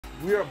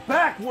We are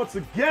back once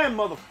again,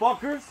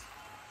 motherfuckers,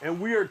 and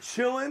we are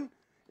chilling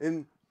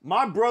in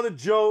my brother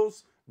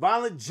Joe's,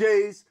 Violent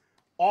J's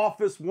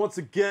office once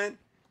again,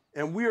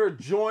 and we are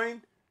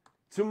joined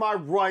to my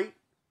right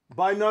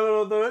by none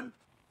other than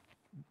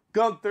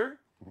Gunther,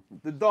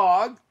 the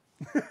dog.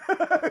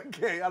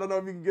 Okay, I don't know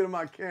if you can get him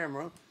on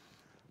camera.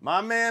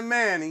 My man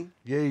Manny.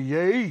 Yay,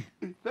 yay.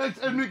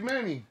 That's Ed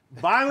McManny.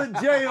 Violent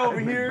J over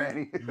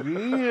here.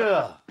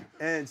 Yeah.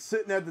 And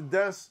sitting at the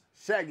desk,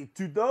 Shaggy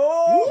Tudo.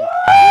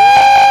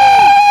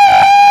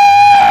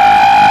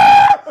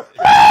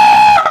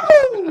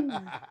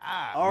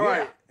 All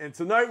right, and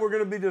tonight we're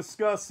going to be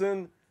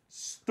discussing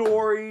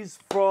stories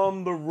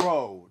from the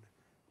road.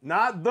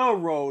 Not the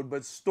road,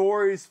 but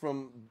stories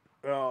from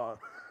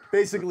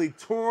basically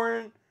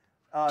touring.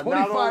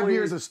 25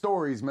 years of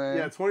stories, man.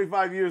 Yeah,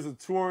 25 years of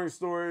touring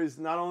stories,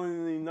 not only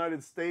in the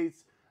United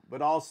States,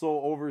 but also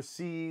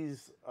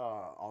overseas,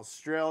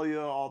 Australia,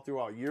 all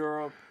throughout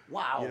Europe.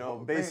 Wow. You know,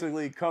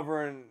 basically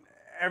covering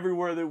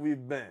everywhere that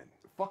we've been.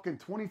 Fucking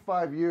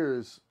 25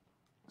 years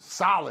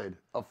solid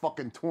of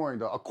fucking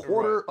touring, a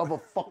quarter of a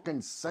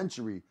fucking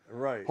century.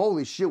 Right.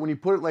 Holy shit, when you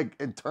put it like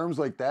in terms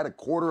like that, a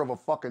quarter of a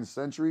fucking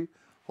century,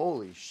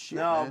 holy shit,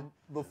 now, man.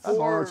 That's a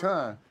long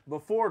time.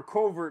 Before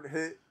COVID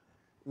hit,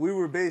 we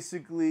were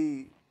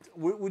basically,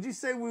 would you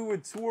say we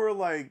would tour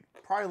like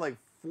probably like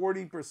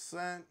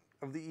 40%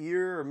 of the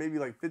year, or maybe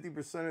like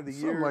 50% of the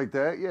year? Something like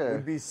that, yeah.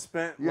 Would be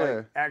spent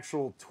like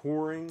actual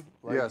touring,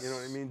 like, yes. you know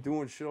what I mean,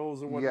 doing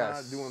shows and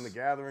whatnot, doing the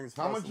gatherings.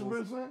 How much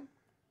festivals. you been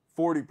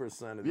saying?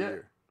 40% of the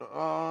year.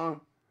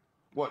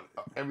 What,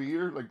 every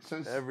year? Like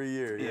since? Every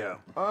year,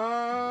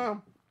 yeah.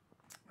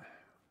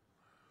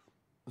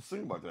 Let's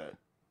think about that.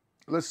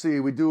 Let's see,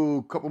 we do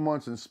a couple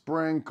months in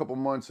spring, couple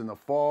months in the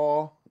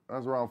fall.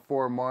 That's around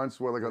 4 months,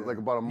 where like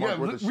about a month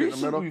worth of shit in the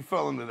middle. Recently we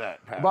fell into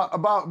that pattern.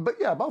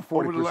 About 40%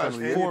 Over the last of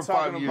the year. 4 or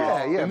 5 years.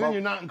 Yeah, and then about-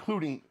 you're not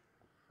including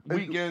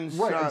weekends,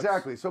 right? shots.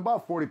 Exactly. So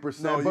about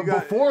 40%. No, but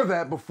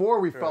got- before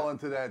we fell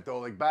into that though,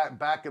 like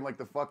back in like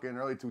the fucking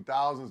early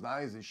 2000s,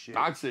 90s and shit.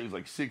 I'd say it was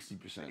like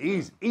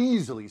 60%.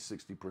 Easily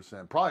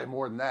 60%, probably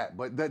more than that.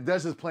 But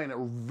that's just playing it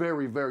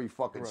very, very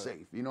fucking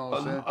safe. You know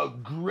what I'm saying? A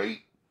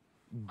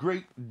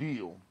great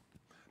deal.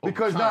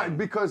 Because time.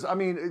 I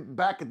mean,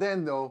 back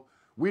then though,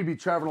 we'd be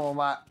traveling a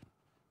lot.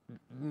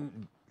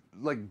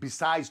 Like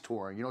besides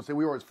touring, you know what I'm saying?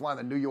 We were always flying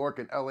to New York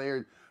and LA,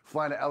 or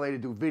flying to LA to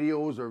do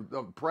videos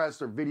or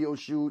press or video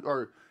shoot,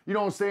 or you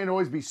know what I'm saying? There'd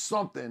always be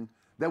something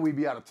that we'd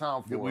be out of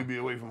town for. That we'd be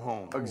away from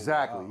home.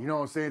 Exactly. Oh, wow. You know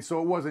what I'm saying? So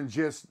it wasn't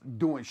just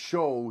doing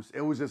shows. It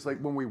was just like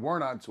when we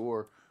weren't on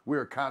tour, we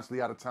were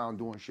constantly out of town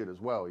doing shit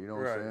as well. You know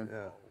what I'm saying?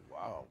 Yeah.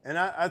 Wow. And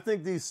I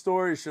think these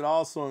stories should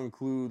also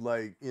include,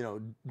 like, you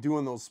know,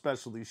 doing those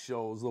specialty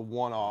shows, the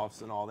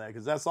one-offs and all that,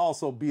 because that's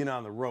also being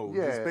on the road.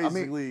 Yeah, It's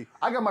basically, I mean,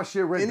 I got my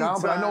shit written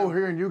down, but I know anytime-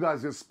 hearing you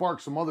guys just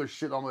spark some other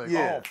shit. I'm like,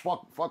 Yeah.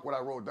 oh, fuck what I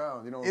wrote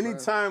down. You know what I'm saying?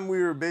 anytime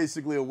we were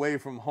basically away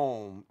from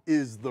home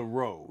is the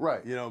road.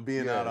 Right. You know,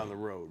 being Yeah. out on the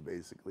road,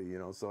 basically, you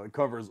know, so it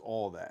covers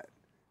all that.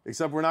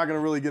 Except we're not going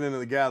to really get into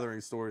the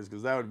gathering stories,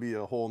 because that would be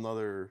a whole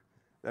nother...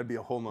 That'd be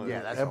a whole nother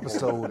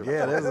Episode.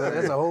 Yeah,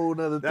 that's a whole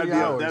nother 3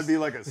 hours. That'd be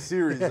like a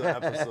series of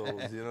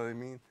episodes. You know what I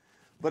mean?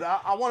 But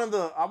I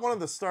wanted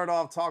to start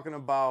off talking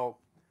about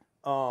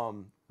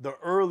the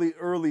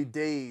early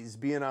days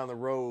being on the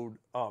road,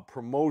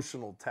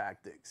 promotional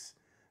tactics.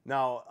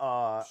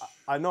 Now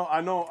I know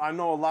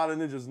a lot of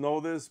ninjas know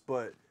this,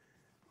 but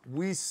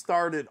we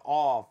started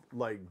off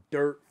like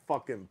dirt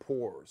fucking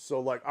poor. So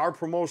like our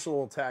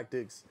promotional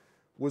tactics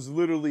was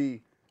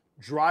literally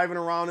driving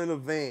around in a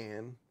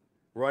van,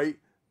 right?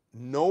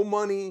 No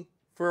money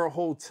for a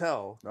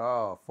hotel.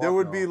 Oh, fuck There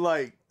would no. be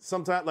like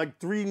sometimes like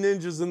 3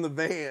 ninjas in the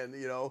van,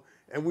 you know,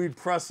 and we'd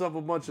press up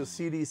a bunch of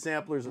CD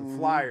samplers and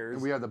flyers.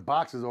 And we had the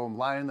boxes of them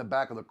lying in the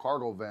back of the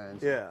cargo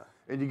vans. Yeah.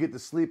 And you get to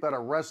sleep at a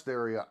rest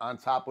area on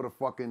top of the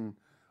fucking,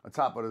 on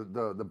top of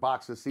the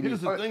box of CDs. Here's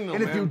the thing, though,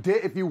 and man.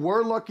 if you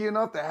were lucky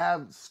enough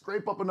to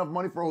scrape up enough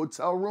money for a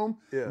hotel room,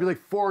 it'd be like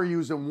 4 of you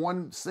in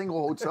one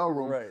single hotel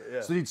room. Right,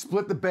 yeah. So you'd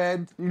split the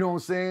bed, you know what I'm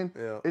saying?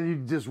 Yeah. And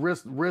you'd just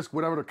risk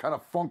whatever the kind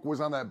of funk was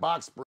on that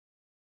box spring.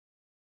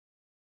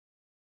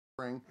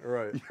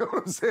 Right. You know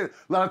what I'm saying?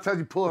 A lot of times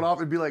you pull it off,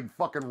 it'd be like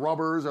fucking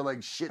rubbers or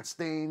like shit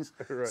stains.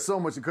 Right. So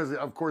much, because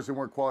of course it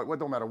weren't quality. Well, it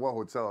don't matter what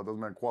hotel, it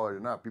doesn't matter quality or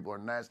not. People are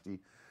nasty.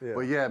 Yeah.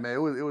 But yeah, man,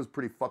 it was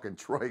pretty fucking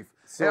trife.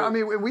 So- Yeah, I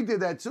mean, we did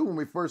that too when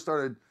we first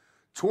started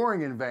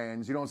touring in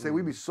vans. You know what I'm saying?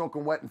 We'd be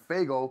soaking wet in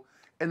Faygo,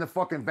 and the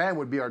fucking van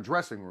would be our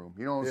dressing room.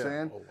 You know what I'm Yeah.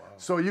 saying? Oh, wow.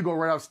 So you go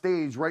right off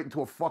stage, right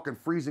into a fucking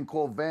freezing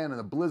cold van in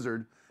a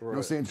blizzard. You know what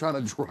I'm saying?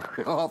 Trying to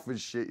dry off and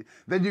shit.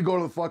 Then you go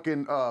to the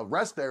fucking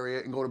rest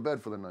area and go to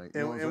bed for the night. You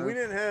know what I'm And saying? we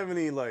didn't have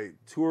any like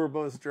tour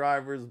bus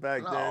drivers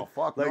back No, then.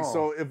 fuck like no.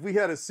 So if we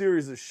had a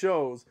series of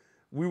shows,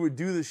 we would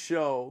do the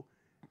show,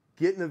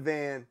 get in the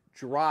van,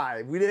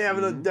 drive. We didn't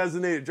have a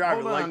designated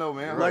driver. Hold on, like, no,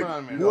 man. Like Hold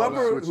on,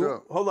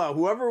 man.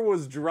 whoever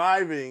was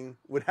driving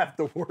would have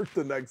to work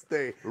the next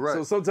day. Right.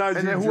 So sometimes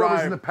and you then drive.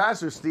 whoever's in the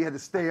passenger seat had to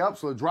stay up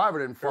so the driver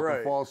didn't fucking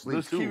Right. fall asleep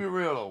Let's too. keep it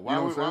real, though. You know what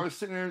I'm While saying? we're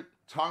sitting there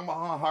talking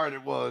about how hard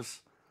it was,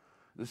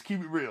 let's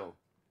keep it real.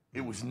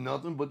 it was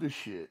nothing but the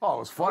shit. Oh, it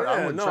was fun. Yeah, I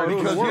wouldn't no, trade it it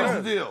was for Because the worth here's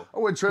world. the deal. I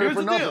wouldn't trade it Here's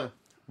for the nothing. deal.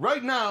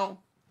 Right now,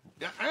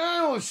 I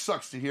know it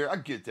sucks to hear. I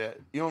get that.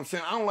 You know what I'm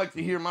saying? I don't like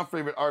to hear my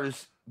favorite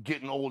artist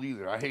getting old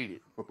either. I hate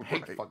it. I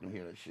hate to fucking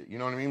hear that shit. You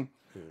know what I mean?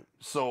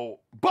 So,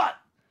 but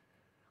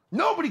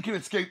nobody can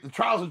escape the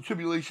trials and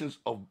tribulations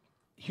of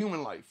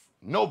human life.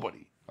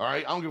 Nobody. All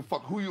right? I don't give a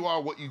fuck who you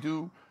are, what you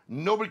do.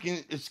 Nobody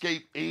can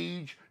escape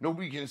age.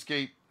 Nobody can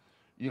escape,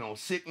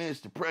 sickness,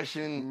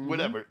 depression,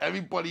 whatever.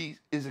 Everybody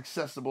is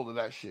accessible to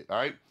that shit. All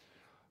right?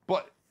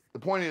 But the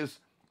point is,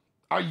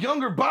 our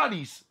younger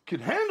bodies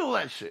could handle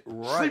that shit.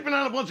 Right. Sleeping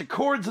on a bunch of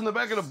cords in the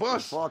back of the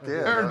bus. Fuck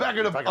yeah. Or in the back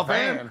of Like a a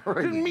van. van,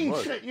 right. Didn't mean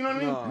What? shit, you know what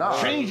I mean? No.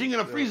 Changing in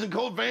a freezing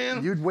cold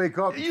van. You'd wake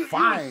up You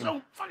fine. were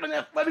so fucking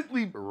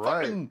athletically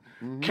Right. fucking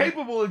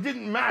capable, it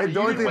didn't matter. And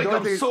You didn't wake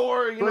up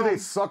sore, the only thing that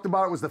sucked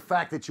about it was the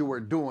fact that you were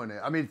doing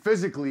it. I mean,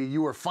 physically,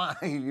 you were fine,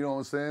 you know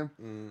what I'm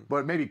saying?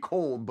 But maybe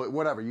cold, but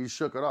whatever. You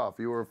shook it off.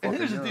 You were fucking And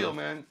here's the young. deal,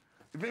 man.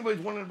 If anybody's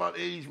wondering about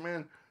age,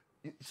 man,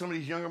 some of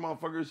these younger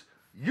motherfuckers,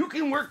 you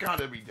can work out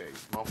every day,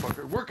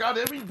 motherfucker. Work out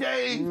every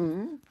day,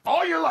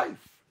 all your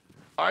life.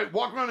 All right?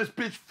 Walk around this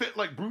bitch fit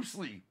like Bruce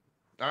Lee.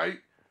 All right?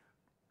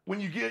 When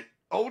you get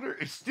older,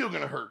 it's still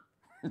going to hurt.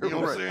 You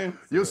know what I'm saying?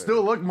 You'll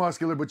still look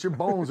muscular, but your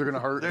bones are going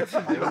to hurt. That's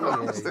it. You know what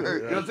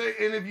I'm saying?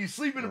 And if you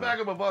sleep in the back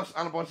of a bus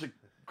on a bunch of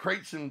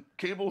crates and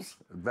cables,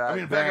 the back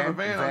of a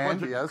van on a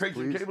bunch of crates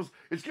and cables,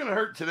 it's going to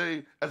hurt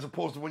today as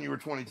opposed to when you were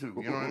 22.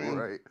 You know what I mean?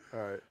 Right. All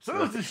right. So that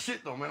was this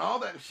shit, though, man. All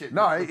that shit.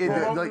 No, The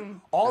promoting-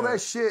 like all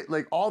that shit,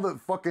 like all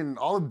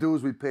the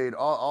dues we paid,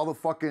 all the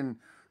fucking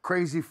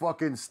crazy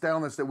fucking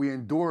staleness that we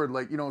endured,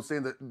 like, you know what I'm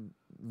saying, that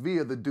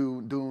via the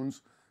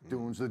dunes,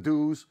 the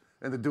dues,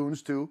 and the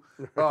dunes too.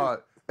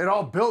 It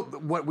all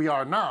built what we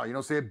are now, you know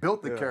what I'm saying? It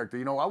built the character.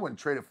 You know, I wouldn't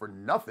trade it for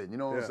nothing, you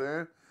know what I'm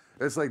saying?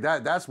 It's like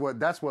that's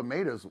what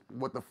made us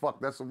what the fuck.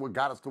 That's what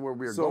got us to where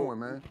we were going,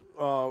 man.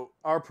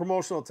 Our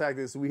promotional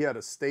tactics, we had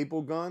a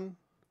staple gun,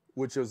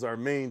 which was our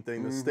main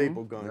thing, the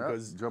staple gun. Yeah,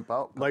 Because jump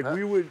out. like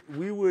we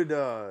would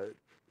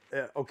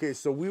okay,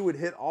 so we would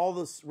hit all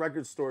the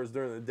record stores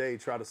during the day,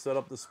 try to set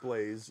up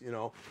displays, you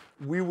know.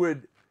 We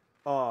would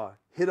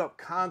hit up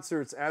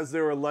concerts as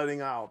they were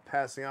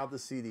passing out the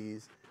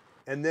CDs,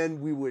 and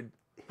then we would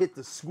hit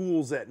the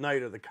schools at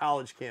night or the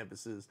college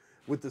campuses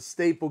with the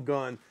staple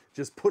gun,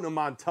 just putting them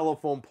on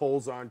telephone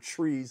poles, on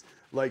trees,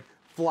 like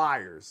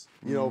flyers,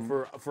 you know,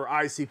 for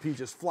ICP,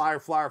 just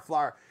flyer.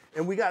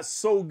 And we got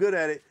so good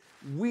at it,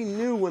 we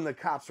knew when the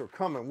cops were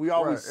coming. We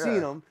always seen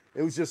them.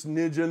 It was just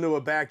ninja into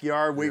a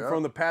backyard, wait for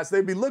them to pass.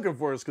 They'd be looking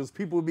for us because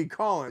people would be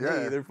calling.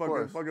 Hey, they're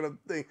fucking up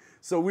the thing.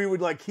 So we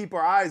would like keep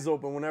our eyes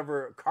open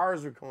whenever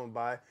cars were coming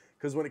by.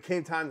 Because when it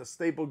came time to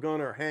staple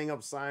gun or hang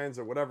up signs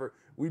or whatever,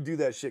 we'd do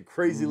that shit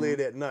crazy late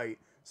at night.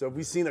 So if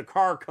we seen a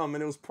car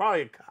coming, it was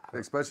probably a cop.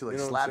 Especially like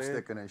You know what I'm saying?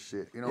 slapsticking and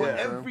shit. You know what I'm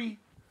saying? Every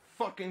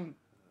fucking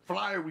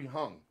flyer we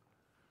hung,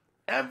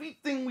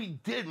 everything we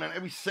did, man,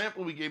 every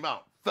sample we gave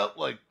out felt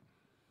like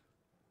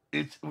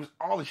it was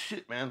all the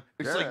shit, man.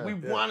 It's like we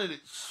wanted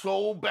it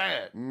so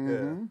bad.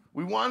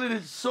 We wanted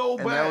it so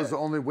bad. And that was the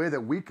only way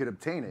that we could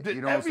obtain it. that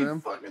You know what I'm every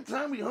saying? fucking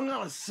time we hung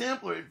out a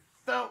sampler, it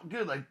felt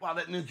good. Like, wow,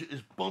 that ninja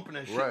is bumping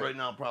that shit right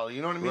now, probably.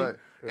 You know what I mean? Right.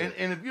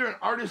 And if you're an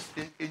artist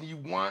and you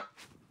want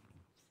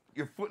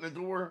your foot in the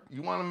door,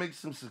 you want to make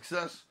some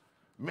success,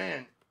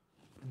 man,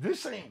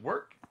 this ain't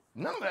work.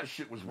 None of that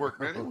shit was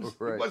work, man.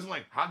 It wasn't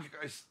like, how'd you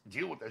guys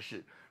deal with that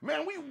shit?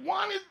 Man, we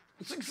wanted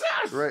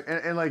success. Right,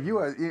 and like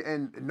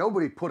and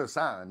nobody put us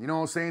on. You know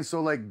what I'm saying?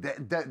 So like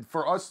that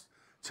for us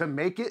to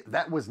make it,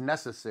 that was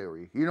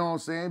necessary. You know what I'm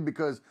saying?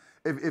 Because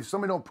if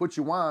somebody don't put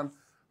you on,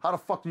 how the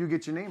fuck do you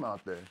get your name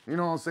out there? You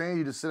know what I'm saying?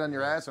 You just sit on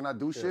your ass and not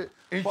do shit?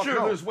 And Fuck sure,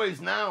 no. there's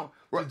ways now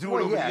to do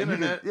it over the you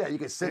internet. you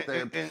can sit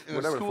there and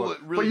whatever. school fuck.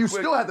 it really but you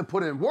quick. still have to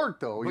put in work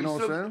though. You know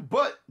what I'm saying?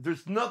 But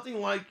there's nothing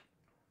like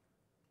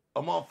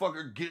a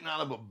motherfucker getting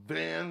out of a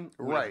van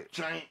with a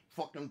giant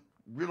fucking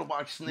riddle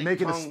box snake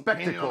Making a tongue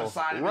painted on the spectacle.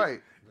 side of Right.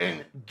 it,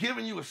 and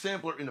giving you a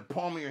sampler in the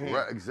palm of your hand.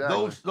 Right,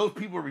 exactly. Those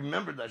people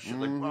remembered that shit.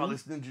 Like, wow,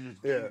 this ninja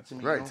just gave it to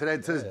me. Right, you know?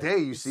 to this day,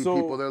 you see So-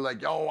 people, they're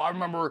like, yo, I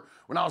remember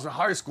when I was in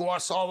high school, I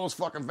saw those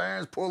fucking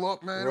vans pull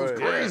up, man. It was Right.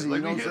 crazy. Like,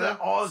 you know we what hear I'm that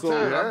saying? all the So,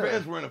 time. Our yeah.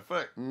 fans were in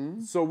effect.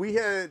 So we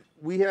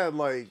had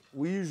like,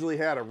 we usually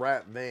had a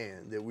rap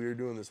van that we were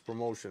doing this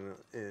promotion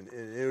in,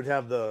 and it would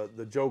have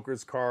the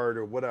Joker's card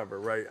or whatever,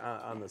 right,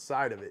 on the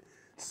side of it.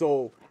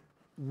 So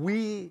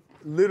we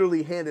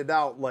literally handed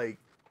out like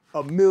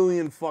 1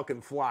 million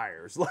fucking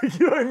flyers. Like,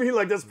 you know what I mean?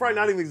 Like, that's probably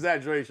not even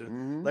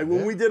exaggeration. Like,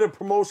 when we did a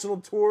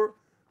promotional tour,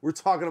 we're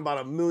talking about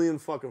 1 million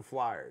fucking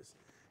flyers.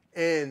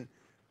 And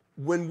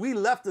when we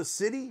left the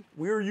city,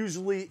 we were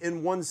usually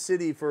in one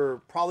city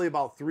for probably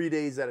about 3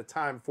 days at a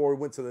time before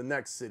we went to the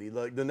next city,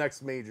 like the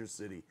next major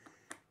city.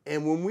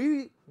 And when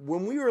we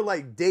were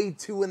like day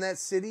 2 in that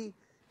city,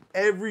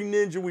 every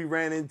ninja we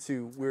ran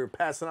into, we were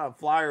passing out a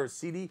flyer or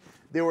CD.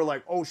 They were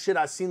like, "Oh shit,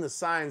 I seen the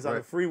signs on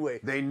the freeway.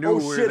 They knew oh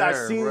we were shit, there."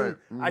 I seen Right.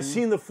 I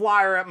seen the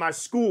flyer at my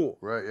school.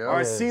 Right, yeah. Or I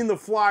Yeah. seen the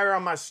flyer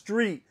on my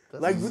street.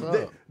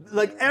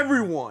 Like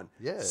everyone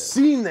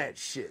seen that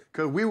shit.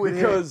 Because we would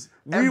hit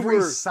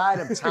every side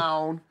of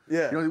town.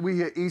 Yeah. You know, we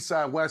hit east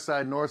side, west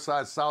side, north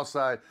side, south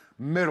side,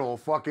 middle,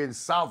 fucking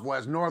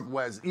southwest,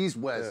 northwest, east,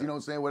 west. You know what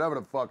I'm saying? Whatever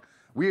the fuck.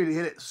 We had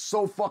hit it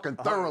so fucking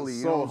thoroughly.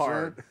 You know what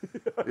I'm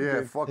saying?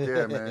 Yeah, fuck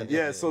yeah, man.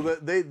 Yeah, so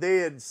they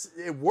had,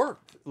 it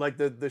worked. Like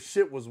the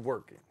shit was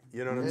working.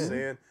 You know what I'm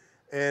saying?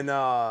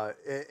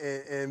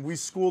 And we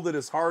schooled it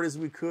as hard as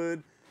we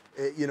could.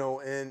 You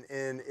know,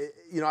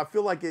 I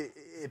feel like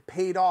it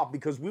paid off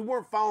because we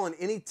weren't following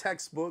any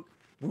textbook.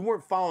 We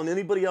weren't following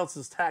anybody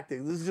else's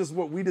tactics. This is just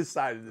what we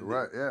decided to do.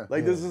 Right, yeah.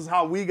 Like, this is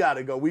how we got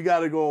to go. We got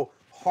to go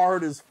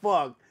hard as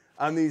fuck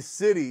on these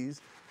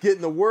cities,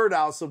 getting the word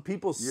out so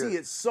people see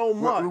it so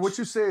much. What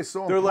you say is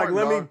so They're important.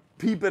 They're like, let me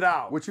peep it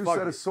out. What you Fuck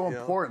said is so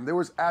important. There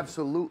was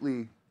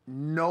absolutely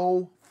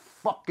no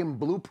fucking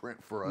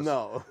blueprint for us.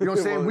 No. You know what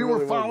I'm saying? It We really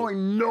were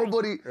following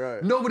nobody.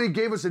 Right. Nobody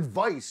gave us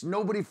advice.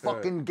 Nobody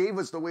fucking gave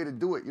us the way to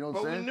do it. You know what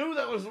I'm But saying? we knew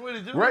that was the way to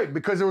do it. Right,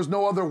 because there was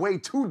no other way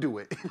to do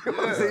it. You know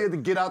what I'm saying? You had to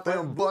get out there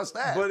and bust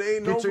ass. But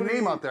ain't get your nobody-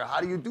 name out there.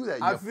 How do you do that?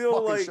 You I feel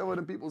fucking like show it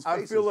in people's I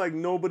faces. feel like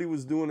nobody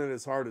was doing it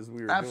as hard as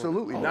we were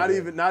Absolutely doing. not.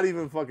 Not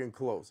even fucking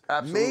close.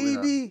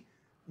 Absolutely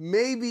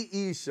maybe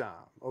Esham.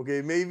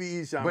 Okay, maybe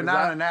Esham. But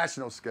not on a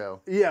national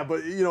scale. Yeah,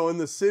 but you know, in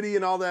the city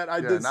and all that, I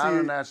did not see on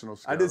a national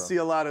scale. I did though. see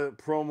a lot of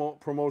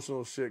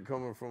promotional shit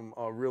coming from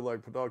Real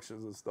Life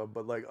Productions and stuff.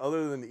 But like,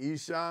 other than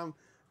Esham,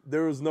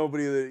 there was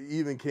nobody that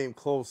even came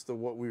close to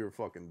what we were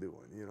fucking doing.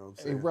 You know what I'm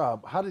Hey saying?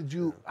 Rob, how did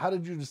you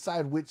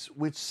decide which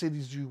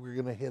cities you were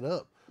gonna hit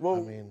up? Well,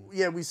 I mean,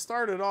 yeah, we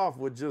started off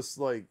with just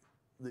like,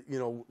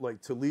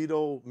 like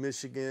Toledo,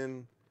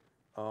 Michigan,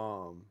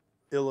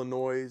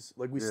 Illinois.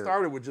 Like we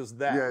started with just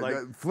that. Yeah,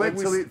 like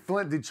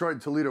Flint,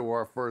 Detroit, Toledo were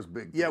our first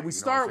big. Yeah, thing, we you know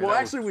started. what Well, I'm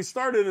saying? actually, we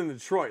started in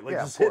Detroit, like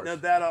Yeah, just of hitting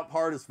course. that up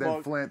hard as fuck.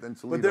 Then Flint, then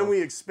Toledo. But then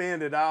we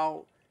expanded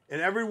out,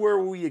 and everywhere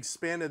we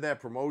expanded that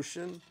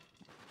promotion,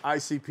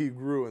 ICP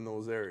grew in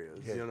those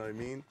areas. You know what I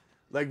mean?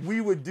 Like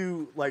we would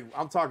do, like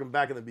I'm talking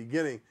back in the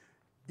beginning.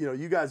 You know,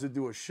 you guys would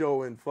do a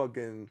show in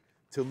fucking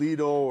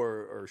Toledo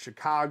or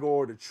Chicago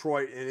or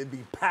Detroit, and it'd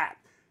be packed.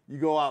 You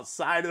go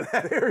outside of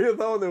that area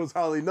though, and there was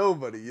hardly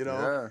nobody. You know,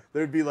 Yeah.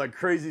 there'd be like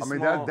crazy. I mean,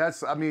 small.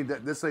 this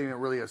ain't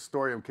really a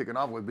story I'm kicking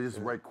off with, but just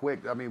right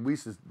quick. I mean, we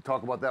used to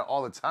talk about that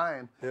all the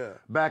time. Yeah.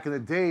 Back in the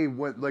day,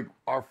 when like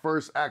our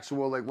first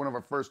actual, like one of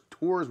our first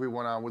tours we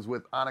went on was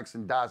with Onyx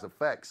and Das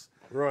Effects.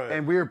 Right.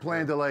 And we were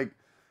planning to like,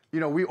 you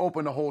know, we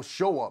opened the whole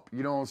show up.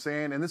 You know what I'm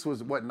saying? And this was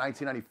what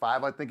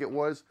 1995, I think it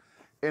was.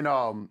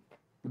 And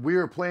we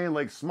were playing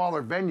like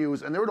smaller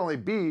venues, and there would only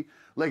be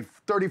like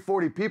 30,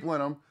 40 people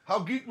in them. How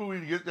geek were we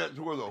to get that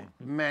tour, though?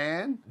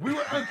 Man. We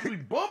were actually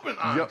bumping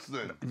Onyx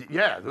then.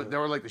 Yeah, they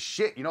were like the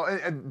shit, you know.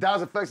 And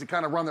Daz Effects, they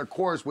kind of run their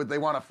course with they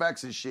want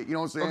effects and shit, you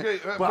know what I'm saying? Okay,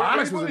 but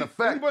Onyx was an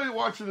effect. Anybody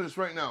watching this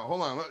right now,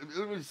 hold on,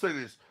 let me say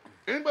this.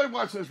 Anybody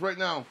watching this right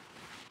now,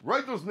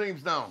 write those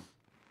names down.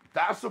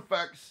 Das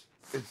Effects,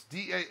 it's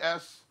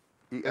DAS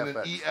and then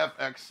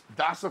EFX,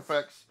 Das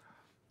Effects,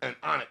 and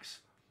Onyx.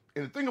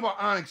 And the thing about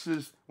Onyx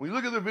is, when you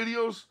look at their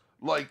videos,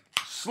 like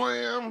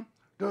Slam,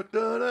 let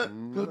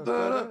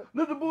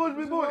the boys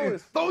be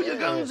boys, throw your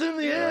guns in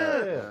the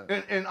air,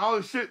 and all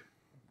this shit.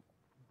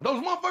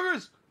 Those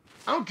motherfuckers,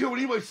 I don't care what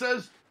anybody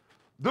says,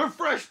 they're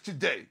fresh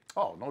today.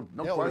 Oh, no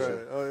question.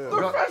 Right. Oh, yeah.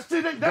 They're fresh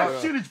today.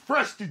 That shit is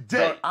fresh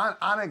today.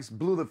 Onyx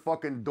blew the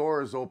fucking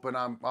doors open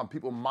on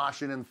people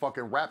moshing in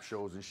fucking rap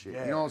shows and shit.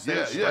 You know what I'm saying?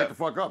 Yeah, Straight the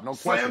fuck up, no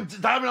Slam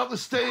question. diving off the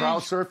stage.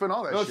 Crowd surfing,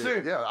 all that You know shit. what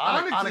I'm saying? Yeah,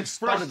 Onyx Onyx is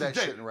fresh started that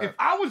today. shit in rap.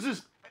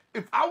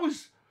 If I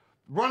was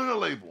running a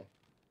label,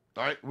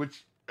 all right,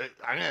 which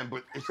I am,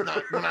 but it's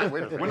not. We're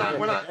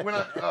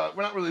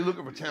not really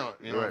looking for talent.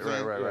 You know what I'm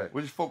saying? Right.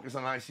 We're just focused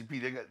on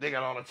ICP. They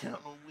got all the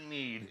talent we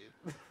need.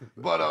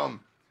 But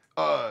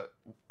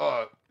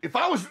if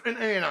I was an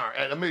A&R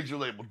at a major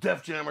label,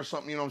 Def Jam or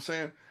something, you know what I'm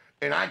saying,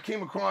 and I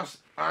came across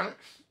Onyx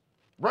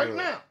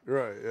now,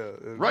 Right. Yeah.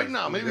 right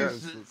now, maybe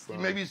it's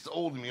the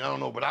old me, I don't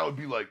know, but I would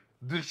be like,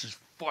 this is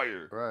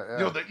fire. Right, yeah.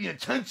 You know, the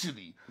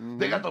intensity.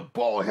 They got the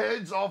bald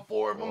heads, all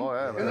four of them,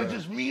 and they're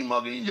just mean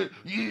mugging, and just,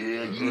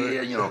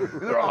 you know,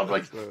 they're all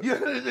like,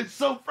 it's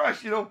so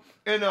fresh, you know,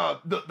 and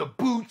the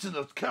boots and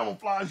the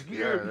camouflage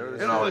gear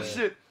and all this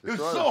shit. It was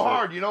so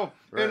hard, you know,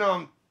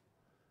 and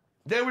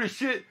they were the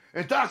shit.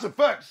 And Das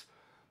Effects,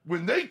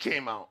 when they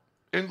came out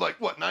in like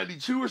what,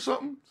 92 or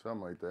something?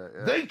 Something like that.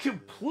 Yeah. They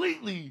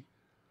completely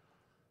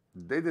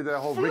They did that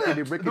whole flipped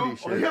rickety the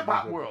shit. hip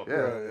hop world.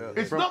 Yeah.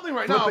 It's nothing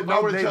right now.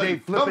 They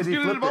flippity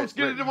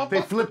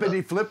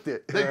flipped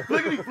it. They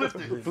flickety flipped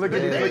it.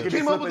 They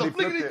came up with a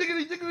flickety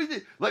diggity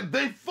diggity. Like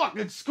they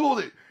fucking schooled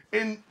it.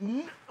 And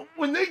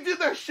when they did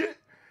that shit,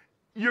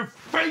 your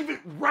favorite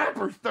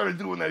rapper started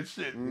doing that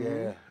shit.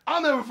 Yeah.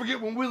 I'll never forget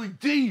when Willie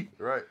D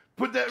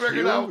put that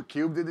record out.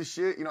 Cube did the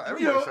shit. You know,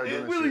 everybody started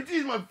doing Willie that shit.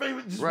 D's my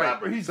favorite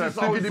rapper. He's just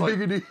always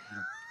like,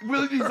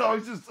 Willie D's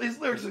always just, his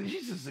lyrics,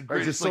 he's just the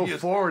greatest. Just so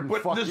forward and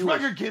but fuck this you.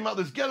 record came out,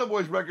 this Ghetto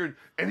Boys record,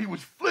 and he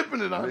was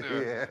flipping it on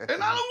there.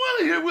 And I don't want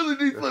to hear Willie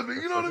D flipping,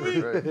 you know what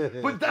I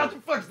mean? But Das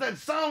Effects, that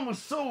sound was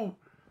so,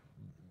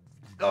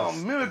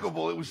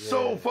 mimicable. It was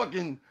so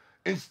fucking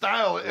in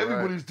style.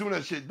 Everybody's doing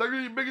that shit.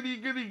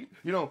 Biggity, giddy,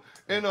 you know.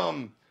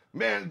 And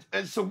man,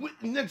 and so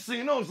next thing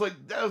you know, it's like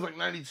that was like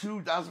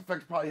 92. Das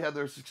Effects probably had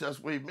their success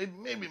wave.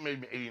 Maybe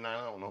 89.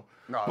 I don't know.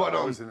 No, but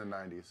it was in the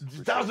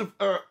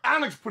 90s.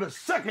 Onyx put a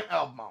second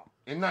album out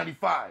in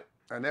 95.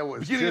 And that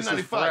was Beginning just of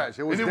as 95. fresh.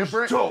 It was And it was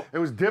different. dope. It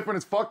was different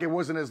as fuck. It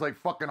wasn't as like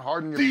fucking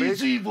hard in your These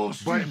face. evil But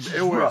streets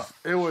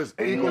it was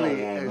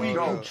equally as we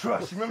dope. can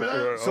trust.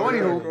 Remember that? So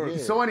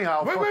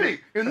anyhow, Wait.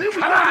 And then we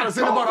Come got on, the let's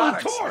think about call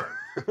Onyx. for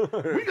the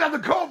tour. We got the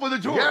call for the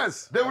tour.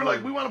 Yes. They were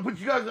like, we want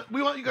you guys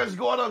to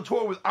go out on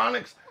tour with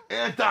Onyx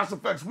and Das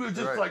Effects. We were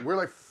just like, we're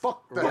like,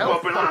 fuck the we're hell.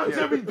 bumping Onyx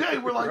every day.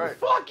 We're like,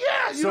 fuck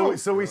yeah. You know?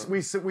 So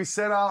we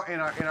set out in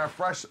our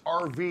fresh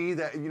RV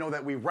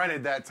that we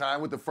rented that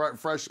time with the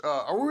fresh.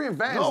 Or were we in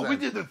vans? No, then? we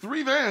did the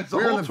 3 vans. The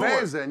We were whole in the tour.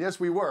 vans then. Yes,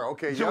 we were.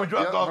 Okay, So we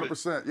dropped off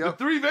 100%. The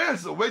 3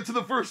 vans though. Wait to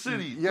the first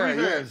city. Yeah,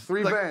 3 vans.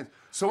 3 Like, vans.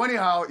 So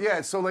anyhow,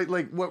 so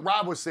like what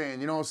Rob was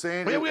saying, you know what I'm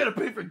saying? Man, we had to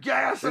pay for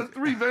gas on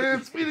 3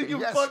 vans. We didn't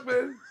give a fuck,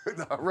 man.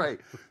 No, right.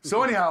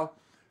 So anyhow,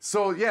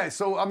 so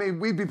I mean,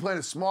 we'd be playing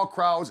in small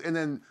crowds, and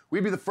then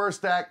we'd be the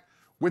first act.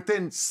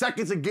 Within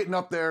seconds of getting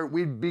up there,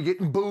 we'd be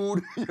getting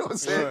booed. You know what I'm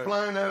saying? Right.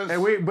 Flying at us.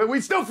 And but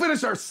we'd still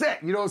finish our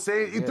set. You know what I'm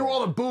saying? Through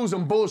all the booze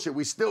and bullshit,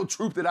 we still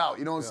trooped it out.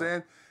 You know what I'm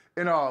saying?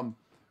 And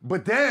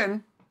but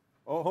then.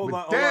 Oh, hold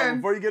on.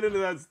 Before you get into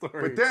that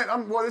story. But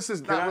then, this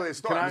is not really a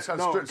story.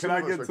 Can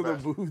I get to the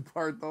booed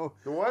part though?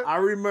 The what? I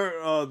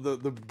remember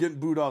the getting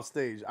booed off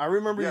stage. I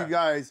remember you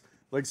guys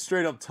like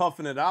straight up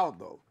toughing it out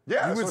though.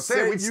 Yeah, you that's what I'm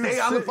saying. We'd stay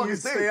on the fucking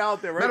stage. Stay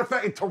out there, right? Matter of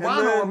fact, in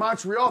Toronto or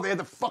Montreal, they had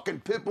the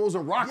fucking Pitbulls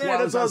and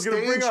Rockwilds on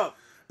stage. Bring up.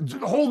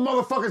 Hold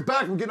motherfuckers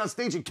back from getting on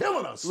stage and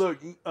killing us.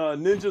 Look,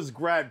 ninjas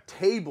grabbed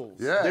tables.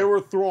 Yeah. They were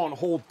throwing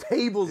whole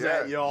tables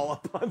at y'all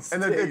up on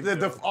stage.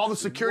 And all the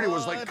security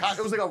was like,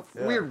 it was like a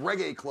weird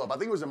reggae club. I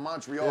think it was in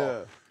Montreal.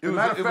 Yeah. It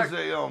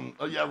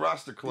was a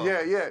roster club.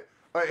 Yeah.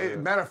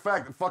 Matter of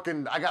fact,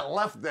 I got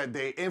left that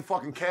day in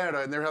fucking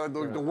Canada, and they had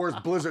the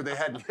worst blizzard they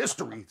had in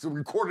history. It's a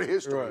recorded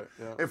history. Right,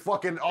 yeah. And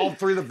fucking all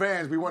 3 of the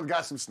vans, we went and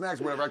got some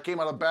snacks, whatever. I came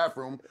out of the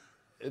bathroom.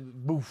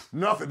 Boof.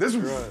 Nothing. This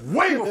was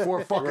way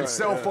before fucking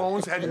cell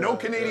phones. Had no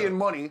Canadian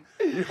money.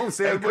 You know what I'm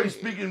saying? Everybody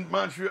speaking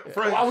Montreal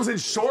French. I was in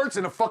shorts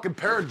and a fucking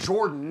pair of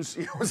Jordans.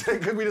 You know what I'm saying?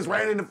 Because we just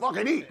ran in to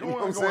fucking eat. You know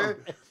what I'm saying?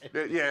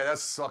 Yeah, that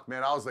sucked,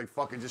 man. I was like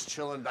fucking just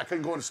chilling. I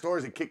couldn't go into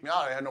stores. They kicked me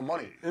out. I had no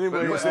money.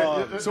 Anyway,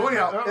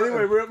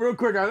 real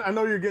quick, I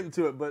know you're getting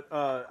to it, but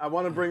I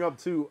want to bring up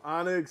too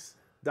Onyx,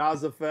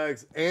 Das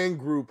Effects, and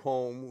Group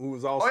Home, who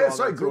was also on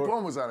that Group tour.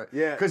 Home was on it.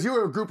 Yeah. Because you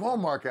were a Group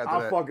Home mark after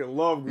that. I fucking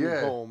love Group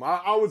Yeah. Home.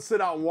 I would sit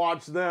out and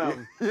watch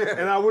them,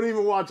 and I wouldn't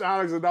even watch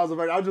Onyx and Das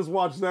Effects. I would just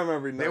watch them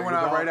every night. They went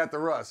out right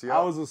after us. Yeah.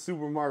 I was a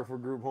super mark for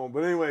Group Home.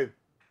 But anyway,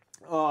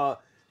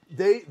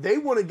 they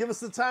wouldn't give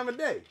us the time of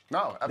day.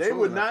 No, absolutely They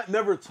would not.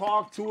 never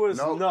talk to us,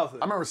 No. nothing.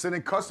 I remember sitting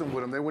in custom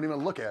with them. They wouldn't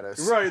even look at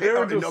us. Right, they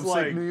were In just upstate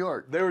like New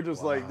York. They were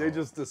just like they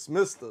just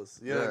dismissed us.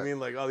 You know what I Yeah. mean?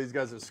 Like, oh, these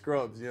guys are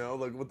scrubs. You know,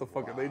 like what the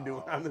fuck are they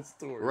doing on this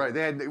tour? Right,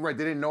 they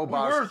didn't know We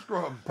about were us.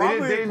 scrubs. They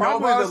didn't know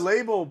Probably about the us.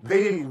 label They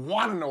paid. didn't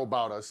want to know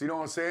about us. You know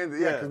what I'm saying?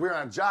 Yeah, because we were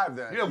on Jive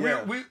then.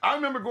 Yeah, I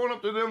remember going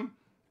up to them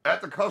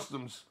at the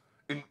customs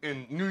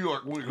in New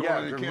York. When we were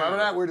going into remember Canada.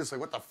 that? We were just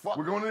like, what the fuck?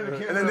 We're going into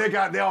Canada. And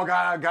then they all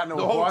got no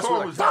the whole bus. tour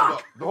We're was like, held fuck!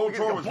 up. The whole We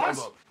tour get was the held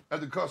bus? up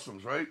at the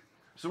customs, right?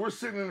 So we're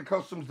sitting in the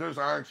customs. There's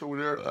Onyx over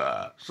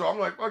there. So I'm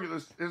like, fuck it,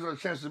 there's a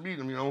chance to meet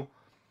him, you know.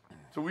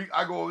 So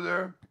I go over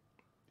there,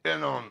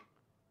 and I'm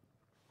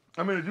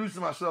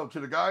introducing myself to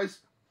the guys,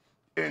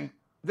 and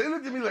they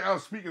looked at me like I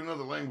was speaking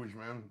another language,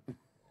 man.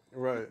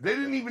 Right. They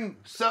didn't even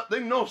they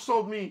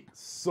no-sold me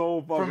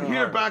So fucking from here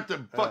hard. back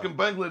to fucking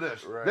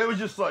Bangladesh. Right. They were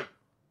just like,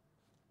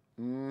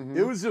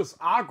 It was just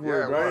awkward,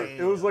 Yeah, right? right.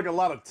 It was like a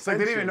lot of It's like tension.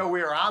 they didn't even know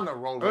we were on the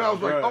road. and I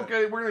was like, Right.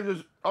 okay, we're gonna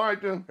just, all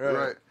right then.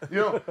 Right. You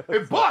know,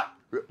 but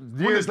when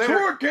Years the later-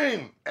 tour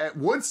came, At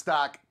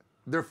Woodstock,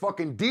 their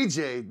fucking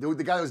DJ,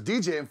 the guy that was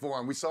DJing for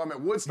him, we saw him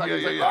at Woodstock. Yeah,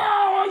 he was yeah, like, yeah.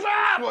 oh, what's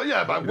up? well,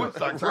 yeah, by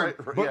Woodstock time.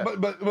 Right, yeah.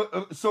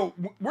 But so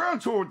we're on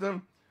tour with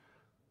them.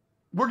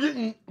 We're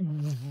getting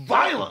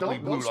violently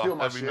Don't booed steal off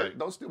my every shit. night.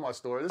 Don't steal my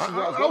story. This is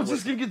what I I was was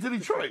just going gonna get to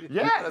Detroit.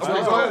 Yeah, that's Okay, what I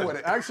was go going ahead. with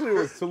it. Actually, it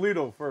was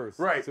Toledo first.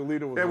 Right.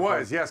 Toledo was It the was,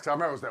 first. yes, because I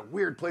remember it was that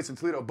weird place in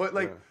Toledo. But,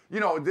 like, you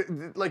know,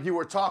 like you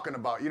were talking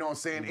about, you know what I'm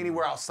saying?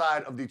 Anywhere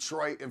outside of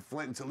Detroit and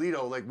Flint and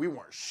Toledo, like, we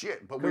weren't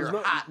shit, but we were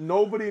hot.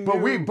 Nobody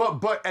knew.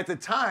 But at the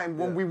time,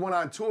 when we went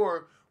on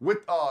tour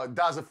with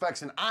Das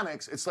Effects and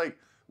Onyx, it's like,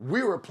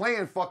 we were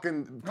playing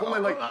fucking,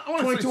 pulling like I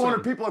wanna say 2,200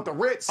 something. people at the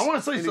Ritz I want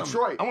to say in something.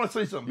 Detroit. I want to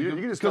say something. You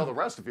can just tell the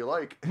rest if you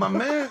like. My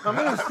man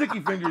Sticky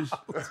Fingers.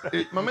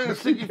 My man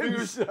Sticky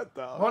Fingers. Shut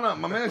the- Hold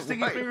on, my man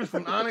Sticky Right. Fingers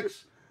from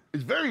Onyx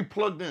is very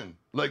plugged in.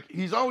 Like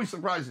he's always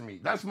surprising me.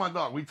 That's my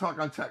dog. We talk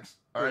on text.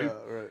 All right.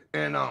 Yeah, right.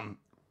 And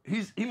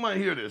he might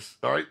hear this.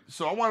 All right.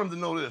 So I want him to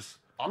know this.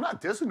 I'm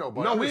not dissing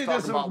nobody. No, I'm we just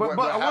ain't talking dissing, about but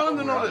what I want him happened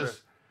to when know we were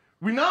this.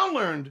 We now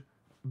learned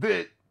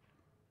that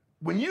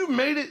when you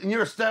made it and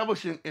you're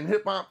established in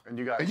hip hop, And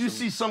you got you some-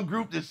 see some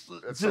group that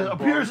some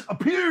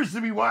appears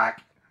to be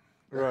whack,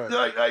 Right.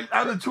 like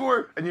on the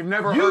tour, And you've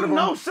never you heard of them.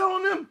 no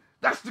selling them.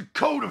 That's the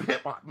code of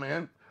hip hop,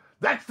 man.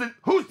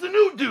 Who's the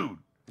new dude?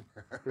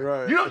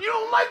 Right. You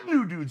don't like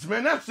new dudes,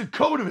 man. That's the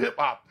code of hip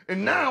hop.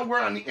 And now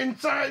we're on the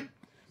inside.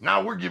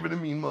 Now we're giving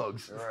them mean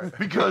mugs. Right.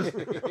 Because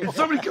if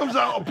somebody comes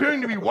out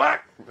appearing to be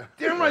whack,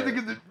 damn right they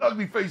get the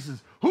ugly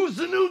faces. Who's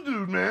the new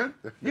dude, man?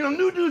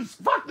 New dudes,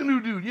 fuck the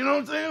new dude. You know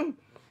what I'm saying?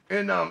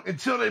 And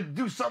until they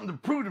do something to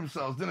prove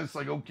themselves, then it's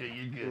like, okay,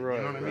 you're good. Right,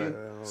 you know what I mean?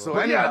 So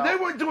But anyhow, they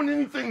weren't doing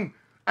anything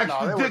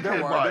extra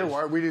dickhead-wise. They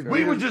weren't.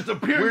 We were just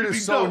appearing to be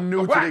dope.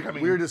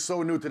 We were just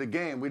so new to the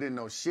game. We didn't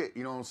know shit.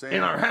 You know what I'm saying?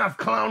 In our half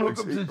clown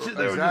hookups and shit,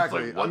 they were just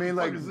like, what the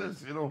fuck is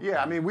this? You know?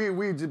 Yeah, I mean,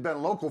 we just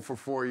been local for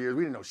 4 years.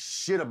 We didn't know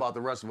shit about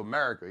the rest of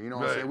America. You know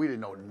what I'm saying? We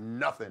didn't know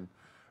nothing.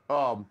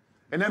 And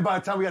then by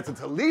the time we got to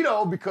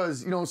Toledo,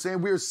 because, you know what I'm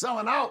saying, we were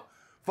selling out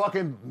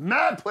fucking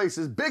mad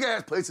places, big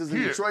ass places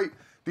in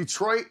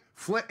Detroit,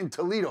 Flint, and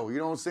Toledo. You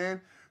know what I'm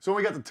saying? So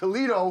when we got to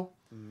Toledo,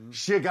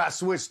 shit got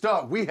switched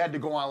up. We had to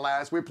go on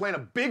last. We were playing a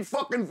big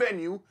fucking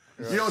venue.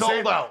 You know what I'm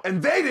saying? Sold out.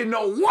 And they didn't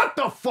know what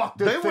the fuck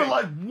to think. They were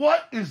like,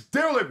 what is...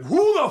 They were like,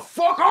 who the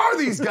fuck are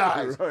these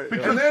guys?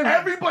 Because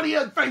everybody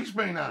had face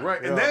paint on.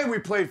 Right, and then we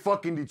played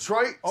fucking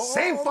Detroit.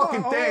 Same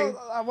fucking thing.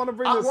 I want to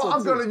bring this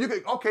up.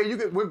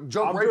 We'll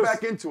jump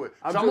back into it.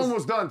 I'm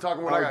almost done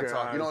talking what I got to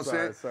talk. You know what I'm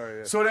saying? Sorry,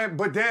 yeah. So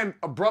then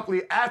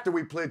abruptly after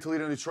we played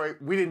Toledo and Detroit,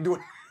 we didn't do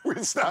it. We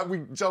stopped.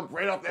 We jumped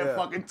right off that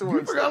fucking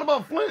tour. You forgot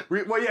about Flint.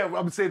 I'm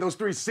gonna say those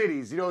 3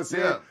 cities. You know what I'm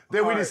saying? Yeah.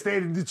 Then we just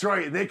stayed in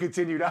Detroit, and they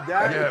continued out. We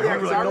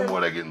were like, no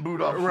more they getting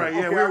booed off. Right?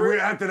 Yeah. Okay,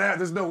 After that,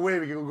 there's no way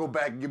we can go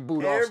back and get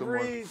booed off somewhere.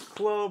 Every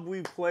club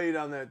we played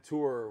on that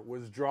tour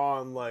was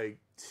drawing like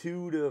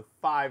 200 to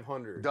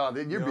 500. Dog,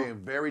 you're being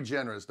very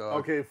generous, dog.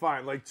 Okay,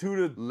 fine, like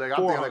 200 to like I'm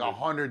 400. thinking like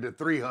 100 to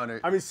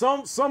 300. I mean,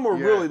 some were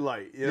really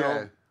light, you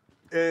know,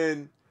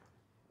 and.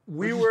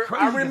 We were.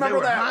 I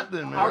remember that.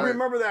 I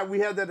remember that we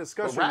had that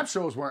discussion. But rap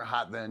shows weren't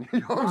hot then.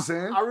 You know what I'm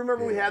saying? I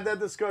remember we had that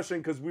discussion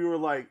because we were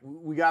like,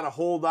 we got to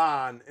hold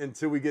on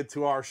until we get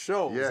to our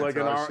shows. Yeah, like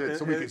to our shit,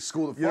 so we can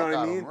school the fuck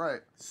out of them,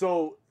 right?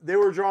 So they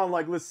were drawing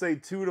like, let's say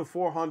 200 to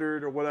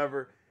 400 or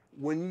whatever.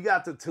 When you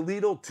got to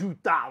Toledo,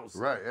 2,000.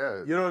 Right,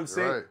 yeah. You know what I'm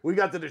saying? Right. We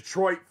got to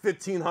Detroit,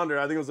 1,500.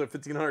 I think it was a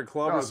 1,500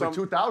 club or something.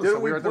 Like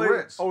 2,000. We were at the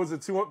Ritz. Oh, was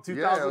it 2,000?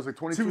 Yeah, it was like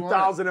 2,200.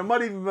 2,000. It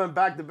might even been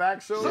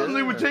back-to-back shows.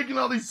 Suddenly they were taking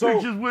all these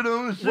pictures with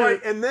them and shit.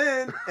 Right, and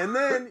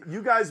then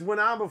you guys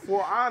went on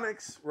before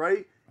Onyx,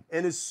 right?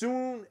 And as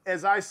soon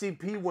as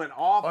ICP went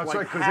off, half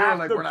the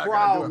crowd left.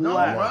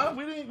 Rob,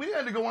 we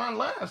had to go on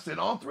last in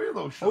all 3 of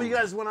those shows. Oh, you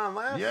guys went on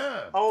last?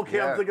 Yeah. Oh,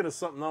 okay, I'm thinking of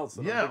something else.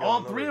 Yeah,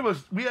 all 3 of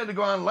us, we had to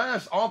go on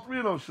last, all 3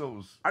 of those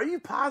shows. Are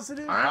you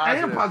positive? I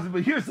am positive,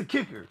 but here's the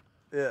kicker.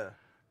 Yeah.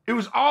 It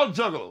was all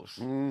juggalos,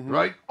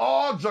 right?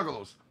 All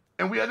juggalos.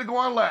 And we had to go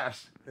on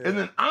last. Yeah. And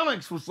then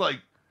Onyx was like,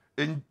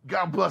 and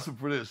God bless him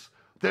for this,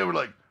 they were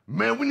like,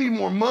 man, we need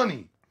more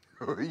money.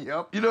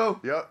 Yep. You know?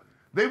 Yep.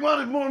 They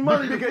wanted more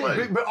money to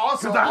play. But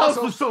also, because the house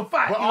was so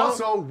fat. But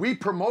also, we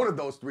promoted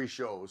those 3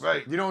 shows.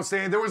 Right. You know what I'm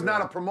saying? There was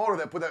not a promoter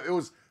that put that. It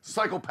was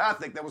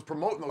Psychopathic that was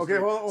promoting those 3.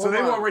 Hold so they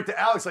on. went right to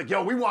Alex like,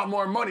 yo, we want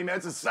more money, man.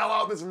 It's a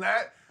sellout, this and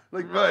that.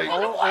 Like, right.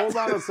 Hold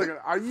on a second.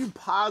 Are you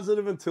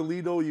positive in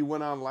Toledo you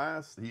went on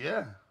last?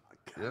 Yeah.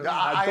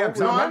 I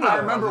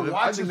remember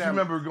watching them.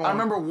 I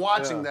remember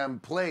watching them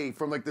play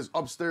from like this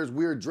upstairs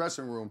weird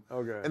dressing room.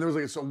 Okay. And there was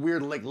like some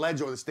weird like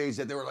ledge over the stage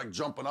that they were like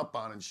jumping up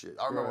on and shit.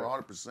 I remember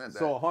 100% that.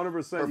 So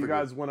 100% you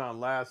guys went on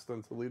last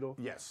in Toledo?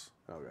 Yes.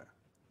 Okay.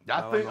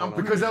 I think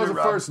because that was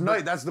the first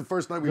night. That's the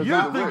first night we.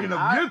 You're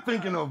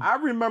thinking of. I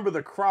remember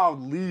the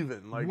crowd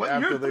leaving. Like what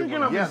after you're they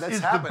thinking went. of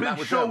is the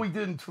big show we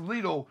did in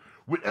Toledo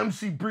with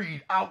MC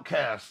Breed,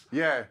 OddCast.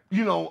 Yeah.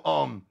 You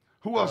know,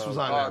 who else was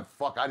on there?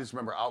 Fuck, I just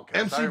remember OddCast.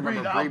 MC Breed,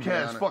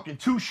 OddCast, fucking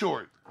Too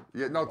Short.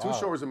 Yeah, no, Too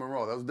Short was in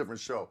Monroe. That was a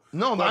different show.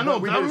 No, I know.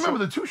 I remember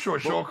the Too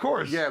Short show, of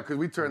course. Yeah, because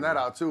we turned that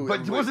out too.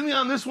 But wasn't he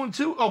on this one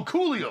too? Oh,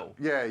 Coolio.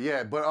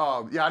 Yeah. But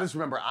I just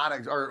remember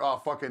Onyx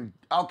or fucking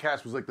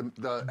OutKast was like the.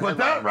 But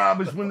that, Rob,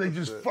 is when they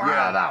just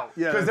fired out.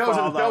 Yeah, because that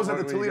was at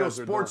the Toledo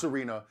Sports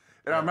Arena.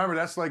 And I remember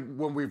that's like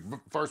when we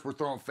first were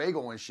throwing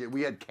Fago and shit.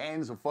 We had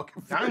cans of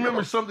fucking Fago. I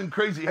remember something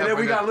crazy happened. And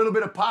then we got a little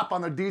bit of pop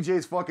on the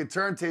DJ's fucking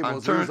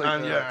turntables. It was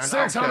like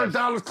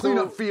 $600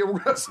 cleanup fee, and we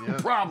got some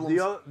problems.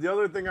 The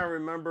other thing I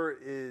remember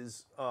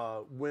is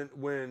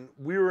when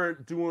we were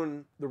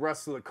doing the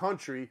rest of the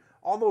country,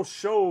 all those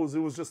shows, it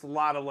was just a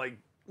lot of like,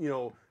 you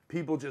know,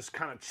 people just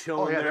kind of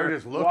chilling there, they were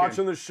just looking.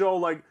 watching the show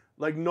like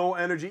no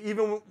energy.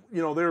 Even,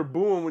 you know, they were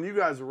booing when you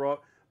guys were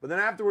up. But then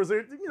afterwards,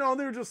 they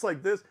were just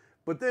like this.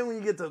 But then when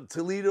you get to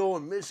Toledo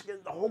and Michigan,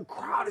 the whole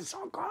crowd is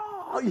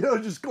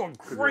like, just going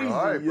crazy,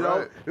 you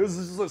know? It was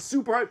just like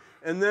super hype.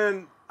 And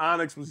then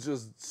Onyx was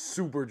just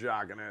super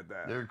jogging at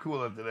that. They were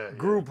cool after that.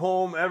 Group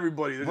home,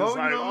 everybody. They're just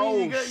like,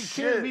 you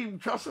shit. can't be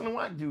trusting the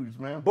white dudes,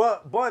 man.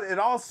 But it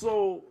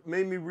also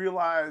made me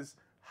realize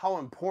how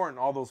important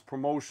all those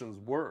promotions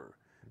were.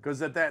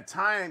 Because at that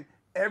time,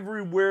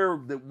 everywhere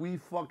that we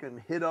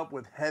fucking hit up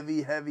with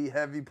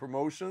heavy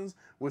promotions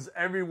was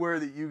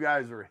everywhere that you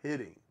guys were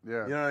hitting.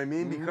 Yeah. You know what I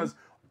mean? Because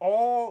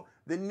all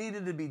that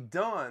needed to be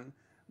done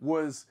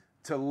was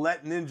to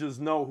let ninjas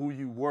know who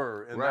you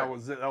were, and Right.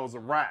 that was a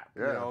wrap.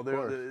 Yeah, you know, of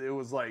course. it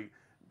was like,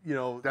 you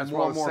know, That's more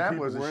where and all more the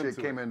people samplers and were shit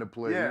into came it. into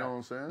play. Yeah. You know what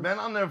I'm saying? Man,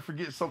 I'll never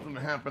forget something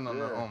that happened on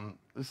the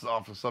this is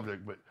off the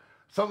subject, but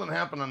something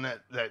happened on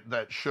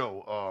that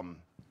show,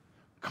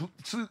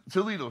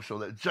 Toledo show,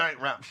 that giant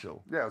rap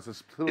show. Yeah, it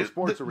was a little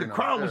sports the arena. The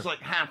crowd yeah. was like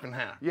half and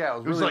half. Yeah,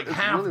 it was like it's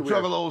half really weird.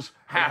 juggalos,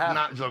 half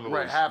not juggalos.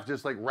 Right, half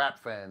just like rap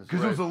fans. Because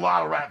right. there was a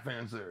lot of rap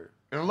fans there.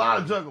 And a lot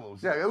of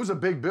juggalos. Yeah, it was a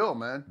big bill,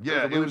 man.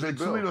 Yeah, it was at a big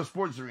bill. Toledo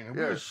Sports Arena.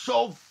 We Yeah. were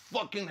so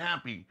fucking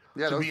happy.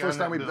 Yeah, to that was be first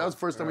on time we. bill. That was the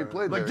first time we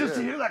played Like there. just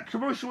to hear that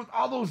commercial with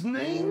all those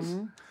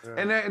names.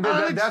 And then,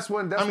 Alex- that's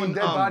when Dead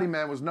Body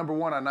Man was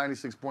 #1 on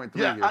 96.3.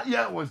 Yeah,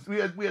 yeah, it was. We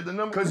had the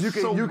number. Because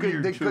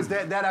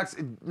that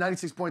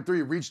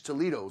 96.3 reached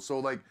Toledo, so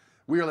like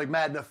we were like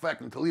mad in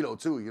effect in Toledo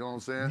too. You know what I'm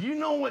saying? You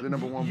know what? The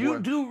number one you boy.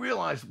 do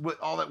realize what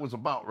all that was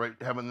about, right?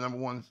 Having the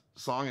 #1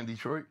 song in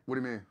Detroit. What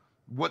do you mean?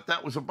 What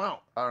that was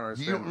about? I don't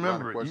understand You don't the line of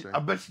remember it. questioning. I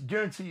bet you,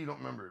 guarantee you don't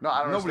remember it. No,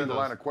 I don't Nobody understand the does.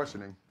 line of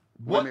questioning.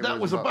 What do you mean that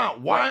it was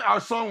about? Why our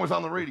song was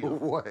on the radio?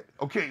 What?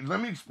 Okay, let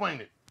me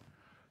explain it.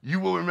 You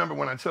will remember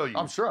when I tell you.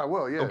 I'm sure I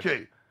will. Yeah.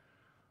 Okay.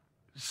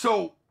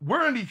 So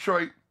we're in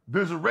Detroit.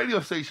 There's a radio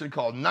station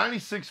called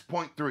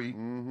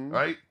 96.3,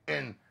 right?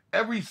 And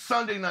every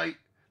Sunday night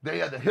they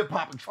had the hip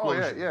hop Oh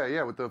explosion.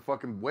 yeah, with the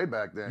fucking way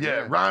back then.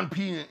 Yeah, Ron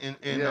P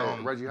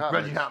and Reggie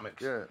Hot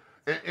Mix. Yeah.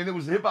 Yeah. And it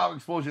was a hip hop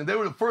explosion. They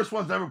were the first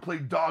ones to ever play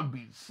dog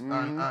beats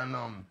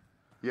on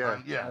Yeah.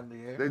 yeah.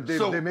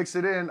 They mix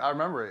it in. I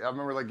remember it. I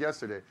remember like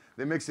yesterday.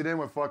 They mixed it in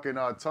with fucking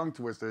Tongue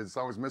Twister. The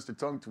song was Mr.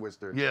 Tongue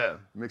Twister. Yeah.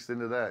 Mixed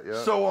into that.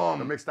 Yeah. So,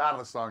 they mixed out of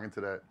the song into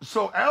that.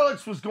 So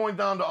Alex was going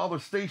down to all the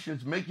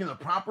stations, making a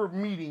proper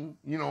meeting,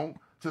 you know,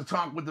 to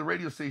talk with the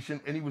radio station,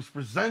 and he was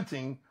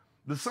presenting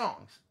the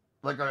songs,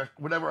 like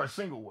whatever our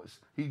single was.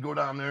 He'd go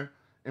down there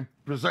and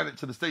present it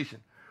to the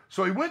station.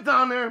 So he went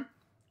down there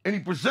and he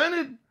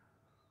presented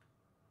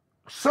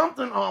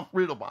something off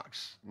Riddle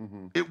Box.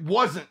 It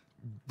wasn't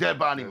Dead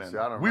Body Man. see,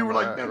 I don't We were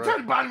like, remember man, that, right.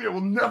 Dead Body Man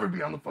will never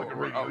be on the fucking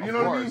radio. of You know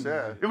what I course, mean?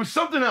 yeah. It was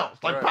something else,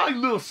 like Right. probably a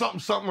little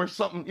something or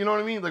something. You know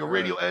what I mean? Like a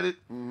radio edit,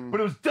 but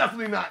it was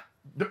definitely not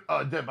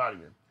Dead Body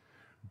Man.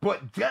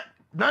 But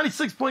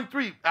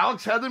 96.3,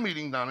 Alex had the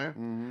meeting down there,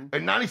 and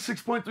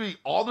 96.3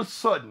 all of a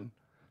sudden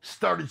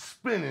started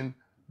spinning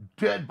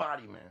Dead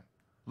Body Man,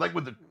 like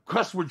with the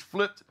cuss words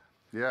flipped.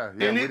 Yeah. And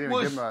we it didn't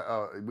was- give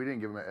him we didn't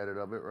give him an edit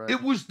of it, right?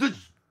 It was the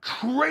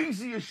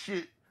craziest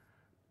shit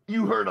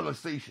you heard on the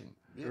station.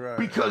 Right.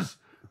 Because,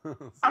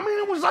 I mean,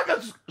 it was like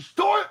a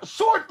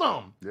sore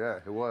thumb. Yeah,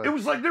 it was. It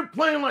was like they're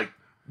playing like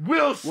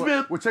Will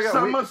Smith, well, check it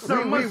out.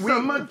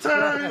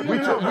 summertime. We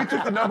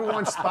took the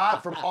 #1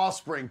 spot from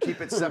Offspring,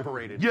 Keep It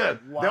Separated. Yeah.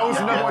 That was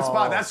the Yeah. #1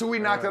 spot. That's who we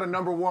knocked out of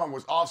 #1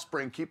 was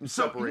Offspring, Keep Them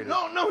So, Separated.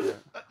 no,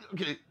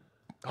 okay.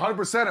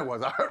 100% it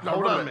was.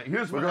 Hold on a minute.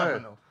 Here's what Go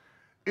happened ahead.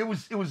 though.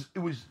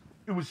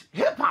 It was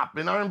hip hop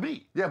and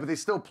R&B. Yeah, but they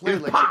still It played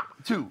was like pop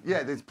too.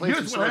 Yeah, they played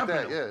Here's some what shit like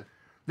happened, that.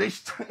 though.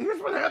 Yeah.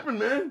 Here's what happened,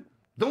 man.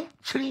 Don't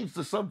change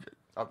the subject.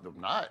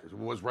 Not. It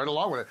was right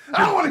along with it.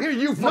 I don't want to hear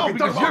you fucking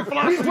because talk your about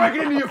philosophy- He's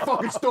breaking into your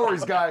fucking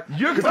stories, guy.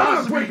 Your Because I'm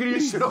not philosophy- breaking your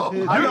shit off. I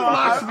know,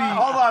 philosophy-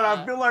 hold on,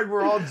 I feel like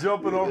we're all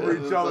jumping over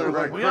each other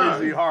like We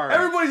crazy are. hard.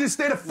 Everybody just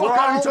stay the fuck We're out of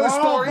all- each other's we're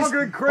all stories.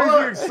 fucking crazy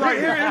Hold on.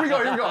 excited. Here we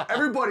go.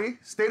 Everybody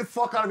stay the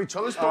fuck out of each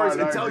other's stories All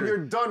right, I until agree. you're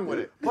done with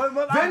it. But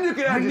Then you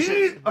can add You your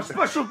shit. need a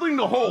special thing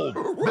to hold.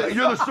 That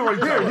you're the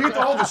storyteller. Here, you get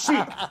to hold the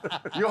sheet.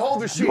 You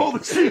hold the sheet. Hold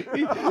the sheet.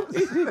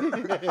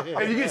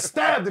 And you get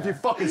stabbed if you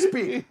fucking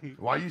speak.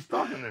 Why are you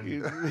stalking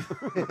them?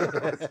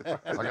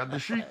 I got the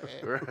sheet.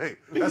 Right.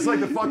 That's like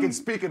the fucking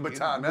speaking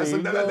baton. That's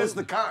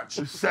the conch.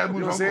 Sabu's You know what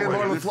I'm uncle saying? right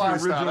Lord here. of the Fly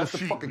This is style. the That's the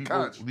original fucking sheet,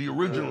 conch. people. The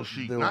original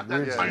sheet, not that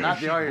original. iron Not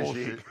the sheet iron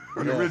bullshit. sheet.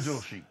 The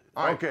original sheet.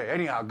 All right. Okay,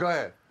 anyhow, go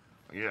ahead.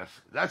 Yes,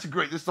 that's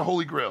great. This is the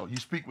Holy Grail. You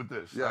speak with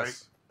this. Yes.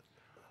 Right?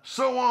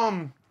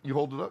 So you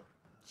hold it up.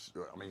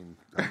 I mean,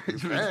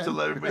 Just to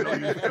let everybody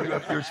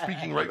know you're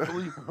speaking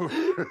rightfully.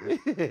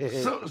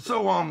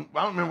 so I don't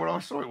remember what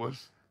our story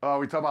was.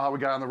 we talk about how we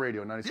got on the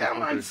radio, 96.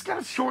 Yeah, I just got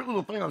a short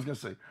little thing I was gonna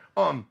say.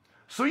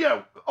 So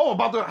yeah,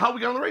 about how we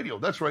got on the radio.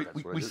 That's right.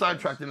 what We it is.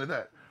 sidetracked into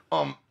that.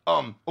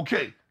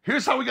 Okay.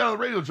 Here's how we got on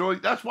the radio, Joey.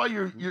 That's why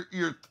your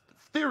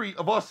theory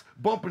of us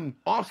bumping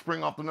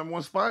Offspring off the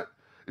 #1 spot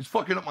is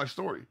fucking up my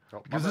story.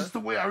 Because this is the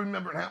way I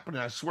remember it happening.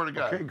 I swear to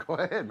God. Okay, go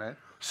ahead, man.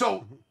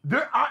 So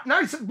there,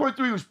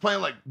 96.3 was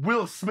playing like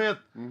Will Smith,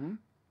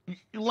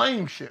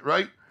 lame shit,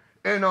 right?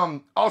 And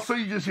also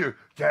you just hear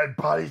dead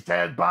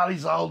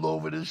bodies all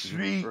over the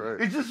street.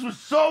 Right. It just was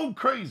so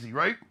crazy,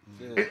 right?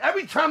 And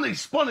every time they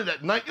spun it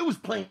at night, it was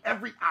playing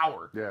every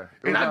hour. Yeah.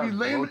 It And was I'd be on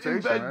laying in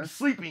rotation, bed man.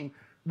 sleeping.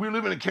 We were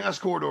living in a Cass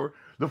corridor.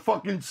 The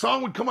fucking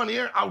song would come on the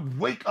air. I would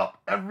wake up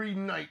every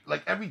night.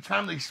 Like every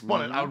time they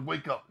spun it, I would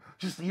wake up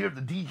just to hear if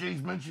the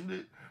DJs mentioned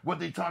it, what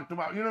they talked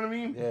about. You know what I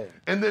mean? Yeah.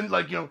 And then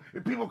like,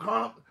 if people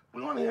call up,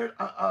 we want to hear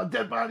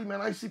Dead Body, man,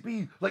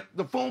 ICP. Like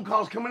the phone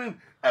calls coming in,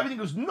 everything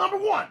was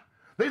 #1.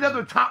 They'd have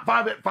their top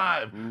 5 at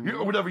 5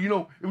 or whatever, it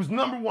was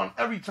 #1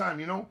 every time,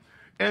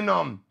 And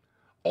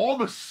all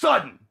of a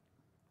sudden,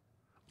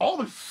 all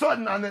of a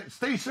sudden on that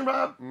station,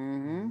 Rob,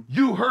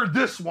 you heard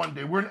this one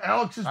day. We're in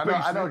Alex's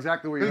basement. I know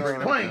exactly where you're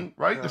It's playing,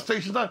 right? Yeah. The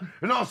station's on.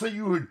 And all of a sudden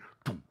you heard,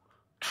 doom,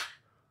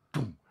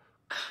 doom,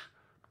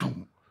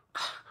 doom,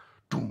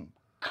 doom.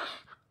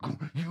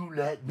 You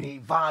let me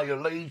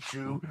violate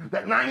you.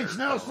 That 9 Inch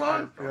Nails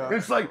song. Yeah.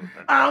 It's like,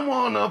 I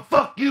wanna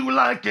fuck you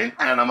like an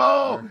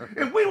animal.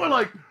 And we were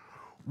like,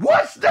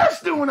 what's this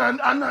doing on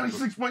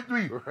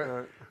 96.3?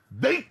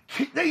 Right.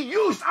 They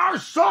used our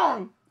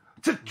song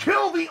to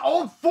kill the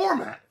old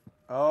format.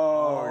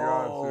 Oh,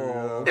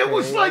 gotcha. Yeah. It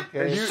was like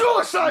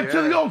suicide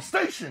to the old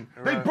station.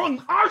 Right. They brought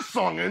our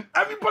song in.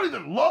 Everybody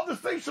that loved the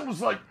station was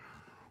like,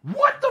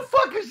 what the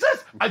fuck is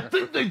this? I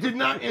think they did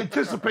not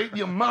anticipate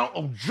the amount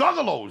of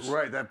juggalos.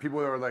 Right, that people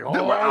were like,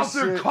 that were out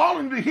there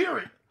calling to hear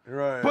it.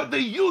 Right. But they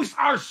used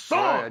our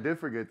song. Right, I did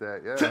forget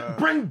that, yeah. To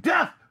bring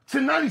death to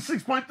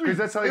 96.3. Because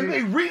that's how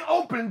they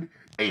reopened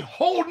a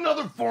whole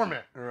nother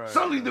format. Right.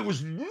 Something there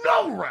was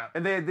no rap.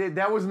 And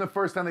that wasn't the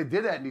first time they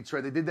did that in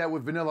Detroit. They did that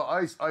with Vanilla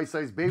Ice, Ice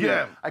Ice Baby.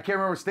 Yeah. I can't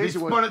remember what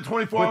station it was. They spun it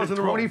 24 hours in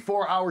a row.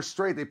 24 hours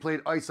straight, they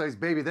played Ice Ice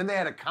Baby. Then they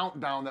had a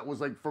countdown that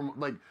was like from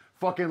like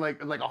fucking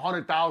like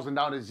 100,000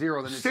 down to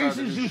zero. Then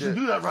stations used to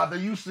do that, Rob. They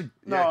used to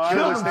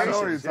kill the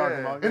stations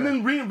and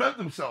then reinvent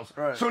themselves.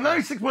 Right. So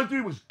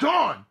 96.3 was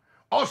gone.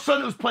 All of a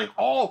sudden it was playing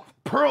all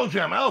Pearl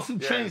Jam, Alice in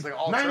Chains, like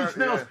 9 Inch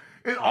Nails,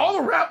 and all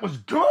the rap was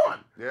gone.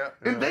 Yeah.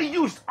 And they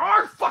used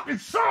our fucking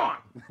song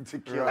to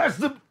kill as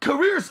the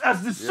careers,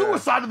 as the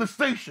suicide of the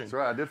station. That's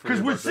right, I did forget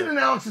because we're about sitting in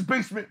Alex's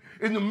basement,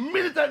 and the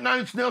minute that 9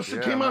 Inch Nails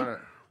shit came out,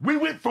 we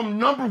went from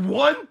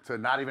 #1 to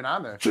not even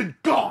on there to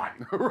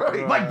gone.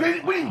 Right. Like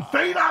we didn't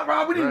fade out,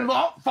 Rob. We didn't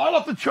fall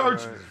off the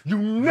charts. Right. You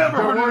never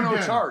heard it again.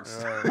 No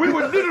charts. Right. We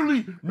were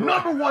literally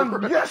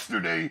 #1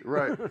 yesterday.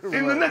 Right.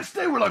 And the next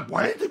day we're like,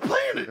 why ain't they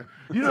playing it?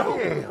 You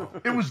know,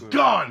 it was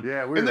gone.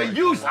 Yeah. And they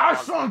used our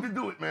song to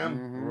do it, man.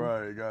 Mm-hmm.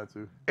 Right. Got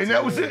to. And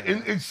that was it.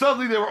 And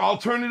suddenly they were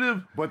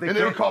alternative. But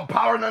they were called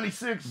Power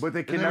 96. But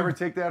they can never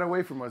take that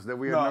away from us. That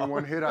we had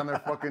 #1 hit on their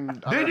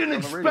fucking. They didn't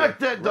expect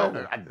that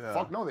though.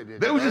 Fuck no, they didn't.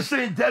 They were just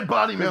saying Dead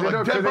Body Man,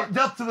 like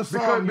death to the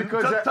song,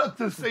 death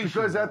to the station.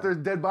 Because after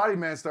Dead Body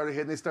Man started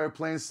hitting, they started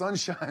playing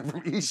Sunshine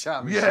from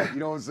Esham. Yeah. Shit, you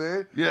know what I'm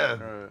saying?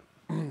 Yeah.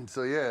 Right.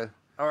 So yeah.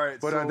 All right.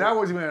 But so, that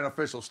wasn't even an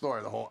official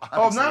story. The whole.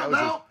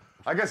 Now.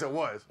 I guess it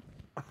was.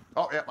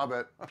 Oh yeah, my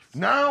bad.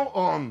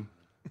 Now,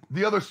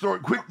 the other story,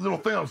 quick little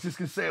thing I was just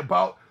gonna say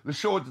about the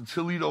show at the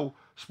Toledo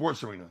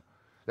Sports Arena.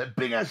 That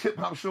big ass hip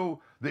hop show,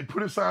 they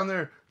put us on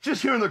there.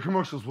 Just hearing the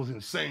commercials was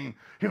insane.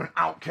 Hearing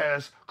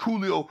OddCast,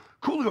 Coolio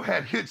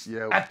had hits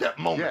at that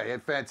moment. Yeah, he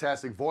had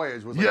Fantastic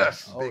Voyage was like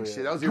big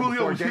shit. That was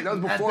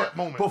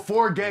Coolio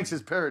before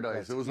Gangsta's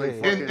Paradise. It was like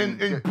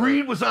and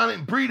Breed was on it.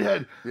 And Breed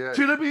had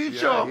To the Beat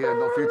Show. Yeah,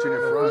 No Future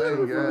in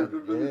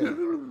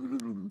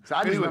front. So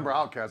I just remember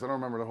OddCast. I don't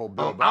remember the whole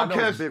bill. But I know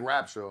it was a big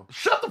rap show.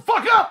 Shut the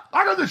fuck up!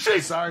 I got the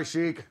Sheik. Sorry,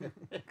 Sheik.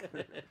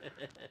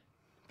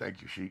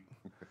 Thank you, Sheik.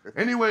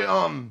 Anyway,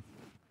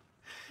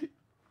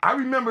 I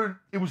remember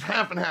it was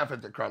half and half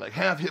at the crowd, like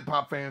half hip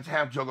hop fans,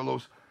 half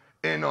juggalos,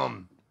 and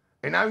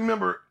I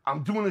remember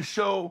I'm doing a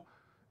show,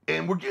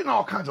 and we're getting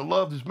all kinds of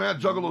love. There's mad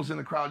juggalos in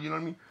the crowd, you know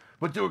what I mean?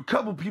 But there were a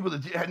couple people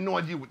that had no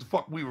idea what the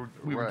fuck we were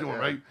doing,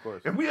 right?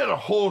 And we had a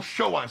whole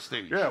show on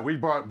stage. Yeah, we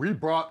brought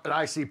an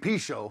ICP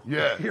show.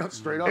 Yeah, you know,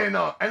 straight up.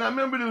 And I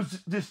remember there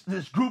was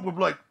this group of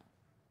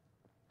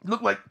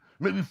looked like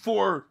maybe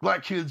 4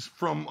 black kids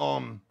from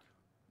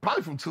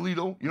probably from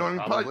Toledo, you know what I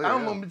mean? Probably, I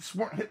don't know, just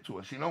weren't hip to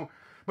us, you know.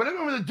 But I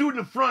remember the dude in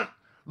the front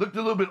looked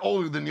a little bit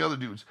older than the other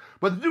dudes.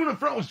 But the dude in the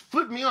front was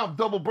flipping me off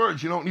double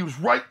birds, you know, and he was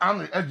right on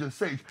the edge of the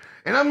stage.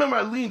 And I remember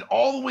I leaned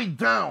all the way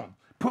down,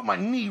 put my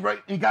knee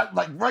right, and got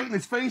like right in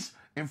his face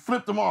and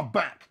flipped him off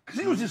back. Because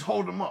he was just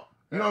holding him up.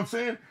 You know what I'm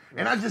saying?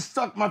 And I just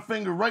stuck my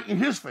finger right in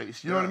his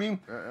face. You know what I mean?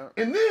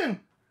 And then,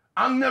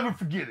 I'll never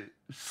forget it.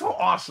 So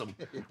awesome.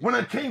 When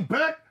I came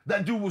back,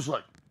 that dude was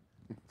like,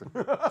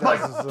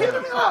 get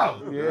him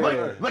out.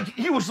 Like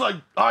he was like,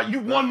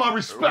 you won my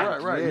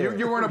respect. Right. Yeah.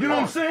 You weren't a You know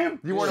what I'm saying?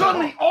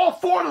 Suddenly, all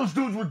 4 of those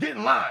dudes were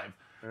getting live.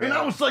 And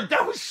I was like,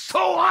 that was so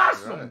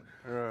awesome.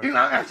 Right. You know,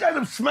 I had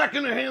them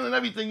smacking their hand and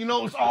everything. You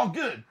know, it was all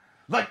good.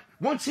 Like,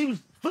 once he was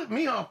flipping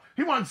me off,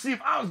 he wanted to see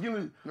if I was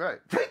going to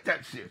take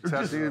that shit.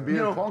 Test you to be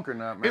a punk or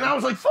not, man. And I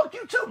was like, fuck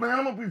you too, man.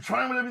 I'm going to be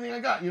trying with everything I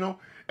got, you know?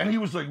 And he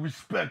was like,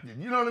 respected.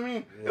 You know what I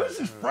mean? It was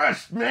just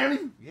fresh,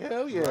 man.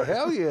 Hell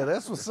yeah.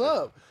 That's what's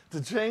up. To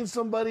change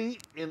somebody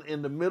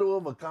in the middle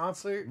of a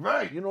concert.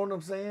 Right. You know what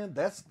I'm saying?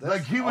 That's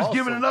like he was awesome.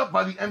 giving it up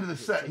by the end of the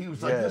set. He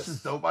was like, this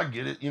is dope. I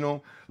get it. You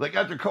know, like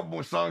after a couple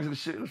more songs and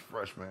shit, it was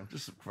fresh, man.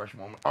 Just a fresh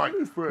moment. All right.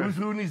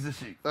 Who needs the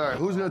sheet? All right.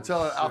 Who's going to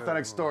tell an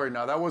authentic story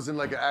now? That wasn't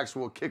like an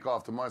actual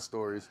kickoff to my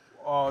stories.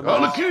 No,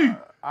 the key.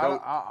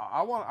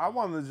 I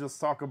wanted to just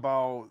talk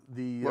about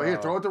the. Well,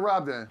 here, throw it to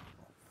Rob then.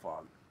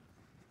 Fuck.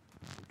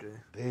 Okay.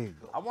 There you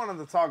go. I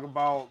wanted to talk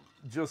about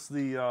just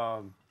the,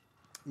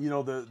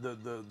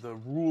 the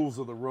rules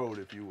of the road,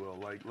 if you will.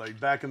 Like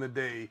back in the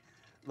day,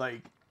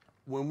 like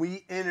when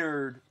we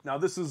entered. Now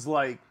this is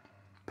like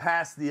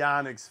past the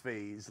Onyx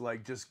phase,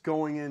 like just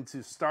going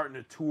into starting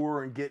a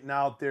tour and getting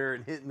out there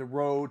and hitting the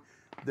road.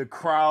 the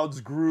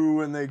crowds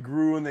grew and they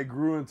grew and they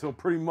grew until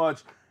pretty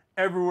much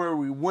everywhere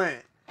we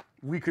went,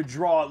 we could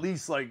draw at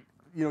least like,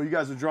 you know, you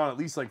guys are drawing at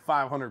least like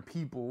 500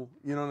 people.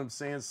 You know what I'm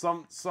saying?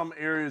 Some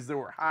areas that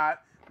were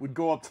hot would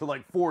go up to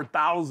like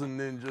 4,000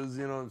 ninjas.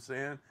 You know what I'm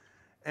saying?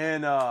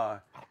 And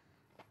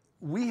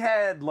we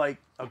had like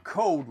a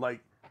code, like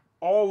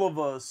all of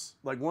us,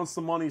 like once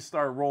the money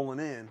started rolling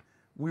in,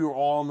 we were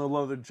all in the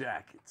leather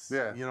jackets.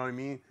 Yeah. You know what I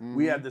mean?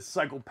 We had the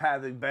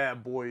psychopathic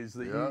bad boys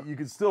that you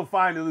can still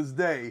find to this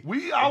day.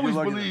 We always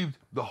believed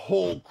the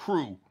whole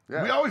crew.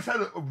 Yeah. We always had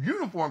a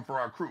uniform for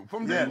our crew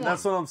from day one.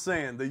 That's what I'm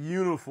saying. The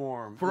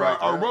uniform. For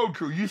our road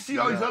crew. You see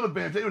all these other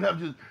bands, they would have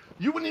just,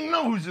 you wouldn't even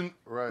know who's in,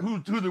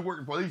 who they're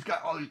working for. They just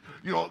got all these,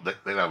 you know,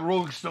 they'd have a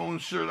Rolling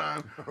Stones shirt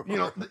on. You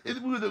know,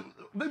 they'd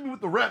be with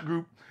the rap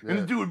group, and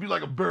the dude would be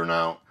like a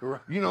burnout,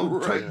 you know,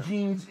 tight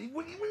jeans. You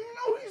wouldn't even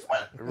know who he's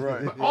with.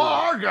 Right. But all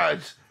our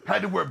guys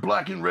had to wear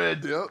black and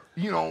red. Yep.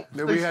 You know.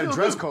 Then we had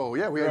dress code.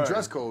 Yeah, we had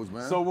dress codes,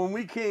 man. So when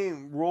we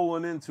came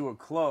rolling into a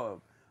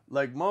club,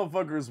 like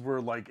motherfuckers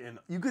were like,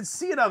 you could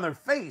see it on their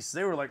face.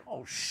 They were like,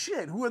 "Oh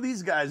shit, who are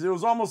these guys?" It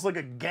was almost like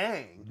a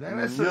gang.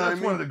 That's You know what I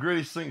one mean? of the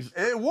greatest things.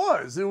 It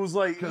was. It was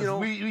like, you know,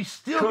 we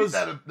still get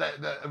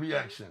that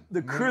reaction.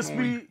 the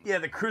crispy,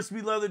 the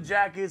crispy leather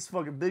jackets,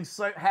 fucking big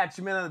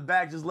hatchet man on the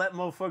back, just let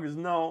motherfuckers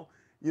know.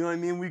 You know what I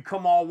mean? We'd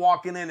come all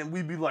walking in and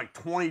we'd be like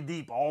 20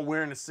 deep, all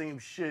wearing the same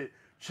shit,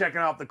 checking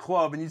out the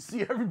club, and you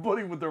see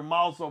everybody with their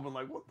mouths open,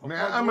 like, what the fuck?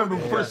 Man, I remember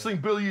the first thing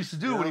Billy used to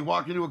do when he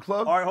walked into a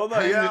club. All right, hold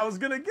on. Yeah, I was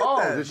gonna get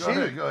that. the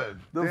sheet. Go ahead.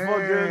 The Dang,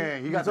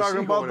 fucking, you got the talking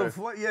sheep about over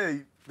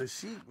the the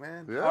sheep,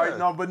 man. Yeah. All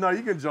right, no,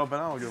 you can jump in.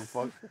 I don't give a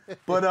fuck.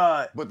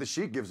 But But the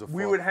sheet gives a fuck.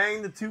 we would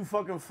hang the two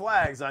fucking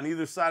flags on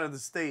either side of the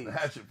stage. The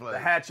hatchet flags. The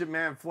hatchet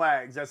man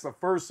flags. That's the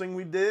first thing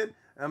we did.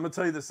 And I'm gonna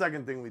tell you the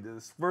second thing we did.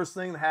 The first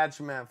thing, the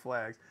hatchet man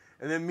flags.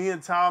 And then me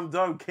and Tom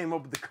Doug came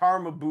up with the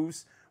Karma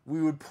Boost.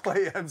 We would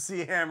play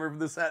MC Hammer.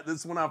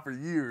 This went out for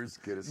years.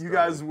 You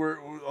guys were,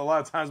 a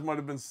lot of times might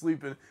have been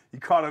sleeping. You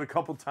caught it a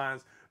couple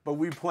times. But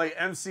we play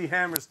MC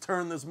Hammer's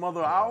Turn This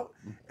Mother Out,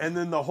 and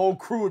then the whole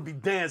crew would be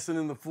dancing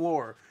in the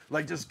floor.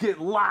 Like, just get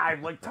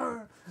live, like,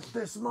 turn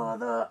this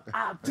mother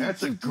out.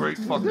 That's a great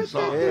fucking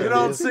song. You know what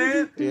I'm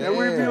saying? Yeah. And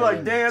we'd be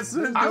like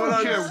dancing. I don't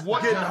doing care our-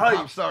 what getting kind of hype.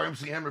 pop star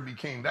MC Hammer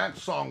became. That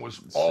song was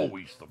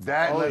always the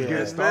That, let's get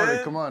it started.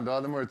 Man. Come on,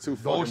 dog. Them are two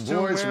fucking Those two,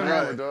 boys from man.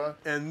 Hammer, dog.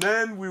 And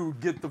then we would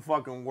get the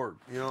fucking work.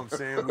 You know what I'm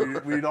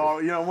saying? We'd all,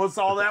 you know, once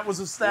all that was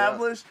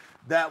established,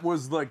 that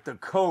was like the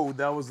code.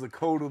 That was the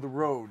code of the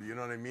road. You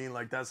know what I mean?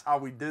 Like, that's how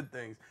we did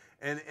things.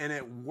 And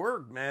it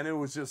worked, man. It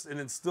was just, and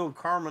it instilled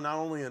karma not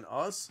only in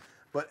us,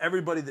 but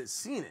everybody that's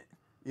seen it.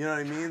 You know what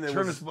I mean?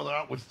 Turn This Mother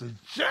Out was the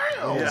jam.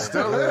 Yeah.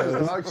 Still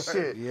is. Oh,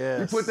 shit.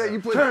 Yes. You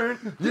put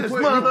Turn this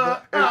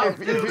mother out. If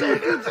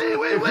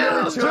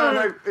you're chilling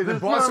like in the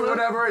bus or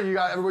whatever, and you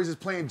got everybody's just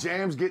playing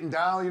jams, getting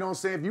down, you know what I'm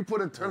saying? If you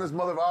put a Turn This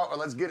Mother Out or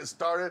Let's Get It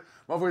Started,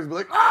 motherfuckers be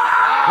like, Here's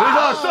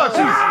how it starts.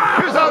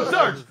 Here's how it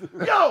starts.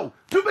 Yo,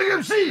 Too Big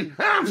MC,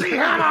 MC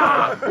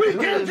Hammer. We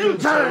can do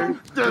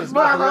turn this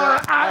mother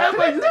out.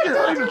 Everybody just gets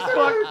hype as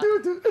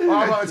fuck.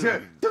 how about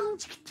you?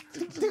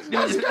 Oh,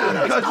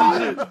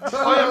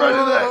 yeah, right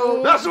to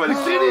that. That's where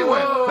the CD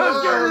went.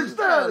 Let's get it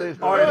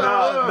started. All right,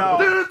 now.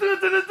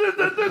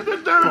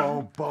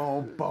 Boom,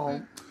 boom,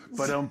 boom.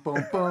 Ba-dum,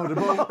 boom, boom,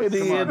 boom. In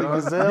the end, the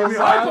Gazelle Give me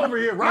hype song. over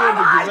here. Yeah, Rob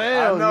the hype.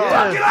 Gazelle, know.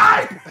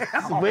 yes.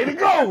 That's the way to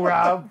go,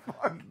 Rob.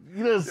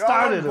 You done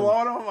started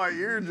Y'all him. blowing on my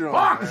eardrum,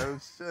 man.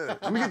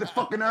 Shit. Let me get the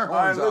fucking air All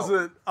right, horns out.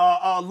 listen.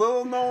 A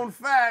little known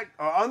fact,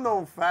 or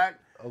unknown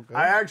fact. Okay.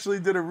 I actually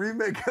did a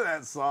remake of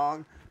that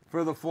song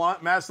for the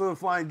Master of the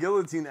Flying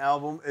Guillotine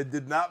album. It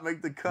did not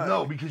make the cut.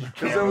 No, because you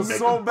can't it was make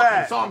so a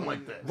bad. song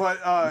like that. But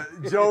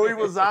Joey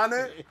was on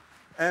it,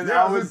 and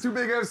Yeah, I was Too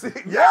Big MC.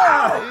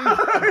 yeah.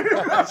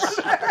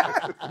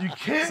 You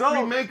can't So-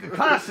 remake a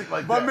classic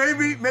like But that.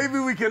 maybe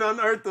we can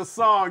unearth the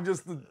song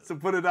just to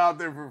put it out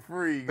there for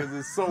free because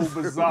it's so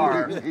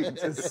bizarre.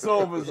 It's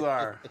so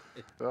bizarre.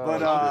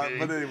 But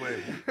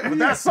anyway, but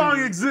that song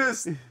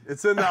exists.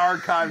 It's in the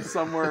archive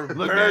somewhere,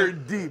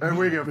 buried deep. And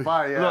we can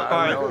find, yeah. Look,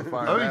 I know all it's right,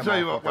 fine. let me That tell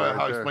you motherfucker how I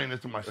right there. explain this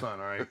to my son,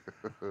 all right?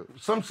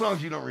 Some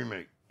songs you don't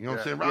remake. You know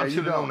what I'm saying? Yeah, Rob you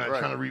should have known don't, that right.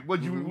 trying to read.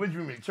 What'd you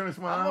remake? Turn This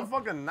Mother I'm a Out?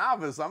 fucking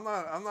novice. I'm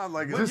not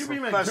like a What'd you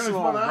remake? Turn This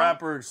professional Mother Out?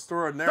 rapper Dog,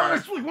 extraordinaire.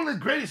 it's like one of the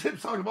greatest hip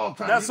songs of all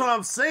time. That's what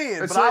I'm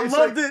saying. It's But like- I it's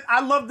loved like- it.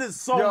 I loved it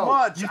so Yo,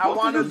 much. You're I supposed to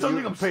wanted do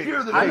something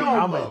obscure that I everyone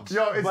know, loves.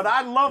 Yo, it's, but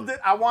I loved it.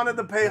 I wanted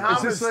to pay homage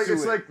it's just like to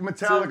it's it. like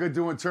Metallica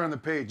doing "Turn the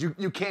Page."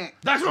 You can't.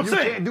 That's what I'm you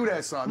saying. can't do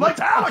that song. Like,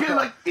 Metallica, okay,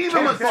 like even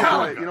can't fuck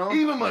Metallica, with it, you know?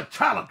 even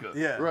Metallica.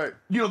 Yeah. Right.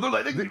 You know, they're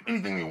like, they can do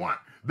anything they want.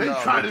 They No,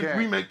 try they to can't.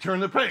 remake Turn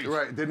the Page.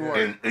 Right, it didn't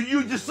work. And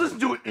you just listen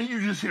to it and you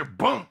just hear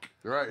bunk.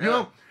 Right, You yeah.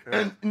 know?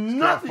 And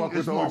nothing fuck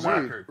is with more OG,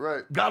 whacker.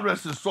 right. God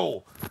rest his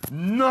soul.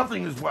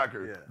 Nothing is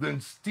whacker Yeah.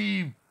 than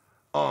Steve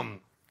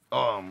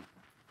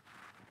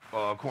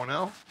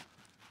Cornell.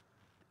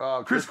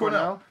 Chris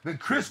Cornell. Than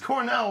Chris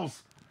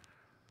Cornell's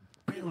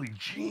Billie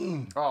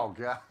Jean. Oh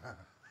god.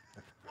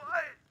 What?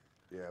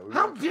 Yeah.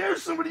 How dare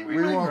somebody we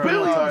remake won't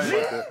Billie talk about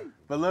Jean? that.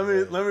 But let me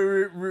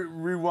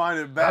rewind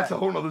it back. That's a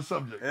whole other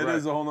subject. It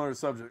is a whole other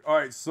subject. All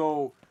right,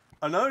 so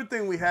another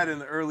thing we had in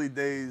the early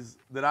days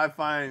that I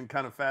find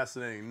kind of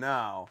fascinating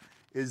now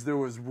is there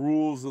was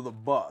rules of the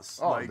bus.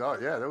 Oh,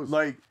 God, yeah, that was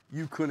like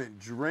you couldn't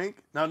drink.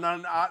 Now,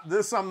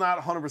 this I'm not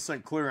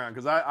 100% clear on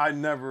because I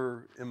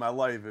never in my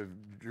life have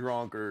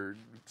drunk or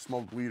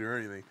smoked weed or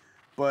anything.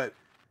 But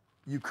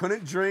you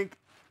couldn't drink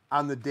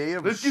on the day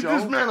of Let's a show.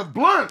 get this man a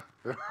blunt.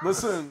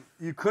 Listen,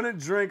 you couldn't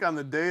drink on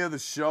the day of the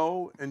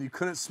show, and you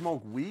couldn't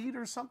smoke weed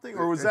or something,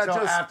 or was that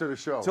Until just after the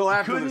show? Till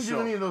after Couldn't the do show.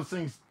 any of those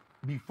things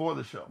before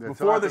the show. Yeah,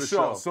 Before after the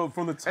show. So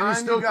from the time and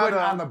you still got couldn't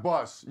on the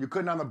bus. You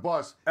couldn't on the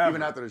bus even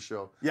Ever. after the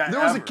show. Yeah, there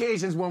was ever.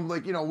 occasions when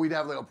we'd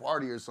have like a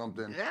party or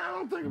something. Yeah, I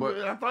don't think. But-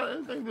 I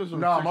didn't think there was a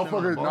No, restriction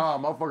on the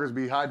bus. motherfuckers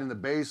be hiding in the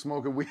bay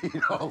smoking weed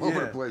all over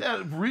the place. Yeah,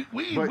 we But weren't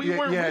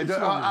weed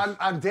smokers.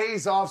 on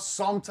days off,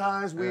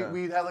 sometimes Yeah.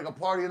 we'd have like a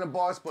party in the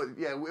bus, but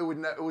yeah,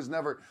 it was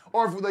never.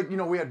 Or if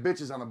we had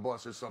bitches on the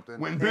bus or something.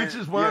 When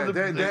bitches wanted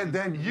yeah, to,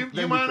 then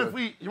you mind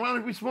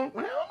if we smoke?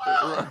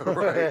 Hell no.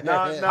 right.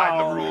 Now, Hide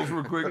the rules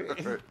real quick.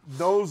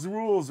 those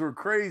rules were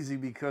crazy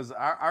because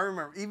I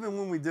remember even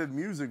when we did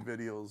music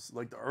videos,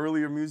 like the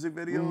earlier music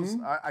videos,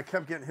 I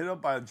kept getting hit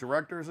up by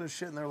directors and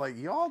shit, and they're like,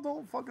 "Y'all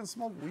don't fucking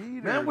smoke weed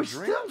or Man, we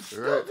drink."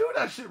 still do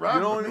that shit, right?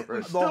 You know what I mean? We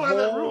The still have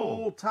that whole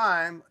rule.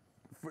 time,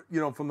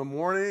 from the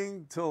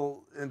morning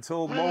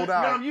until Man, load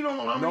out. now, you don't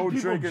know how no many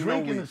people drinking,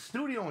 drink no in the weed.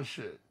 studio and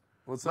shit.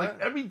 What's Like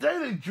that? every day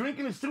they drink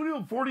in the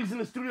studio, 40s in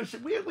the studio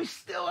shit. We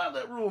still have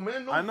that rule,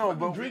 man. No I know, fucking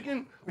but-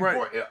 drinking right.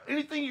 before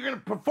anything you're gonna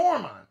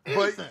perform on.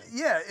 Anything. But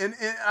yeah, and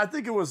I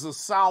think it was a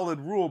solid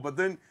rule. But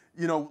then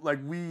like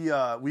we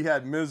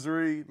had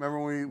Misery. Remember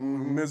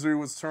when Misery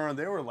was turned?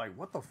 They were like,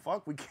 "What the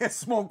fuck? We can't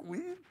smoke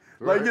weed."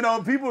 Right.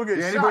 Like people get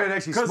Yeah, shot. anybody that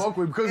actually smoked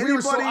weed because we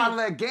were so out of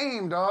that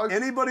game, dog.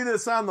 Anybody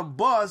that's on the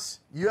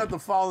bus, you have to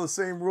follow the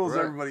same rules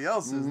Right. everybody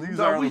else is. These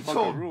So are we the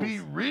fucking told rules. Be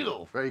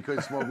Real Right, you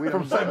couldn't smoke weed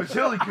from on the Cypress bus.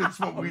 Hill. He couldn't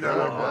smoke weed on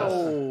our bus.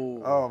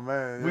 Oh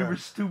man, We yeah. were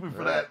stupid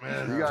for that,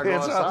 man. You gotta Yeah,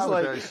 go so I outside was with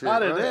like, that shit. how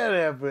did right? that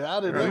happen? How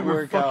did we that were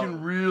work fucking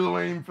out? real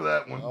lame for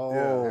that one. Oh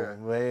Yeah.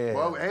 man.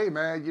 Well, hey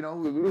man,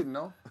 we didn't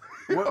know.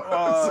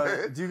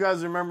 What, do you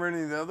guys remember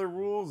any of the other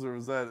rules, or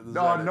was that? Is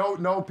that it?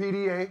 No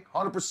PDA,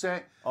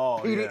 100%.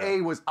 Oh, PDA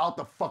yeah. was out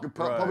the fucking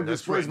Right, public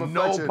that's displays of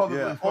No affection. public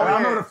Yeah. Oh, display. I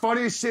remember the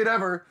funniest shit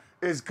ever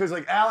is because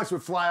like Alex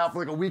would fly out for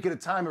like a week at a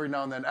time every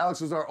now and then.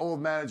 Alex was our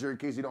old manager, in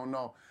case you don't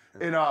know.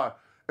 And I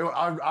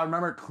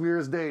remember it clear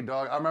as day,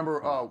 dog. I remember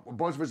a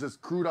bunch of us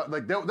just crewed up.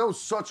 Like that was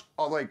such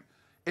a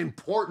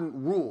important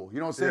rule. You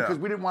know what I'm saying? Yeah. Because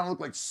we didn't want to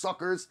look like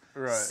suckers,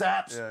 Right.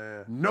 saps.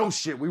 Yeah. No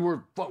shit. We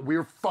were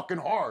fucking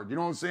hard. You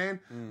know what I'm saying?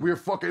 We were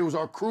fucking. It was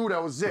our crew.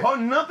 That was it. Oh,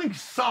 nothing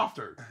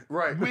softer,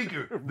 Right.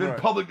 weaker than Right.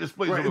 public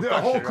displays Right, of the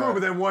affection. whole crew, but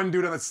then one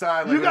dude on the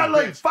side. You got a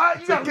like bitch. five.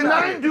 You got Get out of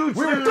 9 here. dudes.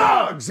 We were sitting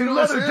thugs. You in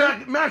know what I'm leather saying?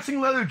 jacket,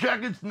 matching leather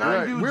jackets. 9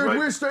 Right. dudes. We right?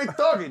 were straight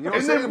thugging. You know what I'm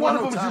And saying? then one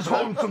of Wasn't them no is just time for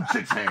holding that. some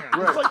chick's hand.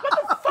 Right. It's like,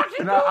 what the fuck you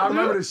And doing, I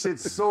remember dude? this shit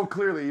so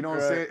clearly. You know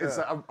what I'm saying? Right, It's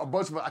yeah. a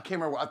bunch of I can't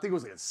remember. I think it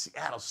was like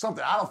Seattle,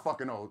 something. I don't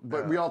fucking know.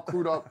 But we all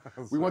crewed up.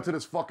 We went to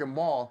this fucking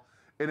mall,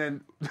 and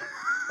then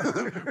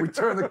we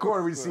turned the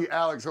corner. We see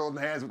Alex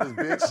holding hands with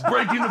this bitch.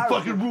 Breaking the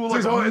fucking rule like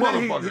He's a holding-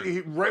 and then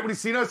motherfucker. right when he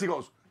seen us, he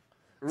goes.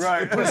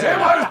 Right. Put his hand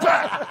behind his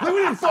back. Like we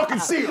didn't fucking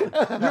see him. You know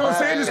what I'm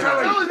saying? Just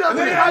kind of like. And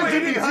then I he did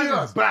didn't see behind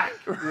us. his back.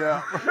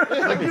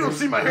 Yeah. Like you don't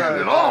see my hand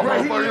at all,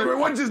 Right, motherfucker. it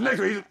wasn't just next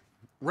to him. He's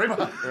right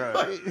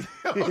behind.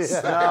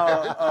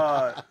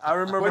 Now, I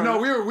remember. But no,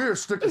 we were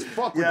strict as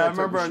fuck. With Yeah, that I type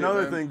remember of shit,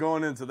 another man. thing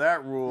going into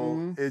that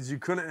rule is you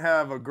couldn't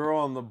have a girl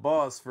on the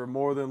bus for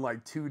more than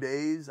like 2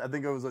 days. I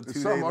think it was a 2 day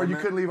Something, or you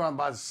limit. couldn't leave on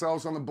by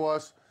themselves on the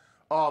bus.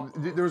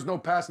 There was no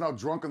passing out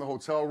drunk in the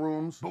hotel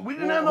rooms. But we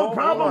didn't have no hold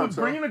problem on, with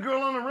sir. bringing a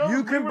girl on the road. You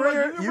We can were bring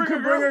like, her. You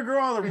can bring a girl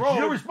on the It's road.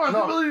 your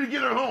responsibility to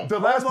get her home. The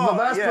last Hold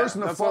on, yeah,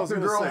 person to that's what I fuck was the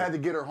gonna girl say. had to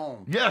get her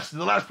home. Yes,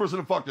 the last person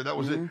to fuck her. That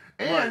was it.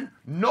 And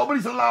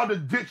nobody's allowed to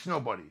ditch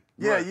nobody.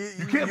 Yeah, Right.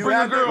 You can't bring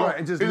a had to- girl Right,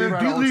 and just and leave then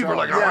her at a leave her hotel.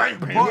 like, Yeah, all right,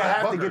 but man, You Yeah,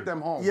 had fuck to her. get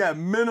them home. Yeah,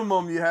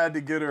 minimum you had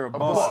to get her a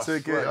bus bus,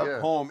 ticket right,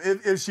 yeah. home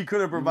if she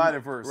couldn't provide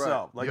it for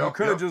herself. Like you Yup,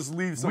 couldn't yup. just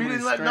leave We somebody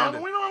didn't let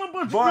stranded. we don't have a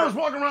bunch But- of girls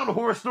walking around with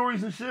horror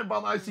stories and shit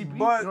about the ICP.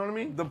 But you know what I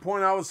mean? the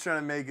point I was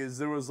trying to make is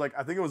there was I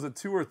think it was a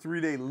 2 or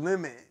 3 day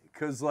limit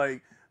because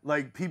like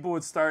people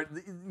would start,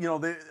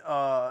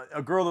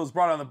 a girl that was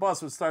brought on the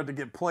bus would start to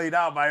get played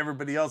out by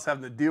everybody else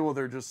having to deal with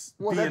her just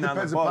Well, being that on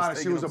the depends bus. upon if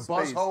she taking was a up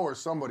bus space. hoe or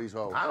somebody's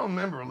hoe. I don't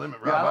remember a limit,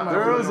 Yeah, I Rob. don't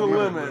There know. was a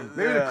limit.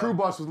 Maybe yeah. the crew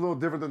bus was a little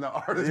different than the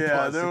artist Yeah,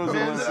 bus. there was a You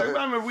know limit. what I'm saying?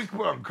 I remember we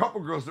put a couple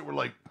girls that were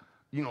like,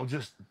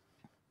 just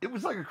it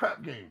was like a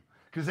crap game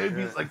because they'd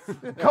be like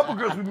a couple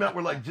girls we met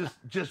were like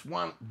just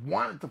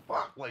wanted to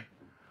fuck. Like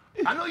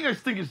I know you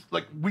guys think it's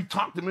like we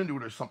talked them into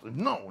it or something.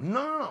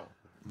 No.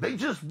 They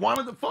just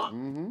wanted to fuck.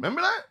 Remember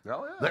that?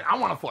 Hell yeah. Like I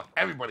want to fuck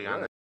everybody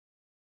on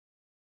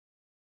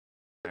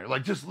there.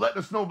 Like just letting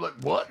us know, like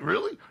what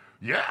really?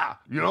 Yeah,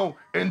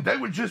 and they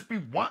would just be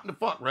wanting to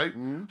fuck, right?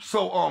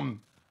 So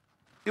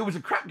it was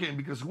a crap game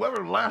because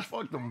whoever last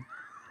fucked them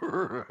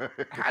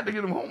Had to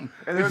get him home.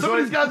 And And some of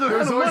these guys don't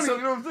have the money, some,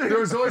 you know what I'm saying? there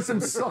was always some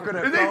sucker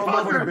that And they fell in love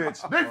fuck with a her.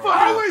 bitch. They fuck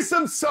her. Always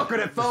some sucker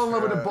that fell in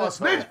love with a bus.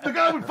 The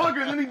guy would fuck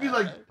her, and then he'd be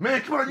like,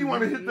 "Man, come on, you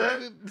want to hit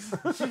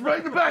that?" She's right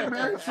in the back,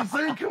 man. She's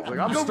saying, "Come on,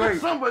 I'm go straight.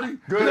 get somebody."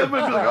 Good. And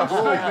everybody be like, "I'm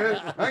straight,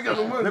 man. I ain't got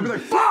no money." They'd be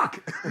like, "Fuck!"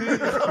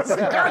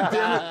 God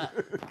damn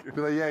it.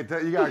 Be like, "Yeah,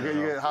 you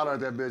gotta holler at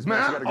that bitch, man. She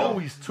Man, gotta I go."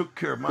 always took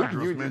care of my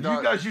girls, You- man. dog-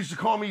 You guys used to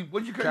call me,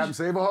 what'd you Captain guys?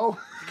 Save-A-Ho?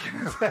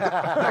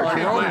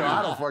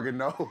 I don't fucking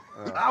know.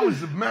 I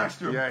was the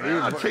master of Yeah, he man.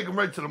 was I'd fucking- take them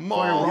right to the Fucking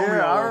mall. Romeo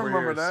Yeah, I over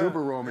remember here. that.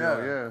 Super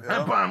Romeo, yeah.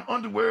 I'd buy them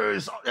underwear,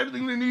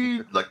 everything they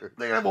need. Like,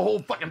 they have a whole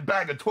fucking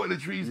bag of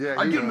toiletries. Yeah,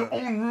 I you give them know. their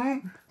own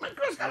room. My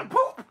girls gotta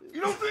poop.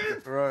 You know what I'm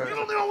saying? Right. You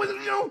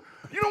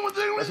know what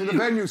they That's what the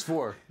venue's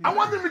for. I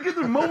want them to get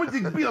the moment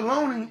to be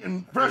alone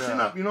and freshen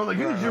up. You know, like,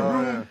 here's your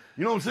room. yeah.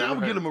 You know what I'm saying? I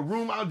would get them a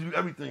room. I'll do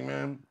everything,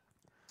 man.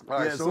 All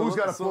right, Yeah, so so- who's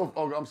got a so- full...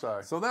 Oh, I'm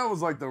sorry. So that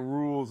was like the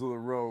rules of the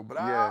road. But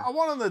Yeah. I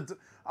wanted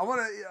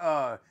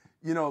to,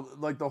 you know,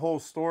 like the whole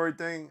story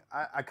thing.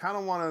 I kind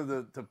of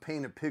wanted to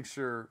paint a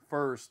picture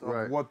first of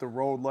Right. what the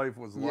road life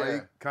was Yeah.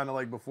 like, kind of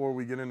like before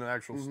we get into the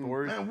actual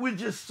story. Man, we're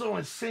just so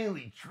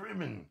insanely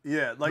driven.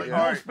 Yeah, like, Like, all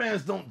most right,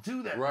 bands don't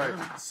do that, Right.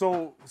 man.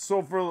 so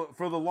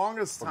for the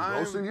longest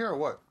time, Ghost in here or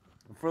what?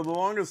 for the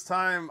longest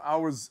time, I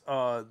was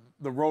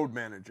the road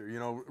manager, you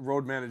know,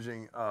 road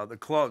managing the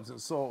clubs. And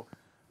so,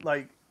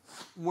 like,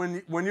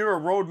 when you're a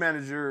road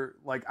manager,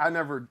 like, I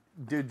never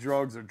did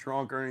drugs or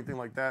drunk or anything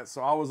like that.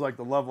 So I was like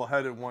the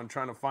level-headed one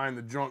trying to find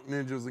the drunk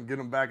ninjas and get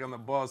them back on the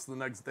bus the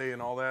next day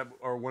and all that,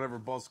 or whatever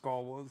bus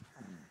call was.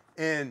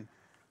 And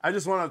I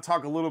just want to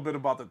talk a little bit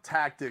about the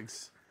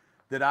tactics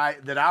that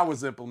I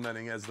was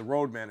implementing as the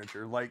road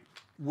manager. Like,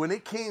 when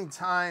it came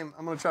time,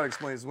 I'm going to try to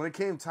explain this. When it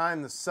came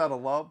time to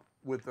settle up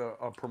with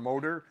a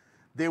promoter,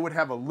 they would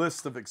have a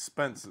list of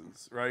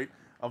expenses, right?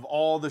 Of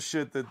all the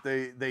shit that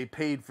they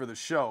paid for the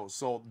show.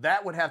 So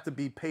that would have to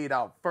be paid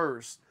out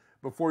first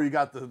before you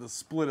got the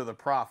split of the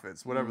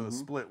profits, whatever the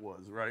split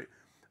was, right?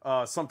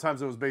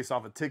 Sometimes it was based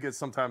off of tickets,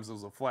 sometimes it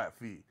was a flat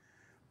fee.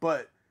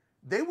 But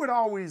they would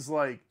always,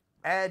 like,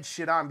 add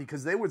shit on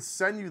because they would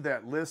send you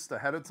that list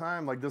ahead of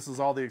time. Like, this is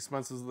all the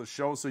expenses of the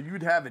show. So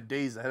you'd have it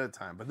days ahead of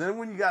time. But then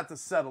when you got to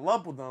settle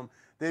up with them,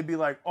 they'd be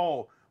like,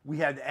 oh, we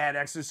had to add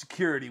extra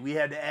security. We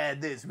had to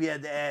add this. We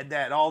had to add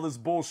that. All this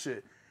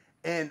bullshit.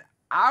 And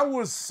I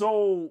was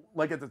so,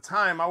 like, at the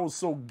time, I was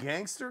so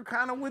gangster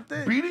kind of with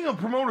it. Beating a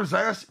promoter's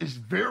ass is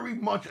very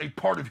much a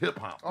part of hip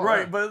hop.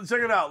 Right, but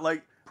check it out.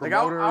 Like I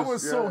Promoters,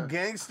 was so yeah.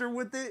 gangster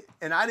with it,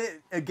 and I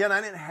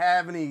didn't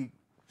have any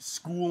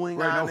schooling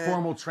Right, on no it.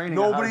 formal training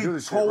on how to Nobody do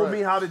this shit, told right.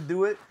 me how to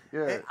do it.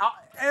 Yeah. And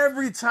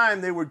every time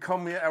they would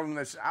come here and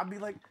that shit, I'd be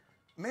like,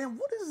 man,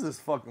 what is this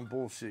fucking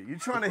bullshit? You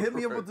trying to hit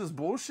me up with this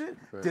bullshit?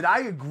 Did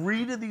I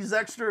agree to these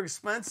extra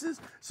expenses?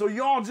 So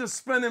y'all just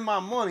spending my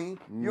money.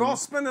 You're all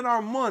spending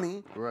our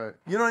money. Right.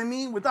 You know what I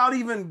mean? Without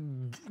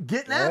even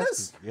getting at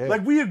us. Yeah.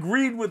 Like, we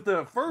agreed with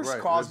the first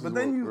Right, cost, this but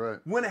is then what- you right.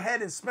 went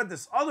ahead and spent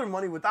this other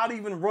money without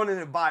even running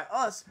it by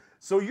us.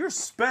 So you're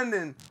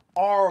spending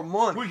our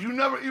money. Which you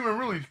never even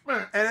really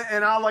spent.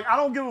 And I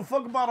don't give a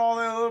fuck about all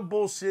that other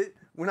bullshit.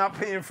 We're not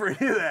paying for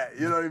any of that.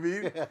 You know what I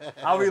mean?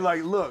 I'll be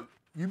like, look,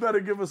 you better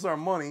give us our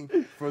money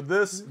for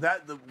this,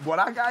 what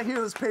I got here,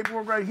 this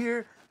paperwork right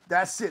here.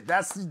 That's it.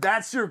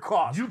 That's your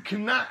cost. You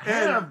cannot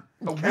have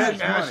a weak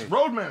ass money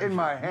road manager. in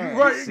my hand.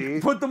 right? See?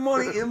 Put the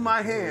money in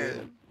my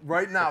hand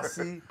right now.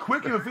 See,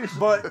 Quick and efficient.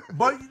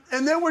 but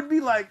and they would be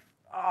like,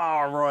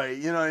 all right,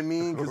 you know what I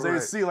mean? Because they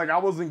Right. see like I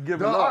wasn't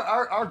giving No, up.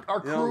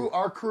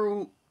 our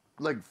crew,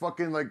 like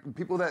fucking like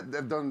people that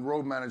have done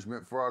road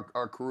management for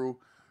our crew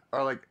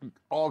are like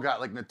all got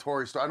like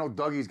notorious. I know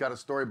Dougie's got a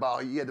story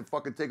about how he had to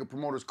fucking take a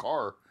promoter's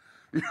car.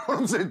 You know what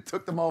I'm saying?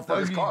 Took the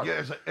motherfucker's car.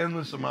 There's an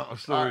endless amount of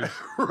stories.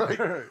 Right.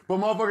 But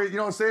motherfucker, you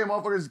know what I'm saying?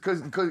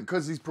 Motherfuckers,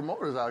 because these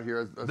promoters out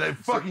here. They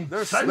fucking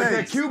they're psycho. like that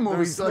snakes. Q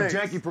movies, They're like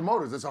snakes. janky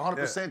promoters. That's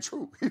 100%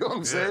 true. You know what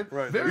I'm saying?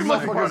 right. Very These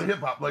much a motherfuckers- part of hip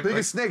hop. Like,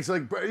 Biggest snakes,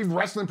 like even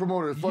wrestling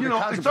promoters. you Fucking know,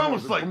 concert it's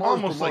almost like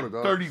promoters,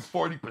 dog. 30,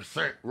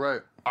 40% Right.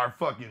 are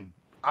fucking.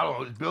 I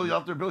don't know. Is Billy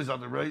out there? Billy's out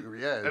there, right?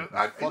 Yeah, And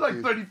fuck it's like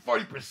you. 30,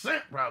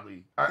 40%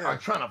 probably are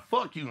trying to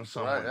fuck you in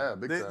some Right, way. yeah,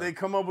 big time. They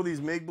come up with these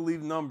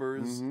make-believe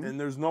numbers, and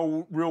there's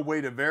no real way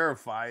to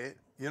verify it.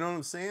 You know what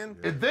I'm saying?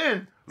 And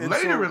then And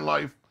later so- in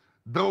life,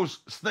 those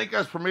snake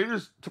ass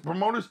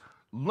promoters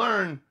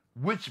learn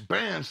which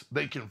bands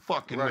they can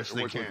fuck and Right, which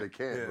they which ones can't. they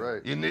can, Yeah.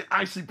 right. And the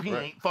ICP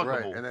ain't fuckable.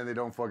 Right, and then they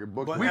don't fucking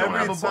book But We them. don't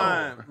have every a ball.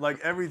 time,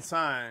 every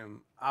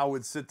time, I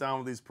would sit down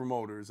with these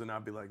promoters and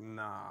I'd be like,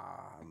 nah,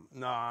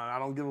 I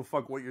don't give a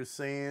fuck what you're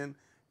saying.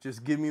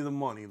 Just give me the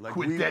money. Like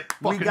Quit we that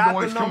we fucking got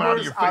noise the coming out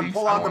of numbers. your I face.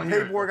 pull I out the wanna hear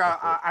it. paperwork.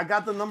 I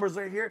got the numbers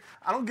right here.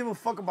 I don't give a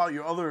fuck about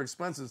your other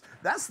expenses.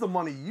 That's the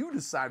money you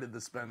decided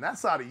to spend.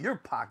 That's out of your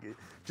pocket.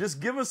 Just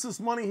give us this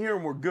money here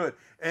and we're good.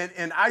 And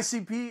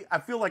ICP, I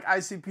feel like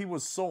ICP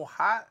was so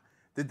hot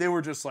that they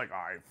were just like,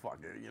 all right, fuck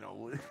it, you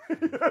know.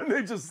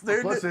 they Plus, they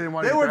didn't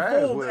want they to would get their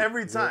ass fold whipped.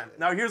 every time.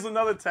 Now here's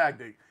another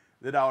tactic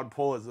that I would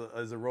pull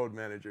as a road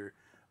manager,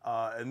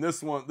 and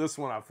this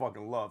one I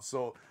fucking love.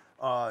 So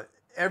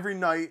every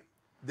night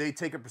they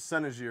take a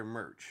percentage of your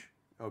merch.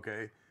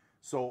 Okay,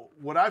 so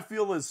what I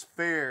feel is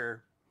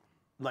fair,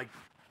 like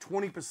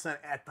 20%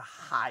 at the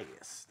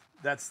highest.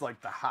 That's like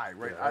the high,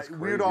 right? Yeah, that's we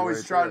crazy would always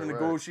right try there, to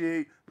right.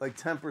 negotiate like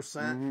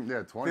 10%,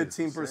 Yeah, 20.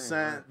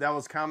 15%. Right? That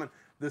was common.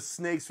 The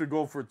snakes would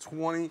go for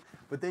 20,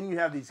 but then you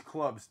have these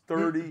clubs,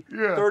 30,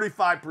 Yeah.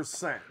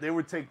 35%. They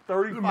would take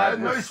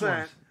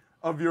 35%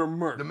 of your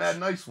merch. The mad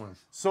nice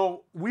ones.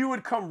 So we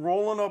would come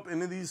rolling up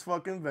into these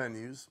fucking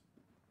venues,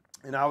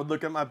 and I would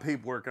look at my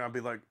paperwork and I'd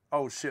be like,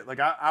 "Oh shit!" Like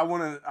I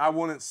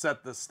wouldn't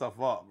set this stuff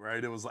up,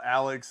 right? It was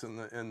Alex and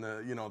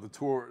the you know the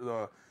tour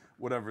the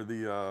whatever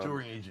the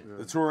Touring agent.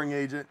 the touring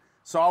agent.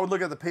 So I would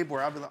look at the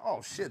paperwork. I'd be like,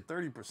 "Oh shit,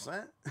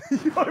 30%." You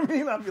know what I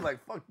mean? I'd be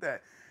like, "Fuck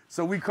that."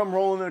 So we come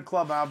rolling to the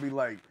club. And I'll be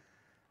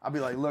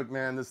like, "Look,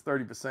 man, this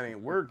 30%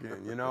 ain't working.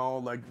 You know,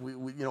 like we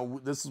you know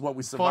this is what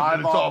we Fuck survive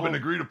that, it's all off been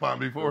of." agreed upon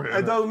beforehand.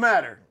 It doesn't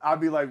matter. I'd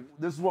be like,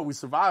 this is what we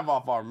survive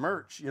off our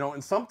merch, you know.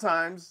 And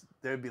sometimes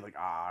they'd be like,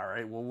 all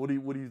right, well, what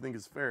do you think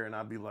is fair? And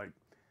I'd be like,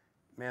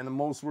 man, the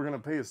most we're gonna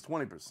pay is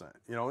 20%,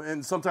 you know.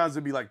 And sometimes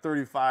it'd be like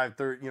 35,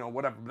 30, you know,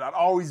 whatever. But I'd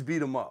always beat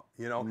them up,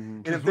 you know.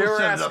 And if they We're were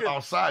setting asking, up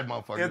outside,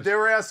 motherfuckers. if they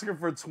were asking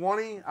for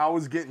 20, I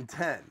was getting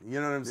 10. You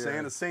know what I'm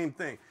saying? The same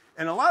thing.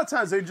 And a lot of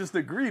times they just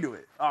agree to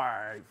it. All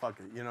right, fuck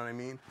it. You know what I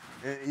mean?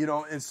 And, you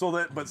know, and so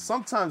that, but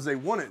sometimes they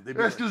wouldn't. They'd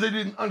be That's like, because they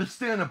didn't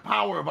understand the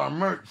power of our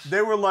merch.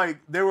 they were like,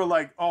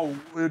 oh,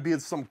 it'd be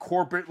some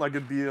corporate, like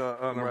it'd be an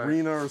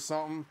arena or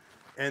something,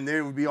 and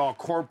they would be all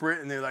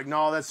corporate, and they're like,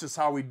 no, that's just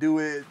how we do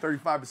it.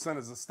 35%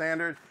 is the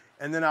standard.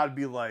 And then I'd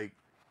be like,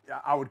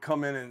 I would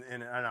come in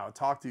and I would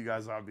talk to you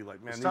guys. I'd be like,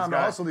 man, It's these time to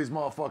guys, hustle these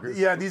motherfuckers.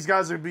 yeah, these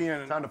guys are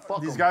being, Time to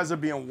fuck these 'em. guys are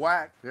being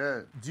whacked.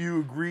 Yeah. Do you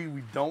agree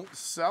we don't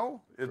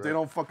sell if they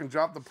don't fucking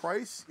drop the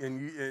price?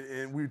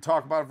 And we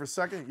talk about it for a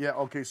second. Yeah,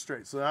 okay,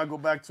 straight. So then I go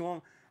back to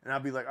them and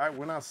I'd be like, all right,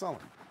 we're not selling.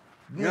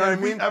 You know what I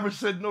mean? We never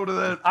said no to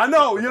that. I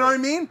know, you know what I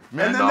mean?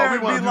 Man, and then no, they we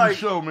would wanna be do like, the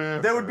show,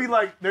 man.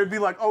 they'd be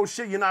like, oh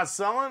shit, you're not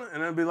selling?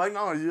 And they'd be like,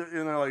 no, and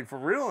they're like, for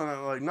real? And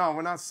I'm like, no,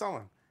 we're not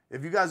selling.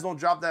 If you guys don't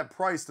drop that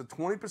price to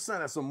 20%,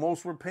 that's the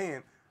most we're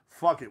paying,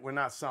 fuck it, we're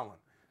not selling.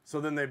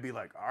 So then they'd be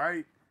like, all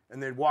right,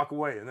 and they'd walk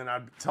away. And then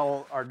I'd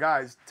tell our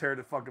guys, tear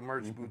the fucking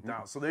merch booth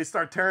down. So they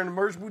start tearing the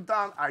merch booth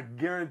down, I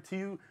guarantee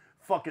you,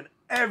 fucking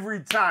every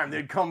time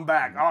they'd come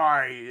back, all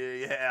right,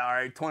 yeah, all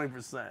right,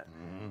 20%.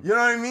 You know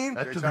what I mean?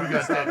 That's because we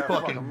got that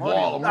fucking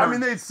wall of I merch. mean,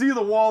 they'd see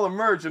the wall of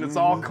merch and it's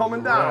all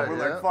coming down. Right, We're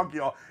yeah. like, fuck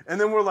y'all. And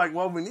then we're like,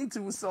 well, if we need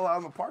to, we'll sell out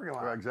in the parking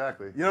lot. Right,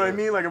 exactly. You know what I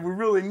mean? Like, if we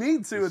really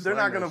need to, Just they're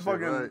not slang going to that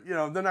shit, fucking, right. you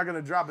know, they're not going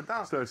to drop it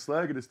down. Start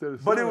slagging instead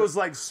of But it was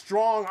like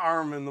strong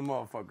arming the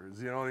motherfuckers.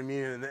 You know what I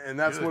mean? And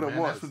that's Good, what it man.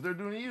 was. That's what they're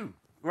doing to you.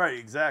 Right,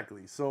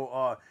 exactly.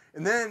 So,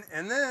 and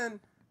then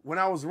when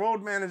I was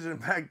road managing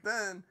back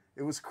then,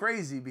 it was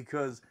crazy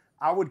because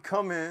I would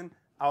come in,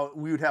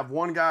 we would have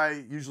one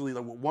guy, usually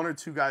like one or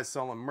two guys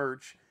selling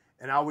merch,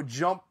 and I would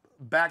jump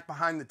back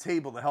behind the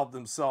table to help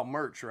them sell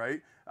merch, right?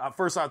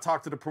 First, I'd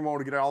talk to the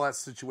promoter, get all that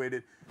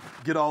situated,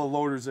 get all the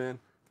loaders in,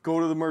 go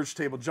to the merch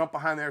table, jump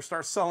behind there,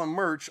 start selling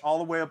merch all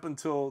the way up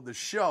until the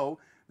show.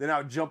 Then I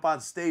would jump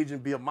on stage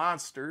and be a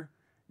monster.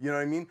 You know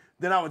what I mean?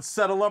 Then I would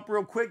settle up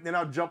real quick. Then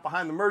I would jump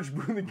behind the merch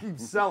booth and keep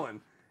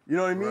selling. You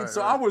know what I mean? Right,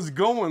 So right. I was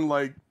going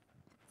like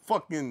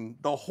fucking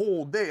the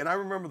whole day. And I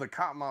remember the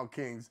Cottonmouth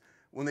Kings,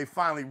 when they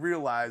finally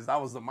realized I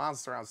was the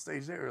monster on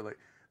stage,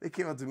 they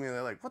came up to me and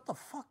they're like, what the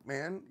fuck,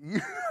 man?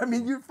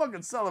 You're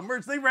fucking selling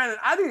merch. They ran it.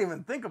 I didn't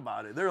even think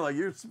about it. They're like,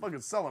 you're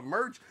fucking selling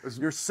merch.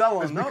 You're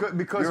selling up.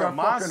 because you're our a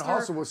monster. fucking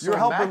hustle was so you're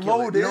helping immaculate,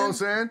 load you in. know what I'm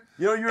saying?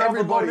 You know, you're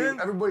helping load in.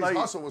 Everybody's Like,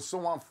 hustle was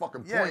so on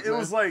fucking point, yeah, it man.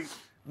 was like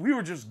we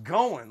were just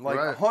going, like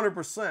Right.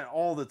 100%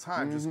 all the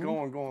time, just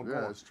going.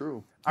 Yeah, it's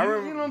true. I You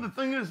remember, know, the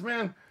thing is,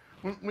 man,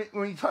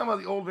 when you talk about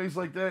the old days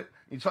like that,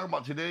 you talk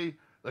about today,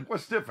 like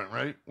what's different,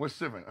 right? What's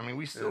different? I mean,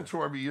 we still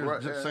tour every year,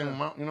 Right, just yeah, same yeah.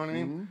 amount, you know what I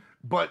mean?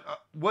 But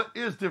what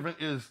is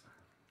different is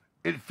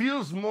it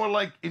feels more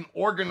like an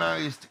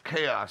organized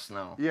chaos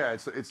now. Yeah,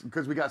 it's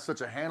because we got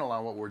such a handle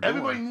on what we're doing.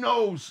 Everybody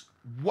knows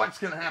what's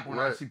going to happen when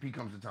Right. ICP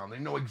comes to town. They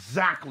know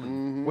exactly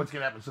what's going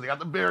to happen. So they got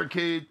the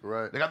barricade.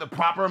 Right. They got the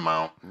proper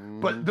amount.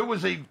 But there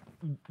was a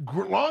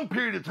long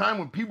period of time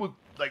when people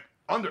like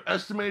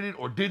underestimated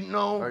or didn't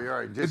know. Oh, you're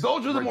right.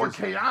 Those are the right, more just-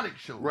 chaotic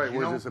shows. Right, you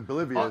we're know? just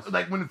oblivious.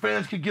 Like when the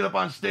fans could get up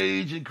on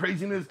stage and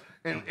craziness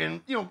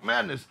and you know,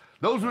 madness.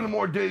 Those were the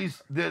more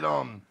days that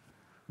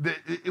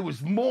it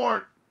was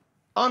more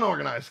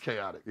unorganized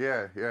chaotic.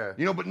 Yeah.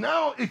 You know, but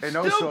now it's And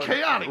still also-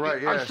 chaotic.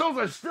 right, Our yeah. shows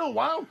are still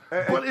wild,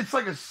 but it's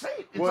like a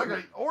safe. It's well, like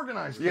an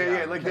organized. Yeah,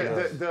 chaotic like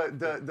chaos.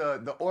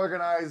 the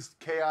organized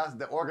chaos,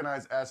 the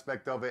organized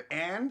aspect of it,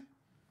 and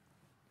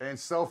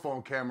cell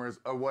phone cameras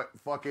are what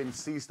fucking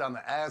ceased on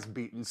the ass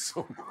beating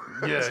so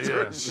much Yeah,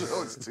 during yeah.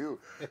 shows too.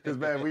 Because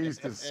man, we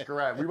used to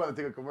scrap. We about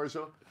to take a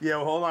commercial. yeah,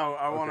 well, hold on.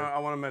 I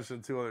want to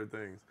mention two other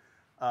things.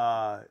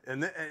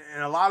 And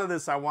a lot of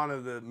this I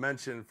wanted to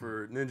mention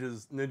for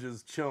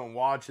ninjas chilling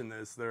watching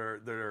this.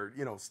 They're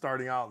you know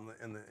starting out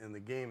in the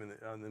game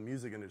in the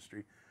music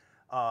industry.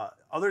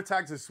 Other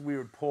tactics we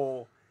would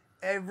pull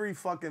every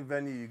fucking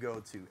venue you go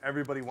to,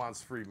 everybody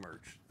wants free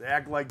merch. They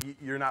act like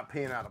you're not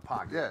paying out of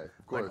pocket. Yeah,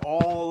 of course. Like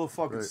all the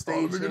fucking Right.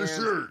 stage Look at the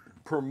shirt.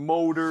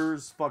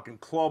 promoters, fucking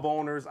club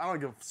owners. I don't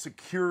give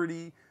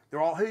security. They're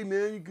all, hey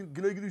man,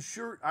 can I get a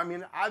shirt? I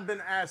mean, I've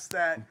been asked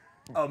that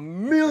a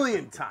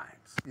million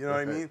times. You know what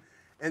I mean?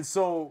 And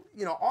so,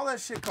 you know, all that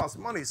shit costs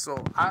money.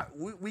 So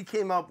we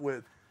came up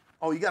with,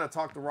 oh, you got to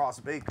talk to Ross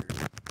Baker.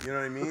 You know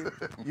what I mean?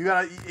 You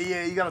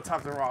gotta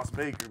talk to Ross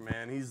Baker,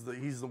 man. He's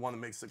the one that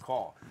makes the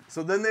call.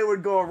 So then they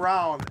would go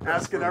around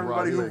asking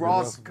everybody who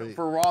Ross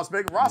Baker.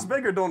 Ross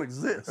Baker don't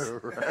exist.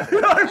 Right.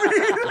 You know what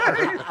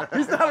I mean?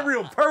 He's not a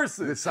real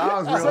person. It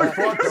sounds real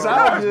fucked up.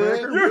 Sounds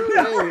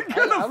good.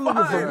 I'm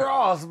looking for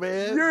Ross,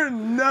 man. You're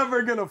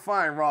never gonna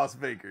find Ross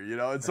Baker, you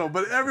know. And so,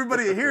 but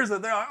everybody hears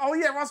it. They're like, oh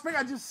yeah, Ross Baker.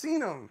 I just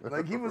seen him.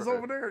 Like he was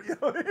over there. You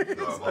know what I mean?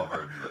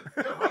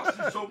 Ross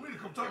just told me to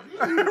come talk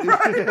to you.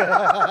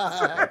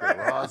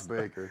 Ross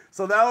Baker.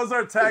 So that was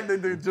our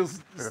tactic to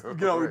just, you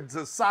know,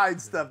 to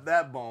sidestep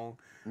that bone.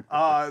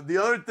 The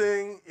other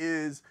thing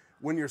is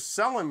when you're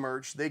selling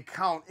merch, they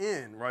count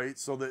in, right?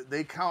 So that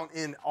they count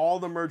in all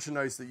the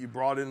merchandise that you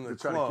brought in the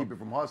club. Trying to keep it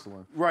from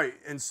hustling. Right,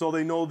 and so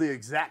they know the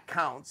exact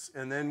counts.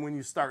 And then when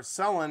you start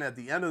selling at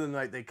the end of the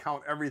night, they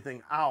count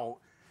everything out.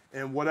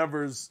 And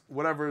whatever's,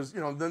 you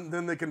know,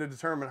 then they can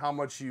determine how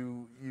much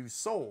you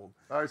sold.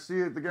 All right, see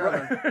it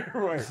together.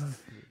 Right.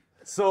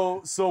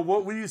 So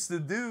what we used to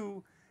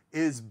do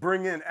is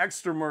bring in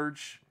extra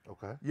merch.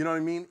 Okay. You know what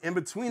I mean? In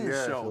between the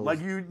show, so like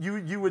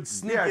you would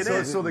sneak it so,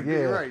 in. so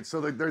you're right. So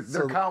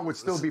their count would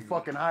still be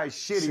fucking high as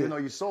shit, even though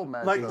you sold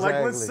mad. like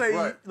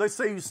Exactly. let's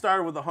say you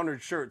started with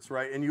 100 shirts,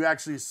 right? And you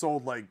actually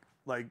sold like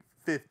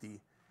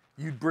 50.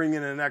 You'd bring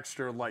in an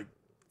extra like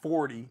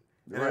 40.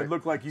 And it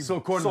looked like you so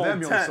according sold to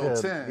them, you 10. only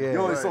sold 10. Yeah. You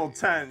only Right. sold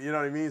 10. You know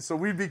what I mean? So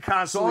we'd be So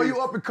constantly. all you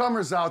up and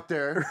comers out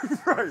there,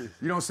 Right. you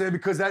know what I'm saying?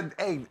 Because that,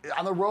 hey,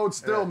 on the road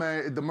still,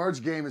 man, the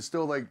merch game is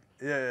still like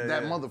that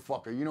yeah.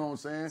 motherfucker. You know what I'm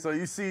saying? So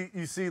you see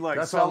like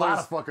That's sellers, how a lot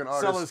of fucking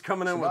artists sellers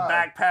coming in with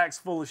survive. backpacks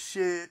full of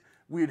shit.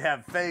 We'd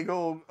have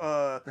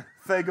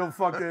Fago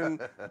fucking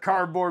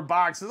cardboard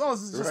boxes. Oh,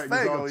 this is just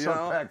Right, it's all Fago, you truck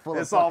know? pack full of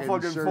It's all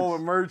fucking fucking full of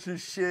shirts. merch and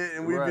shit,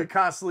 and we'd be Right.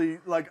 constantly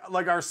like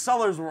our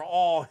sellers were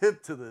all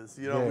hip to this,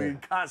 you know. Yeah.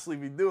 We'd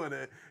constantly be doing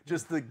it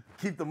just to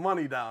keep the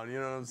money down. You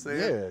know what I'm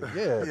saying?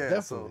 Yeah,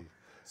 definitely.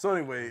 So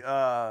anyway,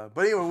 but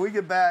anyway, when we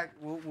get back,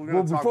 we're gonna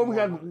Well, talk before we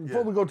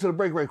more. go to the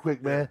break, right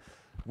quick, man.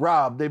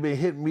 Rob, they've been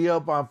hitting me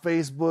up on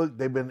Facebook.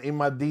 They've been in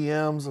my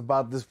DMs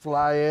about this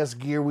fly ass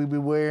gear we be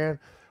wearing.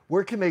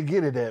 Where can they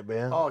get it at,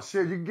 man? Oh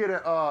shit, you can get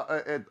it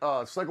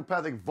at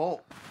Psychopathic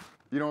Vault.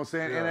 You know what I'm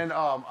saying? Yeah. And then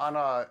on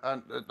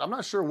I'm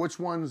not sure which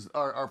ones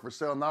are for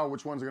sale now,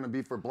 which ones are gonna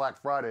be for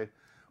Black Friday.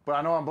 But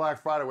I know on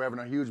Black Friday we're having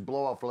a huge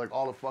blowout for like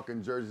all the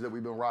fucking jerseys that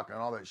we've been rocking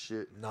and all that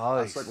shit.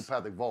 Nice. On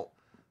Psychopathic Vault.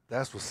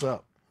 That's what's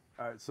up.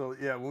 All right, so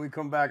yeah, when we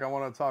come back, I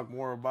want to talk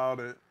more about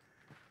it.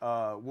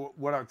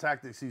 What our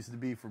tactics used to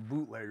be for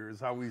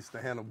bootleggers, how we used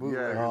to handle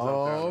bootleggers.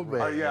 Oh, up there.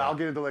 man. Yeah, I'll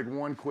get into like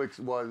one quick.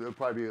 Well, it'll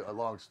probably be a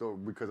long story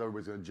because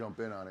everybody's gonna jump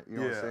in on it. You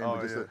know what I'm saying? Oh,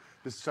 But yeah.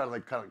 just to try to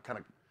like kind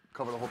of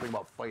cover the whole thing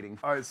about fighting.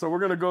 All right, so we're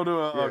gonna go to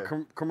a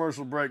Yeah.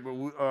 commercial break, but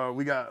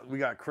we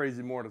got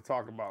crazy more to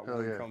talk about when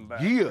Hell we yeah. come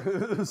back.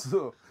 Yeah.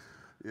 So,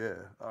 yeah.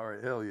 All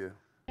right. Hell yeah.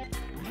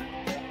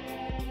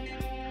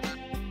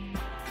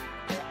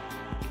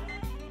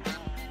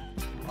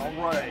 All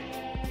right.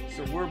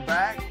 So we're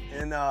back,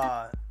 and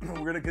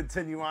we're gonna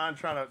continue on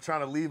trying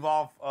to leave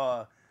off,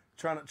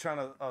 trying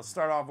to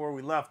start off where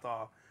we left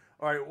off.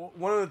 All right.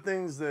 One of the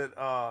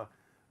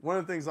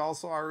things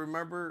also I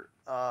remember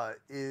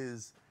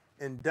is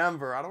in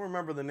Denver. I don't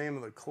remember the name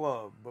of the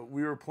club, but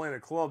we were playing a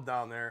club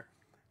down there,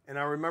 and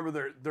I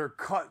remember their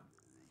cut,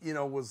 you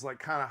know, was like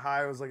kind of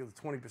high. It was like in the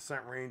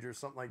 20% range or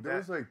something like There that.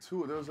 was like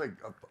two. There was like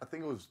I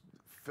think it was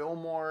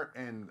Fillmore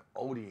and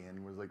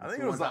Odeon was like. The I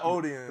think two it was ones the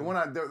Odeon. The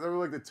one they were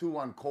like the two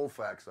on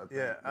Colfax. I think.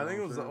 Yeah, I You know think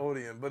it what was I'm the saying?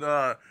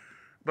 Odeon.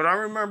 But I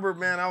remember,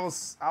 man, I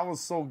was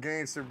so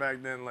gangster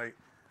back then, like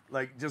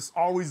just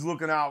always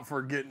looking out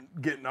for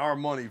getting our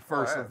money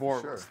first yeah, and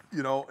for foremost, sure.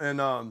 you know. And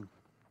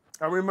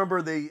I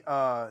remember they,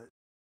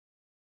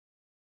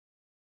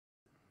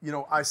 you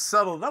know, I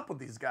settled up with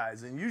these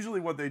guys, and usually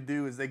what they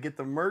do is they get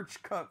the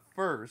merch cut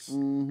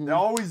 1st. They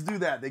always do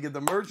that. They get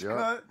the merch Yep.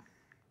 cut,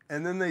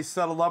 and then they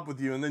settle up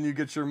with you, and then you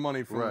get your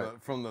money from Right.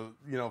 the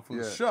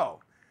Yeah. show.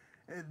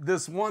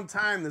 This one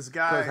time, this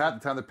guy. Because half the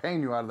time they're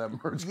paying you out of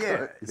that merch. Yeah.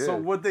 cut. So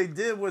what they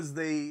did was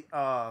they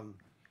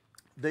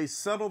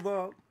settled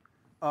up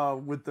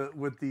with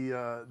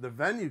the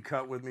venue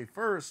cut with me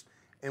first,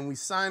 and we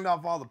signed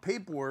off all the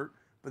paperwork,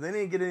 but they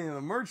didn't get any of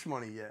the merch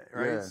money yet,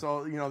 right? Yeah.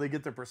 So you know they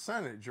get their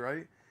percentage,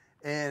 right?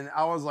 And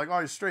I was like, "Oh,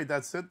 you're straight.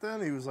 That's it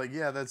then?" He was like,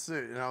 "Yeah, that's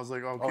it." And I was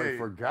like, "Okay." Oh, you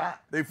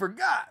forgot. They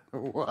forgot.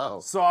 Wow.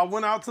 So I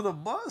went out to the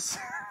bus.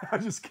 I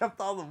just kept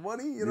all the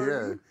money, you know what I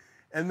Yeah. mean?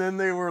 And then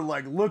they were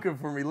like looking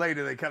for me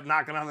later. They kept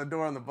knocking on the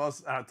door on the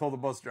bus. I told the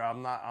bus driver,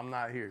 I'm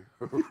not here.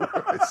 Get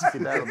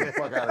the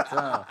fuck out of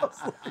town.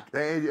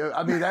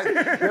 I mean,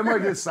 that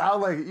might just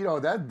sound like, you know,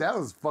 that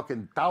was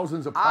fucking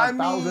thousands upon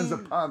thousands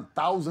upon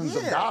thousands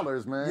of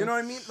dollars, man. You know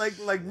what I mean?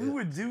 Like we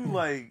would do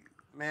like,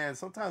 man,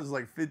 sometimes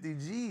like 50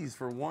 G's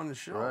for one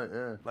show. Right,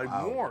 yeah. Like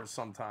more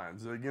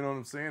sometimes. Like, you know what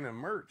I'm saying? And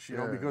merch, you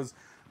know, because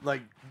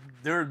like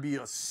there'd be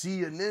a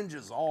sea of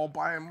ninjas all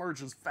buying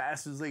merch as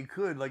fast as they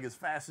could, like as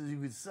fast as you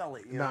could sell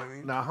it. You know what I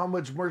mean? Now, how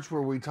much merch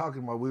were we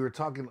talking about? We were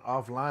talking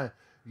offline,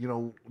 you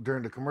know,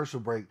 during the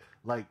commercial break.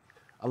 Like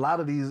a lot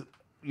of these,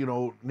 you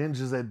know,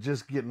 ninjas that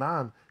just getting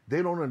on,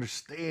 they don't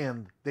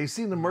understand. They've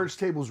seen the merch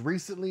tables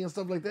recently and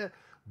stuff like that,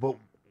 but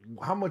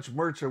how much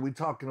merch are we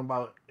talking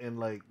about in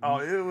like? Oh,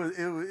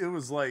 it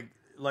was like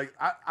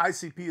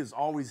ICP has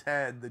always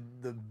had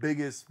the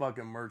biggest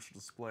fucking merch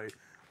display.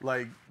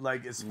 Like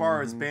as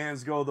far as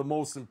bands go, the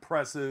most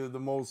impressive, the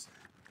most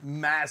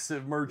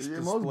massive merch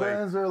display. Most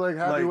bands are like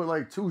happy with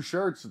like 2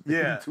 shirts.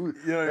 Yeah.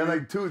 And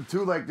like two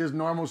like just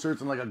normal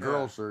shirts and like a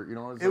girl shirt, you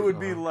know? It's it would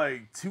be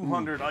like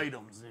 200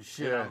 items and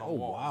shit on the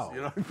walls. Wow.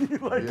 You know what I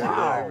mean? Like, you know what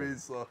I mean?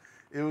 So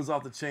it was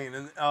off the chain.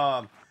 And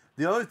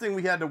the other thing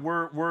we had to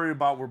worry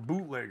about were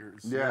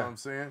bootleggers. You know what I'm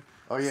saying?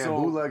 Oh yeah, so,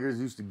 bootleggers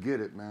used to get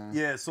it, man.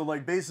 Yeah, so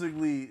like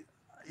basically,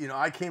 you know,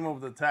 I came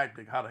up with a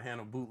tactic how to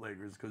handle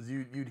bootleggers because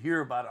you'd hear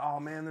about it. Oh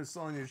man, they're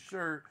selling your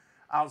shirt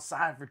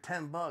outside for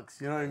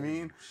 $10. You know what I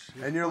mean?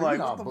 And you're like,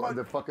 what the fuck?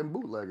 They're fucking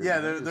bootleggers. Yeah,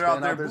 they're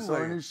out there selling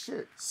bootlegging his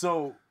shit.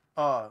 So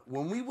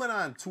when we went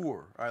on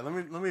tour, all right,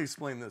 let me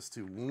explain this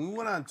too. When we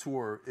went on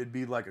tour, it'd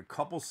be like a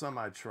couple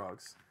semi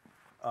trucks,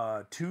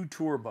 2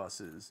 tour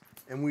buses,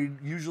 and we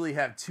usually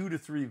have 2 to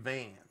 3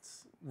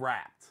 vans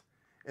wrapped.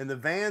 And the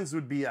vans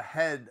would be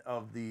ahead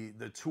of the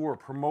tour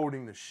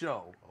promoting the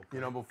show,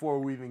 you know, before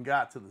we even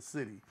got to the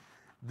city.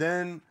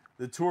 Then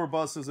the tour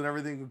buses and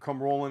everything would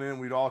come rolling in.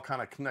 We'd all kind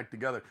of connect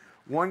together.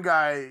 One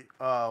guy,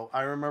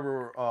 I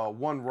remember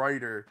one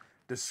writer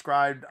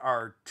described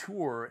our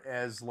tour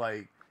as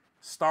like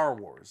Star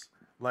Wars.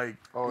 Like,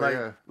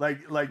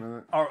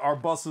 our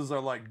buses are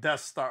like Death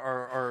Star,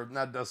 or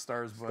not Death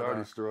Stars, but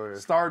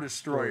Star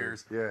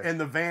Destroyers. Yeah. And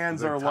the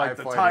vans are like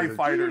the TIE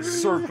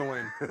fighters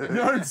circling. You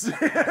know what I'm saying?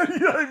 You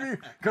know what I mean?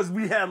 Because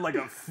we had like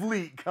a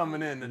fleet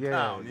coming into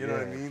town. You know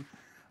what I mean?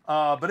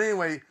 But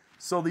anyway,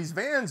 so these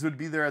vans would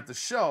be there at the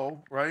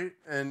show, right?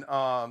 And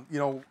you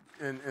know,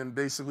 and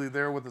basically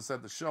there with us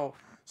at the show.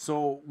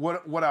 So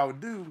what I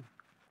would do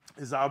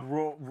is I'd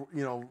roll,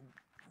 you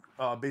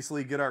know,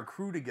 basically get our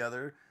crew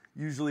together.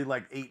 Usually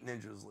like 8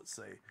 ninjas, let's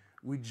say.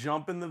 We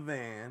jump in the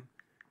van,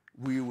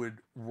 we would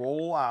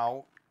roll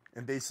out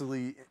and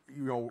basically,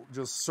 you know,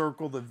 just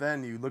circle the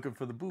venue looking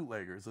for the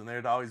bootleggers. And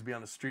they'd always be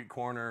on the street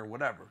corner or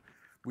whatever.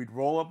 We'd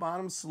roll up on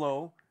them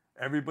slow.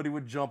 Everybody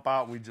would jump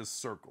out and we'd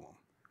just circle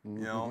them,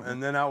 you know?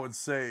 And then I would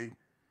say,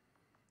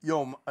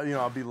 yo, you know,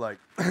 I'll be like,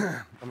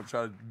 I'm going to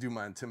try to do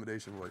my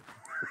intimidation voice.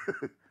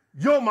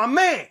 Yo, my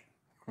man,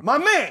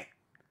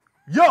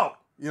 yo.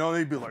 You know,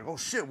 they'd be like, oh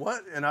shit,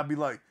 what? And I'd be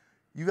like,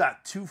 you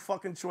got 2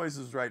 fucking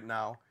choices right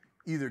now.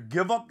 Either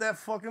give up that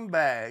fucking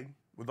bag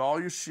with all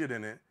your shit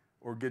in it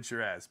or get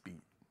your ass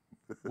beat.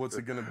 What's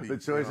it going to be? The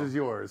choice is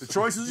yours. The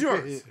choice is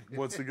yours.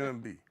 What's it going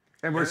to be?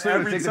 And we're still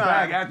going to take the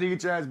bag after you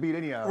get your ass beat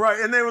anyhow. Right,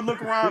 and they would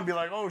look around and be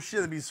like, oh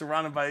shit, they'd be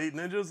surrounded by 8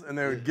 ninjas, and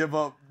they'd give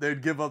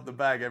up the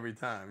bag every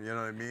time. You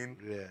know what I mean?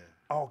 Yeah.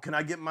 Oh, can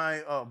I get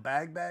my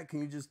bag back?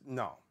 Can you just,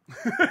 no.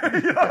 You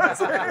know what I'm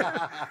saying?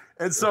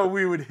 And so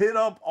we would hit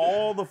up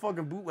all the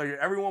fucking bootleggers.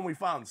 Everyone we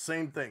found,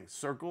 same thing.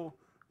 Circle,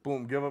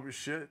 boom, give up your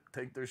shit,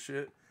 take their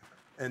shit.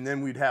 And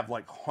then we'd have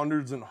like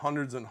hundreds and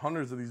hundreds and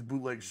hundreds of these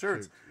bootleg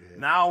shirts. Yeah.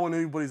 Now when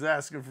anybody's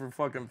asking for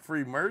fucking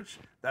free merch,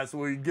 that's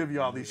when we give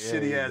you all these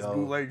shitty ass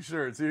bootleg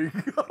shirts. Here you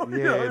go. Yeah,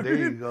 you know what I there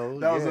mean? you go.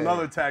 That was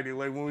another tactic.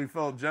 Like when we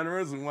felt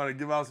generous and wanted to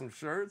give out some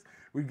shirts,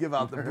 we'd give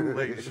out the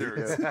bootleg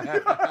shirts.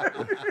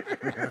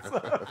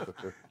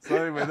 So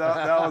anyway,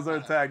 that was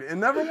our tactic.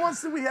 And never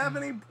once did we have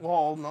any.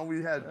 Well, no,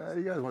 we had.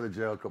 You guys went to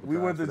jail a couple times. We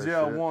went to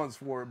jail once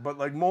for it, but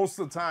like most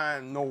of the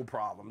time, no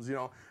problems. You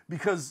know,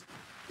 because.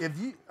 If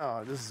you,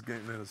 this is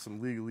getting into some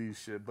legalese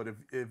shit, but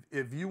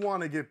if you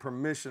want to get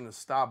permission to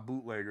stop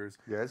bootleggers,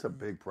 yeah, it's a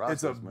big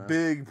process. It's a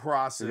big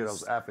process. You get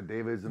those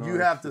affidavits and all you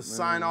that have to shit,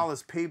 sign all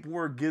this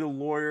paperwork, get a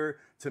lawyer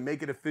to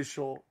make it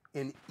official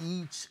in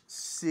each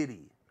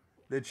city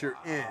that you're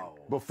in.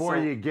 Before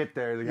you get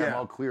there, they got them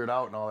all cleared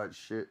out and all that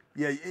shit.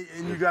 Yeah,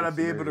 and you got to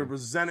be able to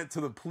present it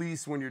to the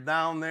police when you're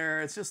down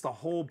there. It's just a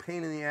whole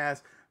pain in the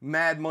ass,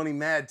 mad money,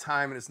 mad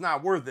time, and it's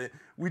not worth it.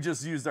 We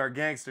just used our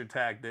gangster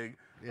tactic.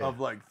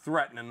 Of like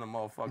threatening the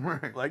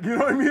motherfucker, right. Like, you know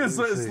what I mean? It's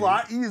a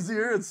lot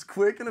easier. It's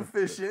quick and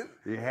efficient,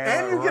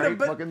 and you get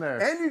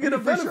a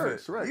benefit.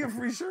 Shirts, right. You get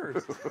free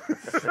shirts.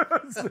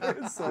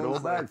 So an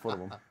old bag full of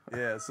them.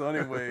 Yeah. So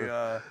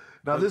anyway,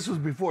 now this was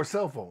before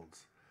cell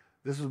phones.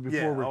 This was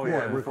before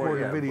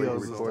recording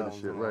videos and stuff.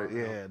 Shit, right?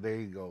 Yeah, there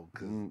you go.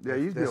 Yeah,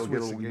 you used to be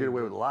able to get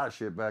away with a lot of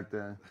shit back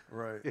then.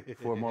 Right.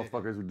 Before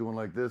motherfuckers were doing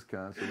like this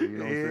constantly. You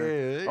know what I'm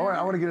saying? All right,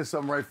 I want to get into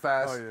something right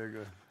fast. Oh yeah,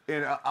 good.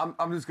 And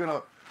I'm just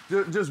gonna,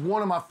 just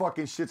one of my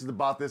fucking shits is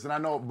about this, and I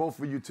know both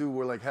of you two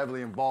were like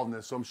heavily involved in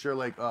this, so I'm sure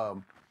like,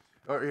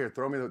 here,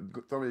 throw me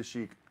the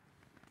Sheik.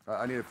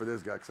 I need it for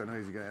this guy because I know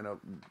he's gonna end up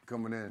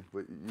coming in,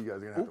 but you guys are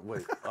gonna have to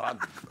wait. I'm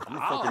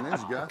a fucking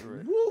ninja guy,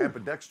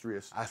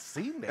 ambidextrous. I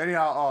seen that.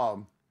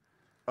 Anyhow,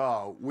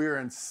 we're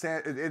in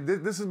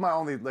this is my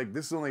only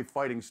this is the only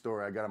fighting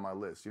story I got on my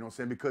list. You know what I'm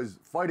saying? Because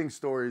fighting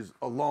stories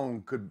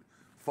alone could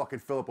fucking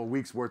fill up a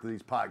week's worth of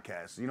these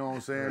podcasts. You know what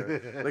I'm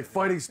saying? Like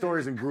fighting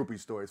stories and groupie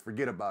stories.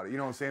 Forget about it. You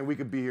know what I'm saying? We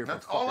could be here.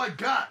 That's all I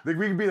got. Like,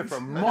 we could be there for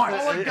months.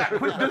 That's all I got.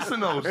 Quit dissing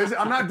those.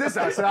 I'm not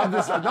dissing. I said I'm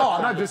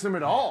not dissing them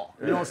at all.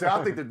 You know what I'm saying?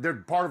 I think that they're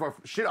part of our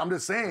shit. I'm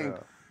just saying,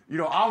 you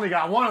know, I only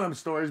got one of them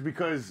stories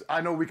because I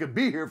know we could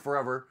be here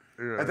forever,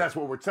 and that's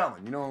what we're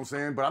telling. You know what I'm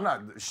saying? But I'm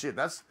not shit.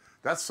 That's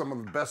some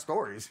of the best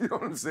stories. You know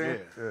what I'm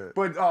saying? Yeah.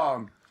 But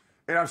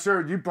and I'm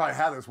sure you probably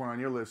have this one on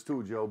your list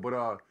too, Joe.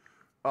 But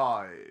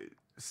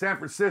San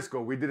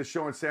Francisco, we did a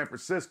show in San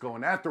Francisco,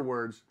 and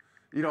afterwards,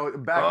 you know,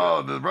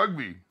 back. The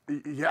rugby.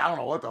 Yeah, I don't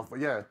know what the fuck.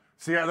 Yeah.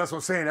 See, yeah, that's what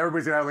I'm saying.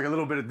 Everybody's gonna have like a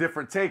little bit of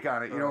different take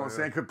on it. You know what I'm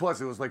saying? 'Cause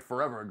plus, it was like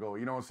forever ago.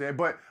 You know what I'm saying?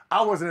 But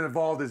I wasn't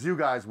involved as you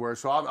guys were,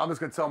 so I'm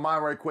just gonna tell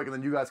mine right quick, and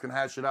then you guys can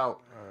hash it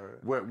out.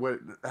 What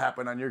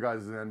happened on your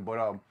guys' end?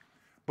 But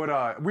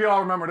we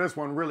all remember this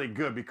one really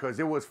good because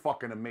it was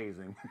fucking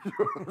amazing. You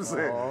know what I'm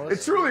saying?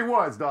 It truly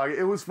was, dog.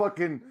 It was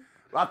fucking.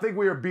 I think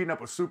we were beating up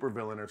a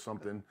supervillain or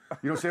something. You know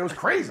what I'm saying? It was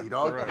crazy,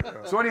 dog.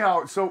 Right. So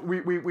anyhow,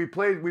 we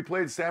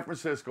played San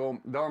Francisco.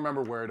 Don't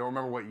remember where. Don't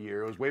remember what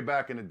year. It was way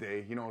back in the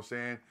day. You know what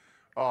I'm saying?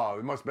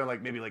 It must have been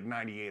like maybe like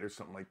 98 or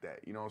something like that.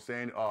 You know what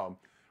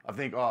I'm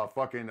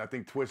saying? I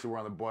think Twisted were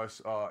on the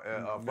bus.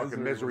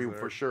 Fucking Misery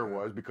for sure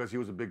was because he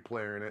was a big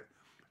player in it.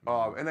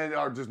 And then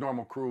our just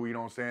normal crew. You know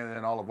what I'm saying? And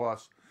then all of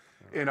us.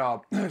 And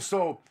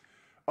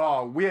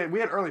we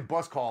had early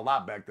bus call a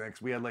lot back then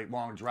because we had like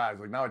long drives.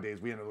 Like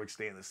nowadays, we end up like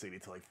staying in the city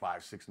till like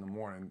 5, 6 in the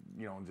morning,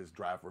 you know, and just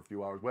drive for a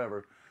few hours,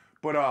 whatever.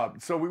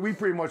 But so we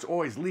pretty much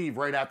always leave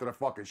right after the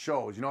fucking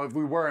shows. You know, if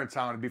we were in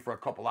town, it'd be for a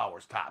couple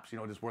hours tops. You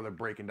know, just where they're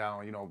breaking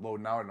down, you know,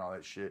 loading out and all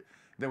that shit.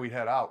 Then we'd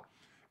head out.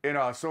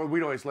 And so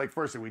we'd always like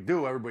first thing we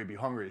do, everybody be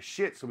hungry as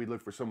shit, so we'd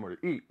look for somewhere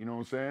to eat. You know what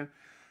I'm saying?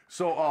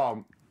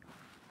 So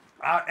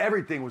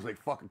everything was like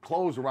fucking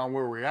closed around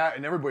where we were at,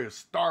 and everybody was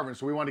starving,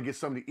 so we wanted to get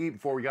something to eat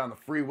before we got on the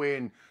freeway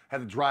and had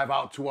to drive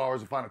out 2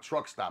 hours to find a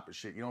truck stop and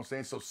shit, you know what I'm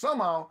saying? So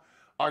somehow,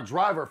 our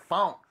driver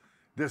found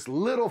this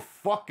little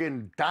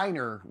fucking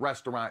diner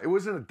restaurant. It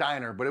wasn't a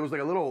diner, but it was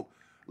like a little,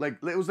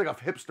 it was like a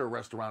hipster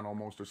restaurant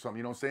almost or something,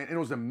 you know what I'm saying? And it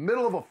was in the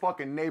middle of a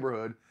fucking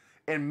neighborhood,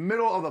 in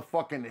middle of the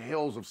fucking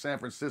hills of San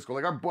Francisco.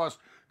 Like, our bus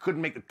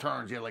couldn't make the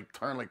turns. You had like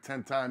turn like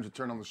 10 times to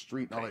turn on the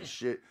street and all that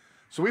shit.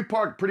 So we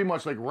parked pretty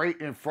much like right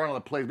in front of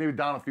the place, maybe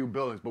down a few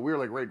buildings, but we were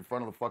like right in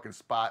front of the fucking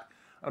spot,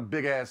 on a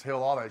big ass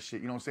hill, all that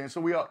shit, you know what I'm saying?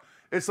 So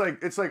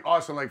it's like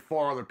us and like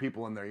 4 other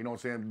people in there, you know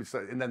what I'm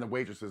saying? And then the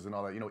waitresses and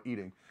all that, you know,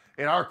 eating.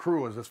 And our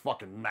crew was just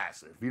fucking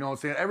massive, you know what I'm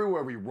saying?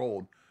 Everywhere we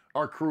rolled,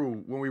 our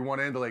crew, when we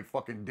went into like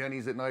fucking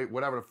Denny's at night,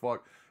 whatever the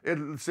fuck, it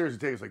seriously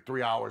takes like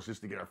 3 hours just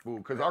to get our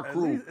food. Because our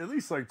crew. At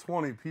least like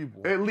 20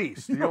 people. At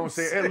least. You know what I'm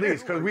saying? At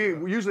least. Because we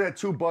usually had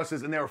 2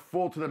 buses and they were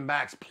full to the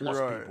max plus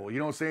people. You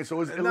know what I'm saying? So it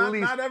was at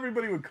least. Not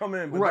everybody would come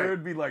in, but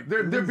there'd be like.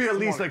 There'd be at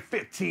least like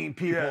 15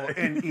 people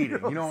and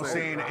eating. You know what I'm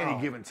saying? At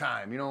any given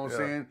time. You know what I'm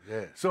saying?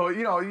 Yeah. So,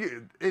 you know,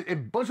 a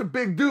bunch of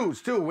big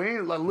dudes too. We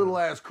ain't like a little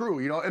ass crew,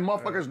 you know? And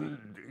motherfuckers,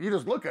 you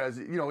just look at us,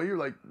 you know, you're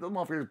like, those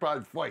motherfuckers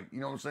probably fight. You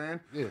know what I'm saying?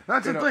 Yeah.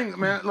 That's the thing,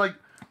 man. Like,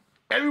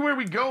 everywhere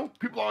we go,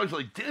 people are always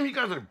like, damn, you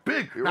guys are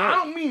big. Now, I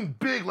don't mean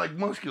big like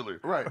muscular.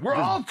 Right. We're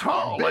all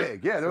tall. Big.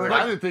 Like, Yeah, they're like,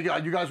 I didn't think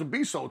you guys would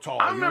be so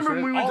tall. I you know what remember I'm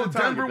when we saying? went All to the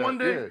time Denver with one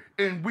that,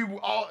 day, and we were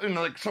all in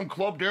like some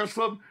club, dance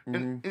club,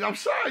 and I'm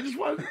sorry, I just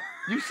wanted,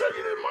 you said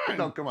you didn't mind.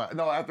 No, come on.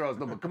 No, after I was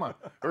no, but come on.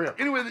 Hurry up.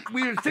 Anyway,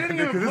 we were standing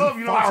in a This club, is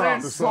you know what far I'm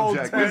off the saying?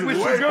 subject. This is With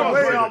way some girls,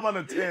 way right? off on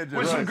a tangent.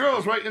 With some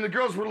girls, right? And the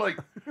girls were like,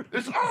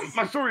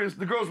 my story is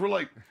the girls were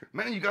like,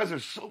 man, you guys are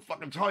so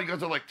fucking tall. You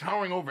guys are like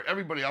towering over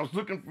everybody. I was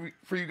looking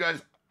for you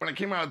guys. When I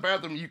came out of the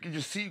bathroom, you could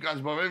just see you guys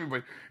above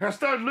everybody. And I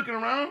started looking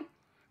around.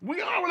 We're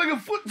like a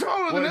foot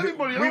taller than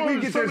everybody.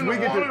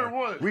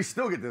 We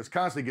still get this,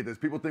 constantly get this.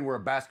 People think we're a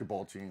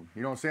basketball team.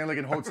 You know what I'm saying? Like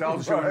in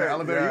hotels, you're in the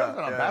elevator. You're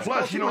not a basketball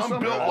Plus, you team know, or I'm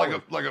something?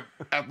 built like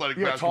a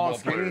athletic tall, basketball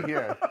skinny,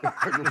 player. yeah.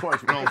 You know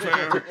what I'm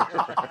saying?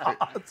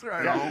 That's right.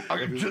 You know, I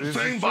can just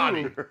same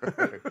body.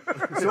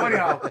 So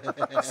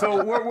anyhow,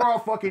 so we're all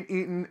fucking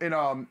eating, and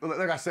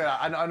like I said,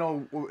 I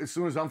know as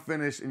soon as I'm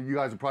finished, and you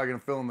guys are probably gonna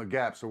fill in the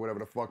gaps or whatever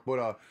the fuck,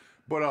 but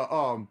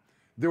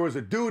there was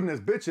a dude and this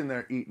bitch in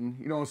there eating,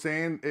 you know what I'm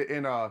saying?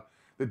 And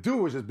the dude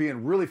was just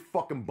being really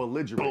fucking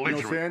belligerent. You know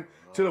what I'm saying?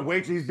 To the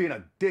waitress, he's being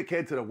a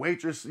dickhead to the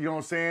waitress, you know what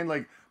I'm saying?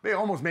 Like, they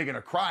almost making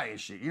her cry and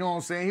shit, you know what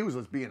I'm saying? He was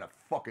just being a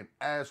fucking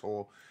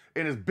asshole.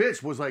 And his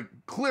bitch was like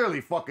clearly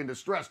fucking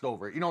distressed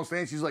over it, you know what I'm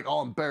saying? She's like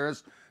all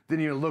embarrassed,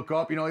 didn't even look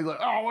up, you know? He's like,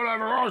 oh,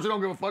 whatever, oh, she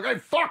don't give a fuck. Hey,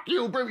 fuck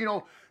you, bro, you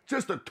know?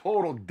 Just a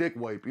total dick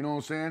wipe, you know what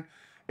I'm saying?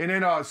 And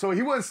then, so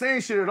he wasn't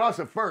saying shit at us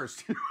at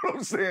first, you know what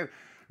I'm saying?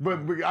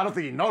 But I don't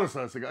think he noticed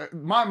us. Like,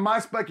 my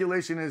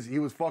speculation is he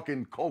was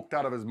fucking coked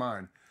out of his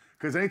mind.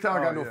 Because anytime I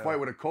got into a yeah. fight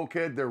with a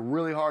cokehead, they're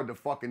really hard to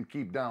fucking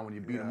keep down when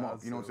you beat them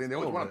up. You know what I'm saying? They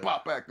always want to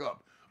pop back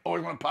up.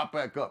 Always want to pop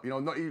back up. You know,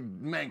 no, you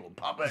mangled,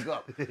 pop back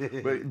up. but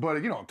you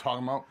know what I'm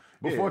talking about.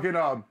 But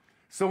fucking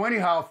so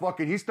anyhow,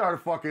 fucking he started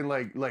fucking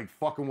like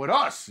fucking with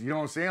us. You know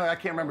what I'm saying? Like, I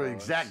can't remember the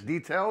exact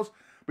details,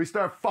 but he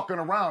started fucking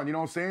around. You know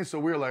what I'm saying? So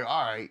we were like,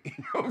 all right, you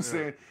know what I'm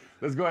saying?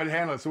 Let's go ahead and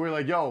handle it. So we were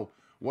like, yo,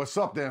 what's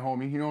up then,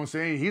 homie? You know what I'm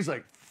saying? He's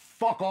like,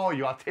 fuck all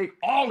you. I'll take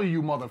all of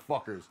you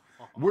motherfuckers.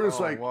 We're just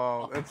like,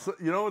 wow. It's,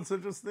 you know what's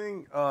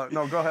interesting?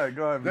 No, go ahead.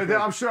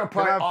 I'm sure I'm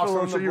probably awesome.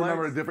 I'm sure you blanks?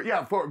 remember it different.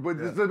 Yeah, but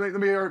just, let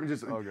me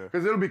just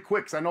because it'll be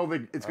quick. Cause I know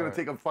that it's gonna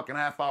take a fucking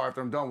half hour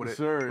after I'm done with it.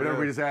 Sure.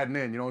 Whatever we just adding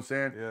in, you know what I'm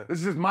saying? Yeah. This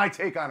is just my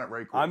take on it,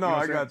 right quick. I know. You I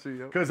what got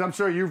you. Because I'm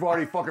sure you've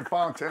already fucking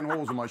found 10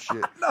 holes in my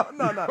shit. No. You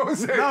know what I'm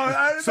saying?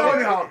 No, so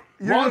anyhow,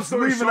 long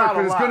story leaving short, out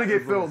a because it's lot, gonna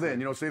get is what I'm filled in. saying.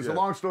 You know what I'm saying? So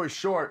long story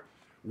short,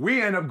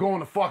 we end up going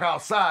the fuck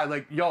outside.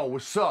 Like, yo,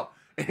 what's up?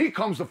 And he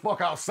comes the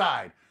fuck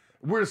outside.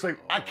 We're just like,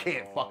 I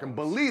can't fucking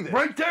believe it.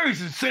 Right there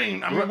is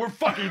insane. I mean, we're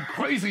fucking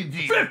crazy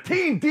deep.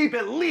 15 deep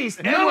at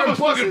least. None of us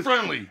fucking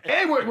friendly.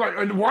 And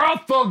we're all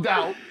thugged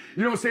out.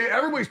 You know what I'm saying?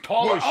 Everybody's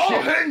tall We're as all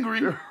shit.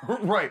 hangry.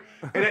 Right.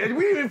 And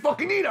we didn't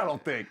fucking eat, I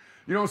don't think.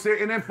 You know what I'm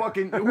saying? And then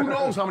fucking, who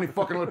knows how many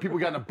fucking other people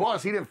got in the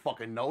bus? He didn't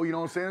fucking know. You know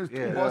what I'm saying?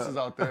 There's two buses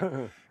out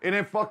there. And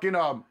then fucking,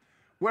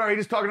 whatever, he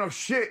just talking off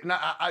shit. And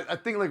I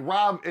think like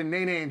Rob and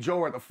Nene and Joe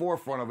were at the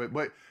forefront of it.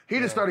 But he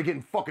just started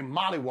getting fucking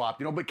mollywopped,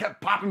 you know, but kept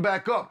popping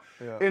back up.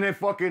 Yeah. And then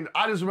fucking,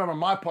 I just remember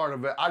my part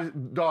of it.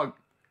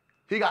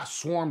 He got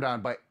swarmed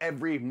on by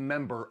every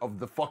member of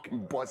the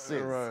fucking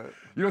buses. Right. You know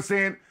what I'm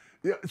saying?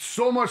 Yeah,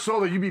 so much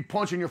so that you be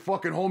punching your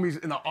fucking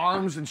homies in the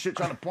arms and shit,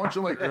 trying to punch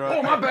them like,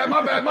 oh, my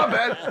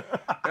bad.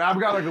 And I've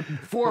got like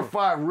 4 or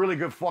 5 really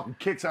good fucking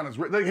kicks on his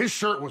wrist. Like, his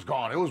shirt was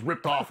gone. It was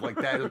ripped off like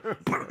that.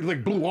 It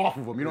like blew off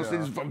of him. You know what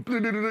I'm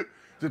saying?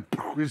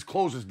 His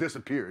clothes just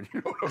disappeared.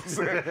 You know what I'm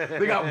saying?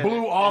 They got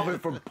blew off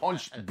it from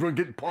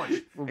getting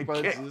punched and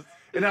kicked.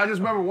 And I just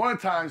remember one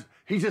of the times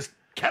he just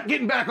kept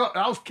getting back up,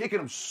 and I was kicking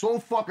him so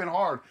fucking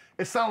hard,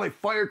 it sounded like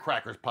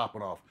firecrackers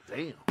popping off.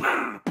 Damn.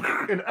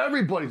 And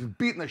everybody's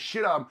beating the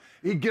shit out of him.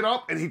 He'd get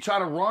up and he'd try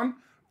to run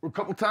a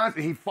couple times,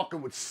 and he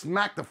fucking would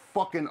smack the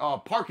fucking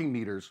parking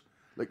meters.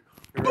 Like,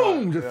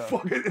 boom, just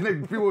fucking, and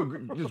then people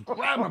would just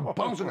grab him and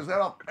bouncing his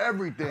head up,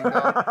 everything,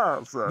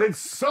 dog. Then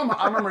somehow,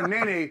 I remember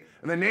Nene,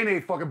 and then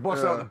Nene fucking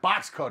busted out the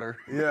box cutter.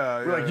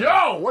 We're like,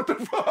 yo, what the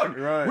fuck?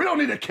 Right. We don't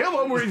need to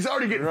kill him where he's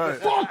already getting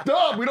fucked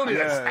up. We don't need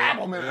to stab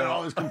him and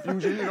all this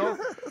confusion, you know?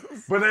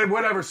 But then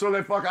whatever, so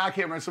they fucking, I can't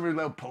remember, somebody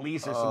like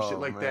police or some shit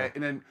like that.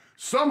 And then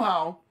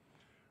somehow,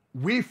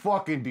 we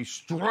fucking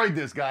destroyed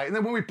this guy. And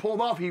then when we pulled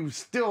off, he was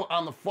still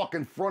on the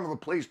fucking front of the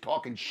place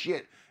talking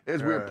shit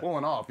as we were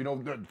pulling off. You know,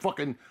 the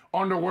fucking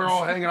underwear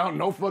all hanging out,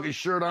 no fucking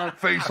shirt on.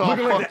 Face all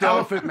looking like fucked the up.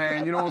 Elephant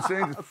Man, you know what I'm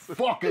saying? Just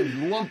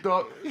fucking lumped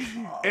up.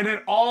 And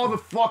then all the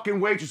fucking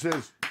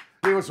waitresses,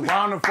 they was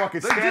around the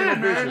fucking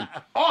stand ovation.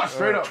 Oh,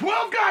 straight up.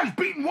 12 guys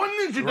beating one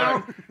ninja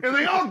down, and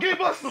they all gave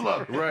us the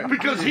love. Right.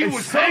 Because he And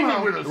was somehow-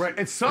 hanging with us. right,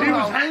 and he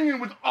somehow- was hanging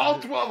with all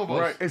 12 of us.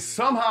 Right, and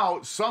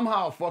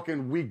somehow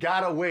fucking we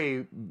got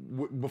away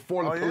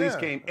before the police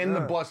came in the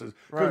buses.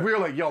 Because we were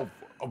like, yo,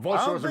 a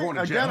bunch of us are going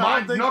to jail. My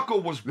knuckle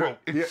was broke.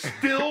 It's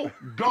still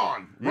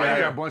gone. Right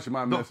here. A bunch of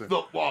mine missing.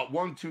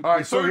 One, two, All right,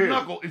 the so third here.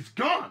 knuckle is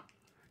gone.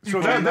 You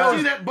So can't that see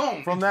was- that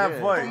bone. From that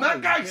fight. From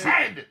that guy's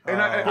head.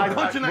 And I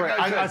punching that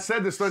guy's I head.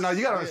 said this story. Now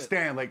you gotta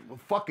understand, like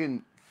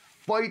fucking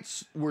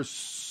fights were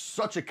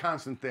such a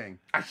constant thing.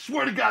 I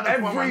swear to God,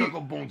 that's why my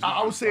knuckle bone's gone.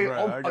 I would say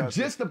I got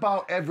just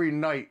about every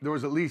night there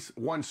was at least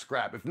one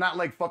scrap. If not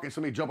like fucking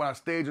somebody jumping on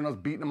stage and us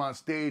beating them on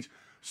stage,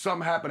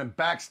 something happening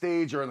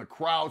backstage or in the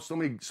crowd,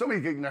 somebody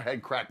getting their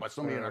head cracked by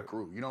somebody in our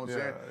crew. You know what I'm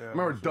saying?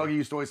 Remember Dougie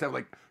used to always have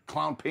like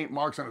clown paint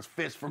marks on his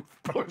fist from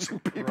punching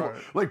people,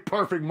 like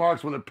perfect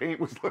marks where the paint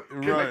was like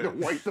the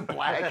white to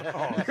black.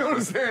 You know what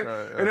I'm saying?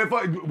 And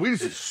if we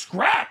just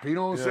scrap, you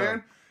know what I'm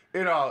saying?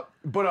 And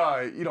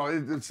but you know,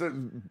 it's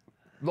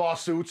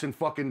lawsuits and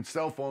fucking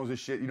cell phones and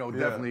shit. You know,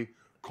 definitely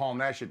calm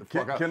that shit the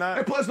fuck out.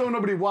 And plus, don't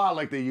nobody wild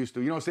like they used to.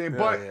 You know what I'm saying?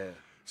 But.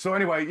 So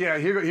anyway,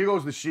 here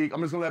goes the Sheik. I'm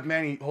just gonna let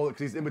Manny hold it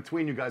because he's in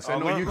between you guys. So I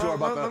know you two are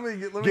about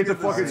to get the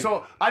fucking.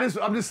 So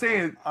I'm just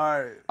saying. All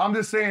right. I'm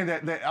just saying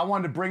that I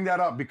wanted to bring that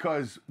up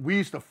because we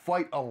used to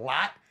fight a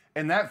lot,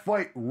 and that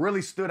fight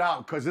really stood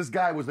out because this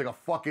guy was like a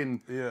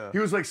fucking. He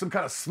was like some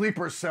kind of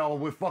sleeper cell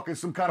with fucking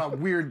some kind of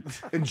weird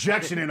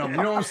injection in him. You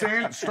know what I'm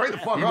saying? Straight the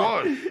fuck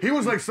up. He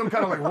was like some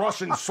kind of like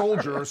Russian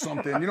soldier or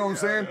something. You know what I'm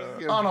saying?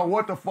 I don't know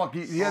what the fuck.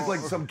 He has like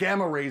some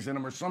gamma rays in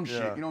him or some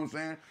shit. You know what I'm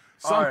saying?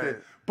 Something. Right.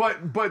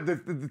 But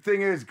the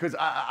thing is, because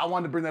I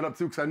wanted to bring that up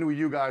too, because I knew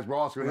you guys were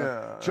also going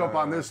to jump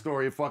on this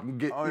story and fucking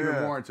get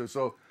even more into it.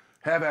 So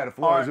have at it.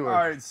 All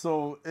right.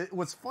 So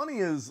what's funny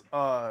is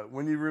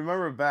when you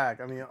remember back,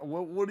 I mean,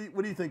 what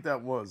do you think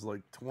that was?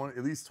 Like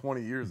at least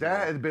 20 years ago?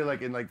 That had been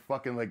like in like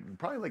fucking like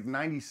probably like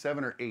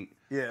 97 or 8.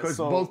 Yeah. Because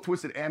both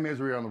Twisted and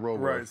Misery are on the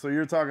road. Right. So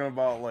you're talking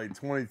about like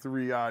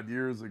 23 odd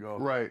years ago.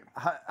 Right.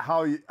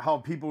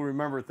 How people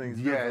remember things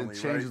differently. Yeah,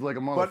 it changes like a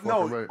motherfucker. But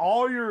no, right.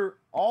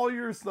 all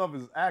your stuff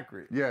is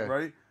accurate. Yeah.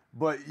 Right.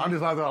 But I'm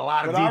just out there a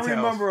lot of but details. I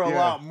remember a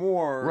lot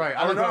more. Right.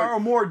 Or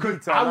more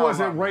details. I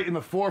wasn't right in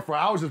the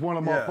forefront. I was just one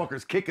of the Yeah.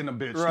 motherfuckers kicking the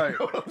bitch. Right. You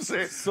know what I'm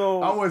saying?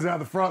 So- I wasn't at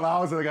the front. I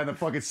was like on the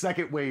fucking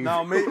second wave.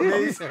 Now, You know what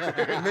I'm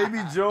saying?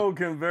 maybe Joe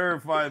can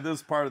verify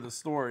this part of the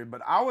story,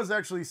 but I was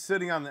actually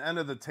sitting on the end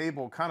of the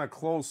table, kind of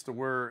close to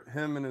where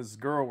him and his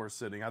girl were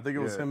sitting. I think it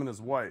was him and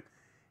his wife.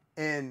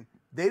 And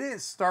they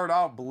didn't start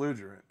out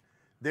belligerent.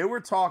 They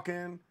were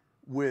talking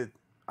with,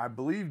 I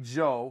believe,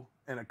 Joe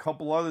and a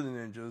couple other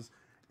ninjas,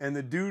 and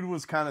the dude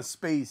was kind of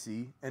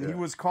spacey, and he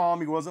was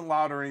calm, he wasn't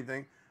loud or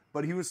anything,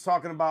 but he was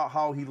talking about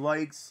how he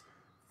likes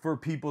for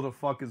people to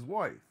fuck his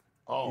wife.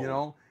 Oh, you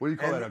know? What do you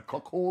call And- that? A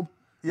cuckold?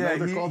 Yeah, You know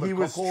what they're called, he a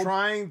was cuckold?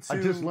 trying to...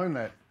 I just learned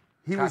that.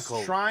 He was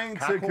Cuckold. trying to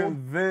Cuckold?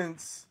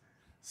 convince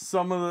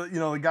some of the,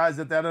 the guys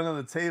at that end of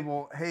the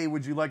table, hey,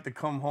 would you like to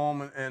come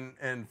home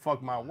and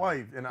fuck my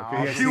wife? And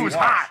She was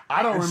hot.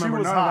 I don't And she remember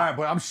was none hot. of that,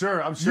 but I'm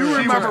sure. You she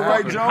remember, was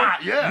right, hot. Joe?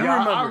 Hot, yeah. You Yeah,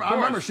 remember. I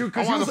remember. Because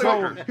I he,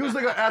 wanted he was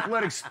like an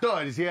athletic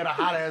stud. He had a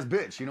hot ass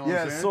bitch. You know what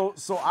I'm Yeah, saying?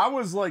 so I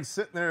was like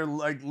sitting there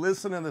like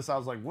listening to this. I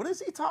was like, what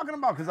is he talking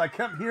about? Because I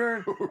kept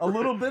hearing a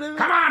little bit of it.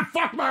 Come on,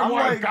 fuck my I'm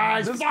wife, like,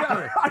 guys. this Fuck guy-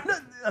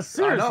 her. I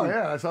seriously. I know,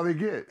 yeah, that's how they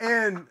get.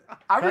 And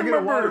I Can I get a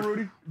remember water,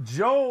 Rudy?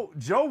 Joe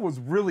was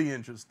really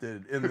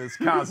interested in this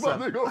concept.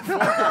 About to go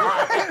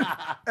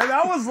fuck And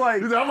I was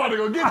like, her. I'm about to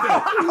go get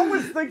that. I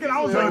was thinking,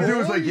 I was So like, the dude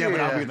was like, oh, yeah, but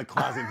I'll be in the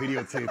closet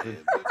videotaping.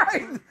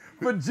 Right.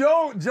 But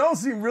Joe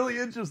seemed really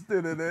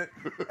interested in it,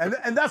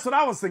 and that's what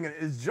I was thinking.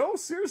 Is Joe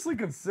seriously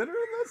considering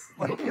this?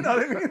 Like, you know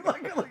what I mean?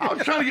 Like I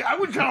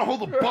was trying to hold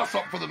the bus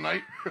up for the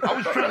night. I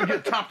was trying to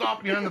get topped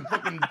off behind the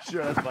fucking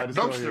Sure, that's fine. It's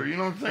all dumpster. good. You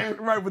know what I'm saying?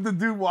 right with the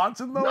dude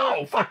watching though.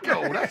 No, fuck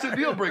no. That's a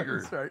deal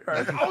breaker. That's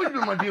right. That's always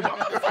been my deal.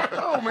 Fuck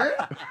no, man.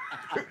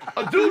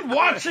 A dude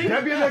watching.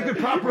 That'd be like the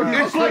proper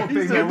It's like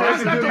thing.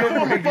 that's not the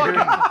form of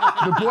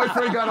fucking. The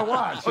boyfriend gotta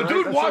watch. A right?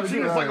 dude That's how they watching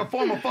do is it. like a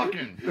form of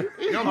fucking.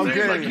 You know what I'm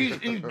saying? Like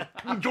he's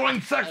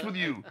enjoying sex with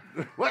you.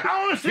 Like I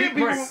don't understand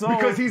people. so-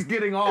 because he's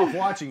getting off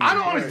watching you. I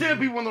don't understand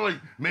people when they're like,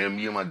 man,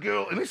 me and my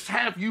girl, and it's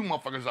half you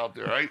motherfuckers out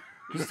there, right?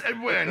 Because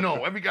everybody I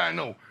know, every guy I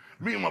know,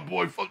 me and my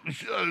boy fucked the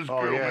shit out of this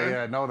Oh, girl, yeah, man.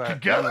 yeah, know that.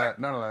 Together?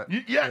 None of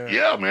that.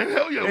 Yeah, man,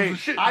 hell yeah, it Hey, was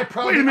a shit. I Wait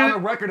probably a on the minute.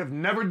 record have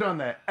never done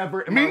that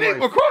ever in Me my neither,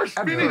 life. of course,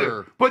 me Ever.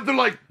 neither. But they're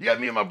like, yeah,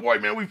 me and my boy,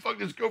 man, we fucked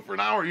this girl for an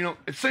hour, you know,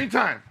 at the same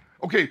time.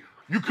 Okay,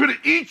 you could have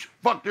each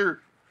fucked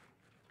her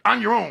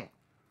on your own,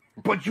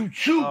 but you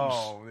choose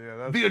Oh, yeah,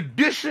 that's the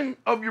addition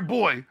of your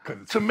boy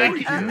to make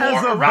it as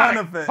more a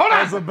erotic. benefit. Hold on.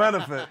 As a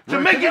benefit. To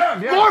make it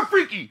Yeah, yes. more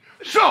freaky.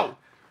 So,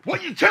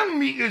 what you're telling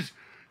me is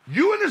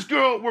you and this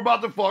girl were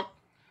about to fuck,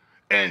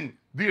 and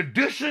the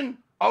addition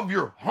of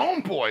your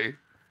homeboy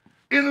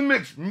in the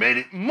mix made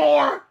it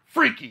more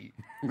freaky.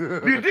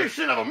 The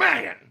addition of a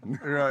man.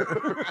 Right.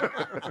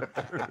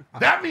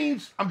 That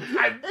means I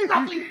have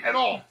nothing at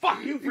all.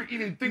 Fuck you for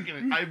even thinking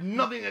it. I have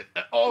nothing at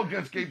all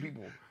against gay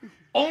people.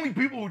 Only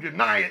people who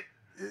deny it.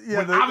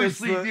 Yeah, But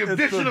obviously, the it's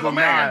addition of a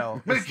denial.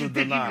 man makes It's you the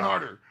think even denial.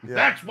 harder. Yeah.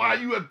 That's why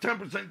you have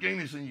 10%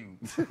 gayness in you,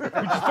 which is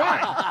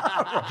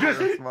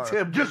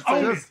fine. Just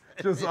own it.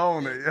 Just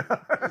own it. Yeah.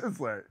 It's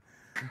like.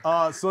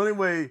 So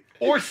anyway,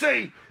 Or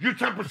say you're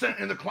 10%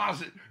 in the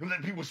closet and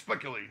let people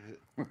speculate.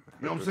 You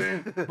know what I'm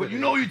saying? But you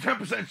know you're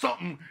 10%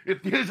 something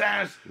if his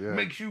ass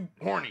makes you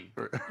horny.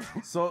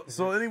 so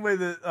anyway,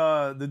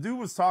 the dude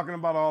was talking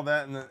about all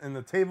that, and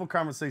the table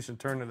conversation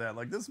turned to that.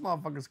 Like, this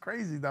motherfucker's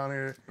crazy down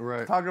here,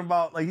 Right. talking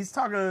about, like, he's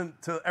talking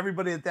to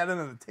everybody at that end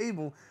of the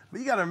table.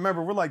 But you got to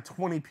remember, we're like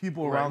 20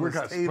 people around We're this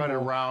kind of table. spread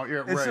around.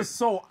 Yeah, It's right. just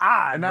so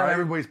odd. and not right?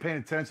 everybody's paying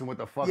attention what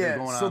the fuck is going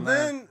on. So man.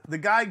 then the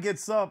guy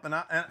gets up, and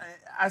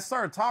I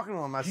started talking to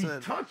him. I He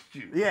said, touched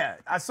you. yeah.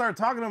 I started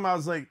talking to him. I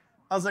was like,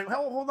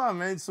 hold on,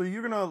 man. So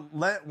you're gonna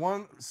let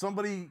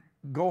somebody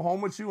go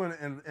home with you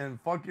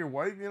and fuck your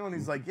wife, you know? And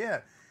he's like, yeah.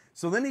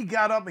 So then he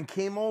got up and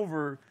came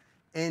over,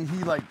 and he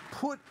like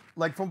put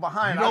like from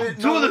behind. You I don't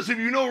didn't do know, this if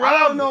you know I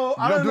Rob. don't know.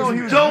 I don't know.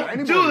 He was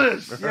Don't do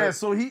this. yeah.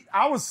 So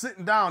I was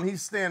sitting down.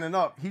 He's standing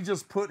up. He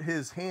just put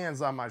his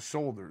hands on my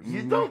shoulders.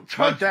 You don't Like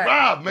touch that.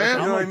 Rob, man.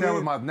 I'm know what like I that mean?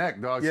 with my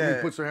neck, dog. Yeah. So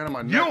he puts her hand on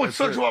my neck. You know what that's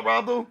sucks it. about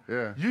Rob though?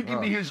 Yeah. You can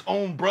be his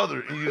own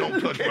brother and you don't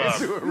touch Rob.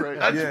 do it right.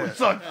 That's Yeah. what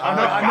sucks.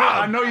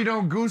 I know you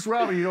don't goose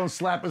Rob and you don't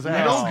slap his ass.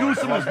 You don't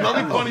goose him. There's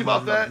nothing funny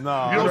about that.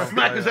 No, you don't I don't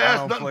smack play- his I ass.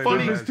 don't Nothing play funny.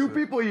 that. There's two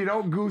people you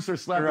don't goose or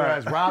slap their Right.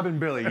 ass. Rob and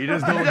Billy. You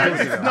just don't There's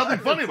goose them. nothing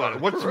funny about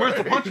it. Where's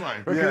the punchline?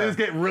 Because Yeah. they just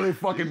get really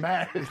fucking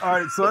mad. All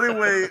right, so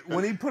anyway,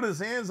 when he put his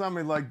hands on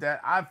me like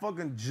that, I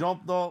fucking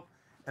jumped up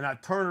and I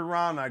turned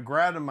around and I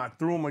grabbed him, I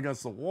threw him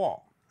against the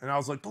wall. And I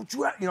was like, don't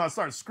you, I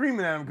started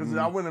screaming at him because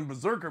I went in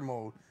berserker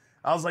mode.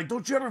 I was like,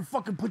 don't you ever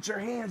fucking put your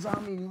hands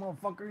on me,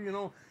 motherfucker, you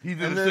know? He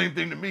did And the then- same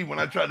thing to me when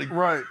I tried to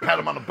Right. pat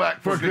him on the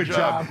back for a good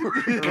job.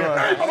 Right.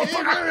 Hey,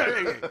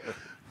 motherfucker.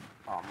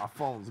 Oh, my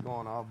phone's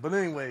going off. But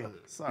anyway,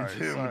 sorry. It's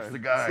him. sorry. It's the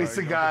guy. It's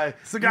the guy.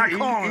 It's the guy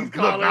calling. Look,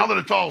 now that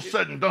it's all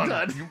said and done,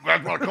 you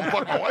guys want to come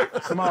fuck my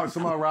wife?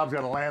 Somehow Rob's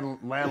got a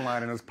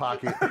landline in his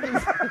pocket.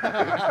 He's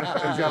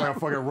got like a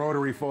fucking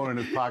rotary phone in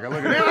his pocket.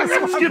 Look at Man, I this.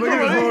 can skip Look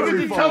at his over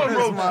rotary it. phone. Tell a This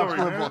road is my story,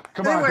 flip man. phone.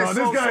 Come on, Anyway, dog.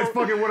 so- This guy's so-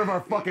 fucking one of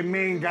our fucking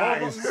main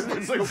guys.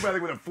 It's like a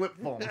with a flip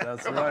phone.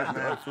 That's right,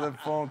 man. Flip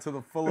phone to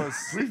the fullest.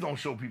 Please don't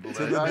show people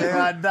To the that. day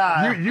I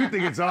die. You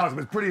think it's awesome.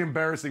 It's pretty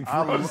embarrassing for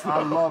us.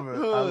 I love it. I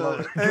love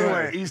it.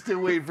 Anyway, He's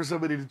still waiting for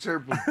somebody to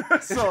chirp him.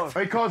 so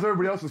He calls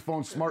everybody else's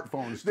phones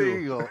smartphones, too. There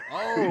you go.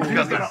 Oh, He's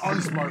got an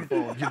unsmart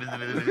phone.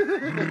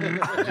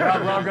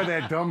 Rob got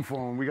that dumb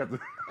phone. We got the...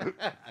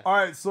 all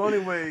right. So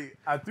anyway,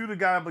 I threw the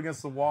guy up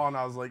against the wall, and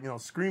I was like,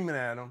 screaming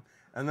at him,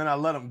 and then I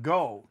let him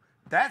go.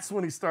 That's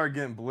when he started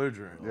getting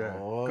belligerent. Yeah.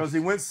 Because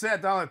he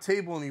sat down at the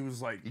table and he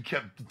was like, He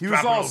kept. he was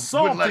dropping all those,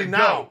 wouldn't let salty it go.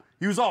 now.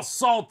 He was all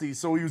salty,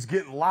 so he was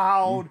getting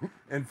loud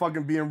and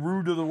fucking being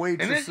rude to the And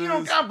waitresses.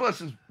 then, God bless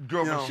his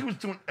girlfriend. You know. She was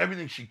doing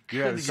everything she could.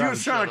 Yeah, to she get was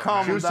him trying shut to up, calm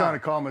man. She was down. trying to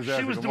calm his ass.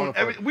 She was like a doing motherfucker.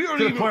 everything. We were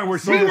To the point where we were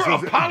Solis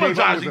was-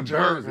 apologizing to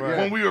her embarrassed, yeah.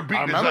 when we were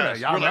beating his remember ass.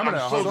 that. I We're like, remember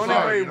I'm that. so So Oh, anyway,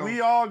 sorry. You know?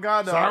 we all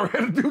got up. Sorry, we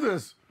had to do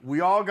this.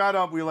 We all got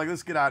up. We were like,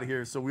 let's get out of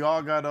here. So we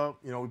all got up.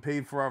 We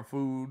paid for our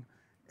food,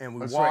 and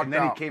we That's walked right. And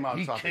then out. he came out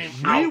He talking came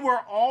shit. We out. were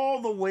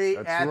all the way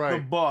That's at the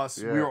right. bus.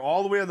 Yeah. We were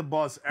all the way at the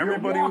bus.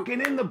 Everybody. You're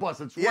walking in the bus.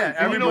 That's Yeah, right.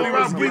 And you know,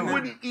 everybody was Rob, we getting-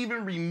 wouldn't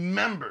even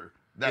remember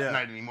that Yeah.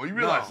 night anymore. You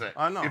realize No, that?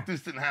 I know. If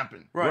this didn't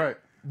happen. Right.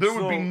 There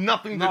would be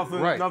nothing to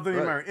nothing, right, nothing to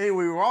right. remember.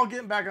 Anyway, we were all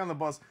getting back on the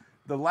bus.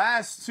 The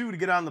last two to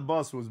get on the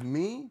bus was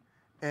me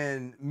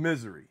and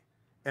Misery.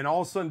 And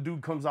all of a sudden,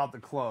 dude comes out the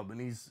club, and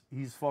he's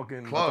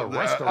fucking Club. the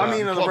restaurant. I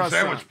mean, the club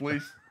restaurant. sandwich,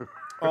 please.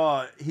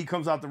 He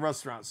comes out the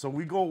restaurant. So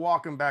we go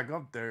walking back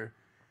up there,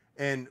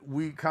 and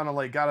we kind of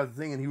like got a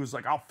thing, and he was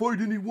like, "I'll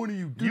fight any one of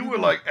you." You were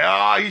like,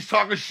 he's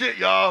talking shit,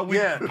 y'all. We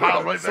Yeah.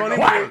 piled right So back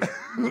anyway,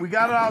 up. we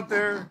got it out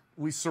there.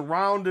 We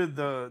surrounded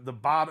the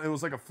bottom. It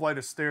was like a flight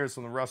of stairs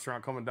from the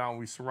restaurant coming down.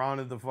 We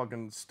surrounded the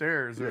fucking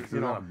stairs. It's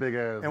on a big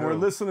ass. And we're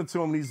listening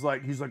to him, and he's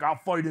like, I'll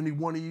fight any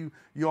one of you.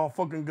 Y'all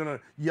fucking gonna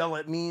yell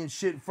at me and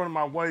shit in front of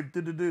my wife.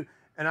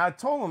 And I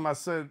told him, I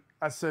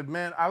said,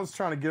 man, I was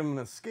trying to give him an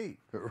escape.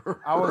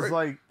 I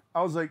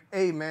was like,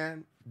 hey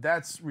man,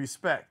 that's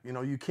respect.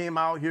 You came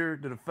out here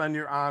to defend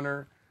your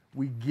honor.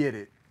 We get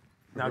it.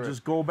 Now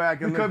just go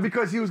back and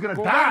because he was gonna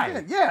go back die.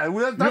 in. Yeah, that's You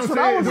know what what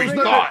I I'm was saying?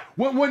 thinking. thought.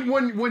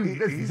 When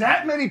there's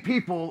that many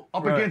people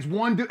up Right. against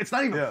one dude, it's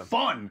not even Yeah.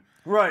 fun.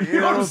 Right, you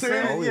know what I'm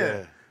saying? Oh, yeah.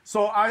 yeah.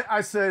 So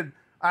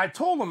I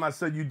told him,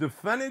 you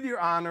defended your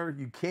honor.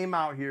 You came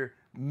out here,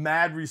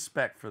 mad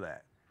respect for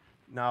that.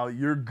 Now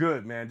you're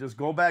good, man. Just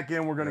go back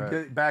in. We're gonna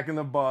get back in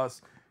the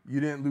bus. You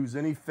didn't lose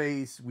any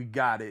face. We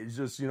got it. It's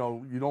just, you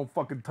don't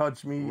fucking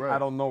touch me. Right. I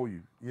don't know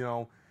you,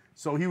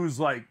 So he was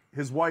like,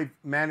 his wife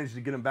managed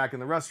to get him back in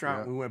the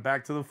restaurant. Yeah. We went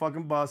back to the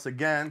fucking bus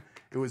again.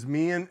 It was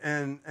me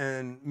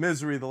and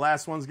Misery, the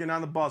last ones getting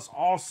on the bus.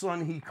 All of a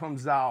sudden he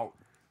comes out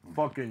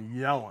fucking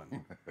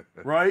yelling,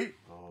 right?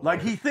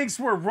 Like he thinks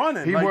we're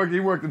running. He Like,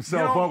 worked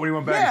himself up when he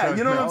went back. yeah, and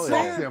you know what I'm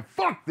started, saying?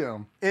 Fuck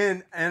them.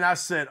 And I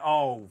said,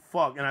 oh,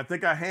 fuck. And I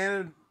think I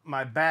handed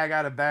my bag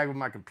out of bag with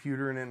my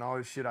computer in it and all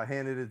this shit. I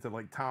handed it to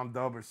like Tom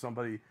Dubb or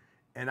somebody.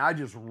 And I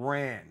just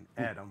ran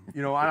at him.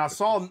 And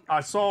I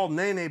saw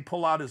Nene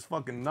pull out his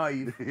fucking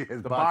knife,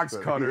 His the box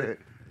cutter, cutter.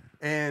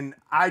 And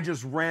I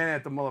just ran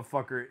at the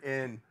motherfucker.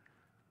 And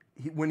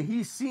when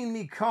he seen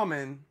me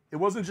coming, it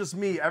wasn't just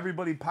me.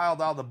 Everybody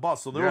piled out of the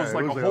bus. So there Yeah, was it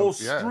like was a whole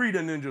a- yeah. street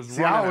of ninjas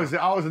See, running.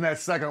 I was in that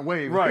second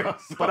wave. Right.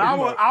 But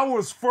I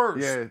was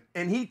first. Yeah.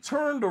 And he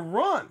turned to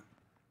run.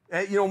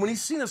 And, when he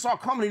seen us all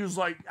coming, he was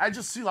like, I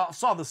just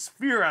saw the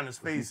sphere on his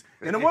face.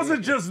 And it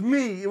wasn't just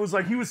me. It was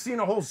like he was seeing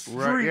a whole street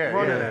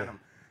running at him.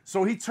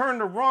 So he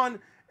turned to run,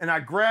 and I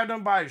grabbed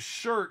him by his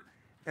shirt,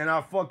 and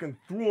I fucking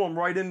threw him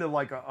right into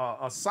like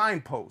a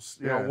signpost.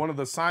 You know, one of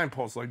the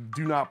signposts, like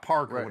do not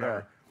park or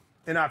whatever.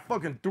 And I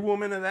fucking threw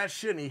him into that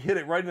shit, and he hit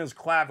it right in his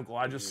clavicle.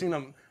 I just seen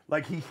him,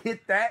 like he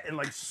hit that and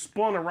like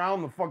spun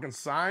around the fucking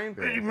sign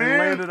and man,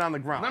 landed on the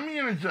ground. Let me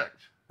interject.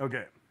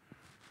 Okay.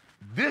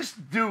 This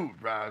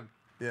dude, Rod,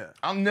 Yeah.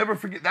 I'll never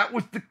forget. That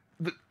was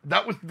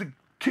the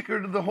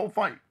kicker to the whole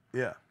fight.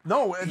 Yeah.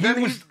 No, and He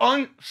then was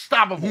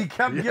unstoppable. he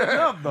kept getting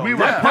up though. We were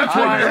Yeah.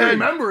 punching him in the I head.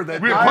 remember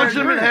that. We were I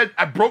punching him in the agree. head.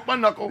 I broke my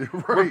knuckle.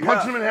 We're punching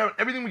yeah. him in the head.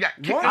 Everything we got.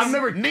 Kicked Once- I've him,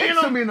 never kneeing kicked him.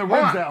 somebody in the Hold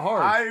ribs on. that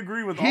hard. I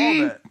agree with all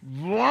He that.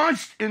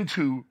 launched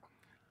into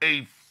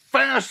a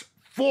fast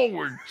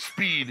forward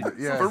speed.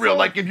 Yeah. For real.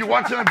 Like if you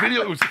watch it on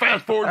video, it was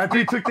fast forward After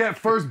he took that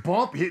first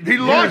bump, He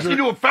launched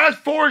into a fast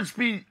forward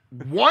speed,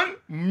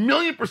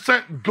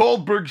 1,000,000%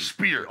 Goldberg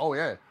spear. Oh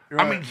yeah.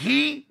 I mean,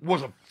 he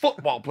was a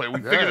football player. We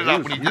figured it he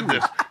out was when he did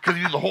this because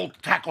he did the whole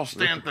tackle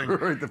stand thing,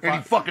 Right, the and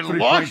he fucking 3-point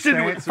launched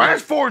into it, stance,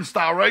 fast forward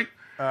style, right?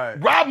 All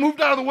right. Rob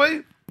moved out of the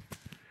way.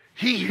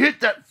 he hit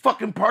that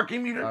fucking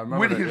parking meter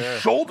with that, his yeah.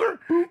 shoulder,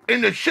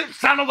 and the shit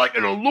sounded like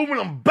an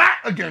aluminum bat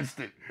against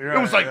it. It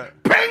was like,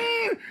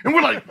 ping! And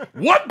we're like,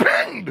 what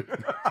pinged?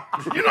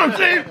 You know what I'm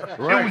saying?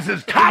 Right. It was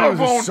his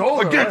collarbone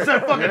shoulder, against right?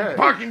 that fucking Yeah.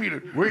 parking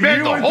meter. You Man,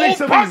 the wouldn't whole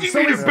think parking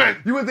meter bent.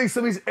 You would think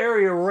somebody's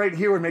area right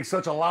here would make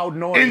such a loud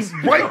noise.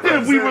 And right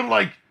then we were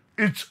like,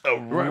 it's a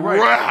Right.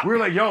 wrap. We were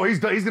like, yo, he's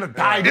gonna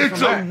die. just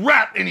It's from a that.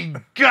 wrap, and he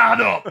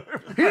got up.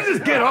 He didn't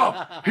just get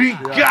up. He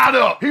got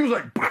up. He was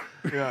like,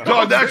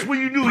 Dog, that's when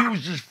you knew he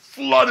was just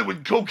flooded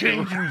with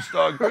cocaine juice,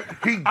 dog.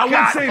 He I would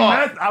got say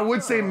up. meth. I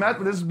would say meth,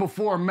 but this is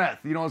before meth.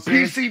 You know what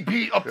I'm saying?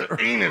 PCP up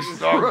the anus,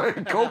 dog.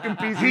 Right, coke and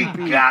He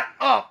PCP. got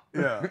up.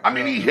 Yeah. I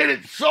mean, he hit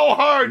it so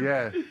hard,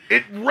 Yeah.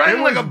 it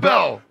rang like a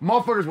bell.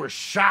 Motherfuckers were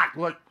shocked.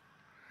 Like,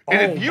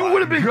 And if you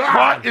would have been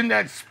caught in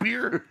that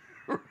spear,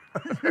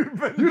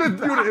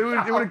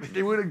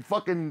 it would have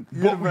fucking.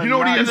 you know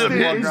what he ended up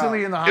hitting?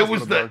 Instantly in the hospital. It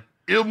was the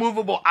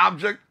immovable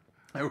object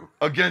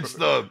against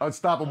the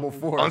unstoppable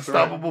force.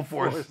 unstoppable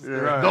force.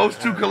 Right. Those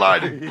two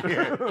collided.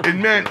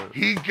 And man,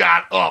 he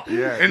got up.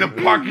 Yeah. And the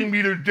parking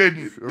meter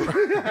didn't.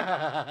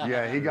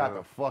 Yeah, he got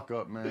the fuck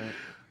up, man.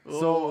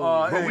 So,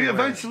 But we anyway,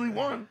 eventually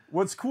won.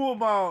 what's cool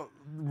about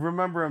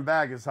remembering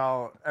back is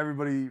how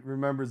everybody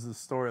remembers the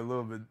story a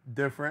little bit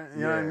different.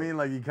 You know what I Yeah. mean?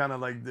 Like you kind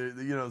of like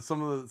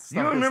some of the stuff.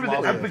 You don't remember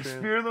gets the lost in epic the chain.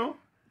 spear though?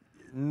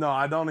 No,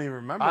 I don't even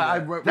remember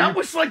that. That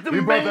was like the we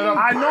brought main that up.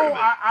 I part know. of it.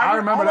 I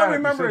remember all that. I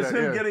remember You is said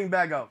him that, yeah. getting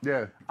back up.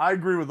 Yeah. I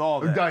agree with all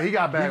that. He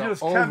got back He up.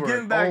 just kept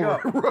getting back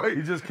up. Right.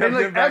 He just kept and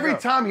like getting back every up.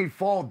 time he'd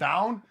fall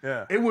down,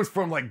 Yeah. it was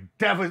from like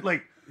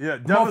like Yeah,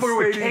 motherfucker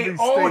would devastating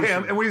KO him,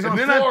 devastation. and when he's on And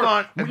the then I floor,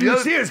 thought- and the you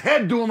other- see his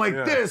head doing like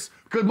Yeah. this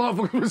because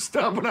motherfucker was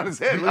stomping on his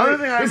head. The other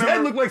thing I his head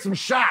remember- looked like some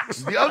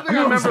shocks. The other thing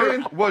You I know what I'm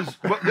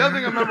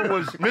remember saying?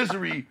 was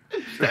Misery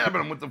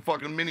stabbing him with the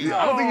fucking mini.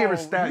 I don't think he ever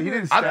stabbed. He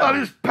didn't. I Stab thought him. he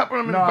was peppering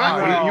him in No, the back.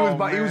 no, he was.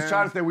 Oh, He was man.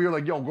 trying to say we were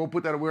like, yo, go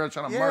put that away. I'm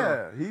trying to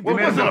murder. Yeah, he Well, it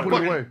did. wasn't a Put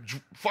it away.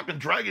 fucking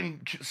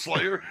dragon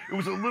slayer. It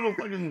was a little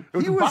fucking.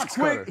 was He a was box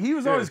quick. cutter. He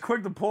was Yeah. always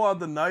quick to pull out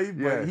the knife,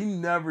 but Yeah. he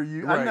never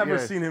used. Right, I never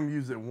yeah. seen him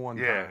use it one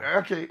Yeah, time.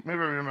 okay, maybe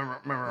I remember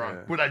wrong.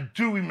 But I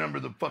do remember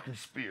the fucking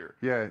spear.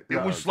 Yeah, It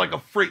yeah. was like a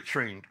freight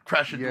train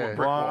crashing through Yeah. a brick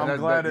Well, wall. I'm That-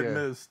 glad that- it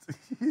yeah. missed.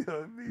 You know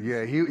what I mean?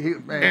 Yeah, he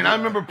man. And I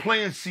remember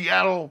playing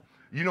Seattle,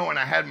 you know, and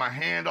I had my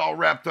hand all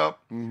wrapped up,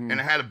 and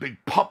I had a big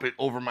puppet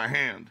over my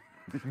hand.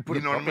 put a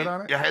You know what I puppet mean?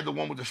 on it? Yeah, I had the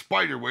one with the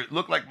spider where it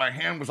looked like my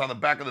hand was on the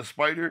back of the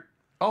spider.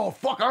 Oh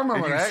fuck, I And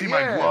remember you that. see yeah,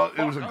 my glove.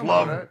 It was a fuck, I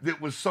glove remember that.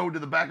 that was sewed to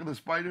the back of the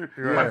spider.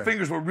 Yeah. My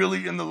fingers were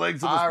really in the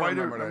legs of the I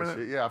spider. remember that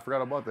shit. Yeah, I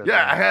forgot about that.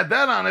 Yeah, I had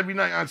that on every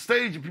night on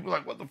stage, and people were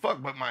like, "What the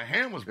fuck?" But my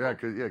hand was, Yeah,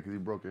 cause he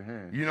broke your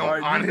hand. you know, All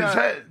right, on do you his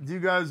guys- head. Do you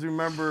guys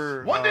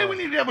remember? One day we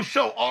need to have a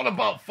show all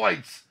about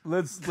fights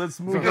Let's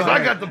move because on.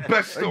 I got the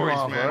best stories,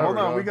 on, man. Hold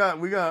on, Yeah.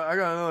 I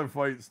got another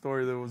fight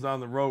story that was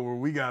on the road where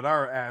we got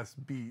our ass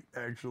beat.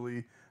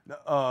 Actually,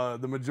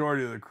 the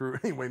majority of the crew.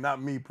 Anyway,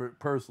 not me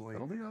personally. I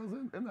don't think I was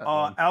in that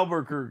one.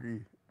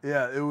 Albuquerque.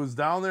 Yeah, it was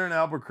down there in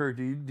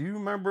Albuquerque. Do you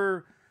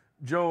remember,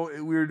 Joe?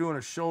 We were doing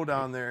a show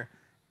down there,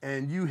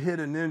 and you hit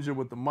a ninja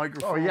with the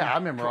microphone. Oh yeah, I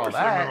remember all Of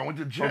course, I remember I that. went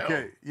to jail.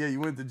 Okay, yeah, you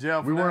went to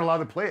jail. For We that? weren't allowed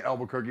to play at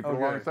Albuquerque for the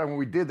Okay. longest time. When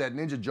we did that,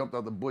 Ninja jumped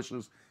out the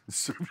bushes.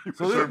 So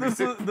this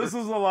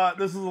is a lot.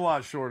 This is a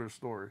lot shorter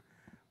story,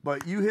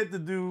 but you hit the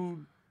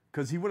dude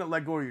because he wouldn't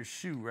let go of your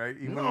shoe, right?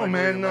 He wouldn't No, let go of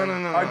man, your no, leg. no,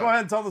 no, All right, no. go ahead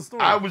and tell the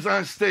story. I was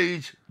on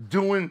stage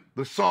doing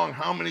the song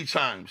How Many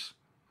Times?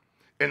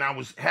 And I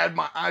had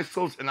my eyes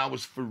closed and I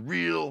was for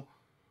real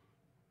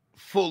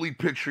fully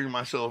picturing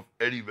myself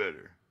Eddie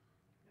Vedder.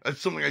 That's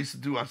something I used to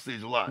do on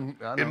stage a lot.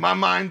 I know. In my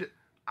mind,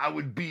 I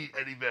would be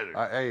Eddie Vedder.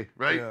 Hey,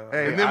 right? Yeah.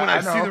 Hey, and then when I,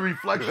 see know. the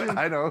reflection,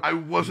 I know. I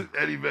wasn't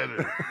Eddie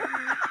Vedder.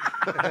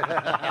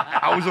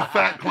 I was a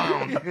fat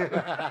clown.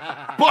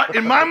 But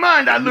in my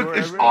mind, I looked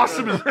as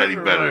awesome as Eddie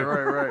Vedder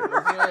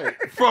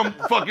right. from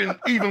fucking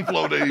Even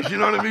Flow days. You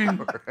know what I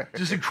mean?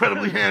 Just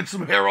incredibly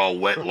handsome, hair all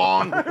wet,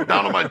 long,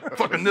 down on my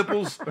fucking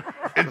nipples,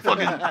 and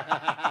fucking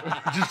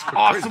just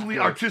awesomely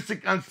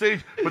artistic on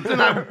stage. But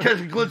then I would catch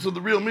a glimpse of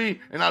the real me,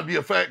 and I'd be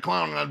a fat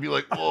clown, and I'd be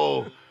like,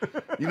 oh,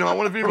 you know, I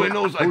wonder if anybody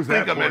knows I Who's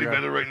think that I'm for, Eddie guy?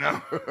 Vedder right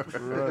now.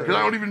 Because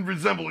I don't even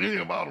resemble anything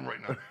about him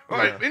right now. All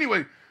right,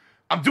 anyway,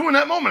 I'm doing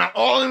that moment. I'm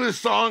all in this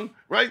song,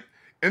 right?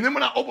 And then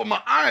when I open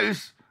my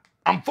eyes,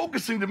 I'm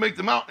focusing to make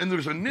them out, and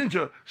there's a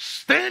ninja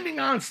standing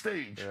on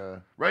stage, Yeah.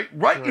 right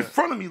in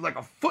front of me, like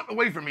a foot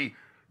away from me,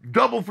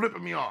 double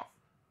flipping me off,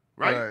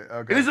 right? Right,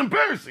 okay. And it's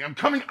embarrassing. I'm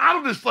coming out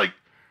of this, like,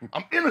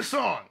 I'm in a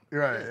song.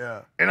 Right,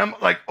 yeah. And I'm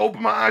like,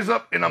 open my eyes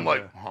up, and I'm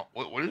like, huh,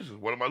 what is this?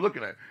 What am I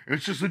looking at? And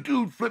it's just a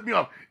dude flip me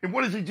off. And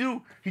what does he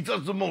do? He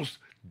does the most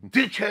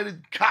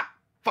ditch-headed,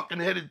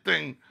 cock-fucking-headed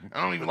thing.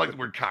 I don't even like the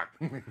word cock.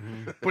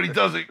 But he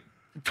does a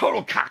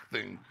total cock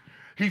thing.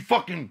 He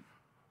fucking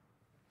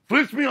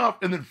flips me off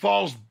and then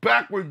falls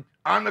backward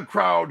on the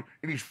crowd,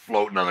 and he's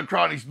floating on the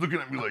crowd, and he's looking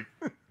at me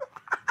like...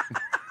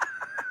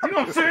 You know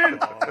what I'm saying?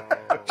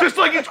 Just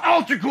like it's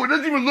ultra cool. It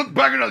doesn't even look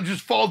back at it. It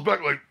just falls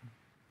back like...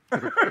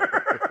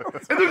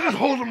 and they just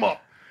hold him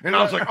up. And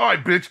I was like, all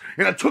right, bitch.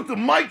 And I took the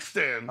mic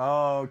stand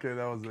Oh, okay,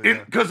 that was it.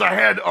 Yeah. because I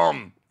had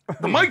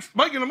The mic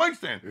and the mic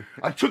stand.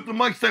 I took the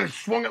mic stand and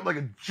swung it like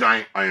a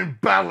giant iron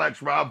battle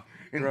axe, Rob,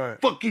 and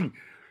fucking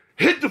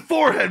hit the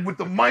forehead with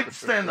the mic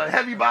stand, the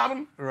heavy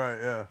bottom. Right,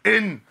 yeah.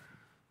 And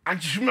I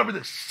just remember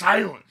the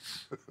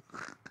silence.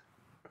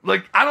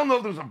 Like, I don't know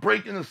if there was a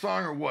break in the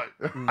song or what.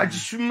 I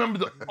just remember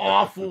the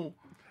awful,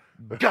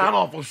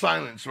 god-awful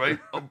silence, right,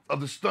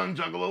 of the stunned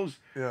juggalos.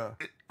 Yeah.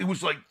 It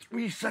was like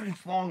 3 seconds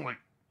long, like,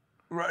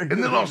 right.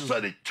 And then all of a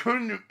sudden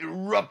it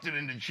erupted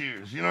into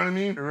cheers, you know what I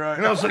mean? Right.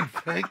 And I was like,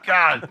 thank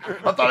God.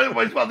 I thought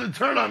everybody's about to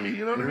turn on me,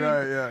 you know what I mean?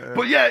 Right, yeah.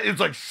 But yeah, it's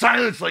like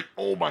silence, like,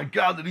 oh my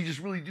God, did he just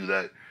really do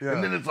that? Yeah.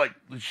 And then it's like,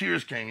 the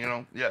cheers came, you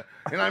know? Yeah.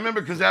 And I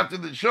remember because after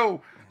the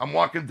show, I'm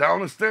walking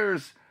down the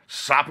stairs,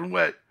 sopping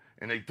wet,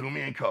 and they threw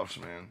me in cuffs,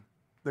 man.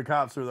 The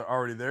cops are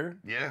already there?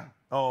 Yeah.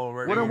 Oh,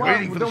 right. What They a were wow.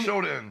 waiting for the show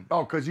to end.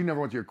 Oh, because you never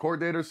went to your court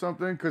date or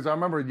something? Because I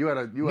remember you had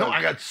a... No,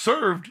 I got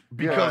served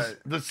because Right.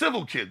 the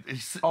civil kid. The kid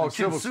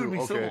civil sued suit. me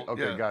Okay, civil.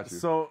 okay, Yeah. got you.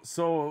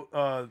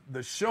 So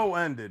the show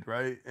ended,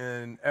 right?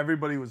 And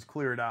everybody was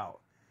cleared out.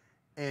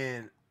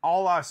 And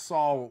all I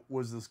saw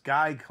was this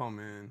guy come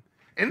in.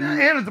 And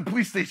at the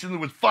police station, there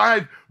was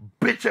 5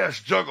 bitch-ass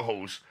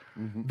juggalos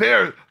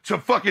there to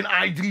fucking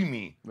ID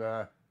me. All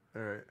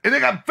right. And they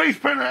got face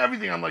paint on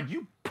everything. I'm like,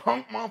 you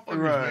punk motherfuckers,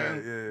 Right,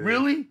 man. yeah.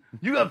 Really?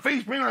 You got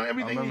face paint on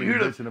everything? remember You you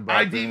here bitching to about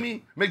ID that.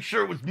 me? Make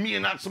sure it was me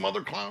and not some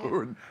other clown?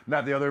 Or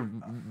not the other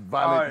All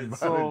violent...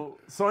 right,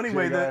 so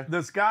anyway, guy.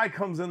 this guy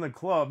comes in the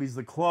club. He's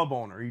the club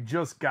owner. He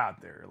just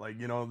got there. Like,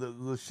 you know,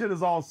 the shit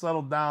is all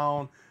settled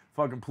down.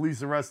 Fucking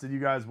police arrested you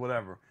guys,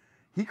 whatever.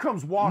 He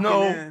comes walking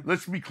No, in.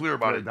 let's be clear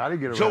about it. I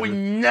didn't get Joey arrested.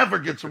 never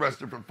gets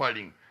arrested for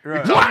fighting.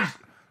 Right. What?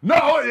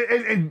 No,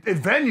 in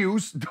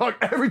venues, dog,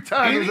 every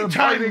time there's a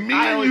Anytime fighting, me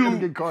I and always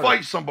you get caught.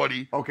 fight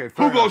somebody, Okay,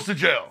 fair who enough. goes to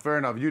jail? Fair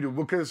enough, you do.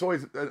 Because it's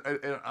always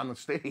on the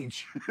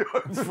stage.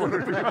 It's for the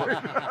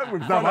people.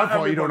 It's not my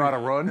fault you don't know how to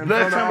run.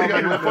 Last time we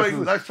got into a fight,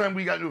 witnesses. last time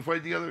we got into a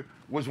fight together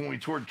was when we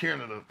toured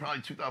Canada,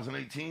 probably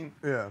 2018.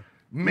 Yeah.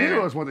 Neither of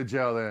Man, us went to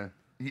jail then.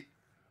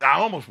 I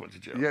almost went to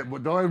jail. Yeah,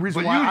 but the only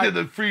reason But why you I did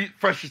the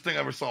freshest thing I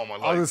ever saw in my I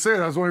was life. gonna say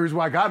that's the only reason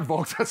why I got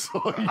involved. That's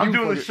all. I'm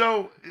doing a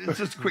show. It's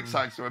just a quick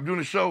side story. I'm doing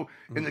a show,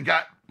 and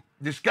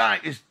this guy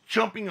is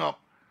jumping up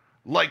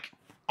like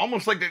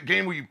almost like that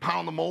game where you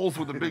pound the moles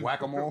with a big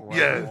Whack-a-mole?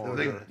 Yeah,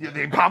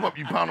 they pop up,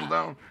 you pound them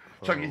down,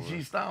 Chuck E.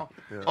 Cheese style.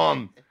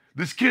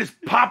 This kid is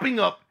popping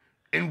up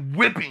and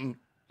whipping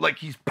like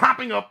he's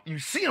popping up. You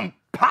see him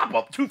pop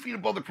up 2 feet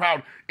above the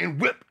crowd and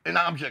whip an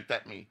object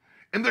at me,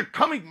 and they're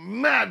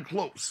coming mad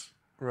close.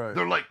 Right.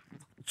 They're like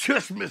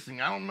just missing.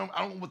 I don't know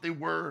what they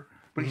were,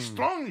 but he's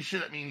throwing this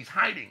shit at me and he's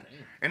hiding.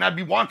 And I'd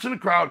be watching the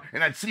crowd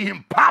and I'd see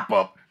him pop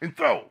up and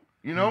throw.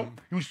 You know,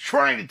 he was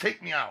trying to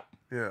take me out.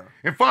 Yeah.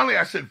 And finally,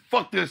 I said,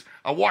 "Fuck this!"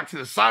 I walked to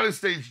the side of the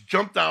stage,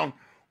 jumped down,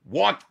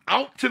 walked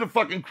out to the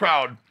fucking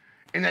crowd,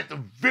 and at the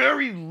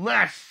very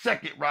last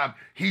second, Rob,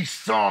 he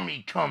saw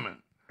me coming.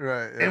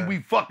 Right. Yeah.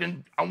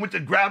 And I went to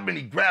grab him and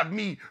he grabbed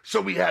me,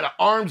 so we had an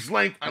arm's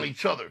length on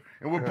each other.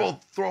 And we're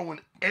both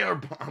throwing air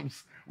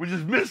bombs. We're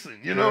just missing,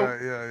 you know?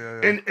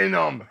 Yeah.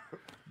 And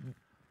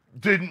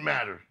didn't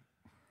matter.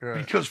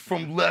 Right. Because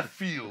from left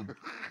field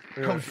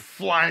comes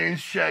flying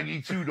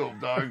Shaggy Two Dope,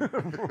 dog.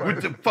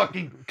 With the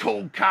fucking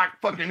cold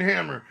cock fucking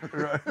hammer.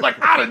 Like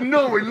out of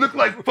nowhere, looked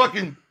like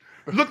fucking,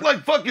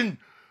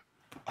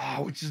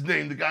 oh, what's his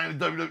name? The guy in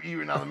the WWE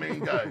right now, the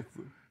main guy.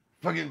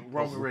 Fucking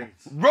Roman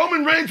Reigns.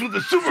 Roman Reigns with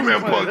the Superman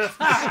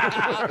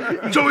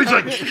punch. Joey's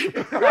like,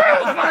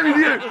 right in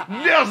here.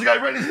 Nails the guy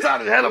right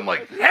inside of the head. I'm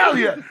like, hell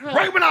yeah.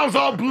 Right when I was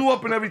all blew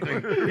up and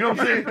everything. You know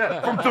what I'm saying?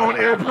 From throwing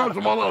air bombs,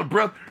 I'm all out of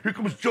breath. Here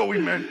comes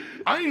Joey, man.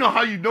 I didn't know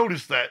how you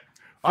noticed that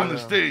from the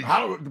stage.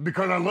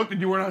 Because I looked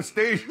and you weren't on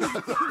stage.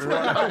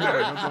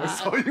 I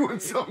saw you in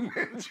some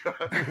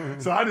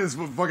ninja. So I just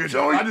fucking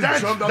Joey, I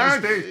just jumped on the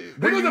stage.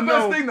 then This was you the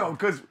best know- thing though,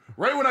 because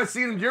right when I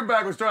seen him, your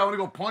back was turned, I went to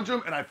go punch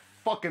him, and I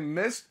fucking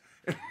missed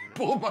and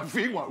pulled my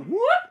feet. Went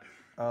what?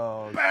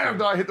 Oh, Bam!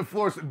 Dog, I hit the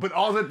floor. But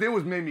all that did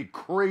was made me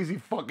crazy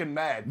fucking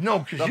mad. No,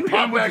 because I you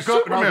popped hit with the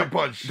back up, and I was Superman like,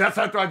 punch. That's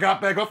after I got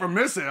back up from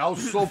missing. I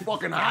was so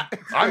fucking hot.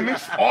 I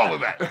missed all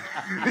of that.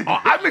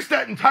 I missed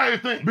that entire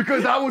thing.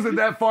 Because I wasn't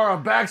that far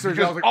on back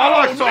surgery. I Because was like, all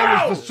I oh,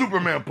 saw no! was the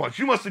Superman punch.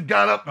 You must have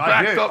got up, I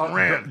backed did. up, and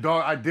ran.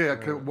 Dog, I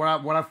did. 'Cause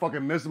when I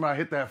fucking missed him, I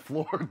hit that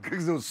floor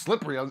because it was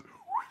slippery. I was,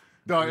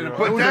 dog, and it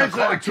But was that's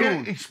a I cartoon.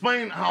 can't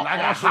explain how I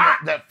got hot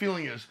that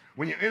feeling is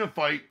when you're in a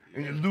fight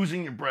and you're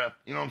losing your breath.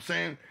 You know what I'm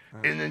saying?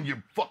 And then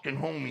your fucking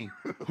homie,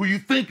 who you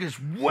think is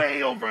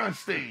way over on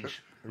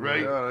stage,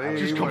 right? Yeah,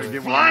 just he comes wanna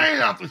get flying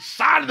out the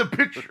side of the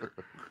picture.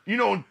 You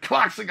know, and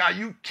clocks a guy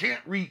you can't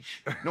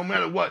reach no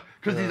matter what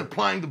because he's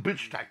applying the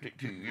bitch tactic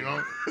to you, you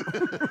know?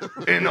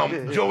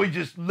 And Joey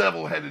just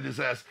level-headed his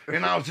ass.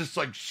 And I was just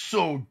like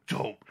so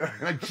dope.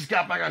 And I just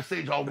got back on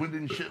stage all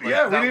winded and shit. Like,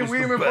 Yeah, that we was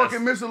didn't the even best.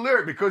 fucking miss a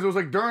lyric because it was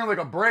like during like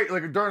a break,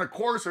 like during a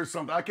chorus or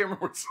something. I can't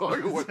remember what song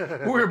it was.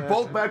 We were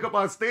both back up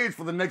on stage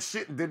for the next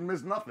shit and didn't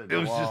miss nothing. It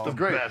was just the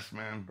great. best,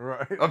 man.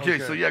 Right. Okay,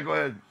 so yeah, go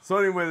ahead. So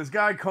anyway, this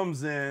guy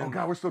comes in. Oh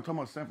God, we're still talking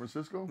about San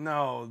Francisco.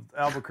 No,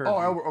 Albuquerque. Oh,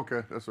 Albert.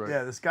 Okay, that's right.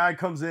 Yeah, this guy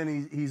comes comes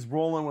in, he's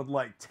rolling with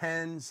like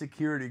 10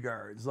 security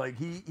guards. Like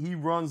he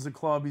runs the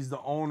club, he's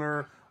the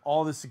owner,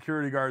 all the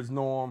security guards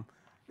know him.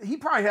 He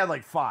probably had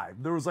like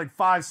 5. There was like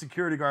 5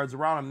 security guards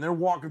around him, and they're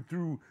walking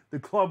through the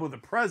club with a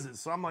presence.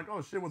 So I'm like,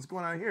 oh shit, what's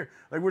going on here?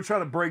 Like we're trying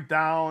to break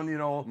down, you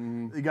know.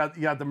 You got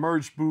the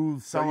merch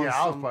booth. So, yeah,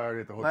 I was probably already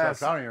at the hotel.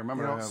 So I don't even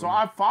remember that. So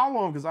I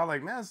follow him because I'm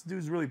like, man, this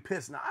dude's really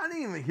pissed. Now I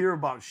didn't even hear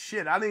about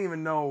shit. I didn't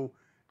even know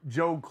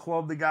Joe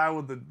Club, the guy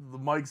with the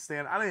mic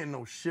stand. I didn't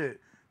know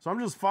shit. So I'm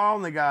just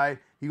following the guy.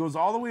 He goes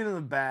all the way to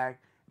the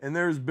back, and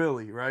there's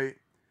Billy, right?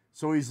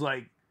 So he's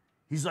like,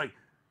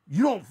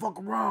 you don't fuck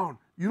around.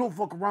 You don't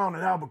fuck around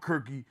in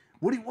Albuquerque.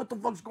 What the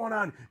fuck's going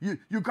on?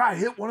 You guy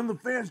hit one of the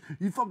fans.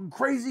 You fucking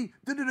crazy.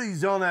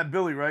 He's yelling at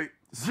Billy, right?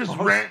 Just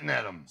ranting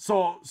at him.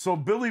 So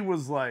Billy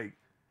was like,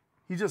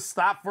 he just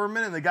stopped for a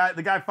minute. The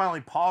guy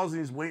finally paused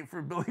and he's waiting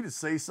for Billy to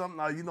say something.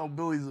 Now you know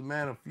Billy's a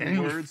man of few and he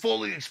words. was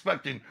fully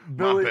expecting.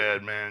 Billy, my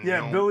bad, man. Yeah,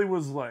 you know? Billy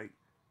was like,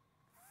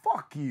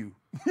 "Fuck you."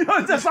 You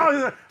know, that's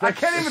all. I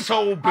can't even.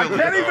 So Billy, I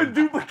can't even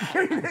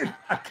duplicate it.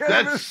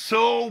 That's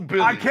so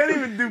Billy. I can't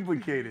even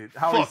duplicate it.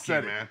 How Fuck he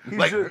said you, it.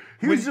 man.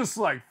 He was just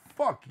like,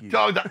 "Fuck you."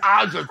 Dog, the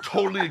odds are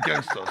totally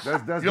against us.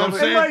 That's you know what I'm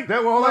saying? like-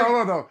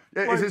 Hold on.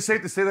 Is it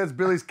safe to say that's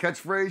Billy's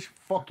catchphrase?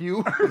 Fuck you.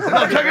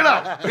 No, check it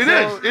out.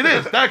 It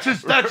is. That's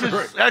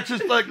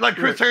just like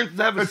Chris Harrington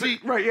have a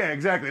seat. Right, yeah,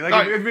 exactly. Like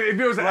Right. if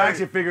it was an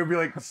action figure, it'd be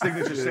like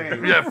signature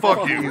saying. Yeah,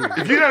 fuck you.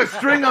 If you got a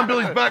string on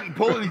Billy's back and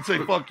pull it, he'd say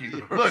fuck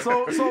you. Look,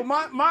 So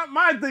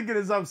my thinking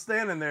is, I'm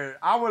standing there.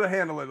 I would have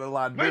handled it a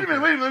lot wait a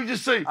different. minute. Let me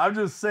just say. I'm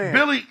just saying.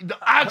 Billy, the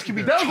odds can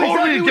be That was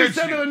totally exactly what he against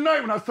said the other you.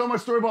 night when I was telling my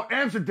story about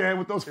Amsterdam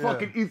with those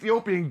fucking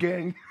Ethiopian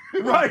gang.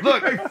 Right.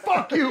 Look, Like,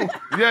 fuck you.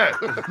 yeah.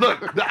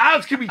 Look, the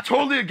odds can be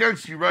totally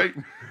against you, right?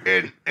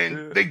 And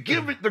they're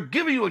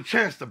giving you a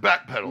chance to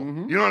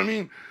backpedal. You know what I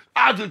mean?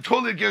 Odds are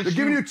totally against you.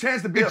 They're giving you a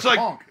chance to be a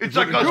punk. It's Is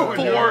like what us they're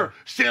doing, 4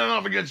 standing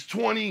off against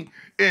 20,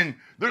 and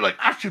they're like,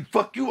 I should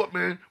fuck you up,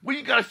 man. What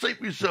you gotta say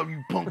for yourself,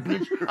 you punk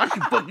bitch? I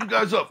should fuck you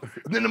guys up.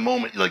 And then the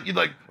moment you're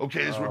like,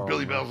 okay, this is where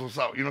Billy bails us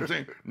out. You know what I'm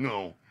saying?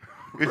 No.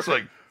 It's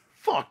like,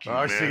 fuck you,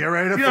 I man. see you're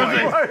ready to You know what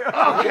I'm fight.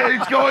 saying? Okay,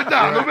 it's going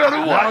down, no matter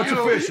what. Now it's you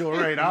know? official,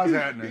 right? How's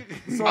happening?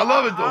 So I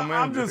love it though, man.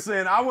 I'm just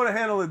saying, I would have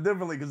handled it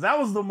differently because that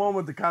was the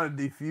moment to kind of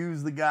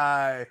defuse the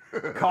guy,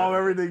 calm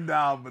everything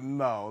down. But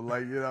no,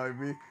 like, you know what I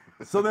mean?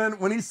 So then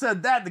when he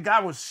said that, the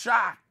guy was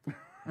shocked,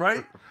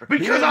 right? He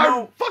Because didn't our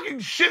know- fucking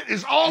shit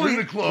is all in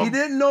the club. He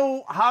didn't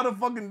know how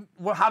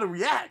to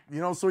react, you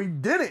know, so he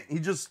didn't. He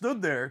just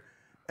stood there.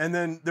 And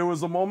then there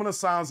was a moment of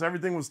silence.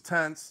 Everything was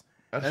tense.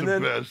 That's and the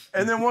then, best.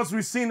 And then once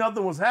we seen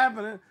nothing was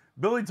happening,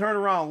 Billy turned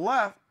around and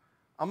left.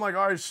 I'm like,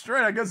 all right,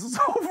 straight. I guess it's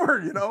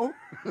over, you know?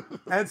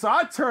 And so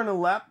I turned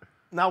and left.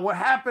 Now, what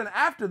happened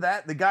after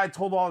that, the guy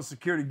told all the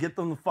security, get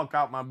them the fuck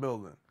out my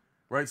building,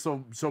 right?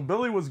 So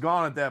Billy was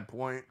gone at that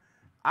point.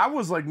 I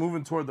was like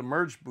moving toward the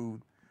merch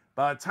booth.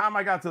 By the time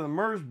I got to the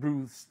merch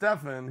booth,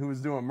 Stefan, who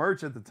was doing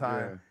merch at the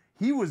time,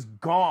 he was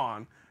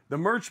gone. The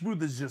merch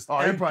booth is just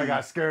empty. He probably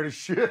got scared as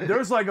shit.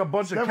 There's like a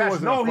bunch of Stefan cash.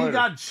 wasn't No, a he fighter.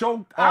 got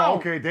choked out. Oh,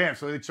 okay, damn.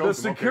 So they choked him. The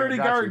security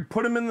Okay, I got guard you.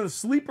 put him in the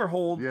sleeper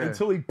hold Yeah.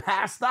 until he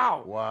passed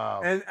out.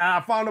 Wow. And I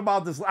found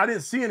about this. I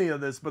didn't see any of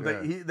this, but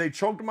Yeah. they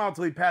choked him out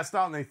until he passed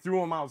out, and they threw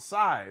him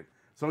outside.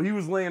 So he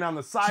was laying on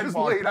the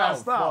sidewalk, laid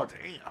passed out. out.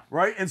 Fuck, damn.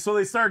 Right? And so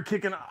they started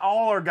kicking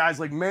all our guys,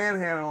 like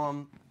manhandling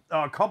him.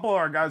 A couple of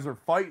our guys were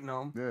fighting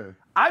him. Yeah.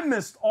 I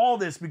missed all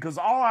this because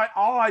all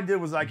I did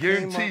was I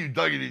came Guarantee up, you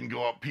Dougie didn't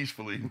go out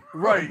peacefully.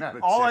 right. Not a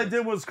All I chance.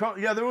 did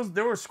was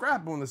they were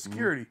scrapping with the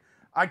security.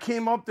 I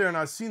came up there and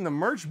I seen the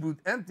merch booth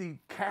empty,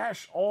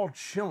 cash all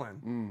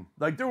chilling.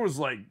 Like there was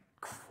like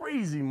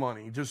crazy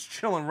money just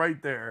chilling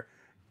right there.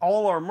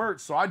 All our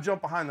merch. So I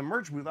jumped behind the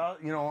merch booth. I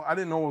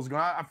didn't know what was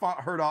going on.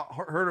 I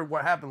heard of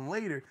what happened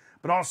later.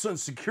 But all of a sudden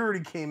security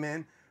came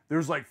in. There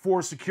was like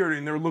 4 security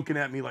and they were looking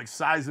at me like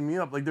sizing me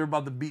up, like they're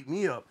about to beat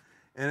me up.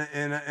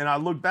 And I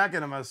looked back at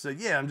them. I said,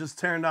 "Yeah, I'm just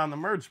tearing down the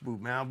merch booth,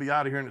 man. I'll be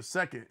out of here in a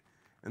second."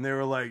 And they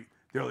were like,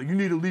 "You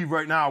need to leave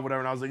right now," or whatever.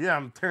 And I was like, "Yeah,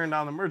 I'm tearing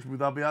down the merch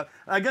booth. I'll be out."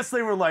 And I guess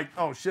they were like,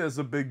 "Oh shit, it's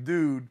a big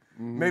dude.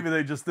 Maybe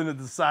they just didn't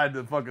decide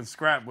to fucking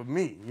scrap with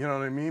me." You know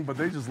what I mean? But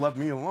they just left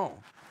me alone.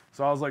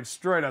 So I was like,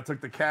 straight. I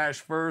took the cash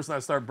first, and I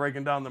started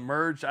breaking down the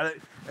merch. And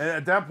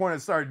at that point,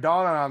 it started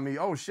dawning on me,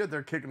 oh shit,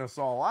 they're kicking us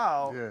all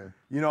out. Yeah.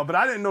 You know, but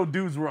I didn't know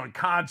dudes were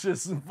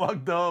unconscious and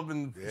fucked up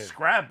and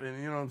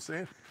scrapping. You know what I'm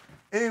saying?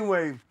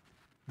 Anyway,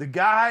 the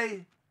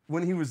guy,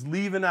 when he was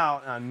leaving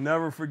out, and I'll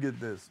never forget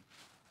this,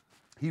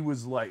 he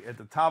was like at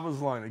the top of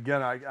his line.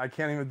 Again, I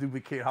can't even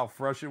duplicate how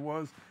fresh it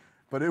was,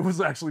 but it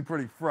was actually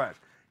pretty fresh.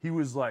 He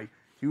was like,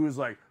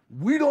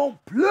 we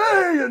don't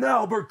play in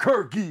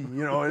Albuquerque,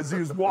 you know, as he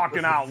was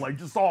walking out, like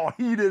just all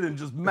heated and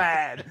just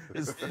mad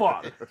as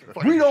fuck.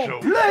 We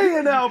don't play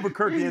in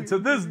Albuquerque. And to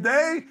this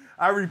day,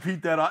 I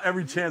repeat that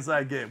every chance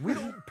I get. We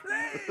don't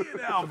play in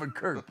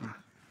Albuquerque.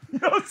 You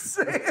know what I'm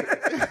saying?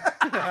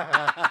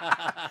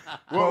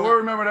 Well, we'll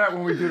remember that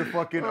when we do the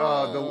fucking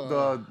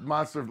the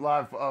Monster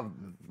Live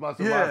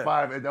sponsored by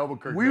 5 at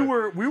Albuquerque. We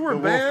were The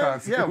Wolf banned.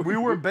 concert. Yeah, we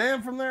were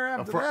banned from there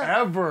after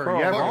forever. that.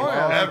 Yeah,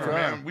 Forever,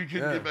 man. We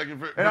couldn't get back in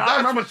front. But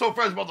that's what's so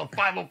fresh about the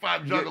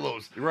 505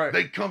 Juggalos. Right.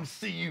 They come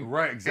see you.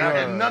 Right,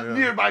 exactly. And not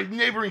nearby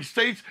neighboring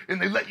states,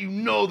 and they let you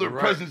know their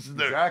presence is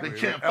there. Exactly. They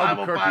chant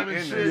Albuquerque 505 and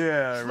in shit.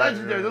 there. It's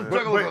legendary. Those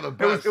Juggalos are the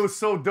But best. it was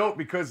so dope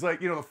because,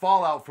 like, you know, the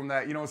fallout from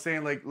that, you know what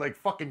I'm saying? Like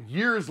fucking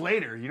years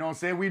later, you know what I'm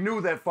saying? We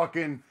knew that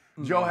fucking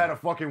Joe had a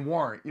fucking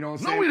warrant, you know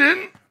what I'm saying? No, we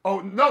didn't. Oh,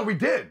 no, we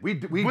did. We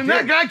When did.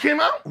 that guy came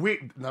out?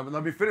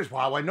 Let me finish.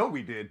 Wow, I know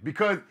we did.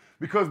 Because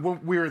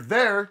when we were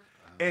there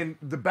and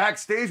the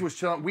backstage was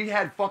chilling, we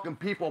had fucking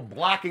people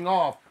blocking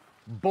off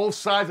both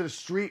sides of the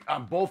street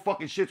on both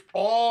fucking shits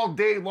all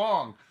day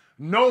long,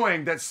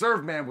 knowing that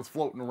Servman was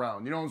floating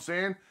around. You know what I'm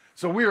saying?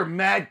 So we were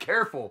mad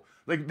careful.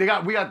 Like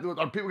our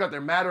people got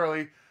there mad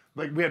early.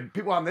 Like we had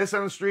people on this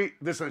end of the street,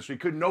 this end of the street.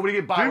 Couldn't nobody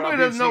get by. Anybody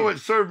doesn't know what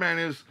Servman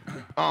is,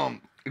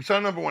 it's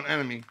our number one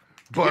enemy.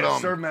 But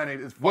Servman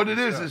is what it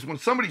is when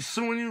somebody's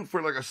suing you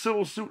for like a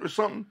civil suit or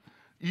something,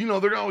 you know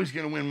they're always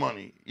gonna win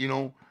money, you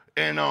know.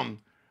 And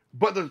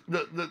but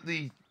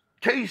the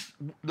case,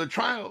 the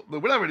trial,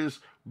 whatever it is,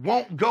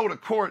 won't go to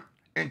court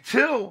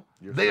until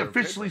they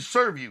officially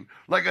serve you.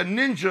 Like a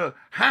ninja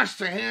has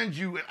to hand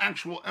you an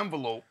actual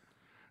envelope,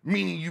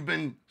 meaning you've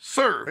been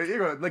served.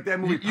 Like that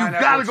movie. You've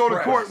got to go to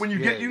court when you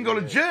get. You can go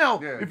to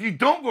jail if you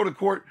don't go to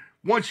court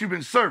once you've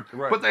been served.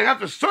 Right. But they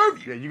have to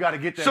serve you. Yeah, you got to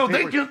get that. So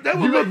paper.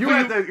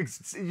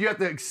 You have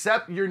to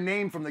accept your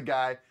name from the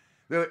guy.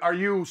 They're like, are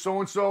you so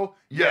and so?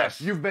 Yes,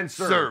 you've been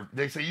served.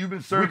 They say you've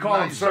been served. We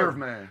call him served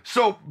man.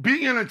 So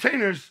being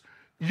entertainers,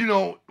 you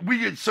know, we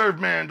get served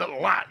man a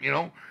lot, you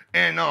know,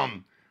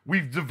 and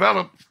we've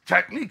developed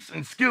techniques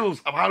and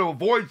skills of how to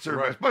avoid serve,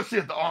 especially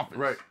at the office.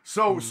 Right.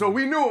 So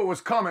we knew it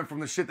was coming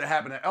from the shit that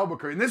happened at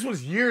Albuquerque. And this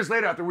was years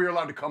later after we were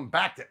allowed to come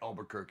back to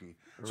Albuquerque.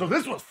 So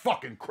this was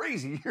fucking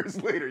crazy years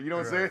later, you know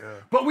what I'm saying? Yeah.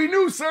 But we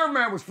knew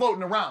Servman was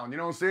floating around, you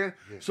know what I'm saying?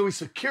 Yeah. So we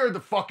secured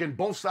the fucking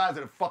both sides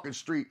of the fucking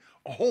street,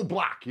 a whole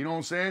block, you know what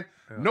I'm saying?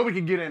 Yeah. Nobody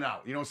can get in and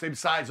out, you know what I'm saying?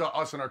 Besides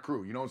us and our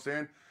crew, you know what I'm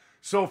saying?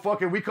 So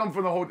fucking we come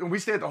from the hotel, and we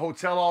stay at the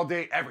hotel all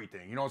day,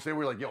 everything, you know what I'm saying?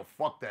 We're like, yo,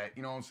 fuck that,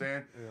 you know what I'm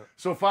saying? Yeah.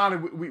 So finally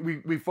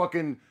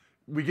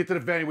we get to the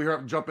venue, we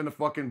jump in the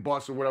fucking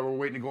bus or whatever, we're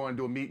waiting to go and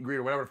do a meet and greet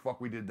or whatever the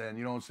fuck we did then,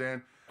 you know what I'm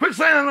saying? Quit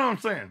saying I know what I'm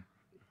saying.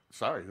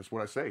 Sorry, that's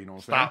what I say, you know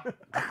what I'm saying?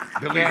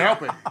 Stop. Can't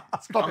help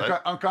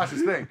it.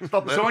 Unconscious thing.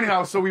 So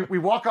anyhow, so we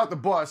walk out the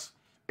bus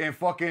and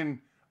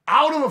fucking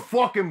out of the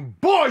fucking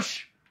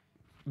bush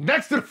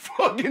next to the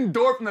fucking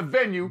door from the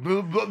venue.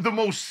 The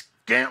most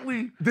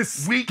scantily, the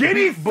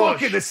skinny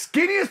fucking, the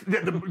skinniest.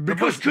 The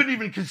bush couldn't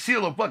even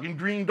conceal a fucking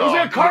green dog. It was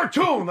like a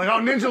cartoon, like how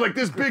Ninja like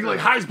this big, like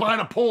hides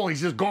behind a pole, and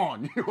he's just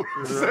gone. You know what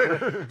I'm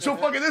saying? So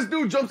fucking this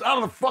dude jumps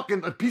out of the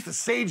fucking a piece of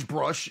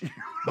sagebrush,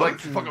 like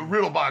fucking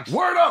riddle box.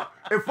 Word up,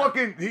 and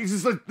fucking he's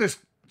just like this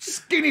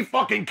skinny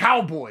fucking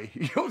cowboy.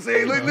 You know what I'm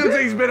saying? Like,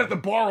 he's been at the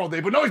bar all day,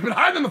 but no, he's been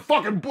hiding in the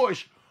fucking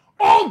bush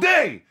all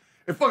day.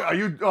 And fuck, are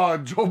you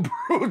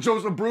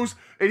Joseph Bruce?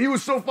 And he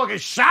was so fucking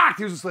shocked.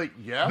 He was just like,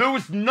 yeah. There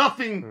was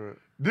nothing.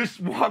 This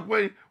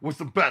walkway was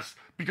the best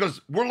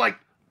because we're like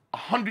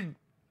 100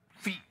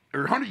 feet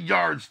or 100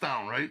 yards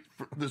down, right?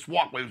 For this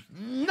walkway was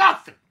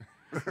nothing.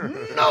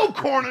 No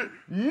corner,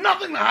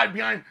 nothing to hide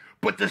behind,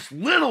 but this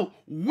little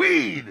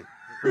weed.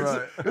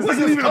 Right. It's like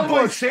even a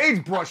bush.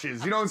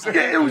 Sagebrushes, you know what I'm saying?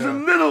 Yeah, it was a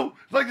little,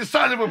 like the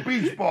size of a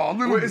beach ball.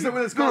 Wait, is that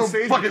what it's called?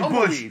 Sage fucking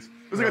bush. It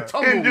was like a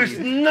tumbleweed. And there's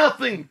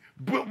nothing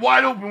but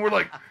wide open. We're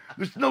like,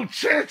 there's no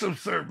chance of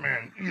serve,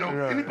 man. You know,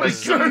 anybody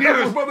coming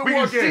near us, we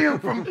can see him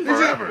from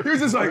forever. He was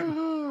just like,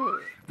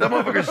 that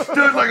motherfucker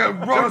stood like a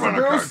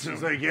roadrunner cartoon.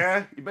 He's like,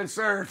 yeah, you've been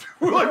served.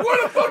 We're like,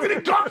 where the fuck did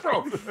it come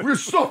from? We're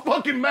so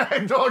fucking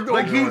mad, dog.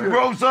 Like he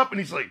rose up and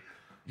he's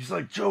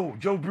like,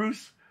 Joe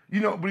Bruce. You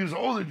know, but he was an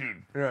older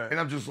dude. Right. And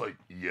I'm just like,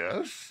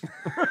 yes.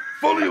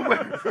 Fully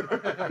aware.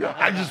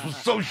 I just was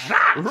so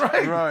shocked.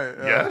 Right.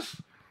 Yes.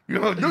 You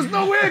know, there's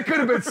no way it could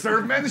have been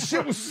served, man. This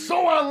shit was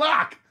so on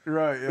lock.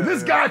 Right. Yeah,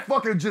 this guy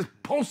fucking just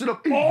posted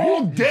up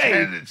all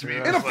day to me.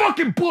 in a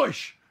fucking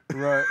bush.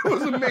 Right. It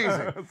was amazing.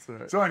 That's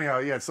right. So anyhow,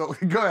 yeah. So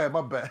go ahead,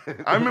 my bad.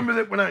 I remember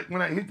that when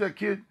I hit that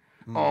kid,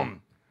 and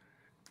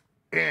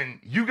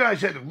you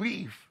guys had to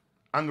leave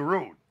on the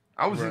road.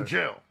 I was in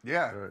jail.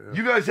 Yeah.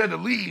 You guys had to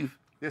leave.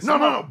 Yes,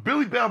 no.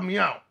 Billy bailed me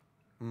out.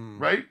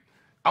 Right?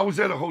 I was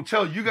at a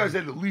hotel. You guys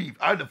had to leave.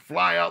 I had to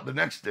fly out the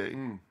next day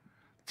and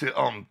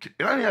I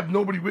didn't have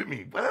nobody with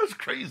me. Well, that was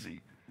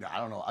crazy. Yeah, I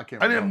don't know. I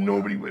didn't have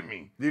nobody with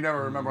me. You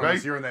never remember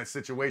unless you're in that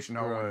situation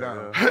how it went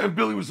down. And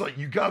Billy was like,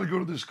 you got to go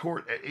to this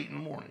court at 8 in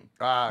the morning.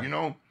 You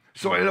know?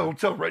 So I had a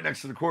hotel right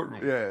next to the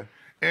courtroom. Yeah.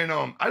 And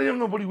I didn't have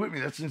nobody with me.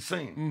 That's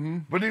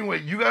insane. But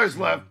anyway, you guys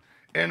left,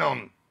 and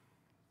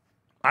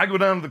I go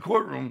down to the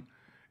courtroom,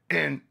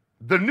 and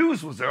the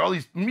news was there. All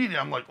these media.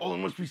 I'm like, oh, there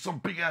must be some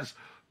big ass,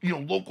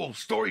 local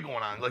story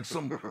going on, like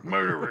some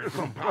murderer,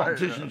 some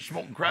politician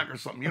smoking crack or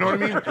something. You know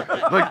what I mean?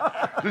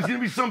 Like, there's gonna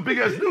be some big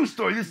ass news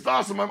story. This is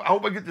awesome. I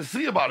hope I get to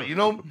see about it. And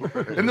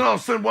then all of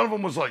a sudden, one of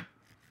them was like,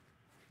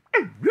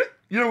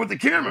 you know, with the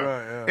camera.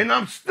 Right, yeah. And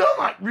I'm still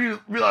not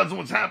realizing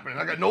what's happening.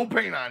 I got no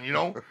paint on, you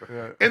know?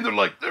 Right. And they're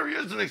like, there he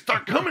is. And they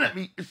start coming at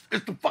me.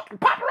 It's the fucking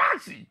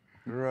paparazzi.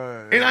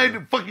 Right. And I had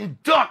to fucking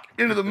duck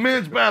into the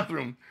men's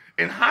bathroom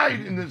and hide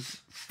in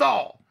this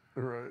stall.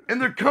 Right.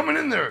 And they're coming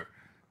in there.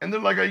 And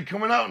they're like, are you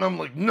coming out? And I'm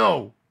like,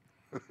 no.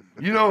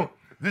 You know,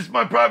 this is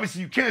my privacy.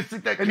 You can't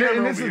stick that camera And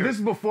over this here.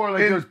 is before,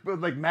 like, And- there's,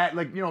 like, Matt,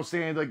 like, you know,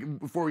 saying, like,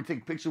 before we take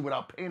a picture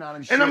without paint on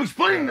and shit. And I'm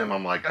explaining to them,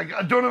 I'm like,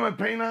 I don't have my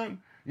paint on.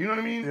 You know what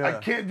I mean? Yeah. I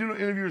can't do an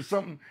interview or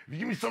something. If you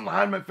give me something to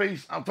hide my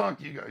face, I'll talk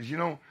to you guys, you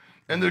know?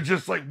 And they're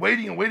just like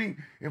waiting and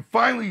waiting. And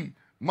finally,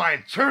 my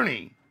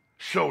attorney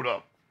showed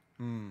up.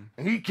 And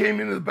he came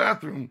into the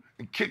bathroom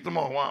and kicked them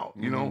all out,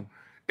 you know?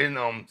 And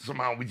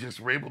somehow we just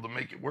were able to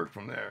make it work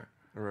from there.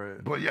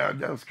 Right. But yeah,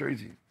 that was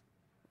crazy.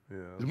 Yeah.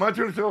 Is it my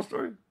turn to tell a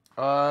story?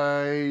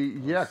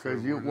 Yeah,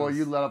 because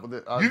you let up with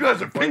it. You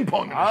guys are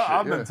ping-ponging this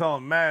I've shit. been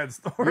telling mad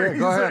stories. Yeah,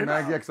 go ahead, right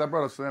man. now. Yeah, because I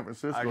brought up San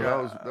Francisco. I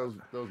got- that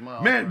was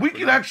my Man, we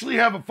could actually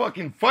have a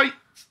fucking fight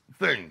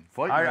thing.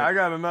 fight. I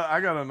got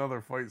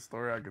another fight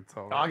story I could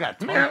tell. I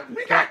got Man,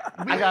 we got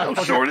I got no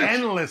fucking shortage.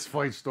 endless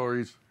fight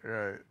stories.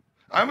 Right.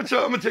 I'm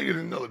gonna take it in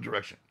another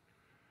direction.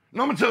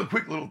 No, I'm gonna tell a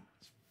quick little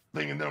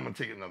thing, and then I'm gonna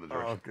take it in another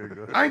direction. Okay,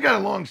 good. I ain't got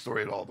a long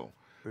story at all though.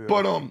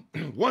 But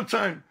one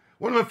time,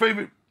 one of my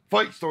favorite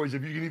fight stories,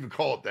 if you can even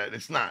call it that,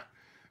 it's not.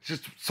 It's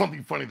just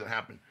something funny that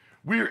happened.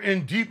 We were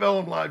in Deep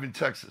Ellum Live in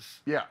Texas.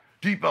 Yeah.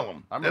 Deep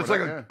Ellum. I remember That's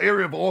like that, an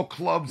area of all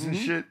clubs and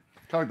shit.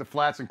 Kind of like the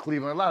flats in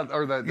Cleveland. A lot of,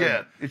 or the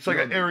Yeah, it's like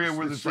you an know, area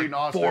where the there's street like in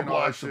Austin 4 and all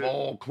that blocks of shit.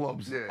 all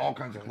clubs, Yeah, all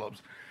kinds of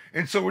clubs.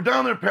 And so we're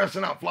down there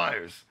passing out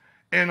flyers.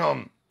 And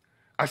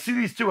I see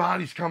these two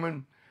hotties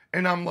coming,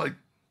 and I'm like,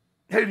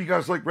 hey, do you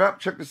guys like rap?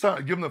 Check this out.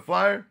 I give them the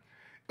flyer.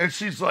 And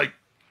she's like,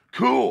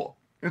 cool,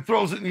 and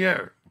throws it in the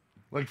air.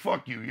 Like,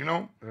 fuck you, you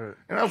know? Right.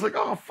 And I was like,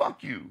 oh,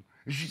 fuck you.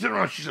 And she turned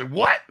around, she said,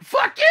 what?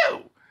 Fuck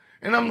you.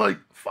 And I'm like,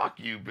 fuck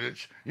you,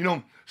 bitch. You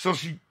know, so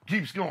she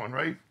keeps going,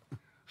 right?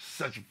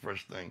 Such a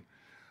fresh thing.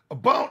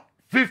 About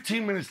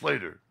 15 minutes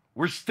later,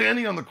 we're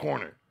standing on the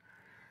corner,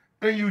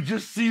 and you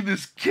just see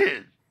this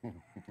kid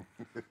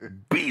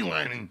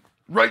beelining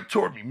right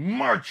toward me,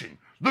 marching,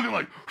 looking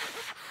like,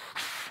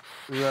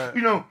 Right.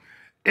 you know,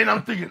 and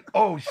I'm thinking,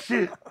 oh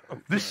shit,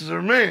 this is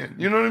her man.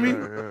 You know what I mean?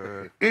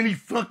 Right. And he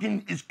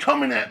fucking is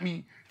coming at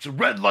me. It's a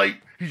red light.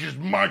 He just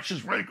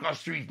marches right across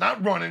the street. He's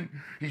not running.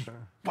 He's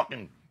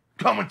fucking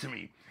coming to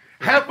me.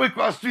 Halfway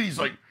across the street, he's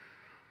like,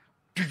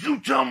 did you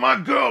tell my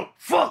girl,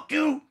 fuck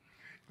you?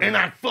 And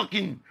I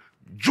fucking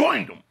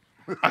joined him.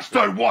 I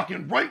started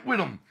walking right with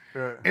him.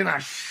 Right. And I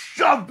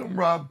shoved him,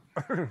 Rob,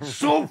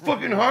 so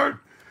fucking hard.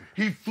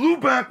 He flew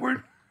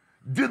backward,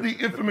 did the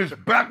infamous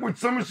backward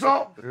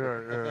somersault,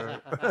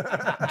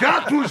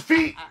 got to his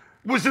feet,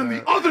 was in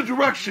the other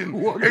direction,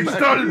 and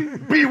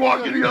started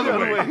walking the other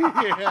way.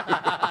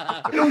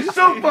 It was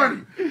so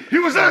funny. He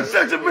was on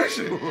such a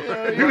mission.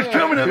 He was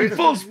coming at me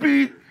full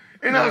speed,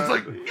 and I was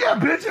like, yeah,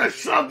 bitch, I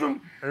shoved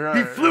him.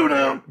 He flew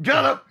down,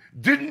 got up,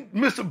 didn't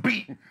miss a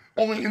beat,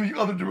 only in the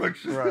other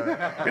direction.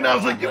 And I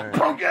was like, you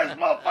punk ass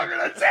motherfucker,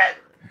 that's it.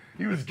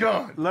 He was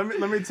gone. Let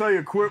me tell you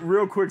a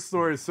real quick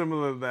story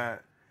similar to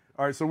that.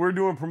 All right, so we're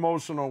doing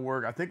promotional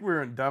work. I think we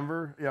were in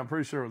Denver. Yeah, I'm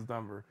pretty sure it was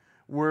Denver.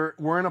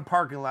 We're in a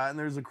parking lot, and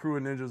there's a crew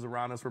of ninjas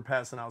around us. We're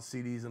passing out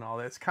CDs and all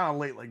that. It's kind of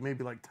late, like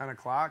maybe like 10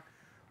 o'clock.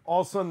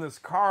 All of a sudden, this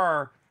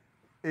car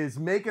is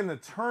making the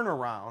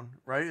turnaround,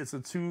 right? It's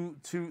a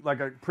like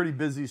a pretty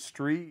busy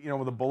street, you know,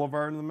 with a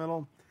boulevard in the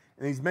middle.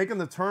 And he's making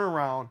the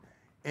turnaround,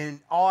 and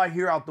all I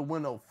hear out the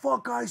window,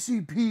 fuck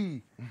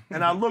ICP.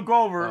 And I look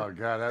over, Oh,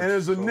 God, that's and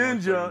there's a so much better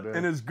ninja than-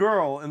 and his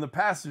girl in the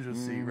passenger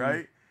seat,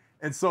 right?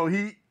 And so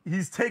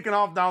he's taking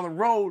off down the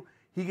road.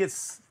 He gets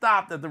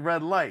stopped at the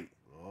red light,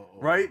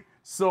 right?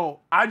 So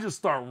I just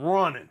start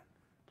running.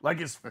 Like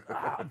as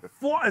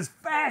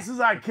fast as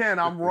I can,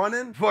 I'm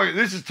running. Fuck it,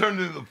 this has turned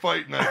into the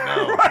fight night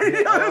now. Right?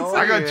 You know what I'm Oh,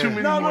 saying? I got too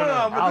many No, more. no, no,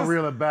 now. but I'll this-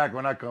 reel it back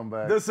when I come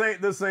back. This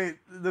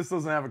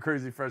doesn't have a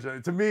crazy fresh.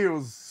 To me, it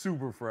was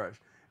super fresh.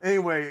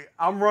 Anyway,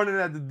 I'm running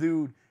at the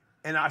dude,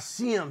 and I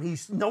see him. He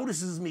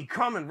notices me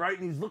coming, right?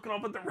 And he's looking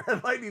up at the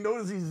red light, and he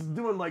notices he's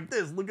doing like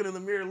this, looking in the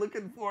mirror,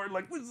 looking forward,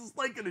 like, when's this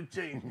light gonna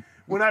change?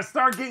 When I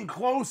start getting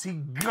close, he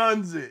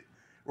guns it,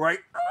 right?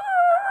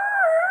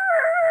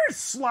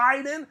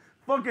 Sliding,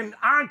 fucking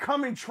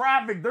oncoming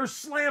traffic. They're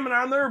slamming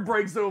on their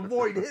brakes to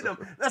avoid hitting him.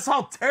 That's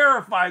how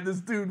terrified this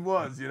dude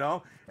was, you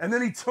know? And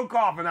then he took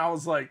off, and I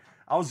was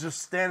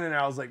just standing there.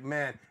 I was like,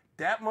 man,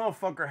 that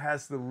motherfucker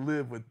has to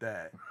live with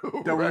that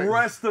the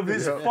rest of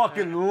his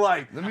fucking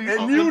life.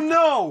 And you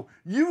know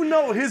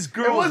his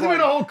girl. It wasn't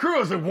even a whole crew. It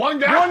was like one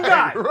guy. One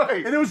guy.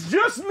 Right. And it was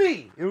just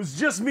me. It was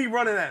just me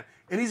running that.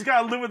 And he's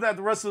got to live with that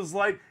the rest of his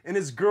life. And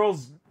his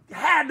girls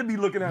had to be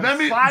looking at him Let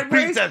me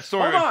sideways. beat that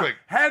story Hold on. quick.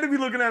 Had to be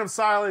looking at him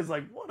sideways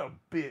like, what a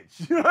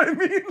bitch. You know what I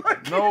mean?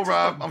 Like, No, you're just a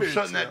Rob, I'm bitch,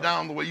 shutting that yo.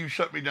 down the way you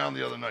shut me down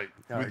the other night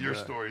with right, your go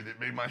ahead. story that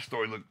made my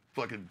story look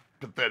fucking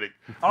pathetic.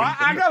 Oh,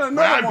 I got When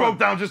another I one. broke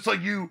down just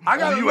like you. I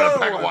got only you had a another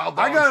pack one. of wild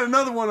I dogs. got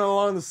another one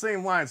along the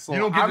same line, so You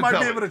don't get I to might tell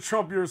be it. able to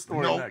trump your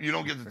story No, next. you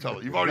don't get to tell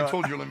it. You've already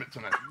told your limit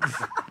tonight.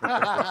 What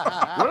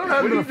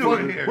are you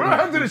doing here? What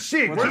happened to the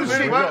sheik? What's Where's the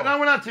the sheik? sheik? No,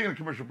 we're not taking a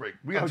commercial break.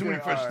 We got too Okay,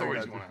 many fresh all right,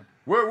 stories I got going on.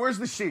 Where's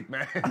the sheik,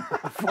 man?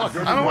 Fuck.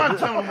 I don't want to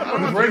tell them. I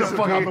don't want to Break take the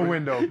fuck out the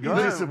window. Go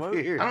ahead,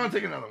 Disappeared. I don't want to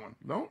take another one.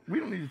 No, we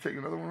don't need to take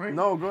another one, right?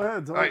 No, go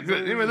ahead. All right,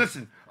 good. Anyway,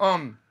 listen.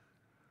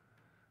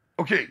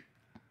 Okay,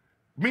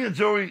 me and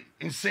Joey,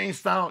 insane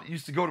style,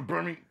 used to go to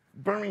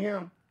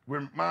Birmingham,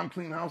 where mom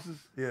cleaned houses,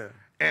 Yeah.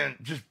 and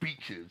just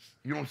beat kids.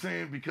 You know what I'm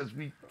saying? Because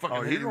we fucking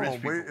Oh, hated you rich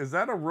going, people. wait, is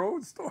that a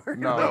road story?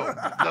 No. No, that's,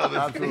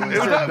 Absolutely. it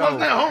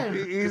wasn't at home.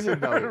 He's a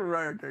no.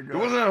 right, okay, It go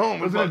wasn't at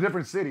home. It was in a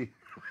different city.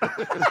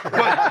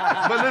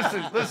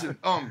 but listen.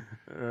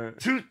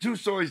 Two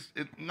stories.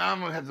 Now I'm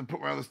gonna have to put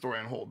my other story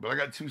on hold. But I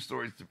got two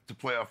stories to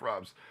play off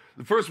Rob's.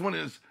 The first one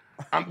is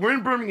we're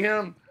in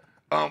Birmingham.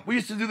 We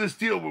used to do this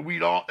deal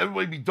where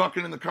everybody be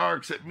ducking in the car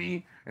except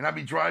me, and I'd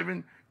be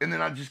driving, and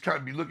then I'd just kind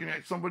of be looking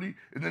at somebody,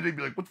 and then they'd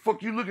be like, "What the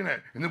fuck are you looking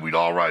at?" And then we'd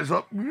all rise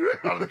up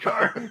out of the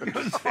car. You know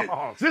what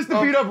I'm saying? Just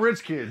to beat up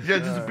rich kids. Yeah,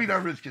 just to beat our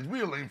rich kids.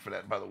 We were lame for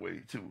that, by the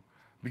way, too.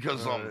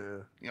 Because,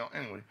 you know,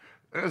 anyway,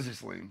 that was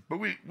just lame. But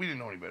we didn't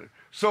know any better.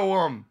 So,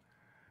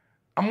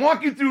 I'm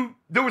walking through,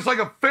 there was like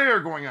a fair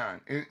going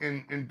on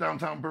in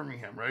downtown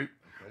Birmingham, right?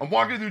 I'm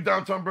walking through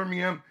downtown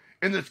Birmingham,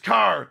 and this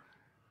car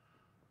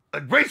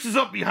races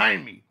up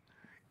behind me.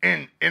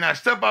 And I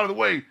step out of the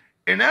way,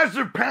 and as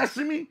they're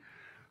passing me,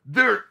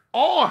 they're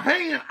all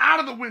hanging out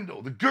of the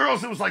window. The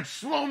girls, it was like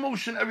slow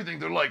motion, everything.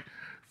 They're like,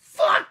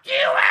 "Fuck you,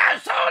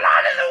 asshole,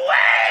 out of the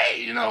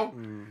way!" You know?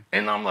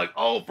 And I'm like,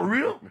 "Oh, for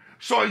real?"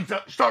 So I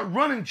start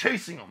running,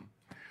 chasing them.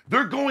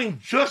 They're going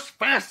just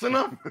fast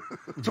enough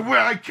to where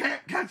I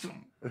can't catch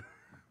them.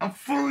 I'm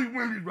fully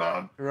winded,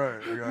 Rob.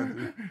 Right, I got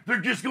you.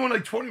 They're just going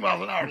like 20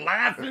 miles an hour,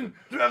 laughing.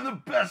 They're having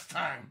the best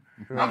time.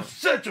 I'm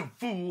such a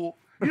fool.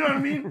 You know what I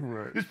mean?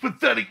 Right. This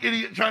pathetic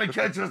idiot trying to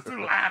catch us. They're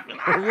laughing.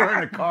 We're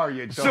in a car,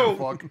 you dumb So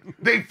fuck.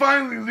 they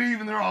finally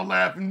leave and they're all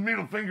laughing,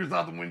 middle fingers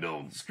out the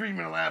window,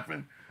 screaming and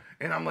laughing.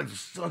 And I'm like,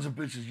 sons of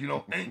bitches, you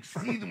know,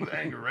 seething with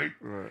anger, right?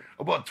 Right.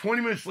 About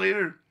 20 minutes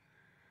later,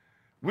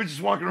 we're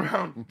just walking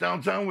around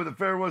downtown where the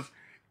fair was,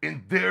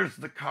 and there's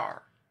the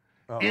car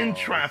in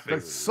traffic.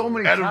 Like so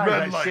many at a times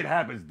red that light. shit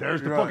happens.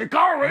 There's the Right. fucking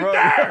car right,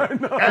 Right.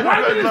 there. At a Why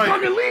red did you light.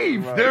 fucking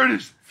leave? There it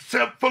is,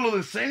 full of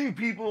the same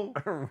people,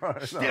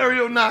 Right,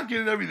 stereo knocking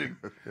and everything.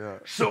 Yeah.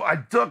 So I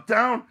duck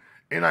down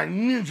and I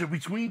ninja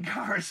between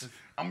cars.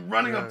 I'm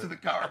running up to the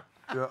car.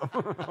 Yeah.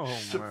 Oh,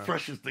 It's the man.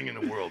 freshest thing in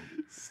the world.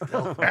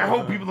 And I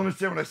hope people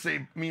understand what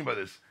I mean by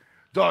this.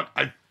 Dog,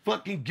 I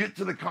fucking get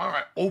to the car,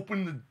 I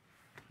open the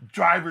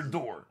driver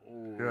door,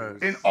 Yeah.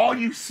 and all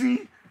you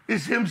see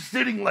is him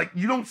sitting like,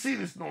 you don't see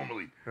this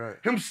normally. Right.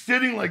 Him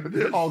sitting like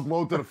this. All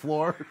glued to the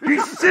floor.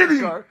 He's sitting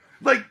Car.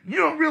 like, you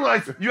don't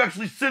realize you're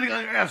actually sitting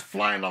on your ass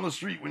flying down the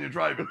street when you're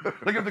driving.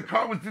 Like if the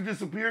car was to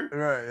disappear,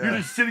 Right, yeah. you're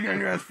just sitting on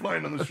your ass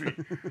flying down the street.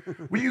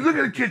 When you look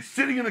at a kid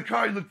sitting in the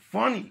car, he looked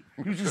funny.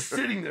 He was just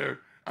sitting there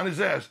on his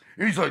ass.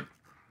 And he's like,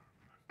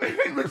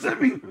 he looks at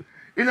me,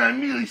 and I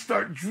immediately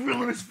start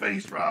drilling his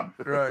face, Rob.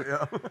 Right,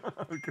 yeah.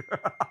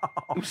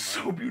 It was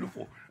so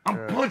beautiful.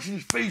 I'm punching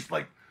his face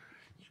like,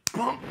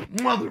 punk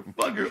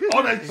motherfucker,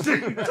 all that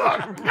shit you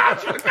talk.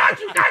 Got you.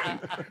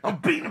 I'm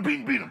beating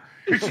him.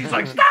 And she's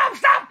like,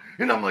 stop.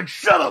 And I'm like,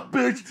 shut up,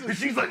 bitch. And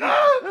she's like,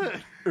 ah.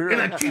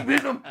 And I keep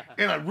hitting him,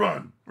 and I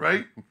run,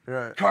 right?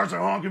 Right. Cars are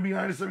honking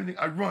behind us, everything.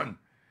 I run.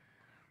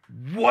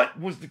 What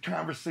was the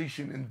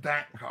conversation in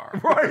that car?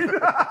 Right.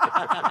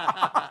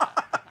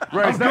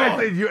 I'm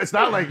It's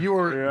not like you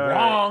were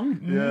wrong.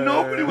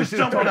 Nobody was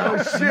jumping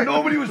out.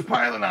 Nobody was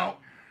piling out.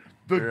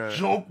 The Yeah.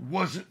 joke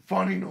wasn't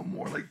funny no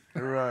more. Like,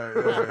 Right.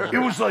 Yeah. it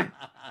was like,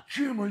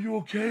 Jim, are you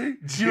okay?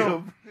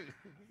 Jim.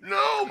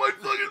 No, my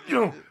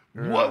fucking,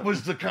 what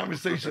was the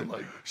conversation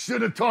like?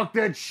 Should have talked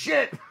that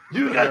shit.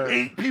 You got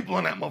 8 people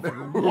in that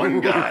motherfucker. One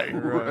guy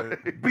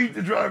Right. beat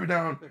the driver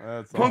down.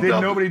 That's pumped Did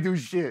up, nobody do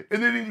shit?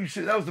 and they didn't do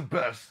shit. That was the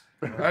best.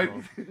 Right?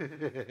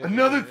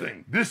 Another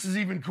thing. This is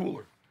even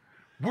cooler.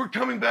 We're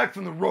coming back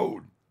from the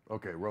road.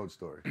 Okay, road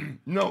story.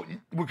 No,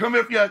 we're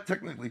coming back. Yeah,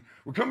 technically,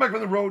 we're coming back from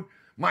the road.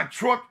 My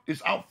truck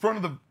is out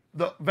front of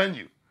the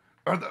venue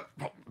or the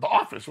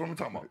office. What am I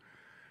talking about?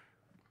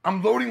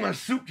 I'm loading my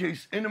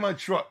suitcase into my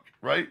truck.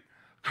 Right?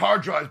 Car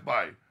drives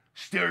by.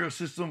 Stereo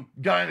system.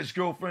 Guy and his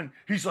girlfriend.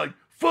 He's like,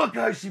 "Fuck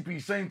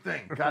ICP." Same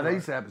thing. God, that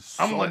used to happen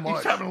so I'm like, much.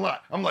 he's having a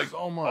lot. I'm like,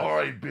 So much. all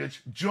right, bitch.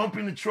 Jump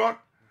in the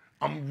truck.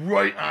 I'm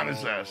right on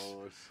his ass.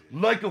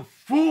 Like a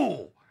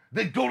fool.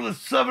 They go to the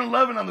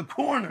 7-Eleven on the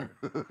corner.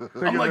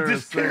 I'm like, they're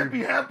this safe. can't be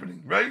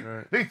happening,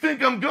 right? They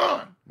think I'm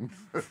gone.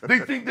 They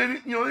think they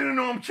didn't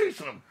know I'm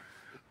chasing them.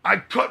 I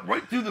cut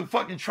right through the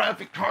fucking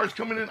traffic, cars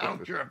coming in. I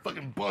don't care. I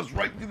fucking buzz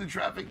right through the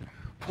traffic,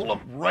 pull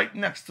up right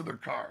next to their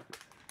car.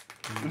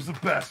 It was the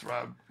best,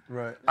 Rob.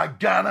 Right. I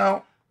got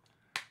out.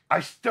 I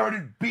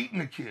started beating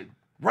the kid.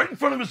 right in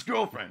front of his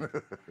girlfriend.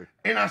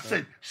 And I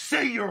said,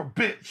 say you're a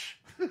bitch.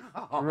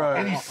 Right.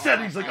 And he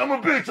said, he's like, I'm a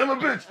bitch.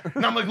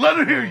 And I'm like, let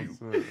her hear you.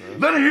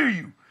 Let her hear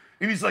you.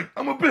 And he's like,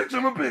 I'm a bitch.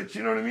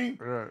 You know what I mean?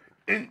 Right.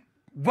 And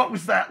what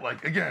was that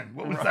like? Again,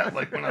 what was that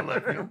like when I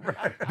left? You know?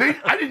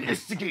 I didn't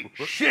instigate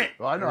shit.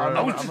 Well, I know.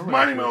 I was just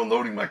minding my own,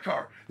 loading my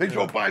car. They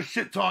drove by,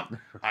 shit talk.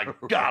 I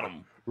got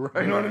them. You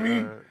know what I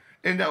mean?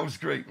 And that was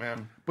great,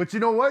 man. But you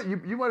know what?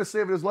 You might have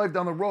saved his life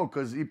down the road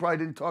because he probably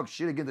didn't talk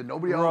shit again to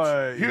nobody else.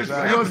 Right. Here's You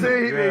know what I'm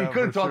saying? Yeah, He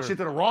could have for talked sure. shit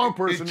to the wrong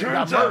person It and got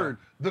turns out murdered.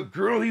 the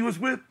girl he was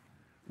with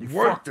fucked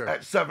worked her.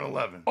 at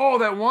 7-Eleven. Oh,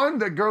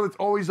 that girl that's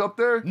always up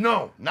there?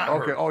 No, not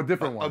her. Okay, oh, a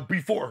different one.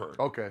 Before her.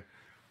 Okay.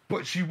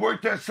 But she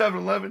worked at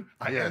 7-Eleven.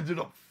 I Yeah. ended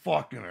up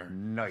fucking her.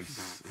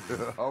 Nice.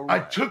 All I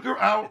right. took her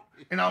out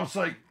and I was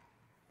like,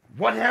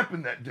 what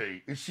happened that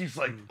day? And she's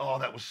like, oh,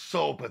 that was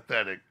so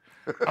pathetic.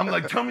 I'm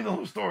like, tell me the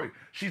whole story.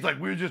 She's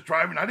like, we were just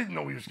driving. I didn't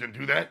know he was going to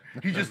do that.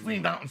 He just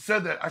leaned out and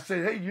said that. I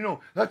said, hey, you know,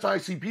 that's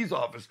ICP's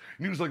office.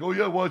 And he was like, oh,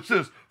 yeah, what's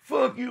this?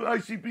 Fuck you,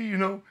 ICP, you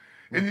know.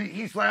 And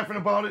he's laughing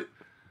about it.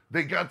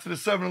 They got to the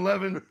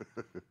 7-Eleven.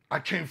 I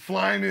came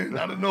flying in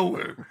out of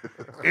nowhere.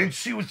 And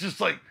she was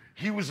just like,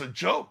 he was a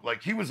joke.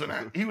 Like, he was an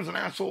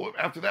asshole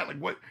after that. Like,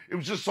 what? It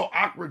was just so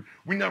awkward.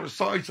 We never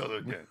saw each other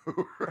again. You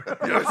know what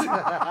I'm saying?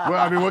 Well,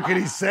 I mean, what can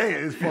he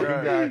say? This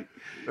fucking guy.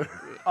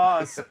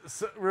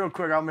 So real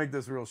quick, I'll make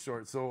this real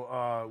short.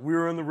 So we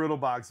were in the Riddle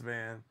Box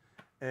van,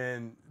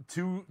 and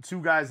two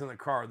guys in the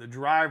car. The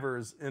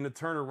drivers in the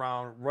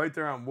turnaround right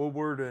there on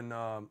Woodward and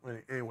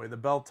anyway, the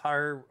Bell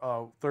Tire,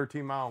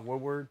 13 Mile on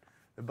Woodward,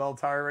 the Bell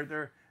Tire right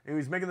there. And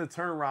he's making the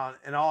turnaround,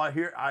 and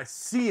I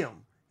see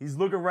him. He's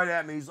looking right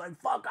at me. He's like,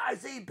 "Fuck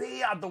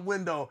ICP" out the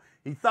window.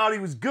 He thought he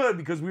was good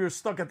because we were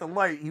stuck at the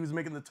light. He was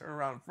making the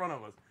turnaround in front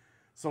of us.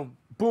 So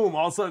boom,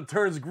 all of a sudden it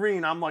turns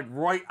green. I'm like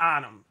right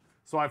on him.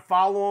 So I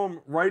follow him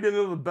right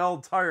into the Bell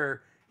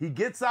Tire. He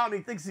gets out and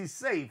he thinks he's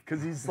safe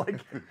because he's like,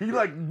 he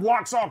like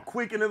walks off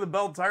quick into the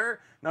Bell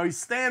Tire. Now he's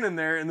standing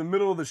there in the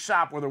middle of the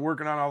shop where they're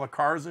working on all the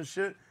cars and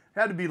shit.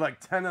 Had to be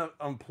like 10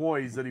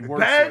 employees that he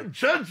works Bad with.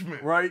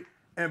 judgment. Right?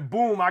 And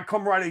boom, I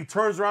come right, he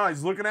turns around,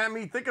 he's looking at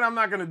me, thinking I'm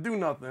not gonna do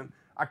nothing.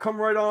 I come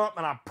right on up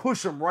and I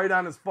push him right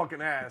on his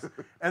fucking ass.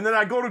 And then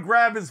I go to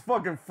grab his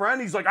fucking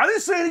friend. He's like, I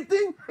didn't say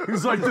anything.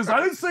 He's like this, I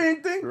didn't say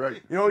anything.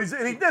 Right. You know,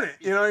 and he did it.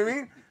 You know what I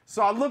mean?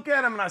 So I look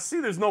at him and I see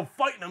there's no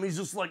fighting him. He's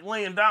just like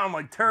laying down,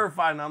 like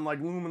terrified, and I'm like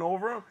looming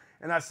over him.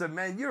 And I said,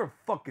 man, you're a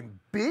fucking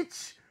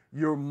bitch.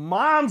 Your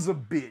mom's a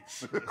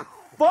bitch.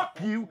 Fuck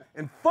you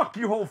and fuck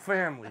your whole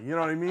family. You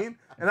know what I mean?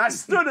 And I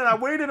stood and I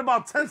waited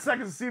about 10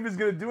 seconds to see if he was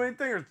going to do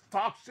anything or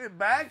talk shit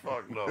back.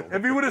 Fuck no.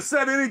 If he would have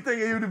said anything,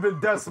 he would have been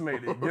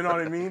decimated. You know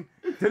what I mean?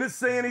 Didn't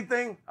say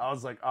anything. I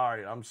was like, all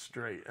right, I'm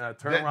straight. And I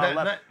turned around and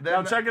left.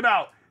 Now check it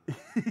out.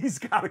 He's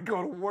got to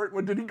go to work.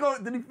 Well, did he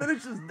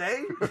finish his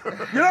day? You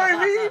know what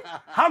I mean?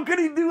 How could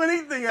he do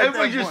anything at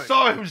Everybody that just point?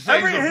 saw him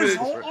saying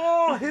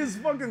All his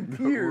fucking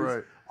peers,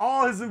 Right.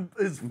 all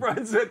his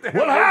friends at the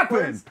What happened?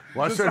 workplace,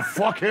 Well, I said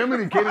fuck him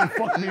and he came and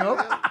fucked me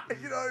up.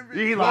 You know what I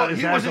mean? He Well, lied his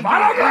he ass wasn't off.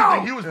 doing I don't know.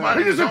 anything. He was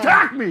minding He just his own.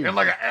 attacked me. And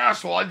like an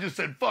asshole, I just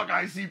said, fuck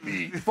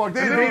ICP. Fuck, And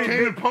then he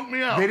came and punked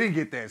me out. They didn't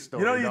get that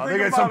story. You know, you dog. think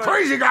They got some about it-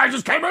 crazy guy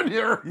just came in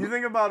here. You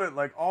think about it,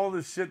 like all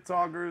the shit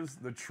talkers,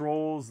 the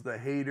trolls, the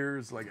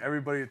haters, like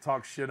everybody that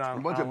talks shit on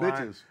A bunch of online,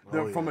 bitches.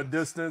 They're Oh, from yeah. a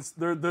distance.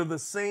 They're the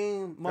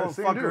same They're the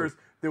same motherfuckers dude.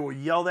 that will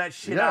yell that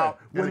shit Yeah, out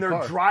in when the they're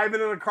car.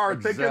 driving in a car,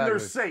 thinking they're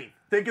Exactly. safe,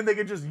 thinking they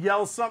can just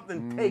yell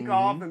something, take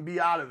off, and be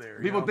out of there.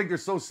 you People know? think they're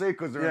so safe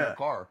because they're in the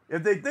car.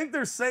 If they think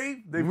they're safe,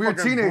 they When we were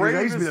fucking teenagers, brave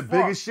that used to be as the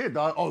fuck. biggest shit,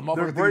 dog. Oh, the They're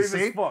motherfucker think brave he's as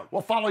safe? fuck.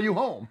 Well, follow you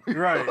home. You know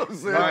Right. what I'm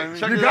saying? Right,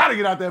 check You it gotta out.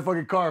 get out that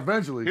fucking car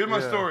eventually. Here's my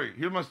story.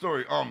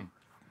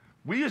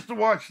 We used to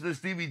watch this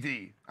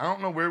DVD. I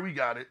don't know where we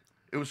got it.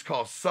 It was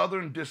called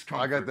Southern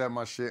Discomfort. I got that in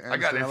my shit. I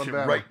got that Anderson, shit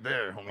Alabama. right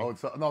there, homie.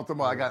 Oh, no, I'm talking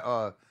about, I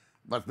got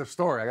like the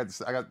story.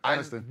 I got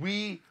Anderson.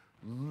 We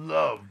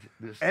loved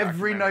this.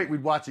 Every documentary. night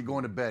we'd watch it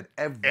going to bed.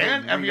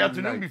 Every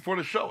afternoon night. before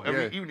the show,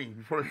 every Yeah. evening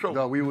before the show.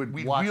 No, we would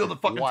we'd watch wheel it, the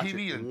fucking watch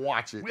TV it, and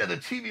watch it. We had the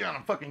TV on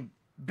a fucking.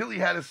 Billy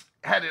had it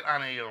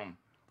on a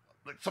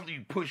like something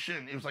you push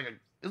in. It was like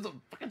a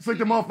fucking. It's like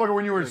the motherfucker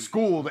when you were in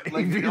school. The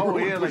Like, AV oh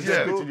room, yeah, like push yeah.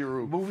 that bitch in your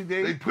room. movie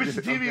day. They pushed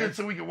the TV Okay. in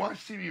so we could watch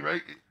TV,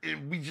 right?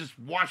 And we just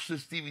watched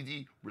this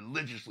DVD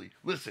religiously.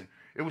 Listen,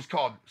 it was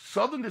called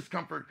Southern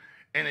Discomfort,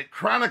 and it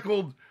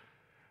chronicled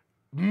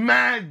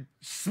mad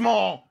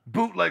small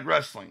bootleg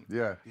wrestling.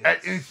 Yeah.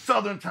 In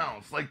southern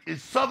towns, like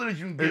as southern as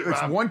you can get. It's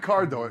Rob. one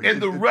card though.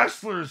 And the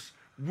wrestlers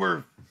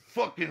were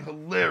fucking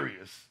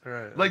hilarious.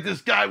 Right. Like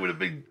this guy with a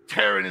big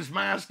tear in his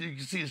mask, you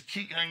can see his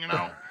cheek hanging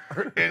out.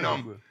 And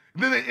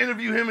then they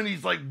interview him, and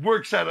he's like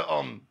works at a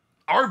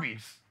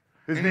Arby's.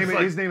 His And he's name,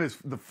 like- his name is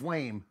The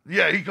Flame.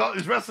 Yeah,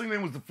 his wrestling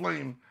name was The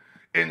Flame,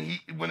 and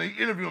when they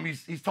interview him,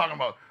 he's talking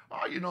about,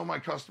 oh, you know, my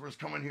customers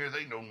come in here,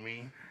 they know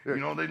me, you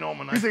know, they know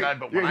I'm a nice He's like- guy,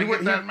 but when yeah, I he get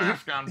worked- that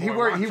mask on, boy, he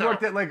worked watch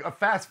at out. like a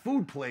fast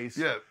food place.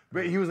 Yeah.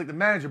 But he was like the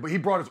manager, but he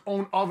brought his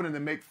own oven in to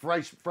make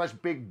fresh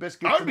baked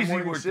biscuits. Arby's in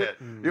the morning worked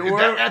and shit.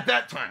 that. At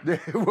that time.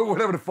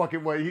 Whatever the fuck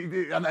it was. He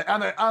did, on the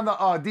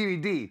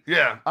DVD.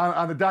 Yeah.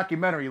 On the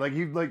documentary,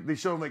 they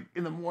showed him like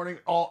in the morning,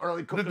 all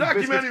early cooked. The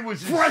documentary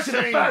was fresh in the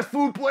insane. fast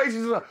food place.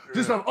 He's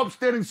just an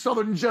upstanding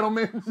Southern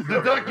gentleman. The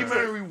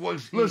documentary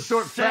was Little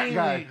short, fat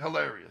guy. insanely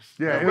hilarious.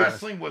 Yeah, The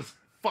wrestling was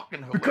fucking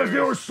hilarious. Because they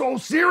were so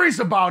serious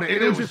about it.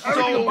 And It was just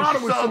everything about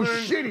it was so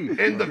southern, shitty.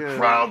 And the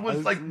crowd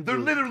was like, they're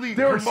literally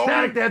They were promoting.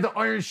 ecstatic. They had the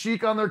Iron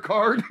Sheik on their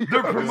card.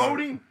 They're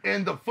promoting,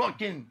 and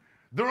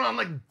they're on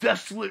like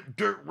desolate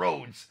dirt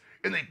roads,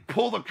 and they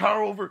pull the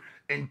car over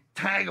and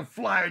tag a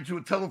flyer to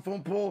a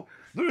telephone pole.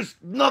 There's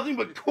nothing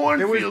but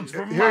cornfields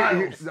for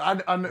miles.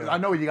 I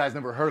know you guys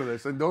never heard of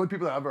this, and the only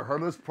people that ever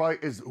heard of this probably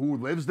is who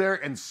lives there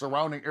and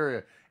surrounding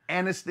area.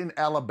 Anniston,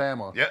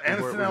 Alabama. Yeah,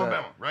 Anniston,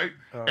 Alabama, right?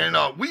 And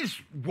we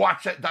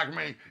watched that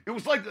documentary. It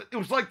was like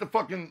the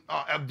fucking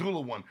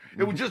Abdullah one.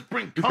 It would just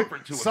bring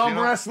comfort to us. Some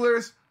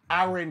wrestlers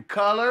are in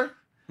color,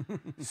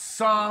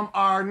 some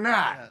are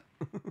not.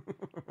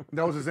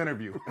 That was his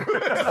interview.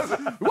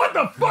 What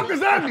the fuck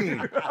does that mean?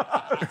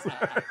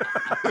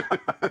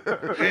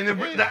 And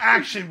the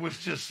action was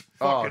just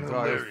fucking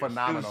hilarious. It was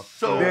phenomenal. It was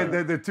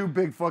so the two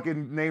big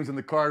fucking names in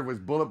the card was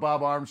Bullet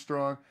Bob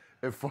Armstrong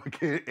and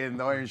fucking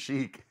Iron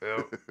Sheik.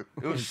 Yeah,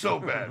 it was so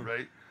bad,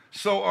 right?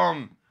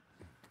 So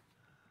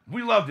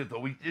we loved it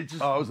though. It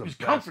was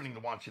comforting to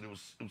watch it. It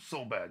was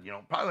so bad, you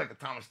know. Probably like a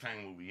Thomas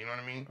Tang movie, you know what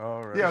I mean?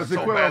 All right. Yeah, it was the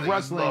So equivalent bad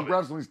of that you love it.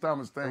 wrestling's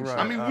Thomas Tang. Right.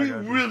 I mean, we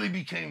really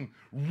became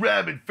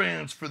rabid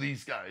fans for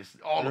these guys.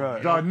 All of them.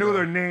 you Dog know? knew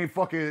their name,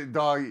 fucking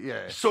dog,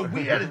 yeah. So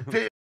we had a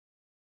day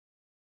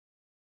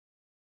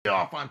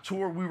off on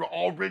tour. We were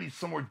already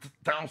somewhere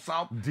down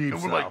south. Deep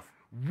and we're like, south.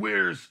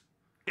 where's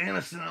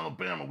Anniston,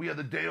 Alabama? We had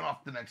the day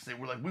off the next day.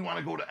 We're like, we want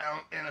to go to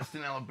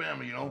Anniston,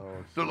 Alabama, you know?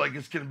 They're like,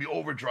 it's going to be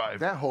overdrive.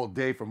 That whole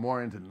day from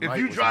morning to night. If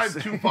you was drive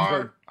insane. too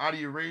far out of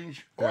your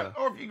range, or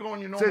if you go on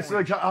your normal It's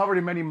like however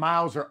many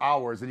miles or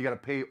hours, and you got to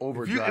pay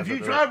overdrive. if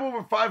you drive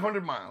over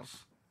 500 miles,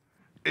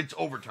 it's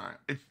overtime.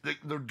 It's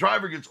the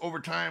driver gets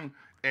overtime,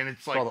 and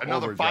it's like called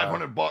another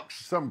overdrive. $500.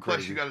 Something Plus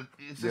crazy. you got to.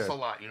 It's just a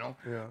lot, you know.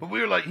 Yeah. But we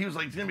were like, he was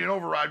like, it's gonna be an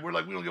override. We're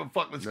like, we don't give a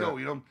fuck. Let's go,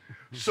 you know.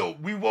 So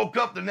we woke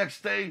up the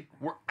next day.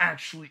 We're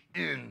actually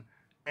in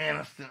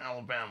Anniston,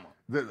 Alabama.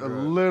 A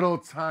little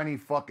tiny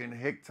fucking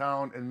hick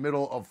town in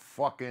middle of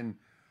fucking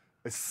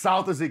as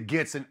south as it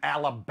gets in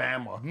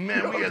Alabama.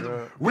 Man, we had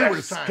the We were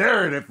best time.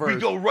 scared at first.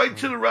 We go right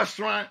to the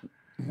restaurant.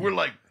 We're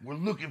like, we're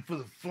looking for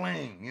the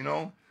flame, you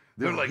know.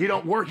 They're like, he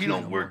don't work He here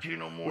don't no work more. here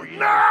no more. You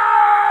No!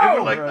 know? And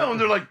we're like, no.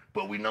 And they're like,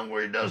 but we know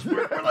where he does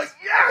work. We're like,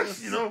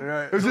 yes, you know.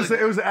 Right. It was just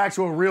it was an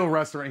actual real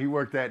restaurant he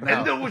worked at now.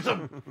 And there was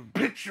a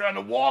picture on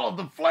the wall of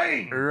the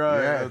flame.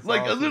 Right. Yeah, that's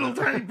Like awesome. a little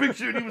tiny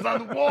picture, and he was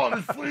on the wall, and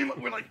his flame.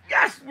 We're like,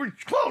 yes, we're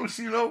close,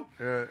 you know.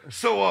 Yeah.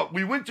 So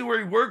we went to where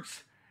he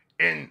works,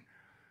 and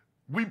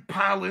we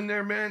pile in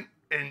there, man,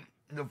 and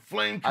the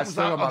flame comes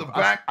out of the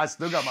back. I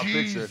still got my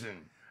picture.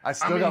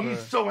 cheesing. He's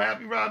so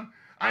happy, Rob.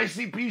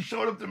 ICP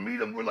showed up to meet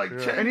him. We're like,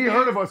 check And he in.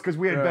 heard of us because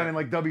we had Yeah. been in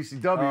like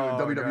WCW and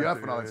WWF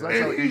gotcha, and all that. So yeah.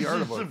 that's how And he he's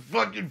heard of just us. the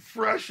fucking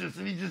freshest,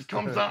 and he just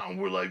comes out, and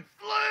we're like,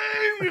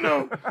 flame, you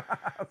know.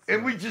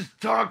 And we just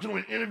talked to him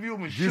and interviewed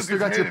him and You shook still his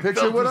got hand your and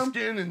picture felt with his him?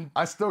 skin and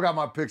I still got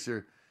my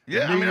picture.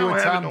 Yeah, Me, I mean, you, I and don't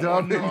have Tom it no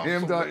Dub more. and No,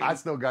 him, so dog. lame. I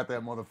still got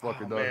that motherfucker,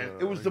 Oh, dog. man,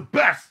 it was the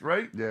best,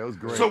 right? Yeah, it was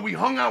great. So we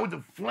hung out with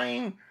the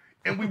Flame,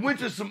 and we went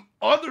to some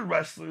other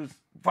wrestlers,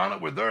 found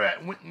out where they're at,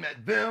 and went and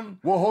met them.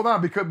 Well, hold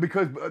on,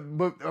 because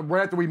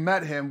right after we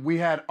met him, we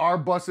had our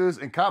buses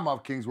and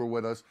Cottonmouth Kings were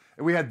with us,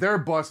 and we had their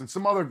bus and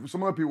some other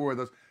people were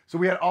with us. So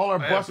we had all our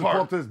buses pull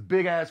up to this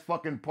big ass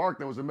fucking park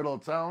that was in the middle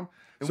of town.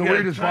 And So we we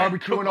had were a just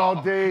giant barbecuing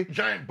all day,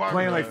 giant barbecue.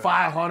 playing like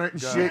 500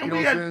 and shit. And You know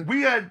what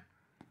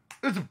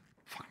I'm saying?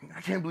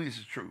 I can't believe this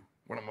is true,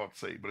 what I'm about to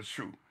say, but it's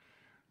true.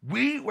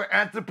 We were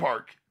at the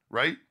park,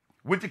 right,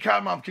 with the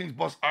Cottonmouth Kings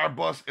bus, our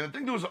bus, and I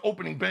think there was an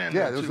opening band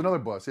Yeah, there, there was too. another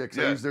bus. Yeah, because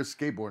I Yeah. used their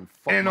skateboard and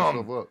fucked And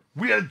myself up.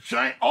 we had a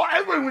giant,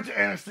 everybody went to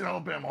Anniston,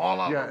 Alabama,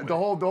 all out. Yeah, the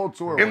whole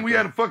tour. And went we there.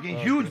 had a fucking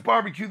huge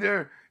barbecue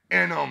there,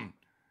 and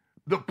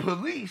the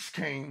police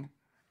came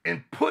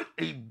and put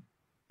a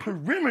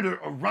perimeter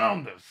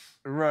around us.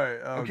 Right.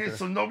 Okay,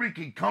 so nobody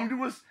can come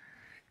to us.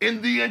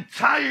 In the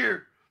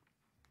entire,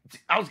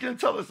 I was gonna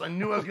tell this. I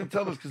knew I was gonna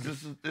tell this because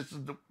this is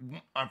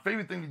our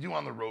favorite thing to do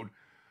on the road.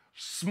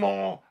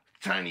 Small,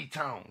 tiny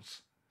towns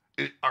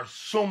are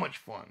so much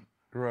fun.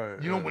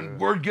 Right. You know, when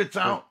word gets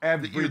out that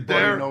you're Everybody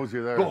there, knows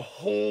you're there. the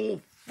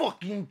whole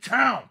fucking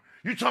town.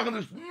 You're talking.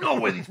 There's no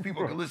way these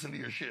people can listen to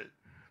your shit.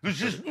 There's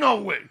just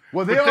no way.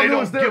 Well, they But all knew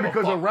don't us there give a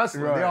because fuck. of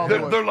wrestling. Right. They all They're,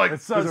 knew us. they're like,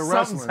 It's Because of something's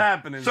wrestling.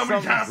 happening.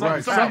 Something's happening.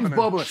 Right, something's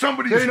bubbling.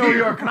 Somebody's They know here.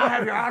 you're. Can I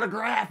have your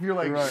autograph? You're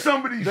like, Right.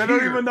 Somebody's They don't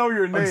here. even know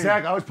your name.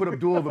 exactly. I always put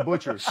Abdul the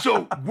Butcher.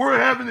 So we're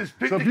having this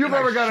picnic. So if you've and I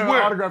ever got an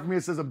swear, autograph from me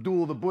that says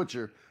Abdul the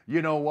Butcher,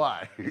 you know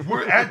why.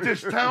 we're at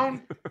this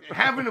town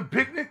having a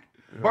picnic,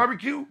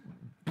 barbecue,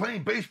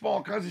 playing baseball,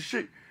 all kinds of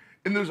shit,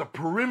 and there's a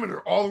perimeter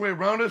all the way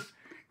around us,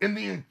 and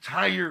the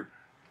entire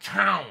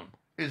town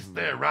is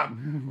there,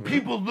 Rob.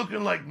 People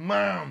looking like,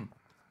 Mom,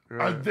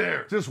 are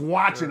there. Just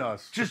watching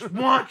us. Just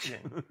watching.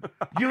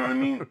 You know what I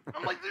mean?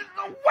 I'm like, there's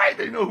no way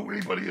they know who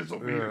anybody is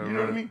over here. You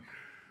know what I mean?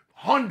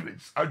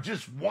 Hundreds are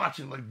just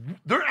watching. Like,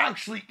 they're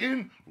actually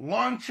in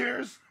lawn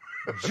chairs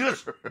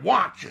just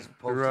watching.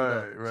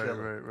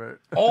 Right.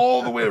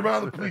 All the way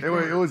around the police. It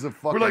was a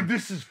fucking. We're like,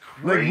 this is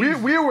crazy.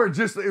 Like we were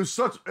just it was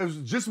just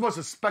as much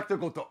a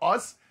spectacle to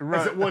us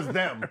as it was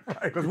them.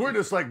 Because we're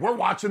just like we're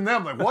watching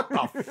them like what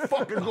the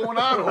fuck is going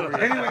on over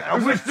here? Anyway, I It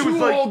was wish like there was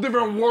two like whole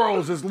different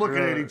worlds just looking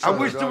at each I other.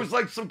 wish there was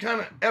like some kind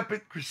of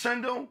epic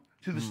crescendo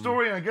to the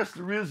story, and I guess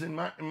there is in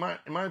my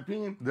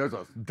opinion. There's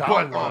a But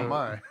down on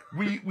mine.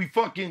 we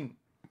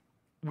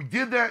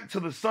did that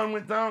till the sun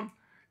went down,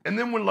 and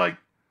then we're like,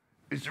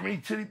 is there any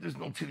titty? There's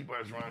no titty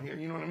bars around here,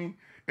 you know what I mean?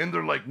 And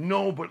they're like,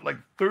 no, but like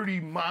 30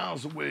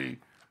 miles away,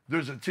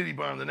 there's a titty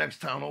bar in the next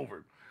town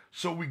over.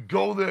 So we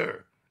go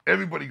there.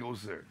 Everybody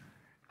goes there.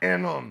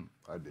 And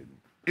I didn't.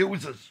 it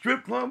was a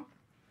strip club,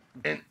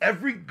 and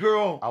every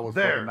girl I was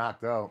there, fucking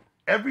knocked out.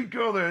 every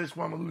girl there, that's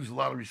why I'm gonna lose a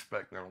lot of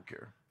respect, and I don't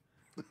care.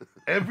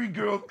 Every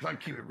girl, cause I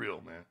keep it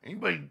real, man.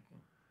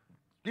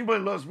 Anybody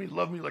loves me,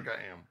 love me like I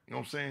am. You know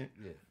what I'm saying?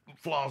 Yeah.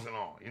 Flaws and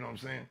all, you know what I'm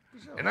saying?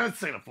 Sure. And I'm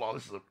saying a flaw,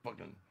 this is a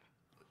fucking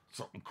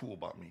something cool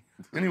about me.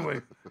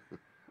 Anyway,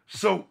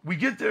 so we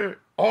get there,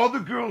 all the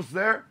girls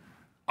there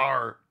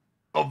are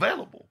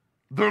available.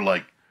 They're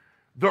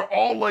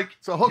all like,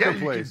 It's a hooker you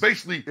can place.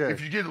 basically, Yeah.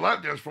 if you get a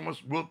lap dance from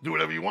us, we'll do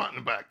whatever you want in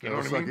the back. You know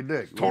what I suck mean?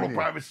 your dick. Total What do you mean?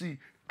 privacy.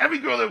 Every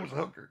girl there was a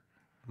hooker.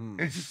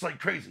 It's just like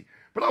crazy.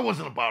 But I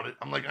wasn't about it.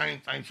 I'm like, I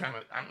ain't trying to,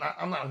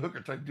 I'm not a hooker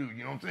type dude,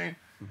 you know what I'm saying?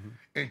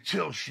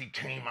 Until she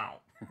came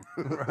out.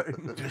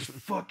 This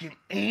fucking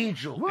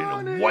angel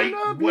in a white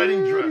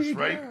wedding dress,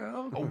 right?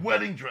 A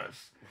wedding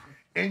dress.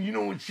 And you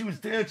know what she was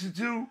dancing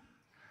to?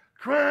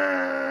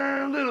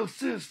 Cry, little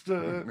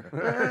sister.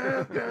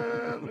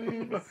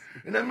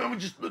 And I remember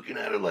just looking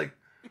at her like,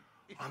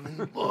 I'm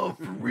in love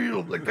for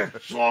real. Like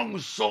that song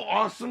was so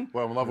awesome.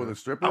 Well, I'm in love with a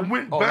stripper. I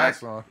went that back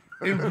song.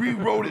 and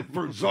rewrote it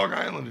for Zog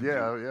Island.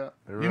 Yeah.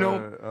 You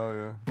know? Oh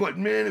yeah. But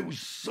man, it was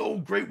so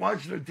great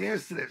watching her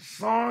dance to that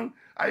song.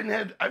 I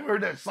haven't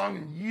heard that song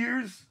in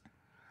years.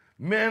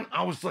 Man,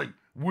 I was like,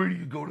 where do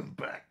you go to the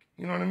back?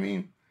 You know what I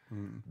mean?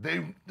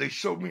 They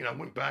showed me and I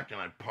went back and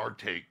I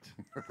partaked.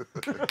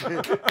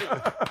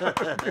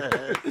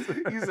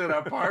 You said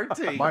I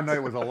partake. My night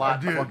was a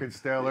lot did. fucking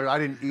stellar. I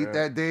didn't eat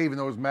that day, even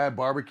though it was mad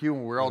barbecue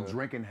and we were all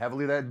drinking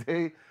heavily that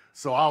day.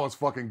 So I was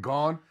fucking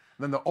gone.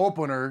 Then the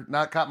opener,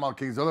 not Cottonmouth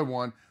Kings, the other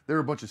one, they were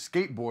a bunch of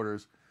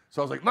skateboarders.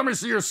 So I was like, let me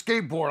see your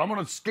skateboard. I'm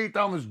going to skate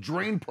down this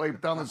drain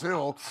pipe down this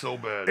hill. So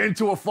bad.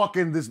 Into a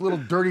fucking, this little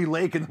dirty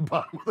lake in the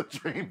bottom of the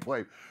drain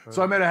pipe.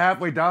 So I made it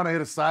halfway down. I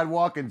hit a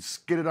sidewalk and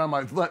skidded on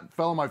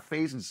fell on my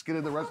face and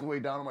skidded the rest of the way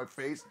down on my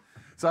face.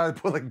 So I had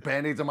to put like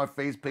Band-Aids on my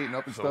face, painting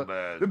up and So stuff.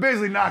 bad. It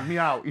basically knocked me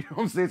out. You know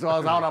what I'm saying? So I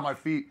was out on my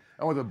feet.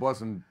 I went to the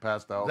bus and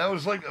passed out. That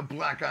was like a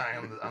black eye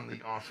on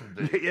the awesome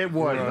day. It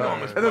was.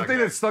 Enormous And the black thing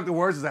eye. that stuck the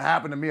worst is it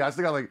happened to me. I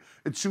still got like,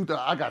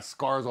 I got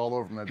scars all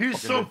over from that.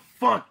 He's fucking so day.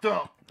 fucked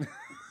up.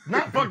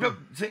 Not fucked up,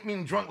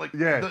 meaning drunk. Like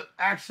Yeah. the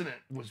accident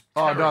was.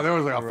 Oh terrible. no, there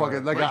was like a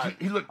fucking like, Like,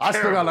 he looked I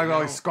still got terrible, like all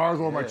you these know? scars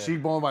over my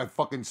cheekbone. My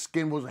fucking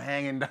skin was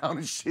hanging down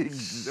and shit. It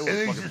was And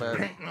then he's fucking just bad.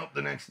 painting up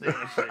the next day.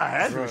 And shit. I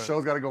had to. The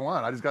show's got to go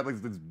on. I just got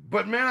like this.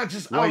 But man, I'll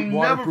White never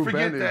waterproof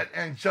forget Band-Aid. that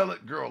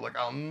angelic girl. Like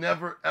I'll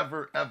never,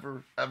 ever,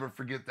 ever, ever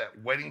forget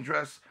that wedding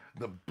dress,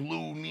 the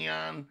blue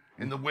neon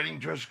in the wedding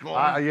dress going.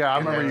 Yeah, I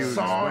and remember that you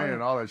song,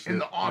 explaining all that shit.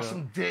 And the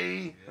awesome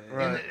day,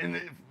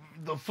 and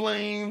the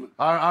flame.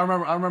 I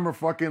remember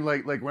fucking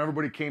like when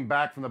everybody came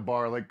back from the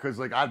bar, like because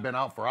like I'd been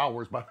out for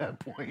hours by that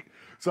point,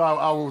 so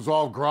I was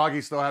all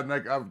groggy. Still had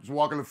like I was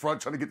walking to the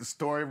front trying to get the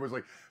story. And was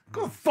like,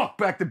 go fuck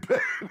back to bed.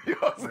 You know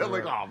what I'm saying?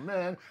 Like, oh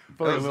man,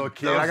 felt like a little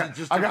kid.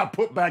 I got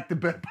put back to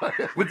bed by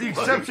With the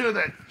exception of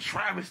that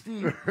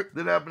travesty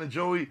that happened to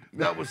Joey,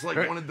 that was like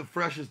one of the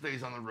freshest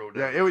days on the road.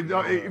 Yeah, it was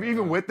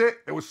even with it,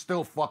 it was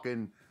still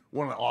fucking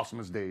one of the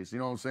awesomest days. You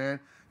know what I'm saying?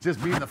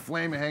 Just being the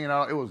flame and hanging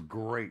out, it was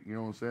great. You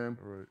know what I'm saying?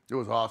 Right. It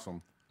was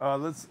awesome.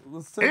 Let's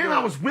take And a- I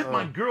was with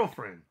my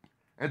girlfriend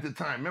at the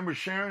time. Remember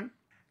Sharon?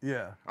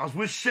 Yeah. I was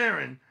with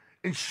Sharon,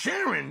 and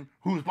Sharon,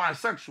 who's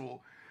bisexual,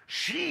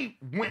 she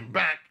went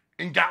back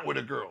and got with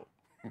a girl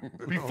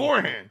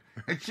beforehand,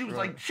 and she was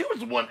like, she was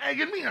the one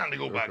egging me on to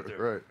go back there.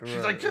 Right.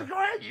 She's like, just go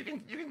ahead, you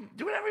can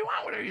do whatever you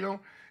want with her, you know.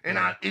 And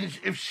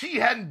if she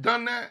hadn't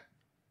done that,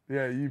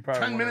 Yeah, you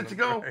probably 10 minutes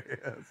ago,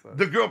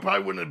 the girl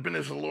probably wouldn't have been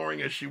as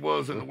alluring as she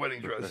was in the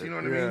wedding dress. You know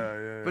what I mean?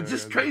 Yeah, but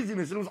just yeah.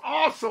 craziness. It was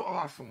all so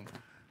awesome.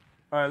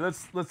 All right,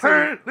 let's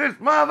Turn this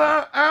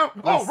mother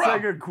out. let's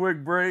Rob. take a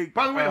quick break.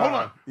 By the way, hold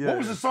on. yeah, what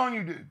was yeah. the song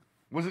you did?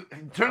 Was it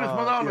Turn This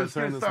Mother Out? Yeah, Let's get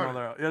turn it this started.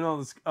 mother out. Yeah,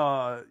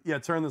 no,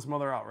 turn this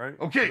mother out, right?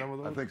 Okay. Is that what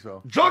it I was? think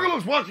so.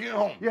 Juggalo's watching at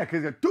home. Yeah,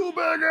 because you're too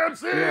big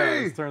MC. Yeah,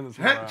 let's turn this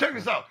mother out. Check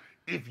this out.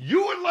 If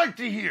you would like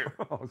to hear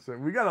Oh, shit.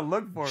 We gotta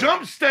look for it.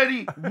 Jump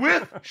Steady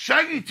with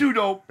Shaggy Two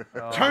Dope,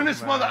 Turn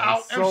This man, Mother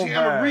Out, so MC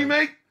Hammer bad.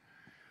 remake,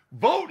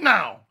 vote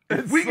now.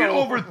 If we get so-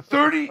 over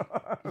 30,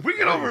 if we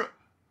get over,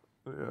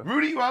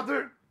 Rudy, you out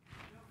there?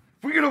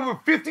 If we get over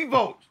 50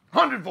 votes,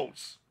 100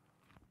 votes,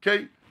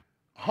 okay?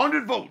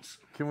 100 votes,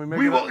 Can we make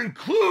we it will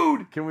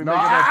include. Can we make it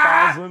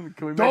 1,000?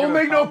 Can we make it Don't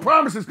make no 1,000?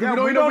 promises because we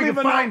don't even know if we can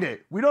even find know,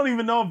 it. We don't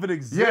even know if it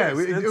exists. Yeah,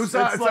 it's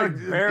it's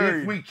like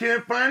buried. If we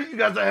can't find it, you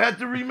guys have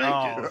to remake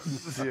Oh, it.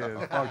 shit.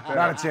 Fuck that.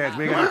 Not a chance.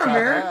 We ain't Come got on, time.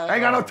 man. I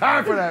ain't got no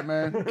time for that,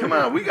 man. Come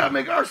on, we gotta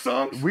make our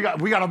songs. We got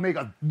to make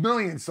a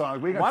million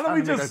songs. We ain't got Why don't time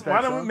we to make just? that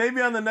Why don't we, song.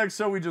 maybe on the next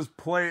show we just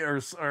play, or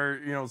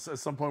you know, at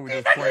some point we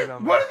just play it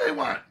on. What do they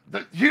want?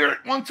 Hear it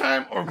one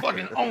time or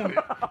fucking own it?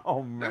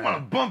 Oh They man, want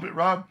to bump it,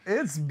 Rob.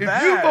 it's If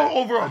bad. you go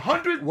over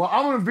 100, Well,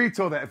 I'm gonna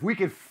veto that. If we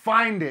can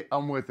find it,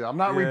 I'm with it. I'm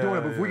not redoing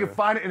it, but if we can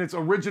find it in its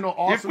original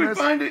if we awesomeness,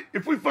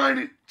 find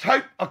it,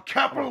 type a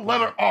capital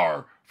letter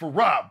R for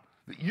Rob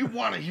that you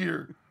want to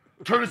hear.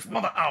 Turn his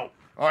mother out.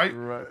 All right.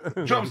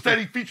 Right. Drum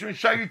Steady featuring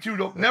Shaggy 2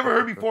 Dope. Never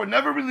heard before,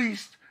 never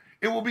released.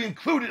 It will be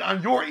included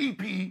on your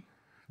EP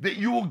that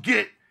you will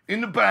get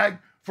in the bag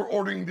for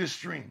ordering this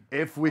stream.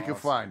 if we can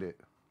find it.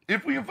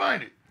 If we can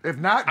find it. If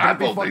not, I don't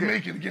be vote they fucking-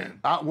 make it again.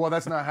 Well,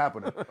 that's not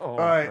happening. All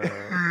right,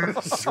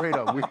 straight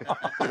up.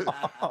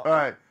 All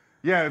right,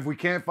 yeah. If we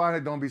can't find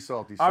it, don't be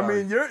salty. I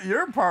Sorry. mean,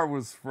 your part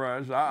was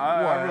fresh.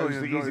 I well, really it's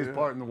the enjoyed easiest it.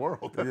 part in the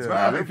world. That's Yeah.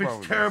 right. Rob, your if part it's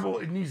was terrible,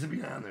 it needs to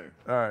be on there.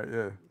 All right,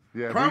 yeah.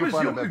 Yeah, if we can Promise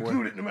find you'll it, bad boy.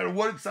 include it no matter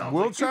what it sounds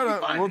We'll like. try If we to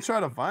find we'll it. try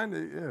to find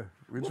it. Yeah,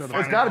 we try to find find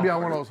It's it. got to be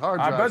on one of those hard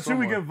I drives. bet you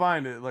we somewhere. can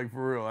find it. Like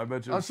for real. I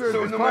bet you. I'm sure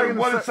So it's no probably matter in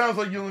what the it sounds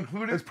like, you'll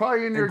include it It's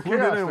probably in your Included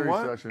chaos in theory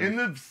what? session. in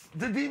the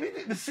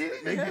DVD, the CD.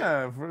 They get.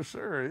 Yeah, for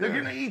sure. They're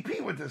Yeah. getting an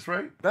EP with this,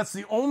 right? That's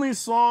the only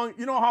song.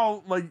 You know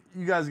how like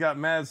you guys got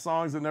mad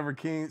songs that never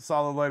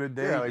saw the light of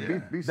day. yeah, like Yeah.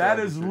 B-sides That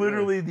and is shit,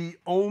 literally the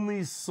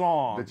only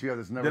song That you have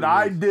that's never that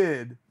I released.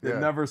 did that Yeah.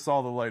 never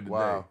saw the light of day.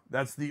 Wow.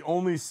 That's the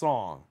only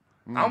song.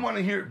 I want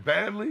to hear it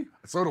badly, yeah.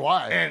 So do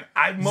I. and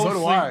I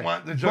mostly I.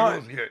 want the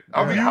Juggalos to hear it.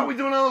 How we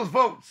doing on those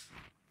votes?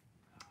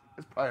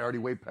 It's probably already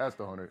way past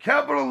 100.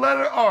 Capital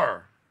letter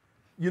R.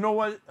 You know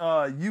what?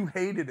 You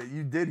hated it.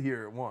 You did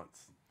hear it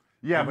once.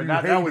 Yeah, but You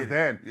that was hated it.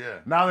 then. Yeah.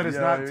 Now that it's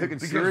Yeah, not yeah. taken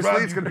Because, seriously,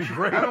 Rob, it's gonna be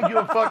great. I don't give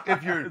a fuck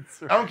if you're.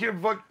 That's right. I don't give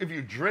a fuck if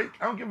you're Drake.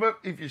 I don't give a fuck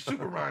if you're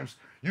Super Rhymes.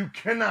 You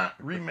cannot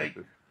remake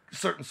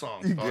certain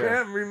songs. You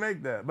can't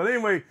remake that. But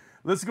anyway,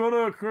 let's go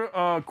to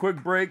a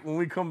quick break. When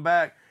we come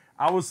back,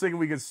 I was thinking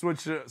we could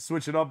switch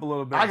it up a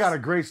little bit. I got a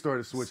great story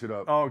to switch it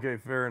up. Oh, okay,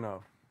 fair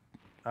enough.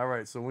 All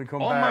right, so when we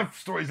come All my back.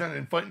 stories ended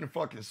in fighting and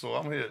fucking, so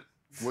I'm here.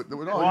 Well,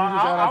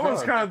 I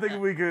was kind of thinking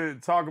we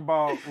could talk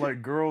about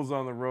like girls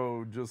on the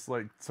road, just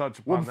like touch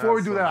upon Well, before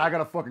we do that, I subject.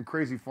 got a fucking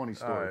crazy funny All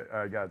story.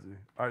 right, I got you.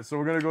 All right, so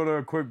we're gonna go to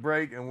a quick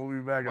break, and we'll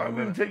be back Why in a are we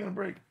minute. taking a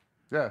break?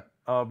 Yeah.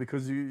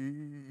 Because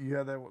you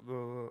had that the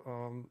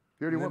You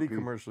already want nitty pee.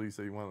 commercial. You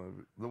said you wanted.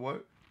 The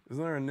what?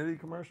 Isn't there a nitty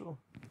commercial?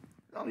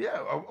 Oh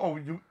yeah.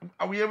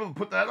 Are we able to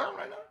put that on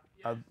right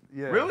now?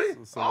 Yeah. Really?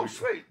 so Oh we-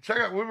 sweet. Check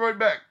out. We'll be right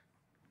back.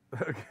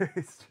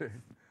 Okay, straight.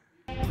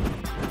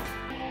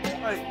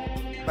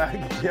 Right,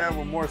 back again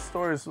with more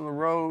stories from the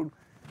road.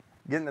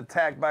 Getting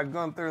attacked by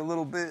Gunther a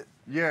little bit.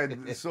 Yeah,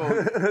 so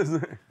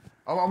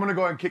I'm gonna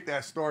go ahead and kick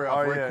that story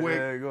off Oh right yeah, quick.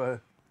 yeah, go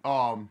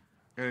ahead.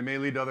 And it may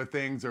lead to other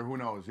things or who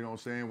knows, you know what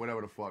I'm saying?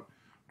 Whatever the fuck.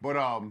 But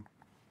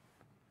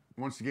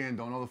once again,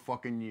 don't know the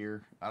fucking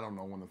year. I don't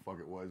know when the fuck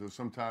it was. It was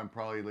sometime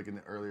probably like in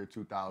the earlier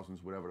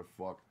 2000s, whatever the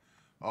fuck.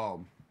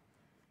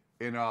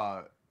 And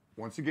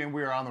once again,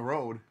 we were on the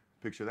road.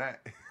 Picture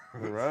that.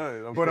 Right.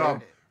 Okay.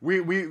 But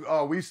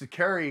we used to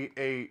carry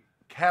a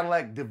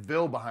Cadillac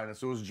DeVille behind us.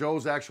 So it was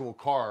Joe's actual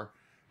car.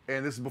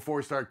 And this is before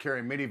we started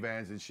carrying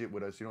minivans and shit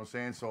with us, you know what I'm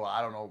saying? So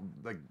I don't know,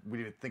 like we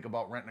didn't think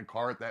about renting a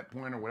car at that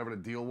point or whatever the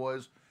deal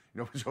was.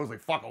 You know, Joe's like,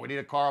 fuck it, we need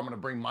a car, I'm gonna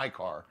bring my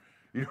car.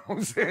 You know what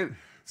I'm saying?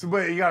 So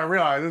but you gotta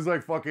realize there's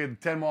like fucking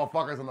 10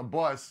 motherfuckers on the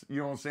bus, you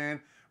know what I'm saying?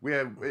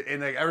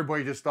 And like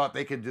everybody just thought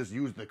they could just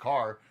use the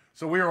car.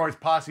 So we were always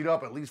posseed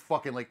up at least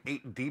fucking like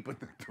 8 deep in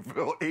the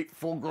DeVille, 8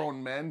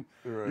 full-grown men.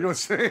 Right. You know what I'm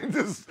saying?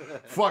 Just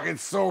fucking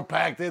so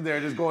packed in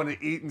there, just going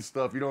to eat and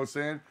stuff. You know what I'm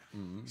saying?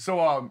 Mm-hmm.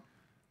 So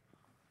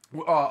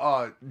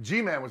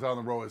G-Man was on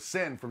the road.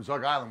 Sin from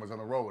Zug Island was on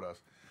the road with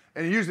us,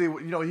 and usually,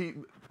 you know, he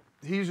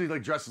usually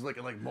like dresses like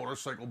in like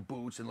motorcycle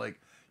boots and like,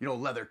 you know,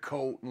 leather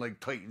coat and like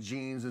tight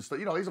jeans and stuff.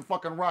 You know, he's a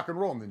fucking rock and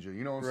roll ninja.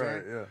 You know what I'm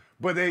Right, saying? yeah.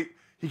 But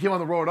he came on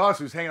the road with us.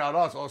 He was hanging out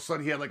with us. All of a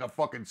sudden, he had like a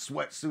fucking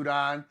sweatsuit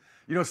on.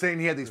 You know what I'm saying?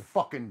 He had these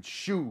fucking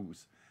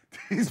shoes,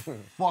 these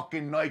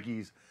fucking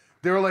Nikes.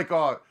 They were like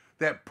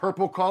that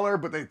purple color,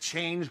 but they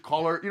changed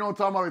color. You know what I'm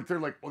talking about? Like, they're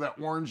like that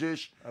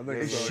orangish I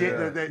think and so, shit.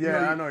 yeah. That, Yeah, you know,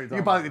 I know what you're you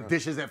talking buy about, the yeah.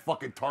 dishes at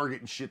fucking Target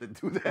and shit that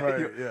do that. Right,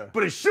 you know? yeah.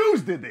 But his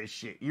shoes did that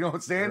shit. You know what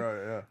I'm saying?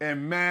 Right, yeah.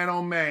 And man,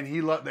 oh man,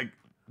 he loved like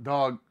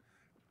dog.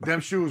 Them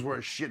shoes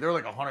were shit. They're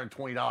like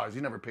 $120. He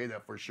never paid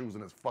that for shoes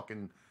in his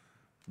fucking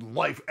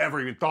life ever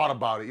even thought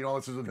about it. You know,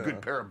 this is a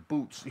good pair of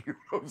boots. You know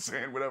what I'm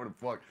saying? Whatever the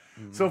fuck.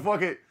 Mm-hmm. So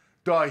fuck it.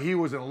 Dog, he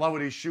was in love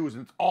with these shoes,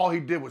 and all he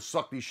did was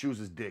suck these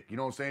shoes' dick. You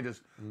know what I'm saying?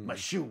 Just my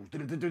shoes.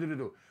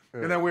 Do-do-do-do-do-do.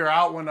 And then we were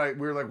out one night,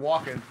 we were like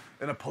walking,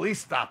 and the police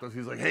stopped us.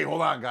 He's like, hey,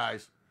 hold on,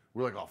 guys.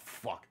 We're like, oh,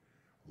 fuck.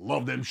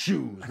 love them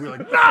shoes. We were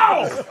like,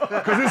 no!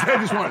 Because his head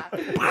just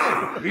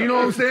went, you know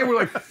what I'm saying? We're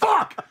like,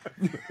 fuck!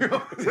 You know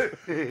what I'm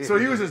saying? So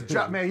he was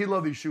just, man, he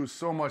loved these shoes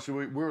so much.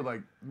 We were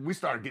like, we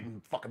started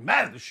getting fucking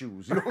mad at the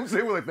shoes. You know what I'm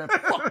saying? We're like, man,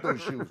 fuck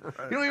those shoes.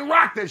 You don't even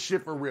rock that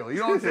shit for real. You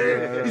know what I'm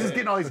saying? He's just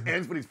getting all these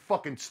ends for these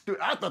fucking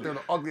stupid. I thought they were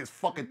the ugliest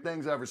fucking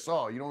things I ever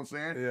saw. You know what I'm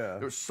saying? Yeah.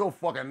 They were so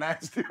fucking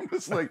nasty. I'm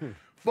just like,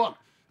 fuck.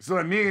 So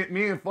like,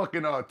 me and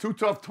fucking Too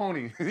Tough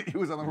Tony, he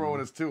was on the road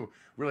with us too.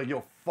 We're like,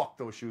 yo, fuck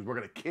those shoes. We're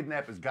gonna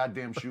kidnap his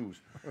goddamn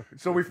shoes.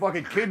 So we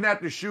fucking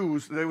kidnapped the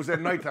shoes. It was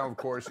at nighttime, of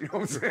course. You know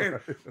what I'm saying?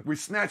 We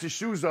snatched his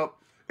shoes up,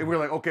 and we're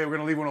like, okay, we're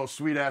gonna leave one of those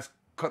sweet ass,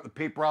 cut the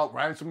paper out,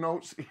 write some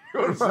notes. You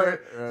know what I'm saying?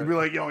 To be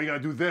like, yo, you gotta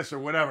do this or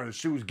whatever. The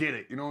shoes get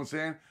it. You know what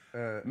I'm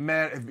saying?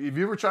 Man, if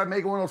you ever tried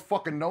making one of those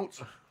fucking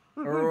notes.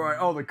 Right.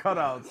 Oh, the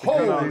cutouts.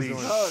 Holy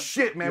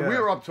shit, man. We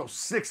were up till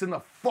 6 in the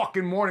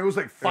fucking morning. It was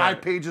like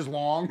 5 pages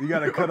long. You got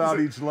to cut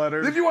out each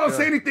letter. If you want to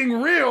say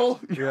anything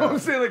real, you know what I'm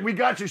saying? Like, we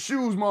got your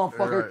shoes,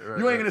 motherfucker. Right,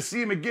 you ain't going to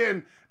see him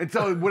again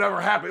until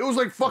whatever happened. It was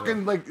like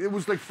fucking, like, it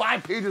was like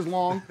 5 pages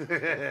long.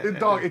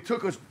 Dog, it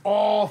took us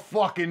all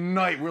fucking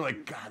night. We're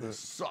like, God, this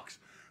sucks.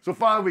 So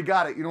finally we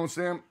got it, you know what I'm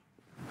saying?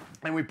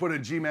 And we put it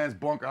in G-Man's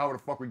bunker, however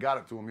the fuck we got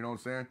it to him, you know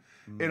what I'm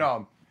saying?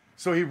 And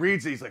so he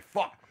reads it, he's like,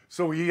 fuck.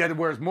 So he had to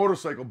wear his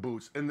motorcycle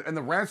boots. And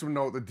the ransom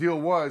note, the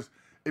deal was,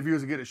 if he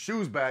was to get his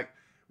shoes back,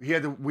 we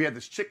had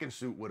this chicken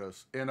suit with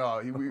us. And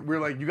we were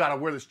like, you got to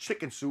wear this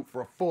chicken suit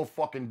for a full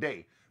fucking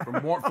day.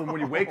 From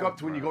when you wake up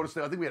to when you go to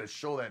sleep. I think we had a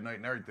show that night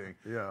and everything.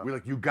 Yeah. We're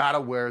like, you got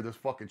to wear this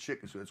fucking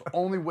chicken suit. It's the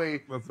only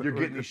way you're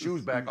getting these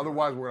shoes back.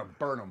 Otherwise, we're going to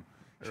burn them.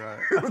 Right.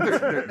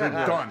 they're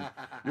done.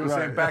 You know what I'm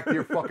saying? Back to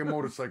your fucking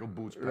motorcycle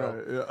boots,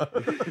 pal.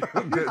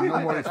 No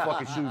more of these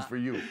fucking shoes for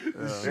you.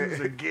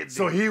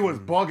 So he was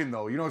bugging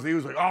though. You know what I'm saying? He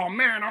was like, oh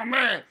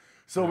man.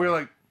 So we were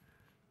like,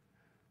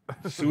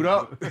 suit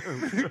up.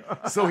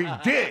 So he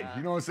did.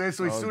 You know what I'm saying?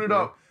 So he suited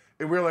up.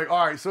 And we were like,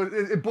 all right. So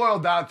it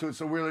boiled down to it.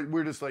 So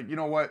we're just like, you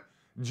know what?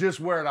 Just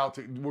wear it out.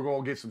 We're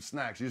going to get some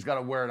snacks. You just got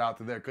to wear it out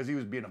to there. Because he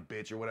was being a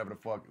bitch or whatever the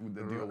fuck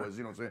the deal was.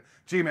 You know what I'm saying?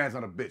 G-Man's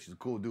not a bitch. He's a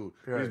cool dude.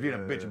 He was being a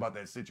bitch about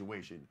that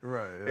situation.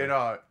 Right.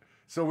 And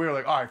so we were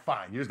like, all right,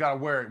 fine. You just got to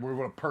wear it. We're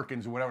going to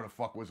Perkins or whatever the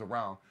fuck was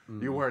around.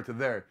 You wear it to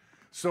there.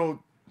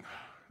 So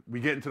we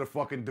get into the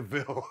fucking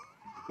DeVille.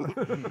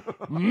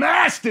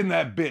 Mashed in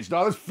that bitch,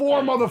 dog. There's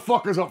 4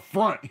 motherfuckers up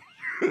front.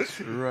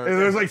 Right. And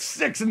there's like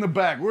 6 in the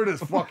back. We're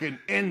just fucking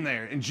in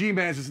there. And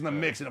G-Man's just in the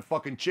mix in a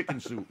fucking chicken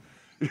suit.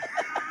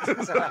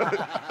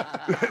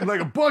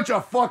 Like a bunch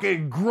of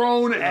fucking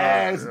grown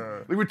ass,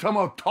 like we're talking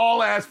about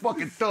tall ass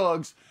fucking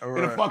thugs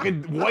in a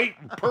fucking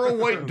pearl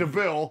white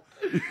DeVille.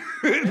 And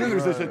then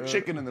there's just a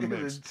chicken in the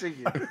mix.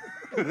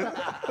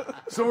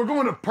 So we're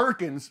going to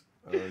Perkins.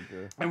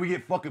 And we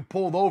get fucking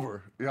pulled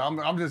over. You know,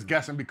 I'm just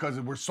guessing because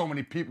we're so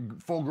many people,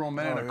 full grown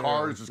men in a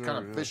car. It's just kind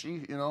of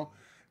fishy, you know.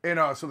 And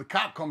so the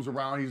cop comes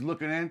around. He's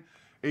looking in.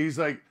 And he's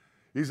like,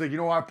 you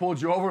know why I pulled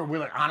you over? And we're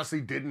like,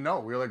 honestly, didn't know.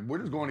 We were like, we're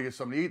just going to get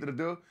something to eat to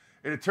do.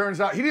 And it turns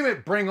out he didn't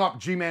even bring up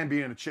G-Man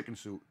being in a chicken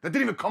suit. That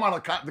didn't even come out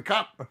of the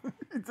cop.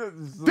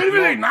 Didn't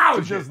even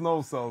acknowledge it. Just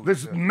no self.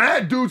 There's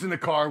mad dudes in the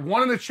car,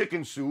 one in a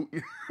chicken suit.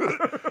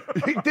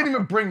 He didn't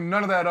even bring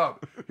none of that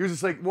up. He was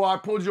just like, well, I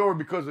pulled you over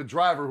because the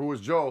driver, who was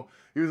Joe,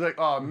 he was like,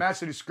 match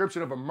the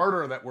description of a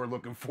murderer that we're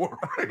looking for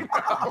right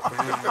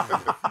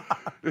now.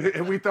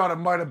 And we thought it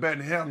might have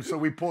been him, so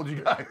we pulled you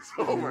guys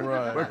over.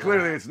 Right. But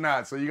clearly it's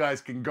not, so you guys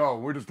can go.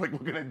 We're just like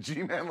looking at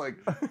G-Man like,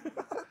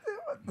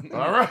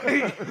 all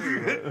right.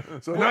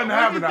 So nothing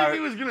happened. What do you think he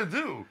was going to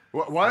do?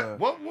 What?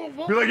 What?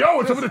 Be like, yo,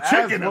 what's up with the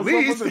chicken at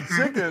least? What's up with the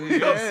chicken?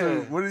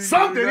 Yeah.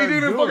 Something. He didn't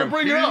even fucking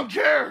bring He it up.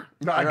 didn't care.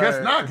 No, I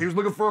guess not. He was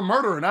looking for a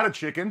murderer, not a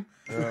chicken.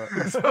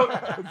 So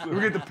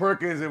we get the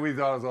Perkins, and we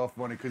thought it was all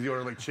funny because he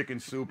ordered like chicken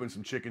soup and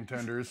some chicken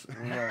tenders.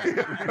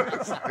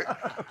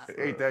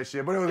 Ate that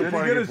shit, but it was a Did he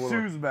funny get his pull-up.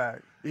 shoes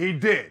back? He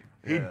did.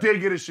 He did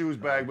get his shoes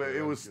back, but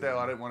it was stale.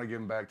 I didn't want to give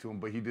him back to him,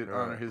 but he did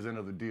honor his end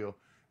of the deal,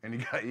 and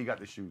he got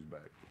the shoes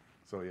back.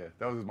 So yeah,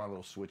 that was my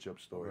little switch up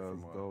story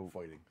from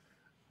fighting.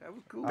 That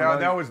was cool.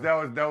 That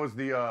was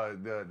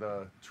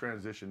the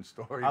transition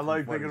story. I from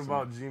like fighting thinking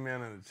about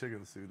G-Man in a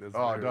chicken suit. That's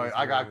Oh, very- dog, that's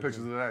I got very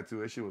pictures of that too.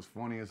 That shit was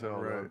funny as hell.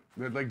 Right.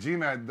 Right. Like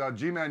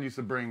G-Man used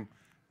to bring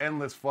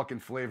endless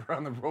fucking flavor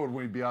on the road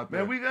when he'd be out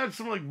there. Man, we got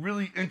some like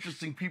really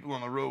interesting people on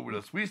the road with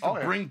us. We used to Oh,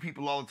 yeah. bring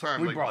people all the time.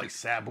 We brought, like,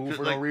 Sabu just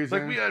for no reason.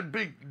 Like we had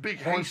big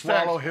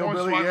Hornswallow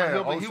Hillbilly, yeah, He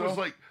also. was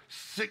like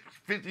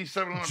 650,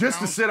 700 just to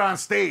pounds. sit on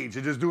stage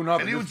and just do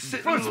nothing. And he would Just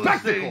sit for in the the middle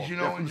of the spectacle, stage, you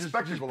know, yeah, for and the just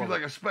spectacle be of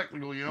like it. a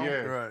spectacle, you know? Yeah.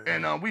 Right.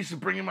 And we used to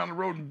bring him on the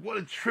road. And what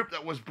a trip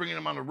that was bringing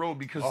him on the road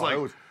because, Oh, like, it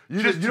was,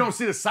 you don't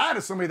see the side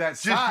of somebody that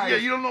size. yeah,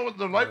 you don't know what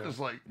their life is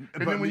like.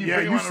 And then when you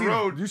bring him on see, the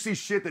road, you see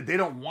shit that they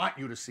don't want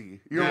you to see.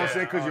 You know what I'm Yeah.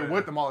 saying? Because you're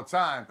with them all the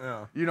time.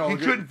 Yeah. You know, he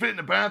couldn't fit in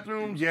the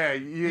bathrooms. Yeah,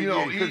 You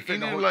know, he he couldn't fit in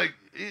the knew, whole- like,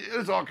 it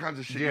was all kinds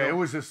of shit. Yeah, you know? it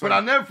was just But like-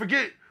 I'll never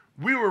forget,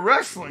 we were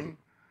wrestling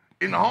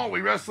in the hallway,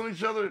 wrestling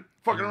each other,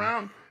 fucking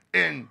around,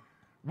 and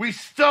we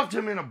stuffed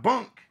him in a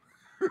bunk.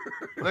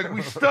 Like,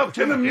 we stuffed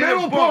him In the a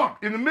middle bunk.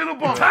 In the middle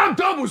bunk. Tom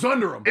Dub was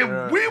under him.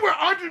 And we were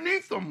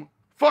underneath them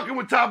fucking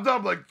with Top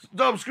Dub, like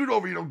Dub scoot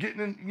over,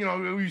 getting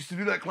in, we used to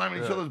do that,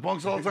 climbing each other's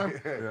bunks all the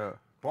time. Yeah.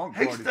 Bunk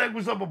party. Haystack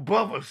was up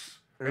above us.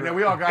 And then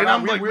we all got And out.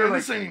 I'm like, we were man,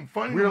 like, this ain't even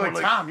funny. we were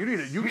anymore. like, Tom,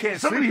 you can't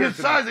somebody sleep his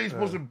here size tonight. ain't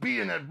supposed to be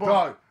in that bunk.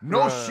 Dog, no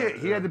Right, shit.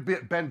 He had to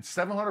bend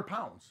 700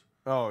 pounds.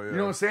 Oh, yeah. You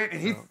know what I'm saying?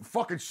 And he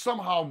fucking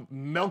somehow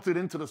melted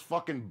into this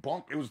fucking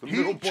bunk. It was the He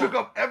middle took bunk.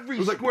 up every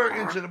was like, square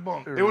inch of the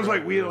bunk. It was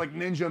like we had like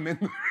ninja him in,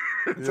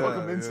 tuck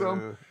him in yeah,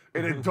 some.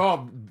 And then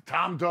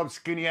Tom Dub's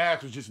skinny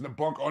ass was just in the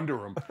bunk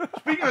under him.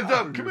 Speaking of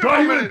Dub, come here Dub for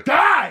a even minute.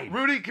 died.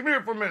 Rudy, come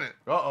here for a minute.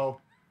 Uh-oh.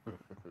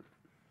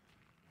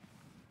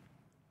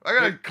 I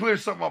gotta clear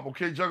something up,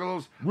 okay,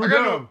 Juggalos?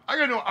 Rudab. I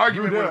got no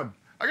argument. Rudab.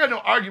 I got no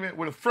argument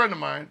with a friend of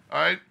mine. All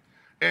right,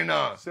 and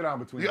Sit down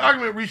between the them.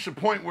 argument reached a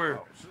point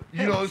where,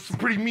 it's some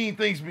pretty mean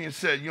things being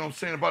said. You know what I'm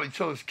saying, about each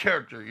other's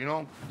character.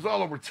 It's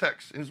all over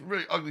text, and it's a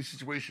really ugly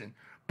situation.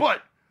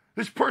 But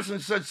this person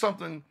said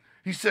something.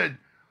 He said,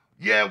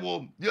 "Yeah,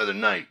 well, the other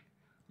night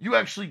you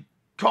actually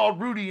called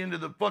Rudy into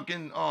the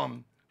fucking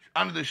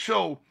onto the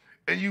show,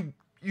 and you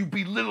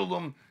belittled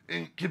him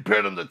and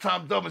compared him to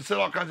Tom Dub and said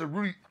all kinds of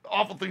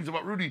awful things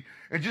about Rudy.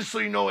 And just so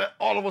you know,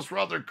 all of us were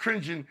out there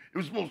cringing. It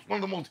was one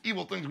of the most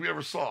evil things we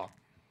ever saw."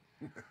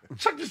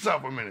 Check this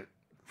out for a minute.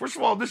 First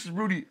of all, this is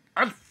Rudy.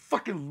 I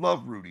fucking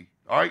love Rudy.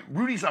 All right,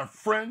 Rudy's our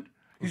friend.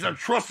 He's our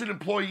trusted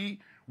employee.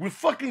 We'll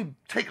fucking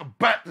take a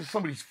bat to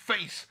somebody's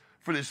face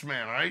for this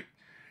man. All right.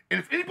 And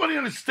if anybody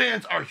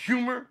understands our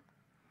humor,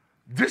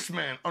 this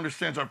man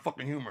understands our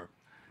fucking humor.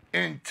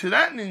 And to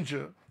that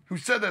ninja who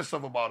said that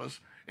stuff about us,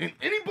 and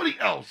anybody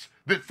else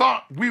that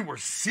thought we were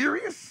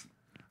serious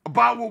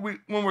about when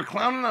we're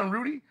clowning on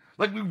Rudy,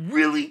 like we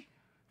really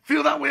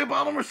feel that way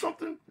about him or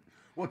something,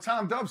 Well,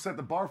 Tom Dub set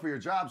the bar for your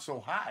job so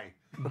high.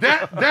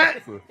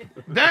 that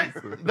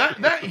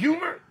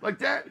humor like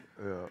that,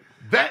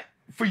 that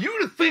for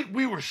you to think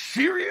we were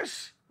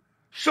serious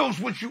shows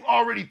what you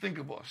already think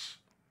of us,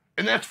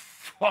 and that's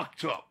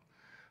fucked up.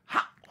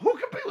 Who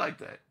can be like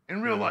that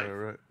in real life?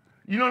 Right.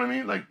 You know what I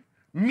mean? Like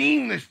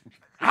meanness.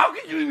 How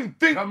could you even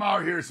think? Come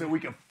out here so we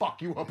can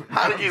fuck you up.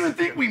 How did you even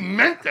think we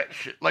meant that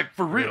shit? Like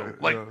for real? Yeah,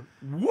 like yeah.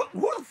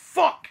 Who the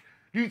fuck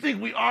do you think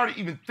we are to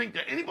even think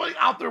that anybody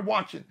out there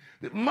watching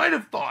that might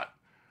have thought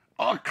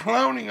our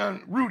clowning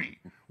on Rudy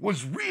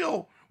was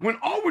real when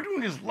all we're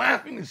doing is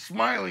laughing and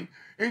smiling,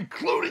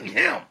 including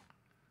him?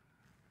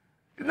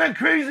 Isn't that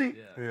crazy?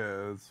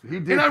 Yeah. He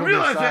did. And I come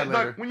realize inside that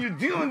later. like, when you're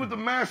dealing with the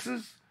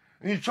masses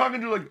and you're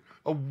talking to like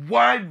a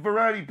wide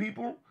variety of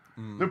people,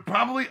 there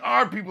probably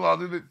are people out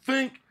there that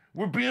think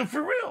we're being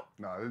for real.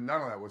 No,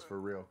 none of that was for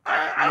real.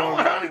 I don't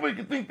know how anybody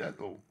could think that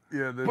though.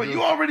 Yeah. But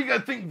you already got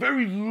to think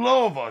very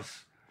low of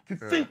us to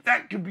think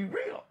that could be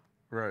real.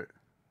 Right.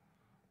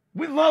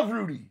 We love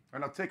Rudy.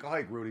 And I'll take a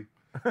hike, Rudy.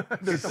 Get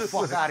the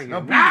fuck out of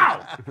here.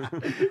 Now!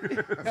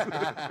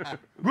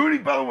 Rudy,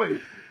 by the way,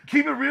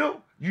 keep it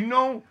real.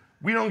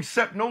 We don't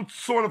accept no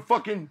sort of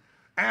fucking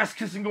ass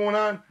kissing going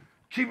on.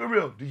 Keep it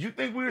real. Did you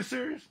think we were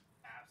serious?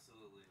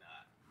 Absolutely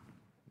not.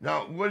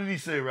 Now, what did he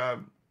say,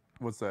 Rob?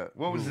 What's that?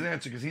 What was his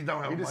answer? Because he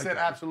don't have He a just mic said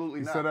on. absolutely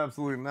He not. said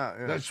absolutely not.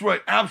 Yeah. That's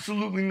right.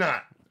 Absolutely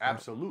not.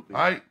 Absolutely.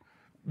 All right?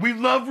 We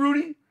love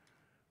Rudy.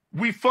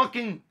 We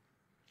fucking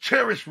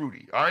cherish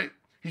Rudy. All right?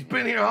 He's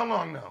been here how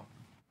long now?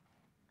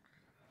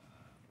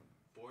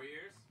 4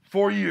 years?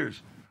 4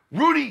 years.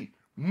 Rudy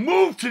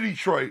moved to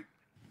Detroit.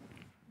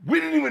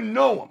 We didn't even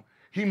know him.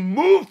 He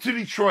moved to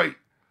Detroit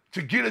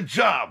to get a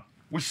job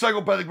with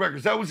Psychopathic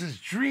Records. That was his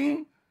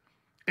dream.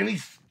 And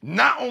he's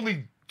not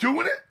only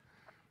doing it,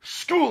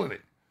 schooling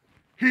it.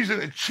 He's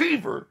an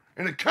achiever,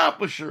 an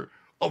accomplisher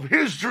of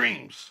his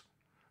dreams.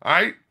 All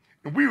right?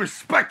 And we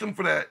respect him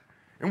for that.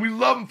 And we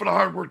love him for the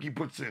hard work he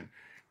puts in.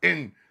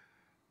 And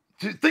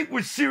to think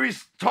we're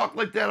serious, talk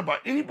like that about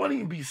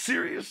anybody and be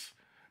serious,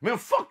 man,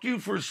 fuck you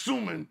for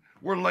assuming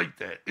we're like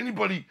that.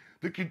 Anybody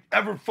that could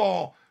ever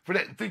fall for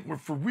that and think we're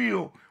for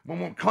real when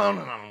we're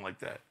clowning on them like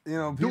that. You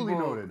know, people, Duly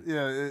noted.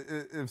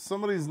 Yeah, if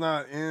somebody's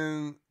not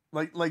in,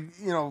 like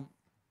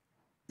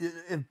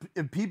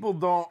if people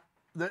don't,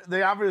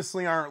 they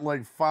obviously aren't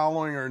like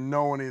following or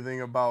know anything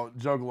about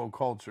Juggalo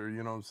culture.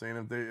 You know what I'm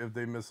saying? If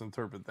they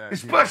misinterpret that,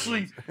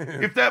 Especially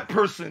if that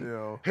person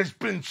Yeah. has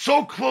been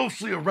so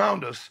closely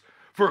around us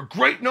for a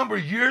great number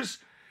of years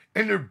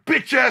and their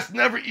bitch ass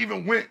never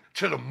even went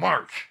to the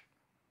march.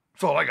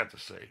 That's all I got to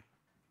say.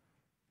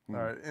 All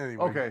right.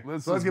 Anyway, Okay,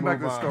 let's so let's just get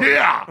back move to the on. story.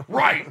 Yeah,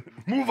 right.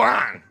 Move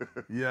on.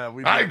 Yeah,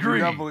 we I we agree.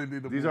 definitely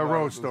need to. These move are on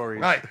road with this. stories.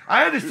 Right.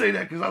 I had to say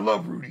that because I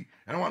love Rudy.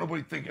 I don't want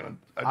nobody thinking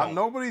I don't.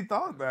 Nobody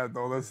thought that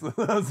though. That's the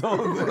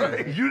whole thing.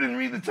 Right. You didn't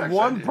read the text. I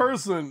One did.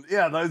 person,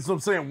 yeah, that's what I'm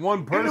saying. One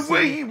And person. the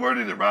way he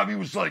worded it, Robbie,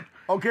 was like,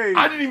 Okay.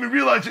 I didn't even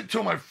realize it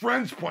till my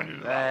friends pointed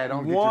it out.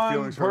 Don't get your One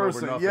feelings hurt over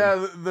person. nothing.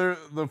 Yeah, they're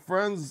the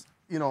friends,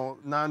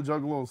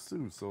 non-juggalos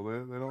too, so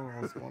they don't know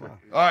what's going on.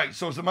 All right,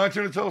 so is it my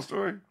turn to tell a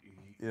story?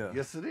 Yeah.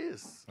 Yes, it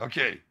is.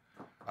 Okay,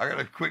 I got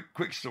a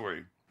quick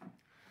story.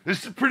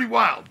 This is pretty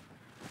wild.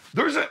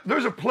 There's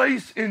a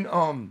place in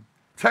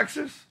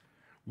Texas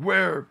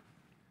where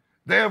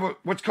they have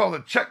what's called a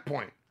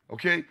checkpoint.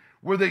 Okay,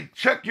 where they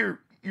check your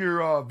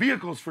your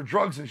vehicles for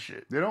drugs and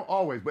shit. They don't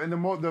always, but in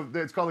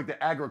it's called like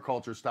the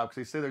agriculture stop because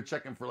they say they're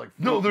checking for like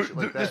food No, and shit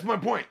like that's that. my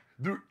point.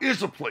 There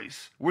is a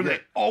place where they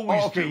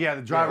always okay, do. yeah,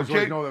 the drivers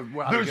always know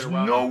how to There's get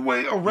around no it.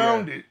 way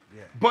around it.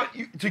 Yeah. But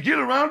to get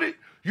around it,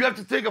 you have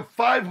to take a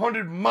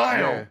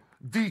 500-mile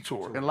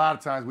detour. And a lot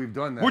of times we've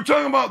done that. We're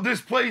talking about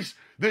this place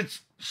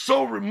that's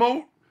so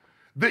remote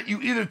that you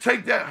either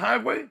take that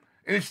highway,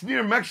 and it's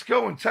near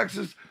Mexico and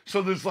Texas,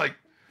 so there's like,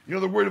 you know,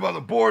 they're worried about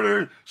the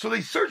border, so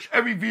they search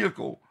every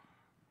vehicle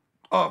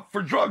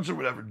for drugs or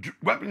whatever,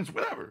 weapons,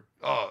 whatever,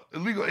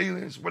 illegal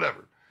aliens,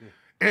 whatever.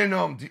 And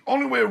the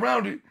only way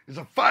around it is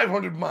a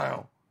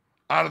 500-mile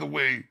out of the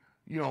way,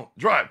 you know,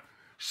 drive.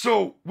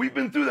 So we've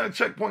been through that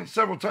checkpoint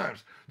several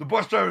times. The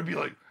bus driver would be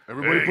like,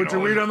 Everybody hey, put you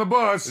know, your weed on the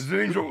bus. Is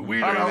there any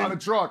weed on the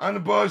truck. on the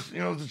bus? You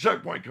know, there's a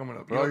checkpoint coming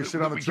up. Throw you know, your shit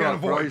that on the we truck.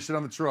 can't Throw avoid. your shit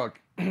on the truck.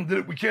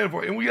 That we can't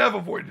avoid, and we have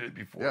avoided it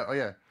before. Yeah, oh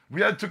yeah.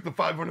 We had took the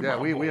 500 Yeah,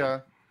 mile. we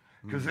are.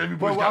 Because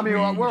everybody's Well, I got mean,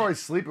 weed. we're always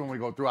sleeping when we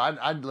go through.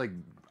 I'd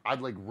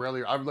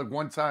rarely. I like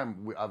one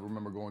time. I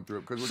remember going through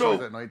it because we're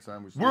always at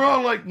nighttime. We're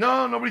all like,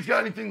 no, nobody's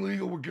got anything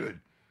legal. We're good.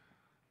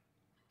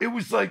 It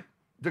was like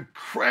the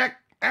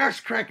ass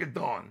crack at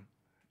dawn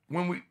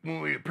when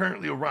we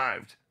apparently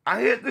arrived.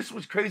 This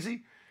was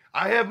crazy.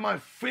 I had my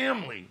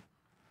family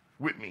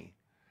with me.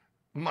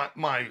 My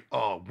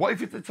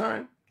wife at the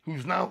time,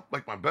 who's now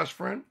like my best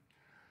friend,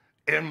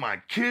 and my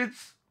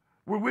kids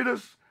were with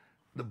us.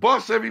 The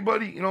bus,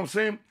 everybody, you know what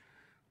I'm saying?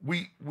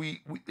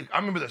 I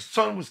remember the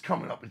sun was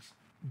coming up. It's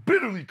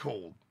bitterly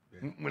cold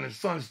when the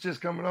sun is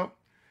just coming up.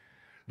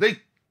 They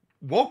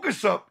woke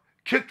us up,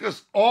 kicked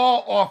us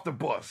all off the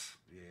bus.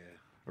 Yeah.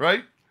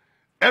 Right?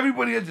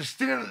 Everybody had to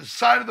stand at the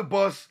side of the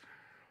bus,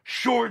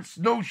 shorts,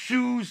 no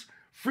shoes,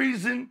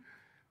 freezing.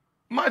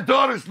 My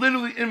daughter's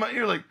literally in my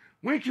ear like,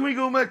 when can we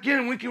go back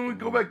in? When can we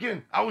go back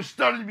in? I was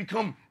starting to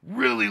become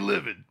really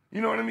livid.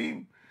 You know what I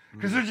mean?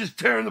 Because they're just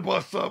tearing the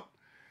bus up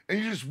and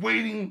you're just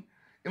waiting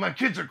and my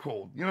kids are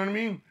cold. You know what I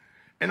mean?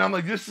 And I'm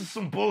like, this is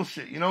some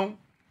bullshit, you know?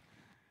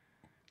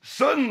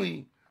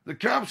 Suddenly, the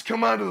cops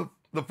come out of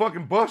the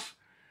fucking bus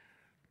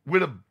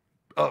with a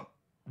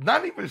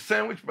not even a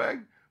sandwich bag,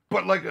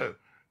 but like a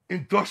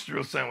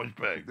industrial sandwich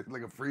bag.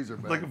 like a freezer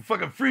bag. Like a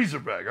fucking freezer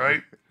bag,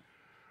 right?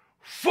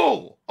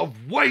 Full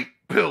of white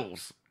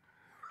pills.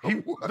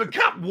 The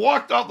cop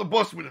walked out the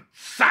bus with a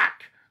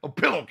sack, a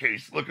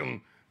pillowcase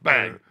looking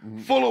bag,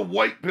 full of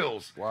white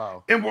pills.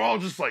 Wow. And we're all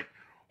just like,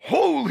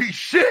 holy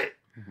shit,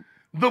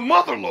 the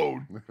mother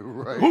load.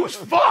 Right. Who's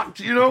fucked,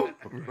 you know?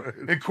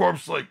 And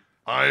Corp's like,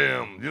 I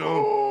am, you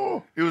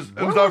know? It was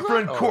our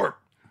friend Corp,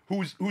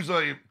 who's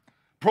a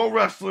pro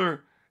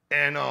wrestler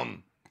and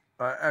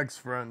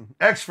Ex-friend.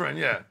 ex-friend,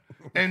 yeah.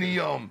 And he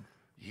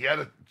had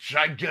a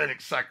gigantic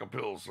sack of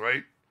pills,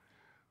 right?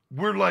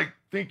 We're like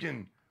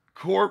thinking,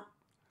 Corp,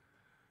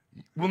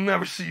 we'll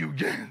never see you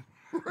again.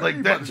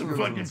 Like that's a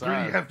fucking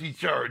pretty hefty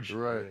charge.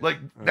 Right. Like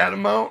that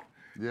amount.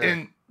 Yeah.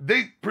 And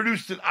they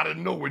produced it out of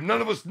nowhere.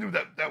 None of us knew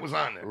that was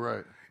on there.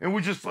 Right. And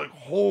we're just like,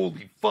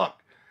 holy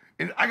fuck.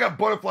 And I got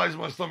butterflies in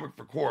my stomach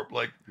for Corp.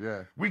 Like,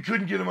 Yeah. we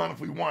couldn't get him on if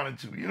we wanted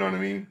to. You know what I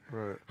mean?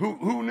 Right.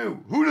 Who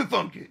knew? Who'd have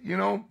thunk it, you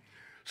know?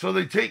 So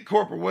they take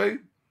Corp away,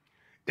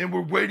 and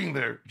we're waiting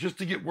there just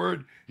to get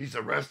word he's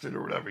arrested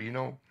or whatever, you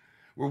know?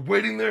 We're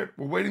waiting there.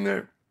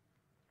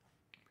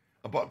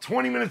 About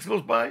 20 minutes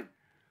goes by.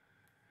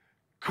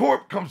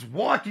 Corp comes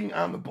walking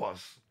on the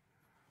bus.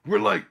 We're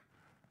like,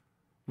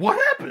 what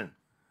happened?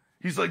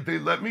 He's like, they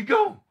let me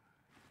go.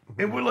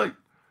 And we're like,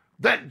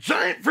 that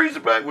giant freezer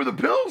bag with the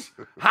pills?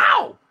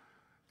 How?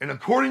 And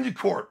according to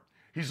Corp,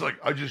 he's like,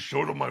 I just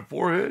showed him my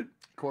forehead.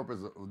 Corp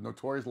is a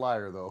notorious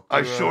liar, though.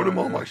 I showed him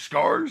all my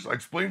scars. I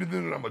explained to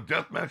them that I'm a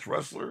deathmatch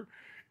wrestler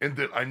and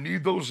that I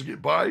need those to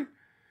get by.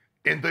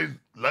 And they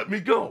let me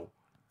go.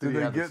 Did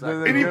they get?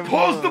 And he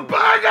pulls the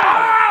bag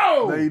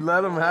out. They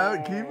let him have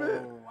it, keep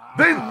it.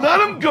 They let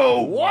him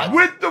go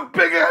with the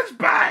big ass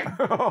bag.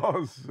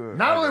 Oh shit!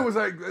 Not only was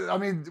I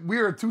mean, we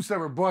were two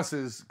separate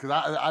buses because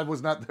I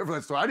was not there for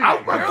that story. I didn't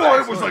Out my hear forehead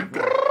that was story.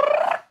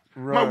 like,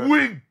 my Right.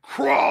 wig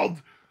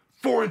crawled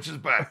 4 inches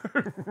back.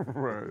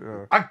 Right.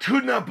 Yeah. I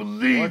could not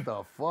believe What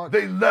the fuck?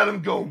 they let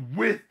him go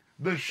with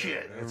the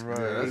shit. Right.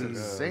 Yeah, that's yeah,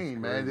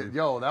 insane, that's man.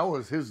 Yo, that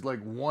was his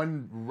like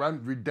one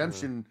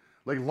redemption,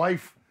 like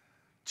life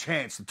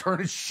chance to turn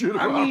his shit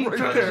I around mean, right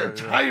his there.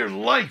 entire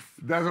life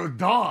That's a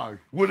dog.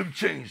 would have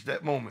changed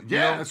that moment. you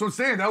Yeah, know? that's what I'm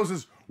saying. That was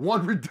his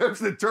one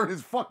redemption that turned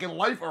his fucking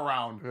life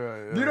around. Yeah,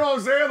 yeah. You know what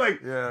I'm saying?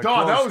 Like, Yeah,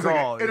 dog, that close was like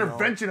call, an you know.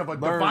 intervention of a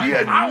Learn. divine He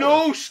had power.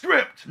 no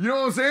script. You know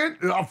what I'm saying?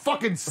 A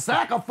fucking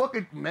sack of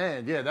fucking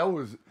man. Yeah, that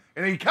was,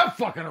 and he kept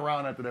fucking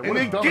around after that. And What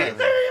they a dumbass.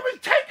 didn't even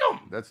take him.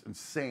 That's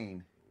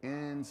insane.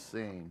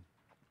 Insane.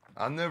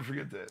 I'll never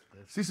forget that.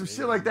 See, some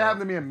shit like that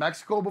happened to me in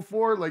Mexico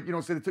before. Like, you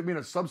know, say they took me in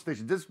a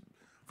substation just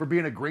for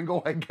being a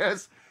gringo, I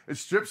guess. And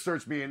strip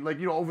searched me. And, like,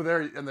 you know, over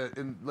there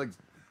in like,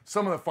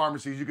 some of the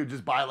pharmacies, you could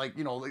just buy, like,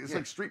 you know, like, it's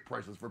like street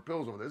prices for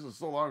pills over there. This was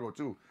so long ago,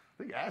 too.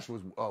 I think Ash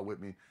was with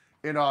me.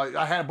 And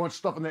I had a bunch of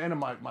stuff in the end of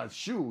my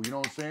shoe, you know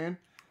what I'm saying?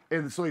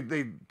 And so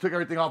they took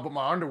everything off but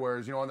my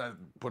underwears, you know, and then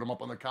put them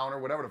up on the counter,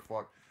 whatever the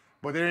fuck.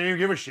 But they didn't even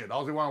give a shit.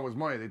 All they wanted was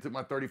money. They took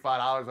my $35,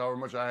 however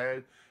much I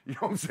had. You know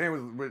what I'm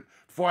saying?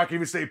 Before I could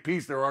even say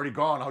peace, they were already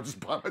gone. I was just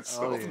by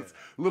myself. yeah. This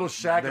little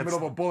shack in the middle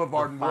of a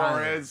boulevard in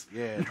Juarez.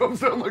 Yeah. You know what I'm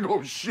saying? I'm like,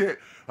 oh shit.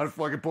 I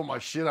fucking put my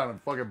shit on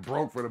and fucking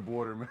broke for the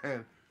border,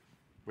 man.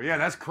 But yeah,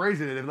 that's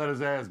crazy that they let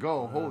his ass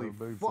go. Holy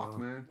fuck,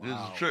 man. This is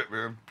a trip,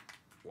 man.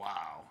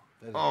 Wow.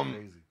 That's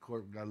crazy.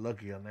 Court got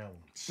lucky on that one.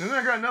 And then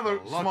I got another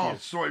small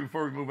story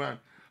before we move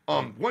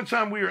on. One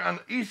time we were on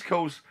the East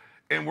Coast,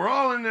 and we're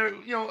all in there.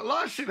 You know, a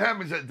lot of shit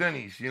happens at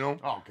Denny's, you know?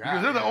 Oh, God.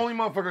 Because they're the only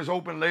motherfuckers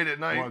open late at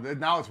night. Well,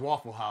 now it's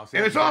Waffle House.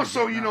 And it's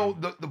also, you know,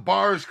 the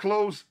bars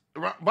close.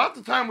 About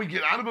the time we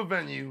get out of a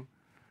venue,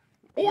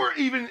 or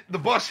even the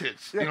bus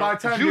hits. Yeah, you know, by the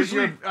time it's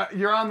usually,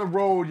 you're on the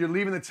road, you're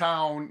leaving the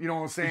town, you know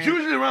what I'm saying? it's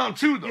usually around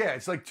 2, though. Yeah,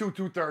 it's like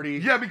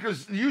 2:30. Yeah,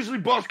 because usually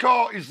bus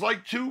call is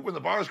like 2 when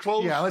the bars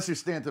close. Yeah, unless you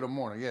stay until the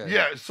morning, yeah.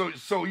 Yeah,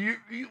 so you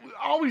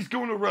always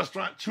go to a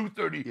restaurant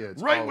 2:30, Yeah,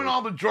 it's right when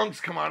always- all the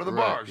drunks come out of the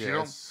Right, bars, yeah, you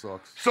know? that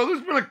sucks. So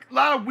there's been a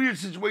lot of weird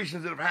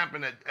situations that have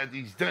happened at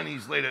these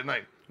Denny's late at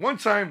night. One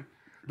time,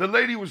 the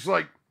lady was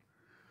like,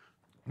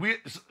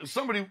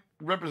 somebody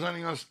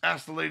representing us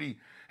asked the lady,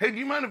 hey, do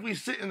you mind if we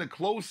sit in the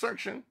closed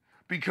section?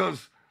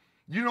 Because,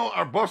 you know,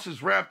 our bus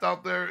is wrapped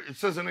out there. It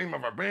says the name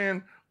of our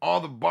band. All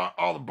the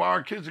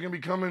bar kids are going to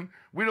be coming.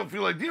 We don't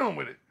feel like dealing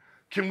with it.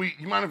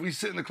 You mind if we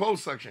sit in the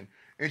closed section?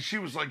 And she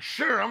was like,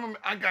 sure,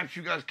 I got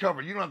you guys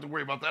covered. You don't have to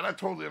worry about that. I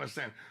totally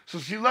understand. So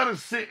she let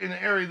us sit in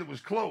the area that was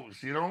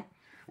closed, you know?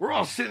 We're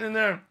all sitting in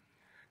there,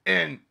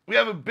 and we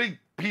have a big,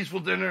 peaceful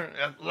dinner,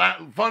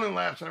 fun and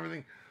laughs and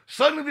everything.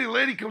 Suddenly, the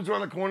lady comes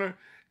around the corner,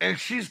 and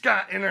she's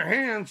got in her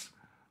hands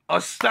a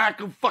stack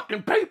of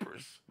fucking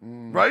papers,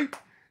 right?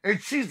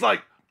 And she's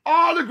like,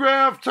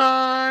 autograph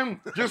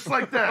time, just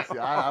like that.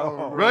 I don't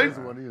remember Right? this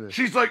one either.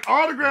 She's like,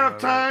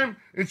 autograph time,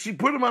 and she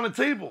put them on the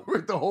table.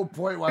 With the whole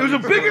point. It was a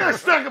big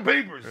ass stack of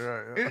papers.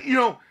 And, you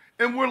know,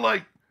 and we're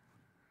like,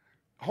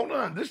 hold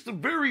on, this is the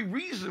very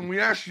reason we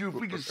asked you if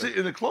we could sit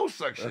in the closed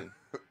section.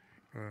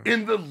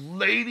 And the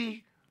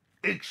lady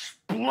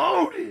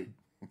exploded.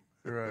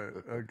 Right.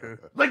 Okay.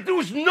 Like there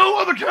was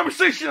no other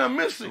conversation I'm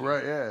missing.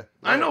 Right, yeah.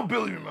 I know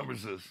Billy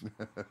remembers this.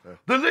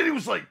 The lady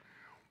was like,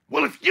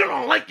 well, if you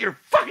don't like your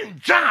fucking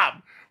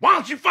job, why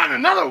don't you find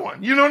another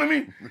one? You know what I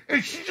mean?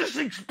 And she just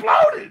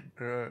exploded.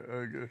 Right.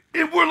 Okay.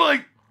 And we're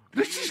like,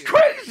 this is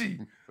crazy.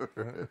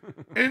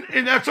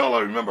 And that's all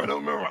I remember. I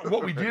don't remember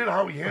what we did,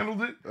 how we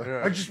handled it.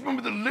 Yeah. I just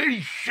remember the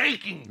lady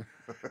shaking.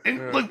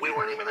 And like we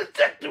weren't even a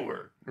dick to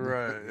her.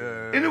 Right.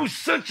 Yeah. And it was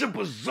such a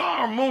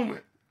bizarre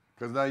moment.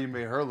 Because now you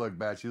made her look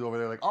bad. She's over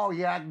there like, oh,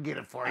 yeah, I can get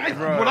it for you.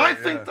 What I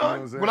think, yeah. Doug, You know what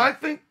I'm saying? what I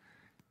think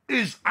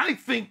is I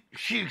think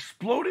she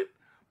exploded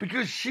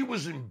because she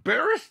was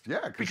embarrassed. Yeah,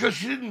 'cause because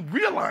she didn't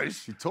realize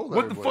she told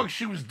what the everybody. fuck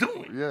she was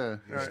doing. Yeah.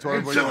 Right. She told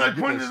everybody Until you I had to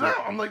get pointed that it shit.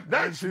 out. I'm like,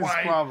 that's She's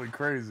why probably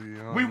crazy. You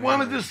know? we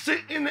wanted to sit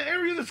in the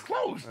area that's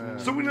closed.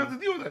 So we didn't have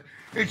to deal with that.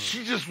 And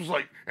she just was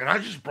like, and I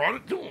just brought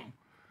it to him.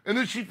 And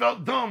then she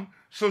felt dumb,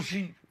 so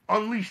she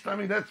unleashed. I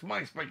mean, that's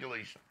my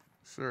speculation.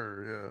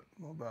 Sure. Yeah.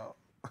 No doubt.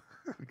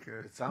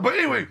 Okay. But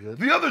anyway, good.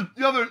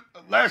 the other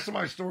last of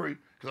my story,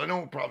 because I know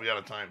we're probably out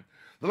of time.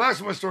 The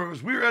last of my story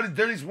was we were at a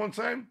Denny's one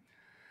time,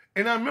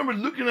 and I remember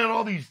looking at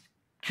all these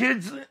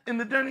kids in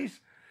the Denny's,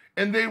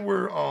 and they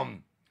were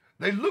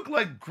they looked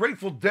like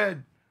Grateful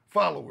Dead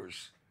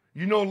followers.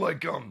 You know, like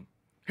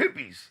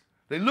hippies.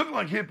 They looked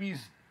like hippies,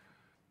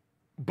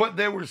 but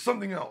they were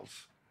something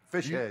else.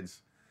 Fish heads.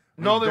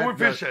 No, they weren't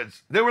fish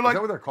heads. They were Is like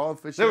that what they're called?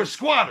 Fish they were heads?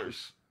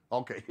 squatters.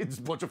 Okay, it's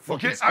a bunch of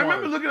fucking Okay, I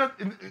remember squatters.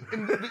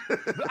 looking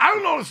at. I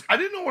don't know. I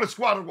didn't know what a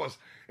squatter was,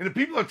 and the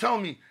people are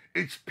telling me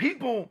it's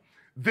people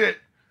that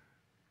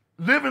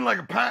live in like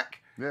a pack,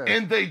 Yeah.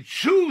 and they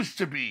choose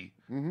to be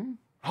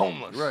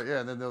homeless. Right, yeah.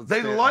 And then they'll They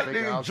stay at like.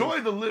 vacant They houses. enjoy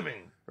the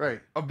living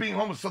Right. of being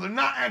homeless. So they're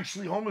not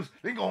actually homeless.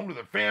 They go home to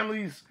their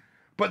families,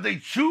 but they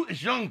choose.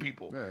 It's young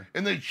people, Yeah.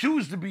 and they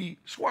choose to be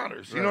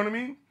squatters. You know Right. what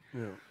I mean?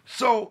 Yeah.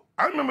 So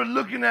I remember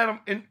looking at them,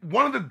 and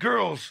one of the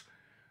girls,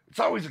 it's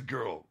always a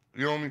girl,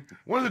 you know what I mean?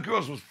 One of the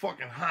girls was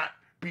fucking hot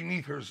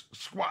beneath her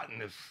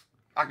squattiness.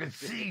 I could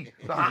see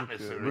the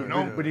hotness in her, you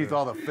know? Beneath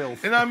all the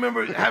filth. And I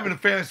remember having a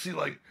fantasy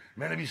like,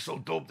 man, it'd be so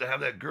dope to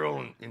have that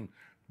girl and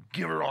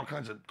give her all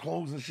kinds of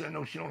clothes and shit. I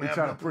know she don't You're have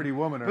trying to nothing. pretty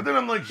woman her. But then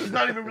I'm like, she's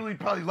not even really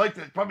probably like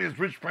that. Probably has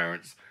rich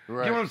parents.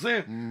 Right. You know what I'm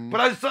saying?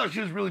 But I just thought she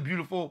was really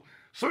beautiful.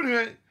 So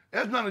anyway, it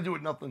has nothing to do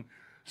with nothing.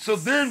 So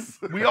then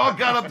we all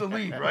got up to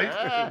leave,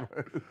 right?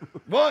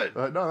 What?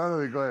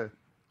 No, go ahead.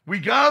 We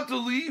got up to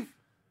leave,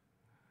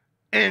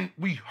 and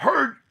we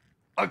heard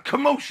a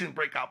commotion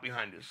break out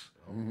behind us.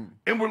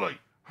 And we're like,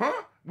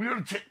 huh? We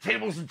heard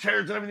tables and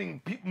chairs and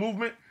everything,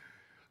 movement.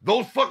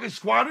 Those fucking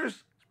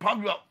squatters,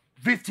 probably about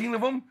 15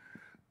 of them,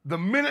 the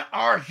minute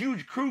our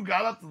huge crew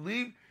got up to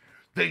leave,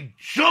 they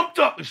jumped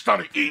up and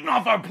started eating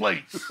off our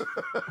plates.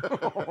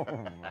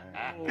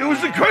 It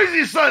was the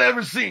craziest sight I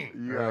ever seen.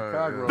 You got a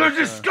cockroach. They're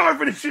just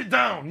scarfing the shit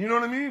down, you know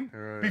what I mean?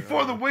 Right,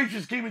 Before the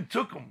waitress came and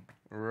took them.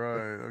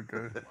 Right.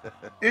 Okay.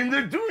 And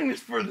they're doing this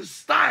for the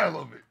style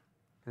of it.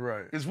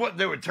 Right. Is what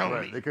they were telling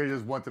Right. me. They could have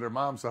just went to their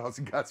mom's house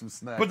and got some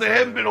snacks. But they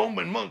haven't been home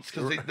in months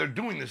because they're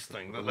doing this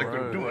thing. Like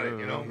they're Right, doing it,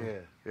 you know? Yeah.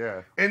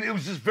 Yeah. And it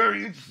was just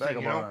very interesting,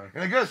 you know?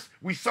 And I guess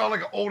we saw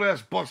like an old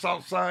ass bus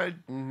outside.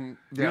 Yeah, You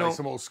know? like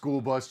some old school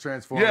bus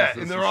transformers. Yeah,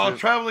 and they're all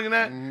traveling in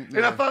that.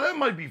 And I thought that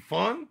might be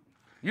fun.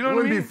 You know It what I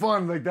wouldn't mean? be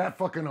fun, like that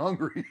fucking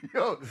hungry.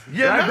 Yo,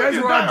 Yeah, no, that's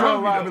you're where I not draw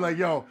the hungry, line. though. Be like,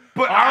 yo,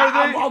 But are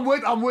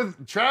they- I'm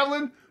with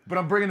traveling, but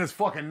I'm bringing this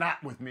fucking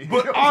knot with me.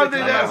 But You know, are because they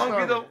I'm that not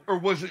hungry starving. though? Or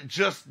was it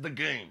just the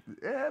game?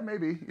 Yeah,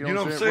 maybe. You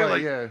know what I'm saying? Right,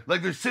 Like, yeah.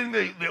 like they're sitting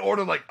there, they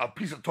order like a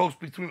piece of toast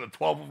between the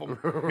 12 of them.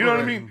 You know what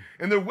I mean?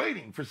 And they're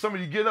waiting for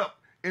somebody to get up.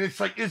 And it's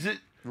like, is it,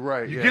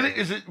 Right, you yeah. get it?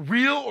 Is it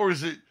real or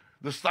is it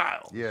the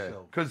style? Yeah.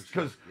 Because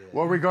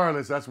Well,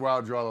 regardless, that's where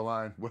I'll draw the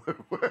line.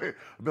 I'll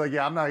be like,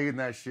 yeah, I'm not eating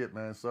that shit,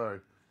 man. Sorry.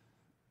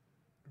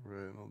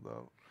 Right, no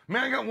doubt.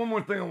 man, I got one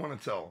more thing I want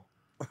to tell.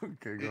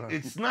 Okay, go ahead.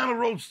 It's not a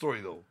road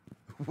story though.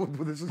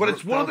 This is But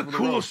it's one of the road.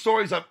 coolest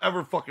stories I've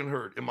ever fucking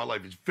heard in my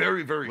life. It's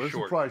very, very Well, this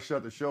will short. probably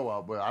shut the show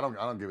out, but I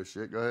don't give a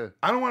shit. Go ahead.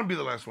 I don't want to be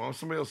the last one. I want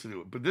somebody else to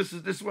do it. But this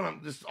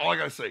is all I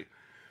gotta say.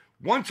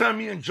 One time,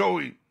 me and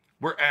Joey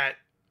were at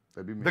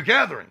That'd be me. the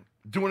gathering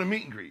doing a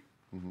meet and greet,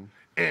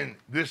 and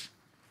this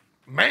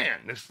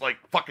man, this like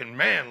fucking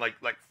man, like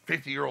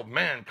 50-year-old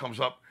man, comes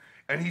up,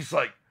 and he's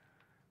like,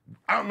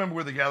 I don't remember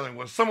where the gathering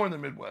was, somewhere in the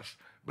Midwest,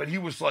 but he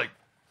was like,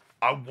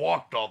 I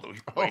walked all the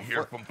way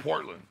here from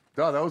Portland.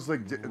 Dog, that was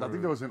like, I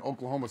think that was in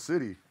Oklahoma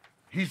City.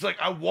 He's like,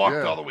 I walked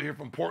Yeah. all the way here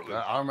from Portland.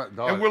 I remember,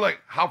 dog, And we're like,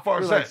 how far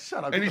is We're like, that? shut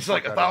up, And get he's the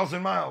like, fuck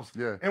 1,000 miles.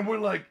 Yeah. And we're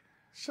like,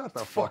 shut the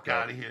fuck fuck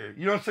out of here.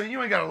 You know what I'm saying?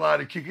 You ain't got a lie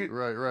to kick it.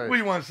 Right, right. What do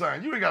you want to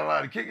sign? You ain't got a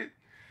lie to kick it.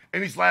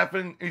 And he's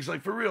laughing. And he's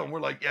like, for real. And we're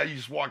like, yeah, you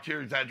just walked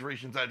here.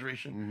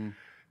 Exaggeration.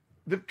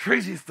 The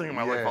craziest thing in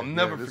my life. I'll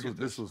never forget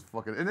This was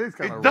fucking, and it's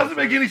kind It of doesn't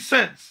make any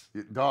sense.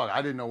 Dog,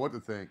 I didn't know what to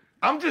think.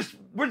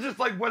 We're just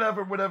like,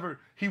 whatever.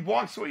 He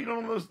walks away. You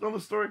don't know the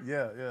story?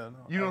 Yeah, no.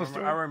 You know the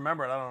story? I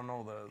remember it. I don't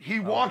know the. He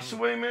walks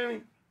away,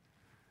 man.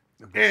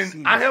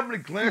 And I happened to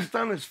glance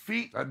down his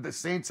feet. At the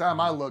same time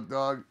I looked,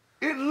 dog.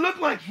 It looked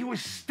like he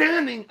was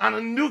standing on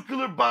a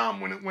nuclear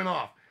bomb when it went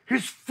off.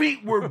 His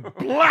feet were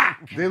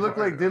black. They look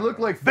like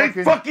They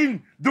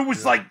fucking. there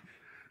was like,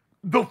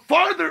 the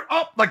farther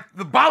up, like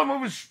the bottom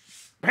of his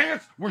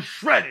pants were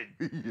shredded.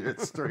 Yeah,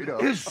 straight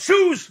up. His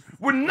shoes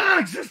were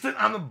non-existent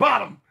on the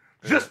bottom,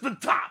 just the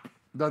top.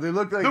 No, they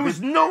look like There was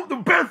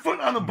the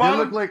barefoot on the They bottom.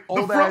 look like the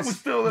old front ass. was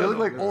still They there. look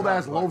like old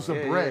ass loaves of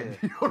Yeah, bread. yeah.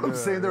 You know what I'm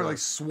saying? They're like It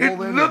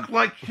swollen. looked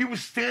like he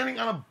was standing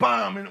on a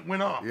bomb and it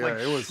went off. Yeah, like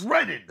it was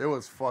shredded. It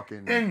was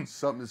fucking And-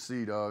 something to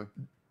see, dog.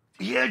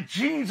 He had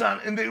jeans on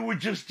and they were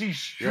just Yeah,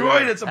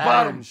 destroyed at the tattered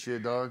bottom. and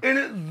shit, dog. And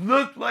it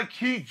looked like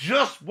he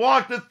just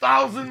walked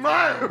 1,000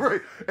 miles.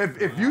 Right.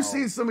 If you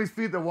seen somebody's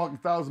feet that walk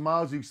 1,000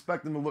 miles, you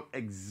expect them to look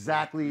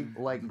exactly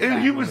like that.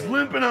 And he was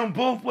limping on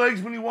both legs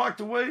when he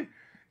walked away.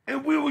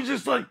 And we were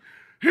just like,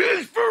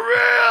 he's for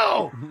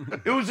real.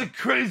 It was the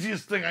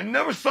craziest thing. I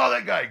never saw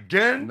that guy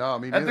again No,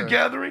 me at the neither.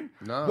 gathering.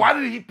 No. Why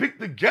did he pick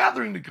the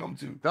gathering to come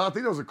to? No, I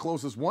think that was the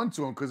closest one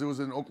to him because it was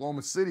in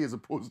Oklahoma City as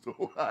opposed to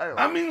Ohio.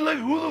 I mean, like,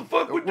 who the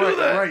fuck would right, do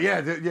that? Right,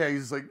 yeah.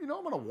 He's like, I'm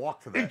going to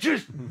walk to that. It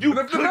just, you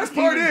The couldn't best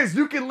part even, is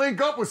you can link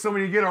up with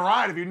somebody to get a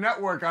ride if you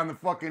network on the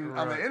fucking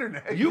on the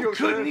internet. know you what I'm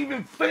couldn't saying?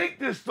 even fake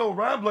this though,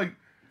 Rob. Like,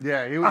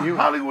 Yeah, he a was.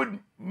 Hollywood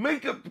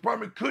makeup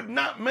department could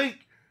not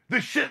make the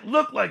shit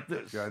look like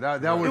this. Yeah,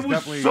 that was it was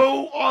definitely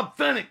so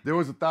authentic. There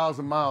was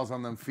 1,000 miles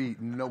on them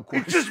feet, no It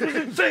question. just was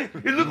insane.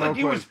 It looked No like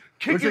he was question.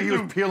 kicking Looks like he was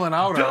through peeling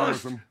out on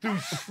dust, some- through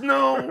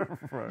snow.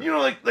 You know,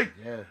 like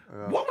Yeah.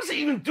 what was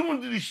he even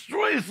doing to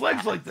destroy his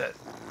legs like that?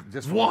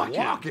 Just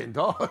walking.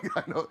 dog.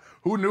 I know.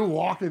 Who knew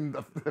walking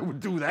would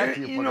do that to And,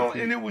 your you know, fucking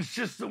feet? and it was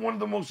just one of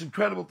the most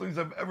incredible things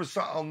I've ever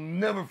saw. I'll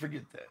never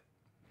forget that.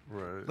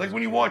 Right. Like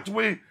when he walked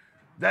away,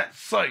 that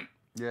sight,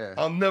 Yeah.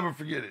 I'll never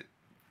forget it.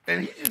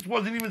 And he just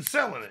wasn't even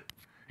selling it.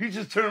 He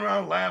just turned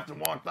around, laughed,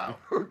 and walked out.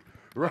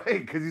 Right,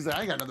 because he's like, I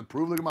ain't got nothing to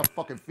prove. Look at my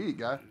fucking feet,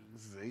 guy.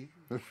 See?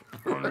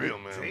 Unreal,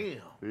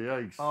 man.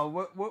 Damn.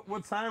 Yikes.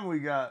 What time we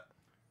got?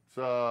 It's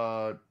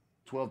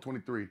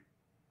 12:23.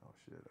 Oh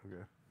shit.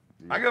 Okay.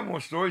 I got more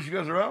stories. You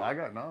guys are out? I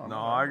got no. No,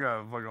 I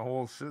got like a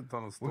whole shit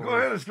ton of Well, stories. go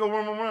ahead. Let's go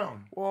run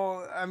around.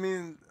 Well, I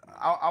mean,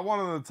 I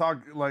wanted to talk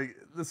like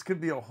this could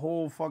be a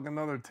whole fucking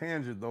other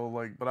tangent though.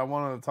 Like, but I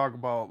wanted to talk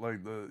about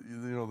like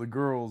the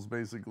girls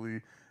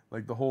basically,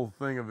 like the whole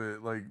thing of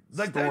it, like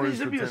Like that stories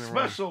needs to be a pertaining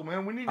around- special,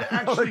 man. We need to That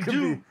actually could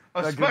do be-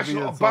 a that could be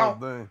special its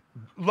about own thing.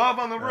 love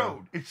on the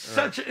road. It's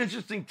such an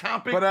interesting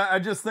topic. But I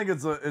just think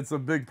it's a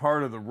big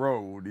part of the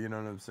road. You know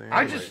what I'm saying?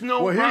 I Like, just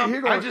know, Well, Rob,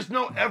 here I goes- just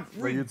know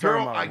every Like, you're talking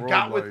girl about I road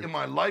got with life. in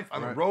my life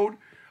on the Right. road,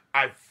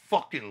 I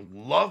fucking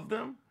love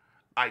them.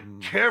 I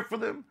care for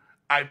them.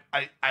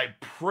 I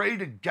pray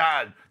to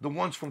God, the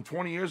ones from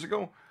 20 years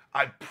ago,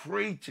 I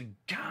pray to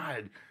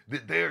God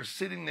that they are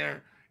sitting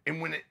there, and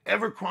when it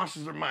ever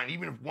crosses their mind,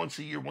 even if once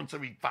a year, once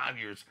every 5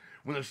 years,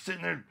 when they're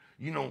sitting there,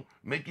 you know,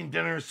 making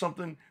dinner or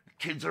something, the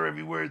kids are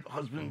everywhere, the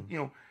husband, you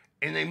know,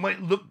 and they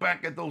might look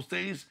back at those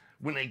days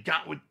when they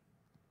got with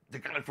they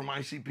got it from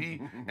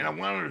ICP, and I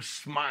want her to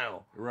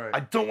smile. Right.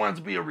 I don't want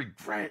it to be a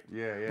regret.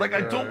 Yeah. Like,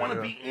 I don't want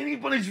to be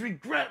anybody's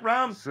regret,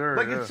 Ram. Sure,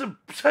 like, yeah.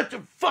 it's such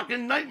a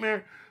fucking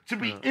nightmare to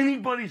be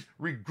anybody's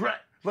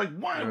regret. Like,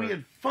 why? We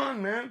had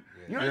fun, man.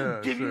 You know, I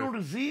didn't give you no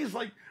disease.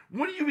 Like,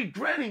 what are you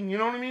regretting? You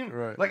know what I mean?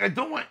 Right. Like, I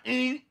don't want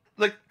any,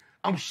 like,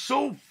 I'm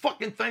so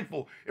fucking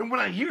thankful. And when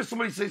I hear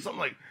somebody say something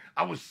like,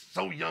 I was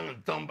so young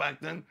and dumb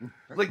back then,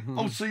 like,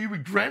 oh, so you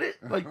regret it?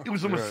 Like, it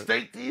was a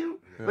mistake to you?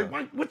 Like,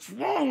 what's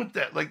wrong with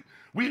that? Like,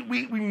 we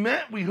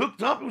met, we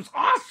hooked up, it was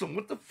awesome.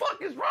 What the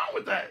fuck is wrong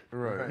with that?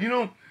 Right. You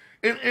know?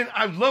 And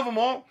I love them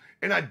all,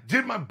 and I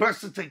did my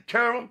best to take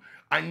care of them.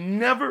 I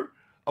never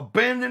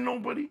abandoned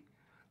nobody.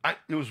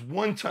 There was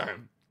one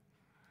time,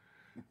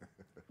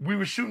 we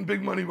were shooting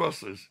Big Money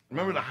Rustlers.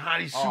 Remember the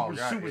hottie,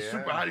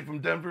 super hottie from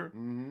Denver?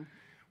 Mm-hmm.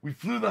 We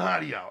flew the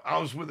hottie out. I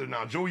was with her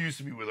now. Joe used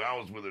to be with her. I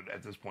was with her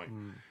at this point.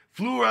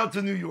 Flew her out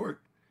to New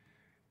York.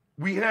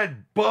 We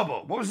had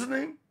Bubba. What was his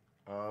name?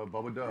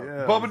 Bubba Dub.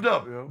 Yeah. Bubba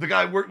Dub. Yeah. The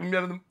guy we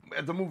met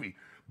at the movie.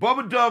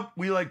 Bubba Dub,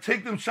 we like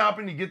take them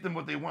shopping to get them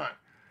what they want.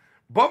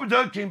 Bubba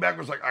Dub came back and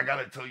was like, I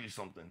gotta tell you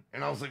something.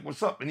 And I was like,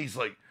 what's up? And he's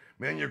like,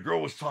 man, your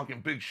girl was talking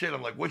big shit.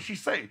 I'm like, what'd she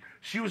say?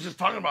 She was just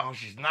talking about how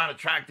she's not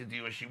attracted to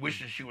you and she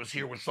wishes she was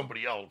here with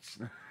somebody else.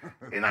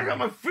 And I got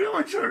my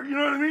feelings hurt, you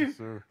know what I mean?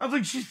 Sure. I was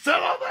like, she said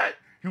all that?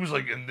 He was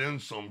like, and then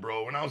some,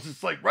 bro. And I was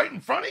just like, right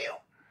in front of you?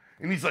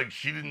 And he's like,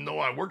 she didn't know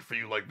I worked for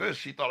you like this.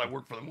 She thought I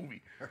worked for the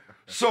movie.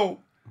 So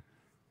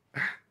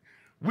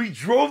we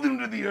drove them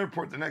to the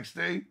airport the next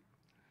day.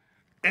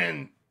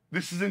 And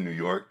this is in New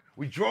York.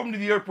 We drove them to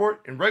the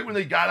airport. And right when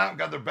they got out and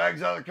got their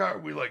bags out of the car,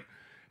 we like,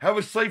 have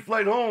a safe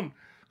flight home.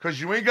 Because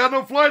you ain't got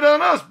no flight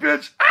on us,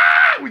 bitch.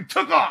 Ah! We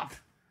took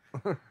off.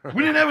 We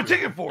didn't have a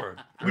ticket for her.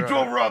 We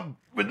drove her up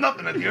with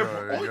nothing at the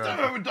airport. Only time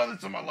I've ever done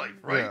this in my life,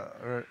 right?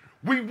 Yeah, right.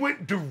 We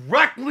went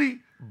directly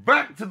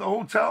back to the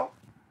hotel.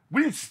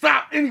 We didn't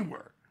stop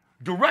anywhere.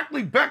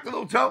 Directly back to the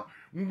hotel.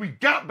 When we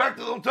got back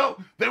to the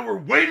hotel, they were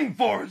waiting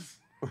for us.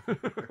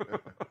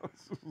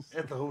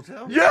 At the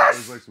hotel? It Yes!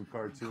 was like some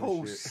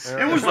cartoon shit.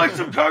 It was like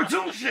some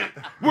cartoon shit.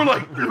 We're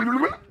like,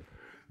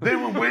 they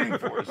were waiting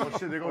for us. Oh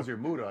shit, there goes your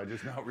Muda. I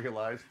just now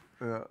realized.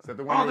 Yeah. Is that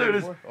the one Oh, you there were it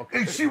is. looking for? Okay.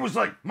 And she was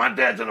like, my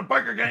dad's in a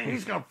biker gang.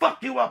 He's going to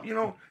fuck you up, you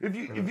know. If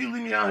you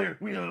leave me out here,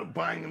 we ended up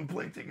buying them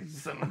plane tickets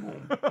and sending them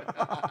home.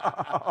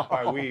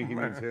 By we, he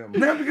means him.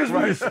 Not because we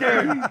were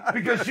scared,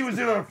 because she was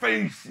in our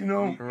face, you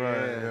know. Right.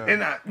 Yeah.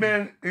 And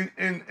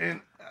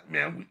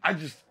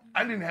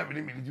I didn't have it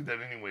in me to do that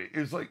anyway. It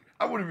was like,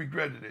 I would have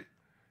regretted it.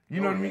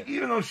 You know what I mean?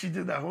 Even though she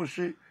did that whole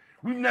shit,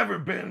 we've never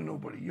abandoned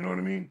nobody. You know what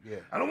I mean? Yeah.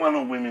 I don't want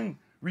no women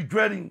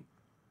regretting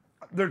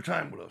their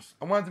time with us.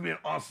 I want it to be an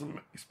awesome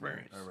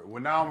experience. All right,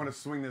 well, now I'm going to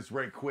swing this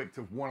right quick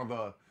to one of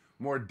the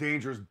more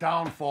dangerous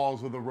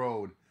downfalls of the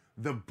road.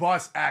 The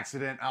bus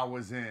accident I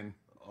was in.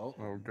 Oh,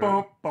 Okay.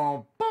 Boom,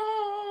 boom,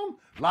 boom.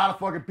 A lot of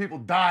fucking people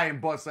die in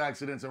bus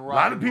accidents and A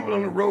lot of people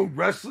on the road,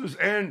 wrestlers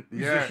and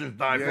musicians,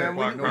 die yeah, from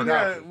we- block no rock.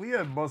 doubt. We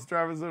had bus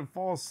drivers that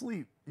fall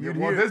asleep. Yeah, You'd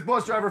well, hear- this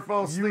bus driver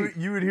fell asleep.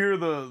 you would hear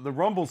the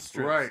rumble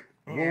strips. Right.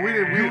 Well, we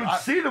didn't. You would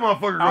see the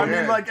motherfucker go. I mean,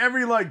 Yeah. like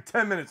every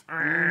 10 minutes,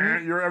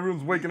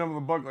 everyone's waking up in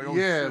the buck like, oh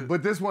yeah, shit.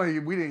 but this one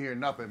we didn't hear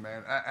nothing,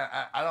 man.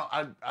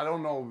 I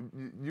don't know.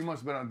 You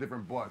must have been on a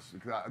different bus.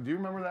 Do you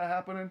remember that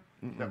happening?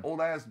 That old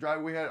ass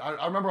driver we had.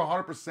 I remember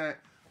 100%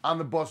 on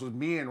the bus was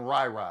me and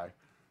Rai Rai.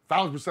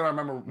 1,000% I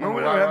remember. Remember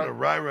what happened to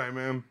Rai Rai,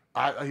 man?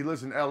 He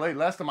lives in L.A.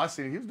 Last time I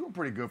seen him, he was doing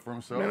pretty good for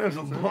himself. Man, that's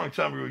a long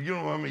time ago. You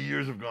don't know how many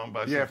years have gone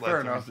by Yeah, since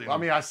fair last time enough. I seen I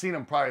him. mean, I seen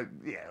him probably.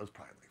 Yeah, it was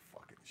probably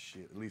like fucking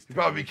shit. At least He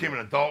probably became an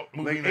adult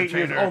movie like 8 years.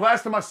 entertainer. Oh,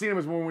 last time I seen him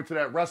was when we went to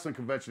that wrestling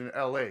convention in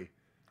L.A.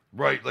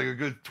 Right, like a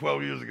good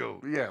 12 years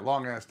ago. Yeah,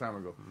 long ass time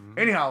ago.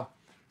 Anyhow,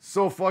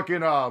 so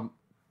fucking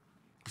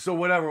so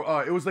whatever.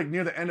 It was like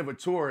near the end of a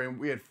tour, and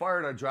we had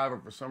fired our driver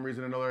for some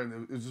reason or another,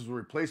 and it was just a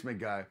replacement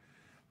guy.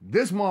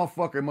 This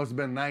motherfucker must have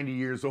been 90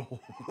 years old.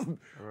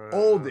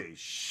 Old as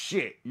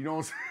shit. You know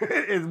what I'm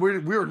saying? And we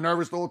were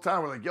nervous the whole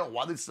time. We're like, yo,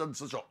 why this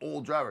such an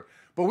old driver?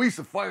 But we used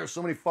to fire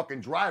so many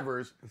fucking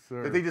drivers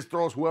sir. that they just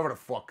throw us whoever the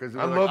fuck. Cause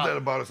I love that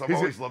about us. I've he's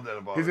always gonna- loved that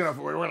about He's us.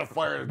 we're gonna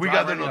fire. We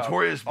got the driver anyhow.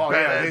 notorious Oh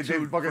bad yeah, they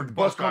attitude fucking for bus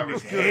bus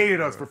companies drivers.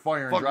 hated us for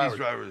firing Fuck drivers. these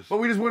drivers. But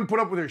we just wouldn't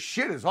put up with their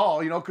shit is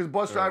all, you know, because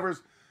bus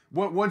drivers,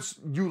 once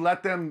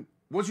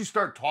you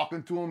start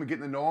talking to them and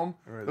getting to know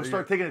them, they'll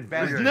start taking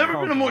advantage. There's of you. never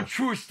been a more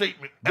true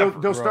statement ever.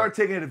 They'll start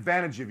taking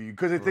advantage of you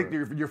because they think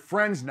you're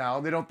friends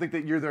now. They don't think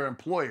that you're their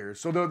employer.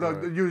 So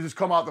you just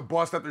come out the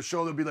bus after the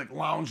show. They'll be like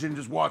lounging,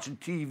 just watching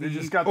TV. They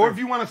just got Or their- if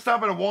you want to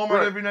stop at a Walmart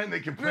Right. every night and they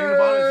complain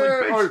about it,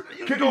 it's like, bitch,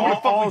 you can do you-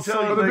 what the all fuck we of a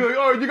tell Or you. they'll be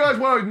like, oh, you guys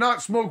want to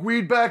not smoke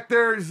weed back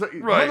there? It's like,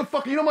 Right.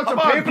 motherfucker, you know how much I'm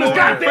I'm paying for this blowing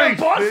your goddamn face,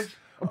 bus? bitch.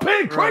 I'm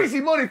paying crazy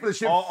money for this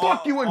shit.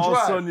 Fuck you and all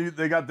drive. of a sudden,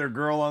 they got their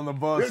girl on the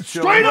bus. Yeah,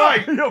 chilling. straight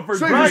up. Yo, for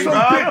So Christ's you're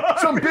sake.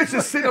 some bitch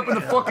is sitting up in the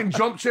fucking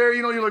jump chair,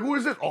 you know, you're like, who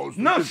is this? Oh, it's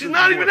No, this she's is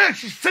not the even boy. there.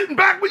 She's sitting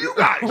back with you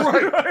guys.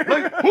 Right.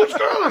 Like, Whose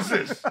girl is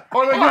this?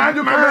 Or like, That's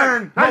you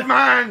mine. That's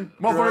mine.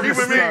 Motherfucker Keep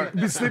with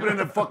me. be sleeping in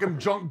the fucking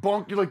junk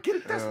bunk. You're like,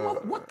 get this mother.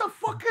 What the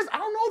fuck is? I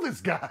don't know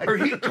this guy. Or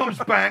he comes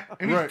back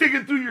and he's Right.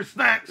 digging through your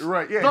snacks.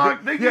 Right, yeah.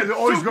 Dog, they get they're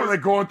always super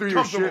going through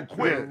your comfortable shit.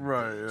 quick. Yeah.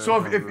 Right. Yeah,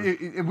 So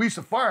if we used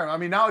to fire him, I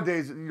mean,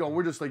 nowadays,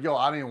 we're just like, yo,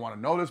 I didn't want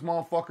to know this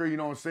motherfucker. You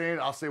know what I'm saying?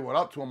 I'll say what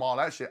up to him, all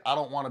that shit. I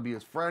don't want to be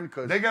his friend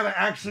because They gotta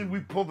actually, we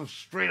pull the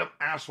straight up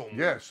asshole move.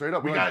 Yeah, straight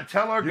up. We We're gotta like,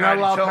 tell our you're guy not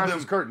allowed to tell past them,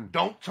 this curtain.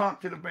 don't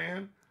talk to the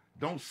band,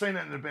 don't say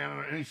nothing to the band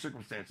under any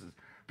circumstances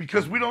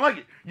because we don't like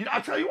it.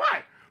 I'll tell you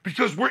why.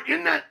 Because we're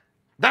in that.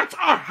 That's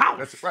our house.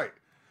 That's right.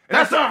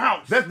 That's our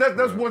house.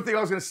 That's one thing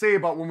I was gonna say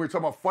about when we were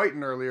talking about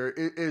fighting earlier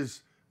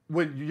is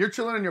when you're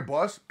chilling in your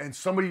bus and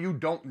somebody you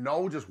don't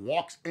know just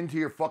walks into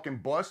your fucking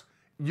bus,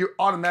 you're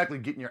automatically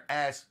getting your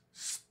ass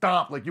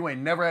stomped like you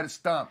ain't never had it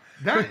stomped.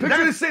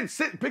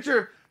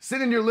 Picture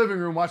sitting in your living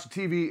room watching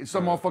TV and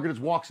some motherfucker just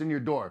walks in your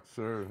door.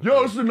 Sure.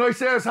 Yo, this is a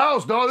nice ass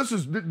house, dog.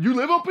 You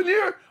live up in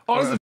here?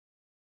 Oh, this is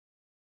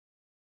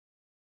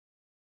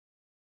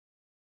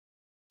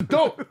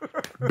dope.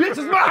 Bitch, it's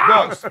my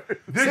house.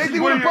 This Same is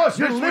thing where with a bus. this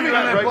You're is where living in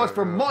at, that right? bus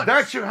for months.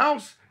 That's your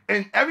house,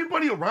 and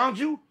everybody around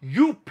you,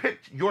 you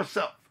picked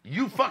yourself.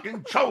 You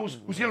fucking chose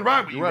who's gonna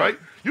ride with you, Right. right?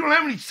 You don't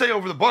have any say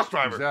over the bus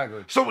driver.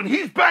 Exactly. So when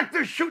he's back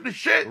there shooting the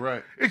shit,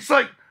 Right. it's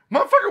like,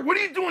 motherfucker, what are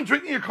you doing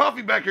drinking your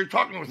coffee back here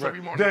talking to us every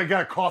morning? Then I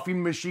got a coffee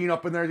machine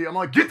up in there. I'm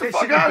like, Get the that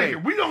fuck shit in out of bait. here.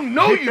 We don't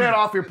know Get you. that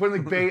off here. Put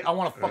in the bait. I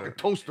want a fucking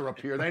toaster up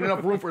here. There ain't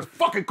enough room for his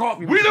fucking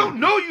coffee machine. We don't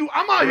know you.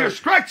 I'm out here Right.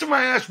 scratching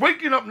my ass,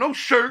 waking up, no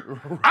shirt.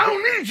 I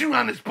don't need you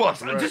on this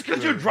bus. Just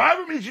because you're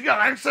driving means you got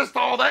access to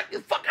all that. Get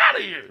the fuck out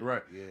of here.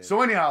 Right.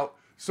 So anyhow,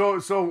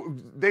 so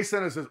they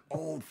sent us this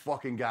old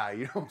fucking guy.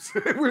 You know what I'm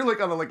saying? We were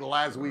like on the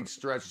last week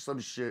stretch or some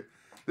shit.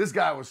 This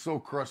guy was so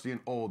crusty and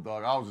old,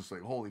 dog. I was just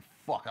like, holy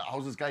fuck,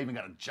 how's this guy even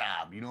got a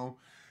job? You know?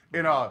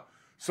 And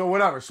so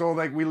whatever. So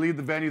like we leave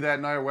the venue that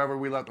night or wherever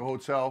we left the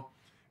hotel.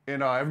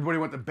 And everybody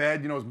went to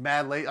bed, it was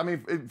mad late. I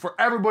mean, for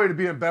everybody to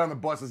be in bed on the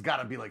bus, it's got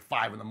to be like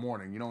 5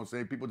 a.m, you know what I'm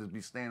saying? People just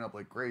be staying up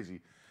like crazy.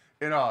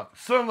 And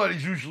Sunlight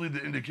is usually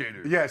the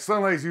indicator. yeah,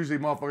 sunlight's usually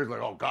motherfuckers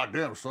like, oh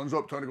goddamn, sun's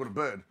up, time to go to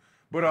bed.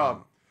 But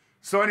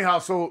so anyhow,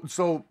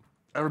 so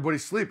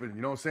everybody's sleeping,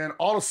 you know what I'm saying?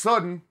 All of a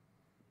sudden,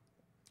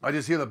 I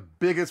just hear the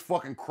biggest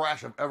fucking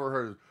crash I've ever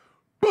heard.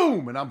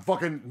 Boom! And I'm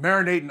fucking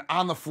marinating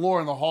on the floor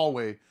in the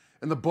hallway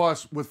in the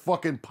bus with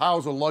fucking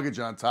piles of luggage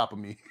on top of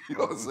me. You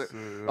know what I'm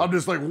saying? I'm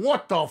just like,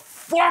 what the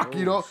fuck?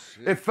 You know?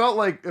 Shit. It felt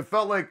like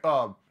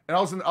and I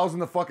was in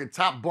the fucking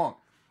top bunk.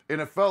 And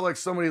it felt like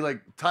somebody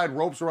like tied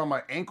ropes around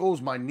my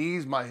ankles, my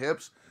knees, my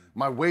hips,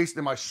 my waist,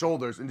 and my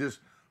shoulders, and just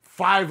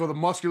 5 of the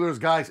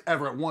muscularest guys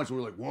ever at once. We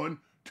were like, 1,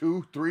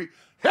 2, 3,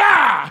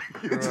 yeah!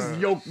 It just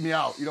yoked me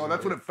out.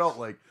 That's what it felt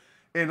like.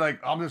 And like,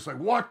 I'm just like,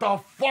 what the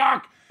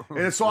fuck?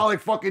 And so I like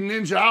fucking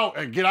ninja out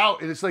and get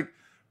out, and it's like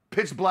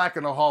pitch black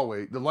in the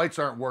hallway. The lights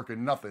aren't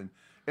working, nothing.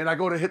 And I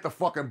go to hit the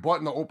fucking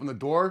button to open the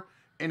door,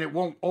 and it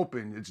won't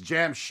open. It's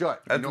jammed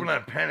shut. That's when I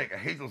panic. I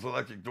hate those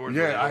electric doors.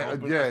 Yeah,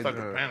 when they open. I start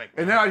to panic.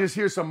 And then I just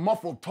hear some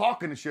muffled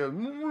talking and shit.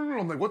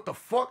 I'm like, what the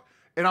fuck?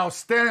 And I was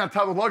standing on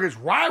top of the luggage.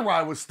 Rai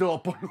was still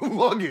up on the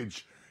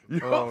luggage. You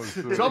know? Oh,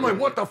 shit. So I'm like,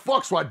 what the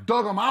fuck? So I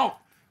dug him out.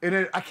 And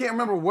then I can't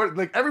remember what,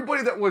 like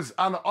everybody that was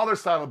on the other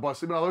side of the bus,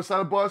 sleeping on the other side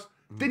of the bus,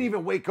 didn't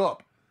even wake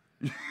up.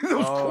 It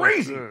was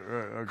crazy. Shit, right,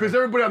 okay. Because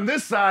everybody on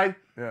this side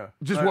Yeah.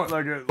 just Like- went,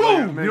 like a-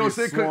 boom! like You know what I'm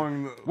saying? 'Cause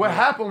swung the- what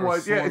happened or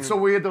was, yeah, swung and so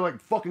we had to like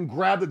fucking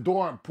grab the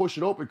door and push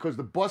it open because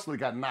the bus like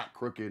got knocked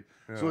crooked.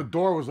 So the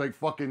door was like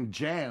fucking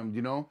jammed,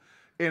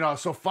 And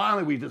so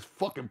finally we just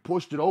fucking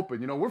pushed it open.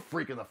 We're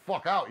freaking the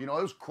fuck out. It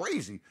was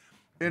crazy.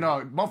 And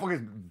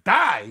motherfuckers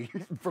die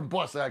from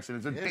bus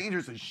accidents. They're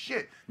dangerous as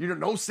shit.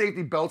 No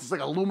safety belts. It's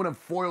like aluminum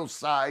foil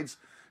sides.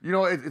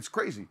 It's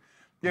crazy.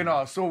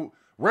 So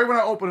right when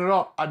I open it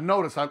up, I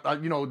noticed,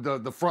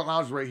 the front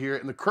lounge is right here,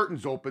 and the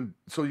curtain's open,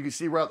 so you can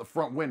see right out the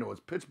front window. It's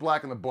pitch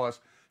black in the bus.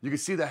 You can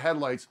see the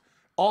headlights.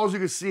 All you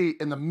can see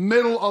in the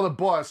middle of the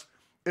bus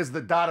is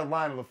the dotted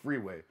line of the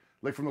freeway,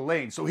 like from the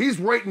lane. So he's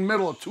right in the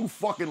middle of 2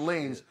 fucking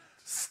lanes,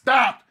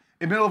 stopped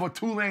in the middle of a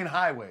 2-lane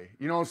highway.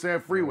 You know what I'm saying?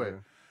 Freeway.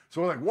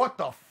 So we're like, what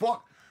the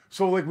fuck?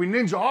 So like we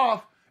ninja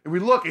off, and we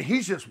look, and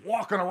he's just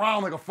walking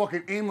around like a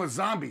fucking aimless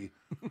zombie.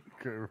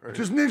 Okay, right.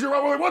 Just ninja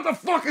around. We're like, what the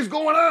fuck is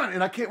going on?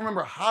 And I can't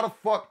remember how the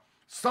fuck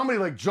somebody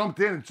like jumped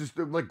in and just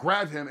like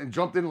grabbed him and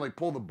jumped in and like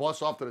pulled the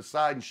bus off to the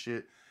side and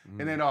shit.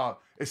 And then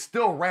it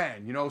still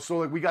ran, So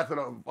like we got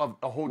to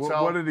a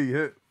hotel. What did he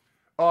hit?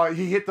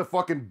 He hit the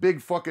fucking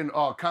big fucking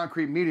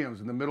concrete mediums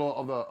in the middle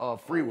of the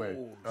freeway,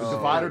 the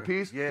divider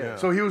piece. Yeah.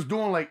 So he was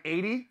doing like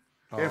 80,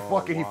 and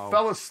fucking wow. he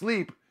fell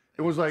asleep.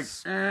 It was like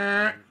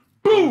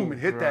boom, and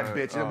hit that Right.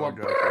 bitch, and it Oh, went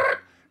gotcha.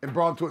 and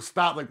brought him to a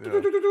stop, like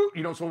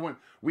So when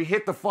we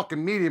hit the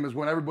fucking medium is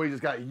when everybody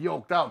just got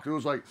yoked out, because it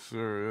was like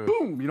Sure, yeah.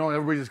 boom,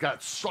 everybody just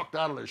got sucked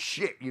out of their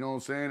shit. You know what I'm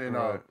saying? And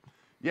Right.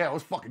 yeah, it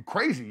was fucking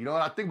crazy. And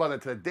I think about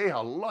that today,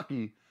 how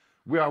lucky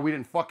we are we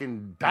didn't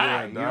fucking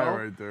die. Yeah, die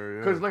right there, yeah,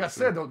 Because like I for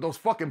said, those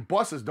fucking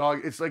buses,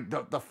 dog, it's like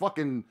the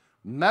fucking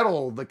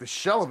metal, like the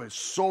shell of it's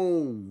so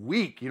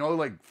weak,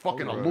 like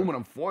fucking Right.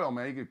 aluminum foil,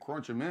 man. You could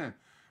crunch them in.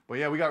 But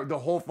yeah, we got the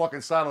whole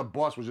fucking side of the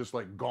bus was just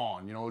like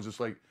gone. You know, it was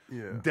just like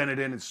dented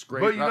in and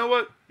scraped. But you know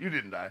what? You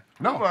didn't die.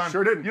 No, Move on.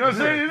 sure didn't. You know what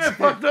I'm saying? You didn't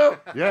fucked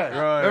up. Yeah,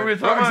 Right. Remember we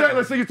talking about- Exactly.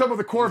 Let's say you're talking about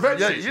the Corvette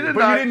Yeah, shit. you didn't but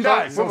die. you didn't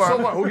die. So So, move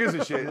on. what? Who gives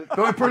a shit?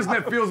 The only person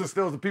that feels it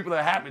still is the people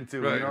that happen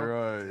to. Right. You know?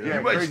 Right. Yeah,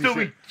 You might crazy still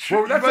shit. be-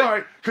 Well, that's you might all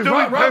right. Because still be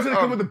Rob's gonna pissed-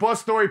 come with the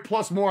bus story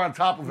plus more on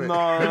top of it.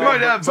 No. You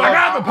might have So I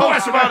got the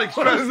post-traumatic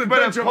What is stress. the You might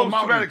have adventure of a mountain?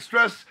 post-traumatic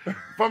stress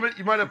from it.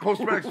 You might have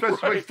post-traumatic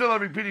stress. You might still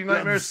have repeating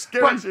nightmares.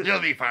 scary But shit.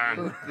 you'll be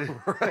fine.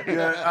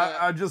 Yeah,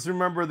 I just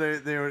remember they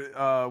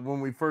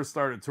when we first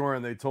started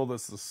touring, they told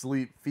us to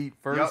sleep feet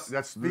first. Yep,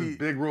 that's the feet,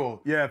 big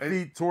rule. Yeah, And-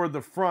 feet toward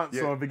the front,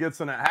 so Yeah. if it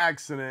gets in an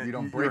accident, You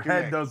don't your break your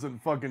head neck. doesn't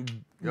fucking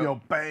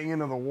bang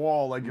into the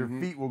wall. Like your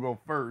Mm-hmm. feet will go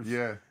first.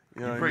 Yeah.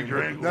 You know what I break mean? your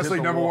Hit- ankle. That's hit like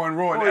the number wall. one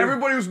rule. And Oh, yeah.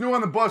 everybody who's new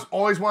on the bus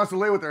always wants to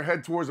lay with their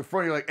head towards the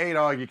front. You're like, hey,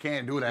 dog, you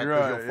can't do that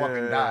because you'll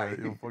fucking die.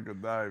 You'll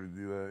fucking die if you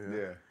do that. Yeah.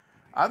 Yeah.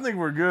 I think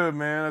we're good,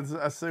 man.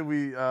 I say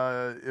we,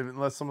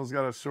 unless someone's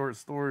got a short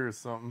story or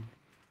something.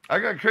 I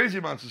got crazy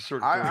amounts of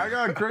short I stories.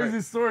 got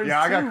crazy stories.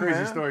 Yeah, I got too, crazy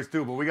man. stories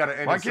too, but we got to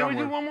end Why it can't we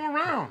do somewhere. one more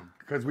round?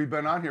 Because we've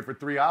been on here for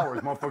 3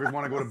 hours. Motherfuckers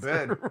want to go to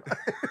bed.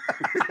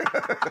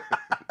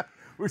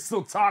 We're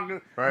still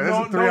talking. Right, this is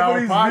a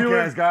 3-hour nobody's podcast,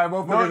 viewing. guy.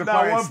 Motherfuckers No, are not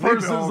probably one asleep at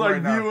person's home like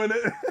right now. viewing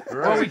it.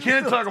 Well, we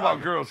can't talk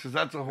about girls because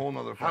that's a whole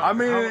nother I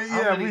mean,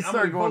 problem. we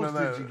start going to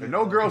that. And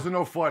no girls and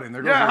no flooding.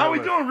 They're Yeah, how we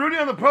doing, Rudy,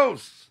 on the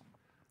posts?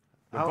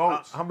 The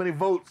votes. How many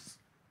votes?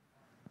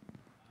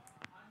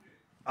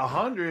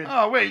 100.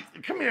 Oh, wait,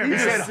 come here. He man.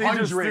 said He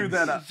just threw hundreds.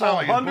 that out. Sound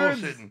like it's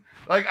hundreds? bullshitting.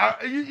 Like,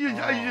 are you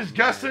just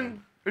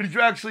guessing, or did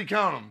you actually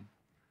count them?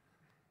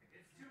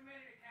 It's too many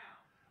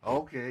to count.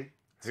 Okay.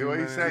 See what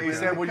he said? He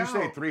said, what'd you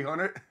say,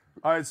 300?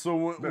 All right,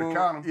 so Better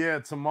count 'em. yeah,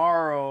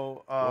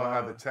 tomorrow We'll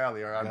have the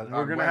tally. All right,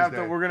 we're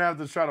gonna have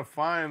to try to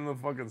find the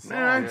fucking song.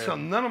 Man, I ain't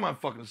telling none of my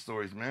fucking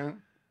stories,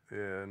 man.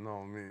 Yeah,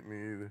 no, me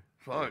either.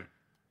 Fuck.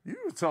 You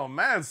were telling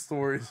mad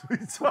stories. What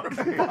are you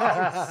talking about?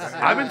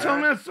 I've been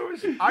telling that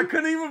stories. I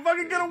couldn't even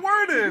fucking get a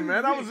word in,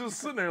 man. I was just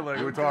sitting there like,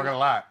 We were talking a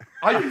lot.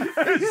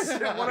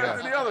 shit, one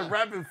after the other,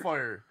 rapid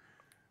fire.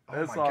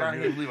 That's Oh my all God, I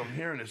can't good. believe I'm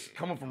hearing this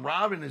coming from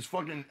Rob and his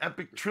fucking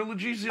epic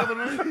trilogies the other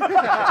night.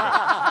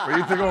 But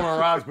you took over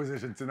Rob's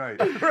position tonight.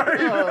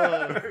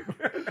 I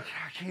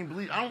can't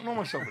believe I don't know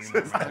myself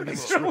anymore.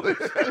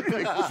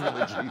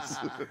 man.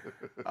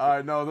 All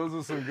right, no, those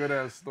are some good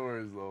ass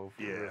stories though.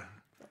 Yeah.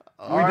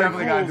 We right,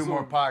 definitely got to cool, do so-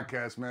 more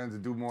podcasts, man, to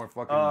do more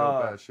fucking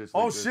dope ass shit.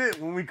 Oh like this.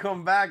 shit! When we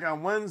come back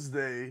on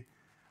Wednesday,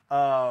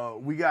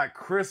 we got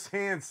Chris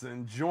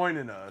Hansen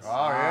joining us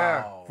Oh,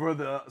 yeah. for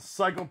the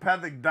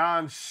Psychopathic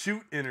Don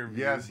shoot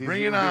interview. Yes, he's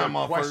Bring it gonna be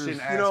on, a motherfuckers. question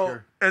You know,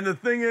 asker. and the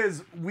thing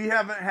is, we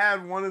haven't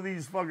had one of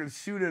these fucking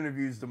shoot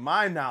interviews, to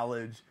my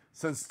knowledge,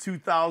 since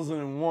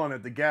 2001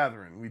 at the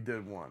Gathering. We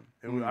did one.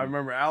 I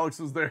remember Alex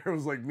was there. It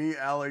was like me,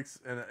 Alex,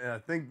 and I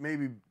think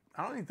maybe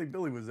I don't even think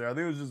Billy was there. I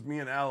think it was just me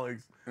and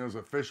Alex. It was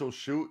official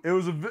shoot. It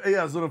was it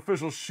was an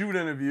official shoot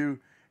interview,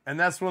 and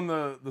that's when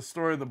the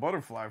story of the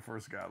butterfly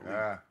first got leaked.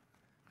 Yeah.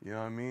 You know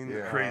what I mean?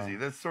 Yeah. Crazy.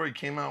 That story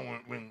came out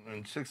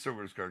when Six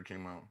Silver's card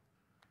came out.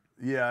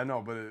 Yeah, I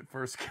know, but it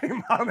first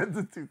came out in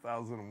the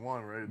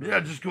 2001, right? Yeah,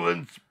 just go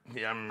ahead and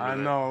I remember I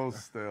that. know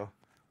still.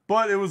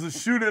 But it was a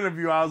shoot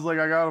interview. I was like,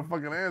 I got a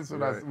fucking answer.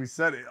 And Right. we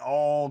said it,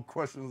 all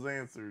questions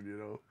answered, you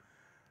know.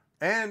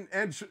 And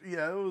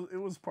yeah, it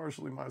was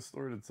partially my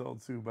story to tell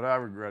too, but I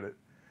regret it.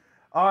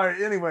 All right,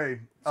 anyway.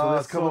 So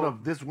that's coming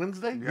up this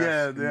Wednesday?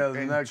 Yeah, the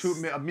And next.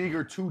 a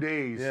meager 2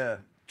 days. Yeah.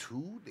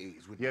 2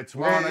 days. With Yeah,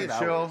 tomorrow eight night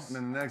chill, hours. and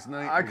then the next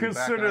night. I we'll be back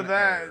consider on the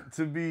air. that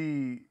to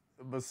be,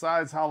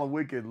 besides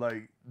Hallowicked,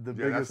 like the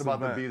Yeah, biggest that's about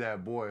event. to be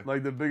that boy.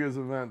 Like the biggest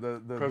event.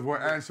 Because we're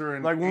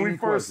answering. Like when we any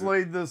first question.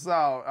 laid this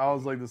out, I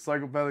was like the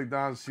Psychopathic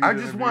Don shoot I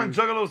just interview. want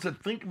Juggalos to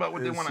think about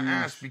what they It's want to huge.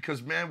 ask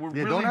because, man, we're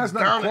Yeah, really don't ask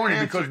down nothing to corny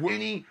answer because we're-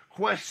 any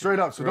question. Straight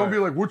up. So don't Right. be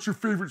like, what's your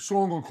favorite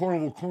song on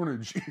Carnival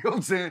Carnage? You know what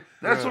I'm saying?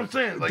 That's what I'm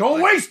saying. Like, Don't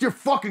like, waste your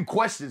fucking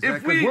questions, man.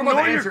 If 'cause we we're about to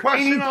ignore your answer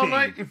question all anything.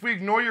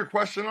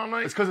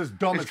 night, it's because it's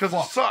dumb it's as because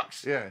fuck. it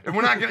sucks. Yeah. And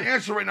we're not going to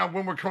answer right now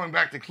when we're coming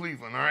back to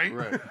Cleveland, all right?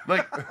 Right.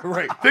 Like,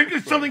 Right. think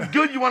of something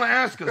good you want to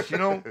ask us, you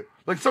know?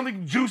 Like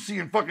something juicy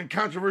and fucking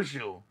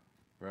controversial.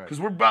 Right. Because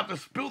we're about to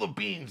spill the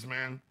beans,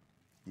 man.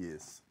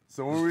 Yes.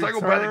 So when we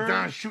Psychopathic return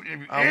Don shoot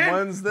interview. on And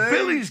Wednesday,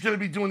 Billy's going to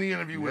be doing the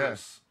interview with Yes.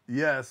 us.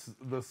 yes,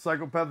 the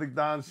Psychopathic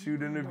Don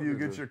shoot interview.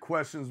 Get your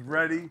questions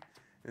ready.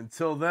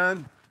 Until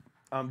then,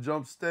 I'm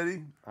Jump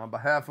Steady. On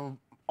behalf of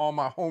all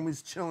my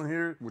homies chilling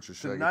here Which is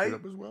shaggy tonight. shit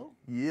up as well.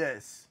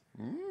 Yes.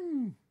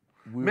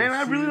 We will Man,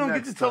 I see really you don't get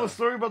next to tell a time.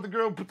 story about the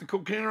girl who put the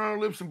cocaine around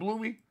her lips and blew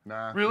me.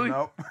 Nah. Really?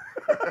 Nope.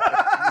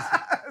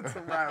 It's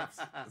a wrap.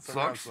 It's a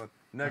wrap, Sucks. son.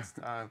 Next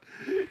time.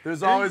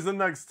 There's always a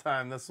next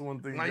time. That's the one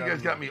thing. Now you gotta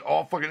guys got know. me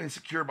all fucking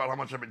insecure about how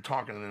much I've been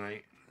talking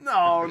tonight.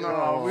 No.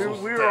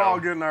 We were all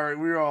getting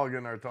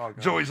our talk.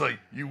 on. Joey's like,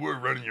 you were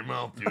running your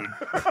mouth, dude.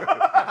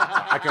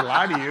 I can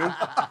lie to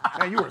you.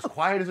 Man, you were as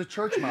quiet as a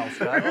church mouse,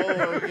 guy.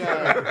 Oh my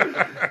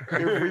God.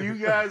 And for you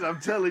guys, I'm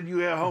telling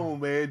you at home,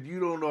 man, you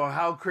don't know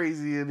how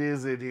crazy it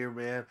is in here,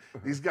 man.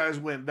 These guys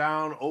went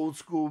down old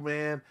school,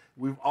 man.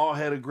 We've all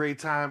had a great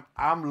time.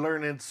 I'm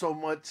learning so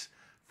much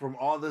from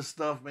all this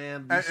stuff,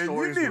 man. And These you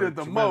stories need were it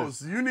the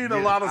tremendous. most. You need a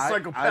lot of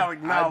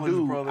psychopathic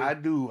knowledge, brother. I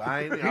do.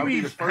 I'll He be the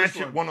needs first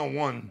Hatchet one.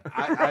 101.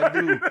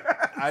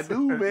 I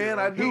do, man.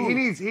 I do. He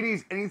needs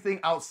anything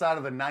outside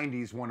of the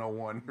 90s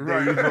 101.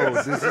 There you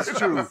go. This is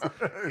true.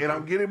 And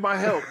I'm getting my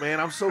help, man.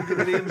 I'm soaking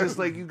it in just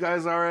like you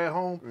guys are at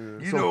home.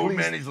 You So know, please-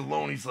 man, he's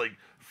alone. He's like,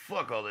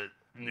 fuck all that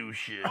new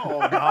shit. Oh,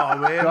 no,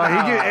 man. Dog,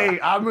 nah. hey,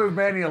 I move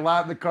Manny a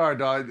lot in the car,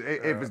 dog.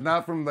 If it's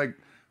not from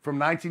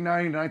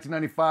 1990 to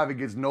 1995, it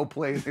gets no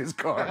play in his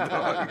car,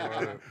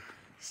 dog.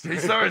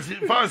 As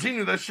far as he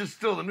knew, that shit's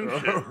still the new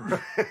shit.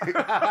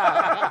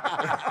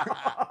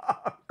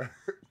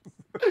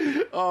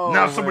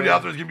 Now somebody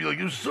out there is gonna be like,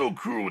 "It was so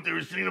cruel what they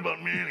were saying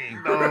about Manny."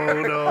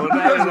 No,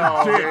 not at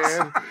all,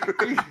 man.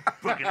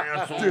 Fucking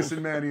assholes.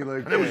 Dissing Manny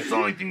like I never that.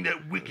 saw anything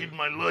that wicked in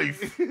my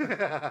life.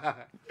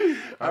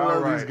 I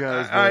love these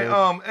guys, man.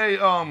 All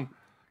right,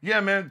 yeah,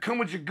 man, come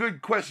with your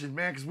good questions,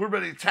 man, because we're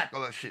ready to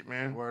tackle that shit,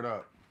 man. Word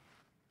up.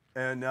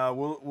 And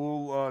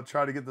we'll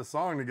try to get the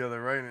song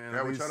together, right? And Yeah,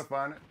 at we least- try to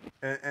find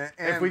it. And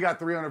If we got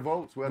 300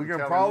 votes, we can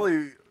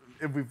probably,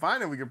 if we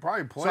find it, we can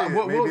probably play it.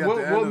 We'll Maybe at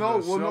the end know.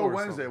 of the We'll show know or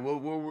Wednesday.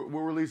 something.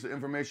 We'll release the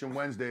information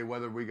Wednesday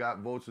whether we got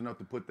votes enough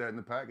to put that in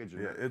the package.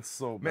 Yeah, it's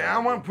so bad. Man, I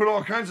want to put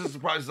all kinds of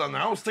surprises on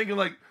there. I was thinking,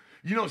 like,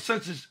 you know,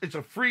 since it's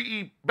a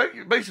free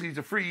basically it's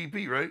a free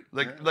EP, right?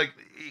 Like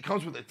it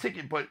comes with a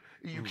ticket, but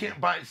you can't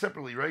buy it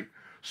separately, right?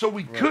 So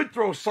we could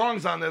throw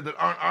songs on there that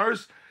aren't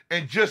ours,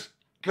 and just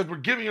because we're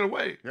giving it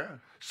away. Yeah.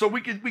 So we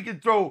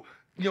could throw,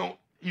 you know,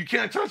 you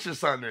can't touch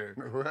this on there,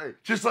 Right.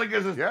 just like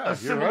as a you're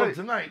symbol right. of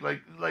tonight,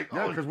 like Yeah,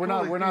 oh, because it's we're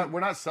cool,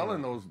 not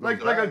selling those.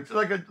 like bags. a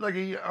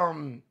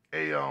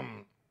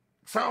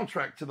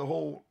soundtrack to the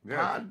whole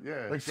pod,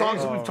 yeah. like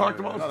songs that we've talked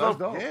about and No, stuff.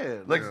 that's dope. Yeah,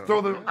 Like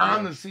throw them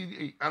on the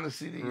CD,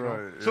 you know?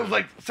 Right, So it's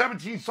like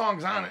 17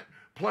 songs on it,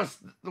 plus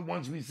the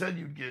ones we said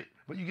you'd get,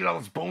 but you get all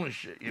this bonus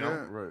shit, you know?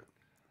 Yeah. Right.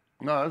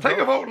 No, that's Take a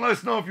dope. vote and let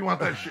us know if you want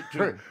that shit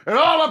too. It's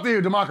all up to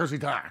you. Democracy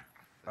time.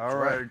 All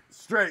right.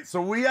 Straight.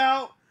 So we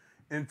out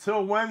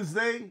until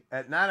Wednesday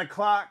at 9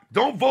 o'clock.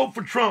 Don't vote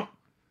for Trump.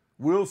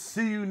 We'll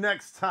see you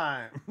next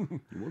time.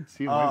 We'll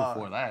see you way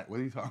before that. What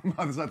are you talking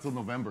about? It's not till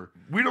November.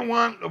 We don't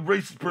want a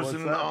racist person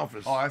in the that?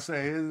 office. Oh, I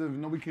say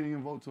nobody can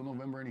even vote till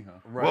November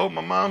anyhow. Well,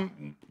 my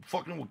mom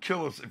fucking will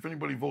kill us if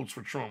anybody votes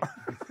for Trump.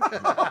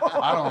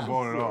 I don't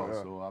vote at all,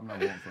 so I'm not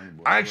voting for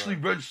anybody. I actually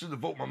registered to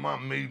vote. My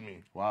mom made me.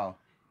 Wow.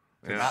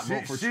 Yeah. Not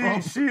vote for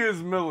Trump. she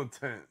is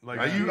militant. Like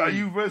Are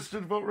you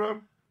registered to vote,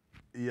 Rob?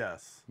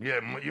 Yes. Yeah,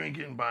 you ain't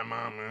getting by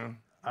mom, man.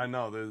 I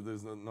know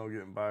there's no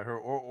getting by her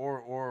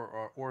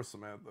or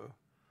Samantha.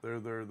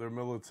 They're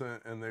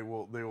militant and they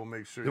will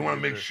make sure They want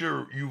to make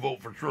sure you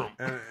vote for Trump.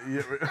 And,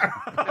 yeah,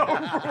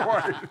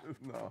 right.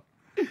 No.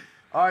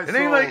 All right. It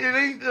ain't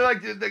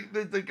like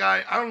the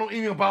guy. I don't know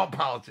anything about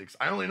politics.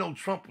 I only know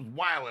Trump was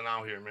wilding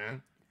out here,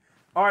 man.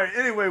 All right.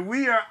 Anyway,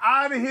 we are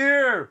out of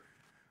here.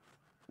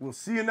 We'll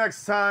see you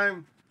next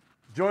time.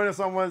 Join us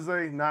on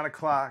Wednesday, 9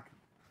 o'clock.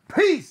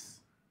 Peace.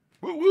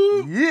 Woo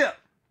woo. Yeah.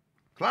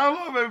 Cloud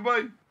love,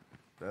 everybody.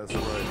 That's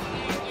right.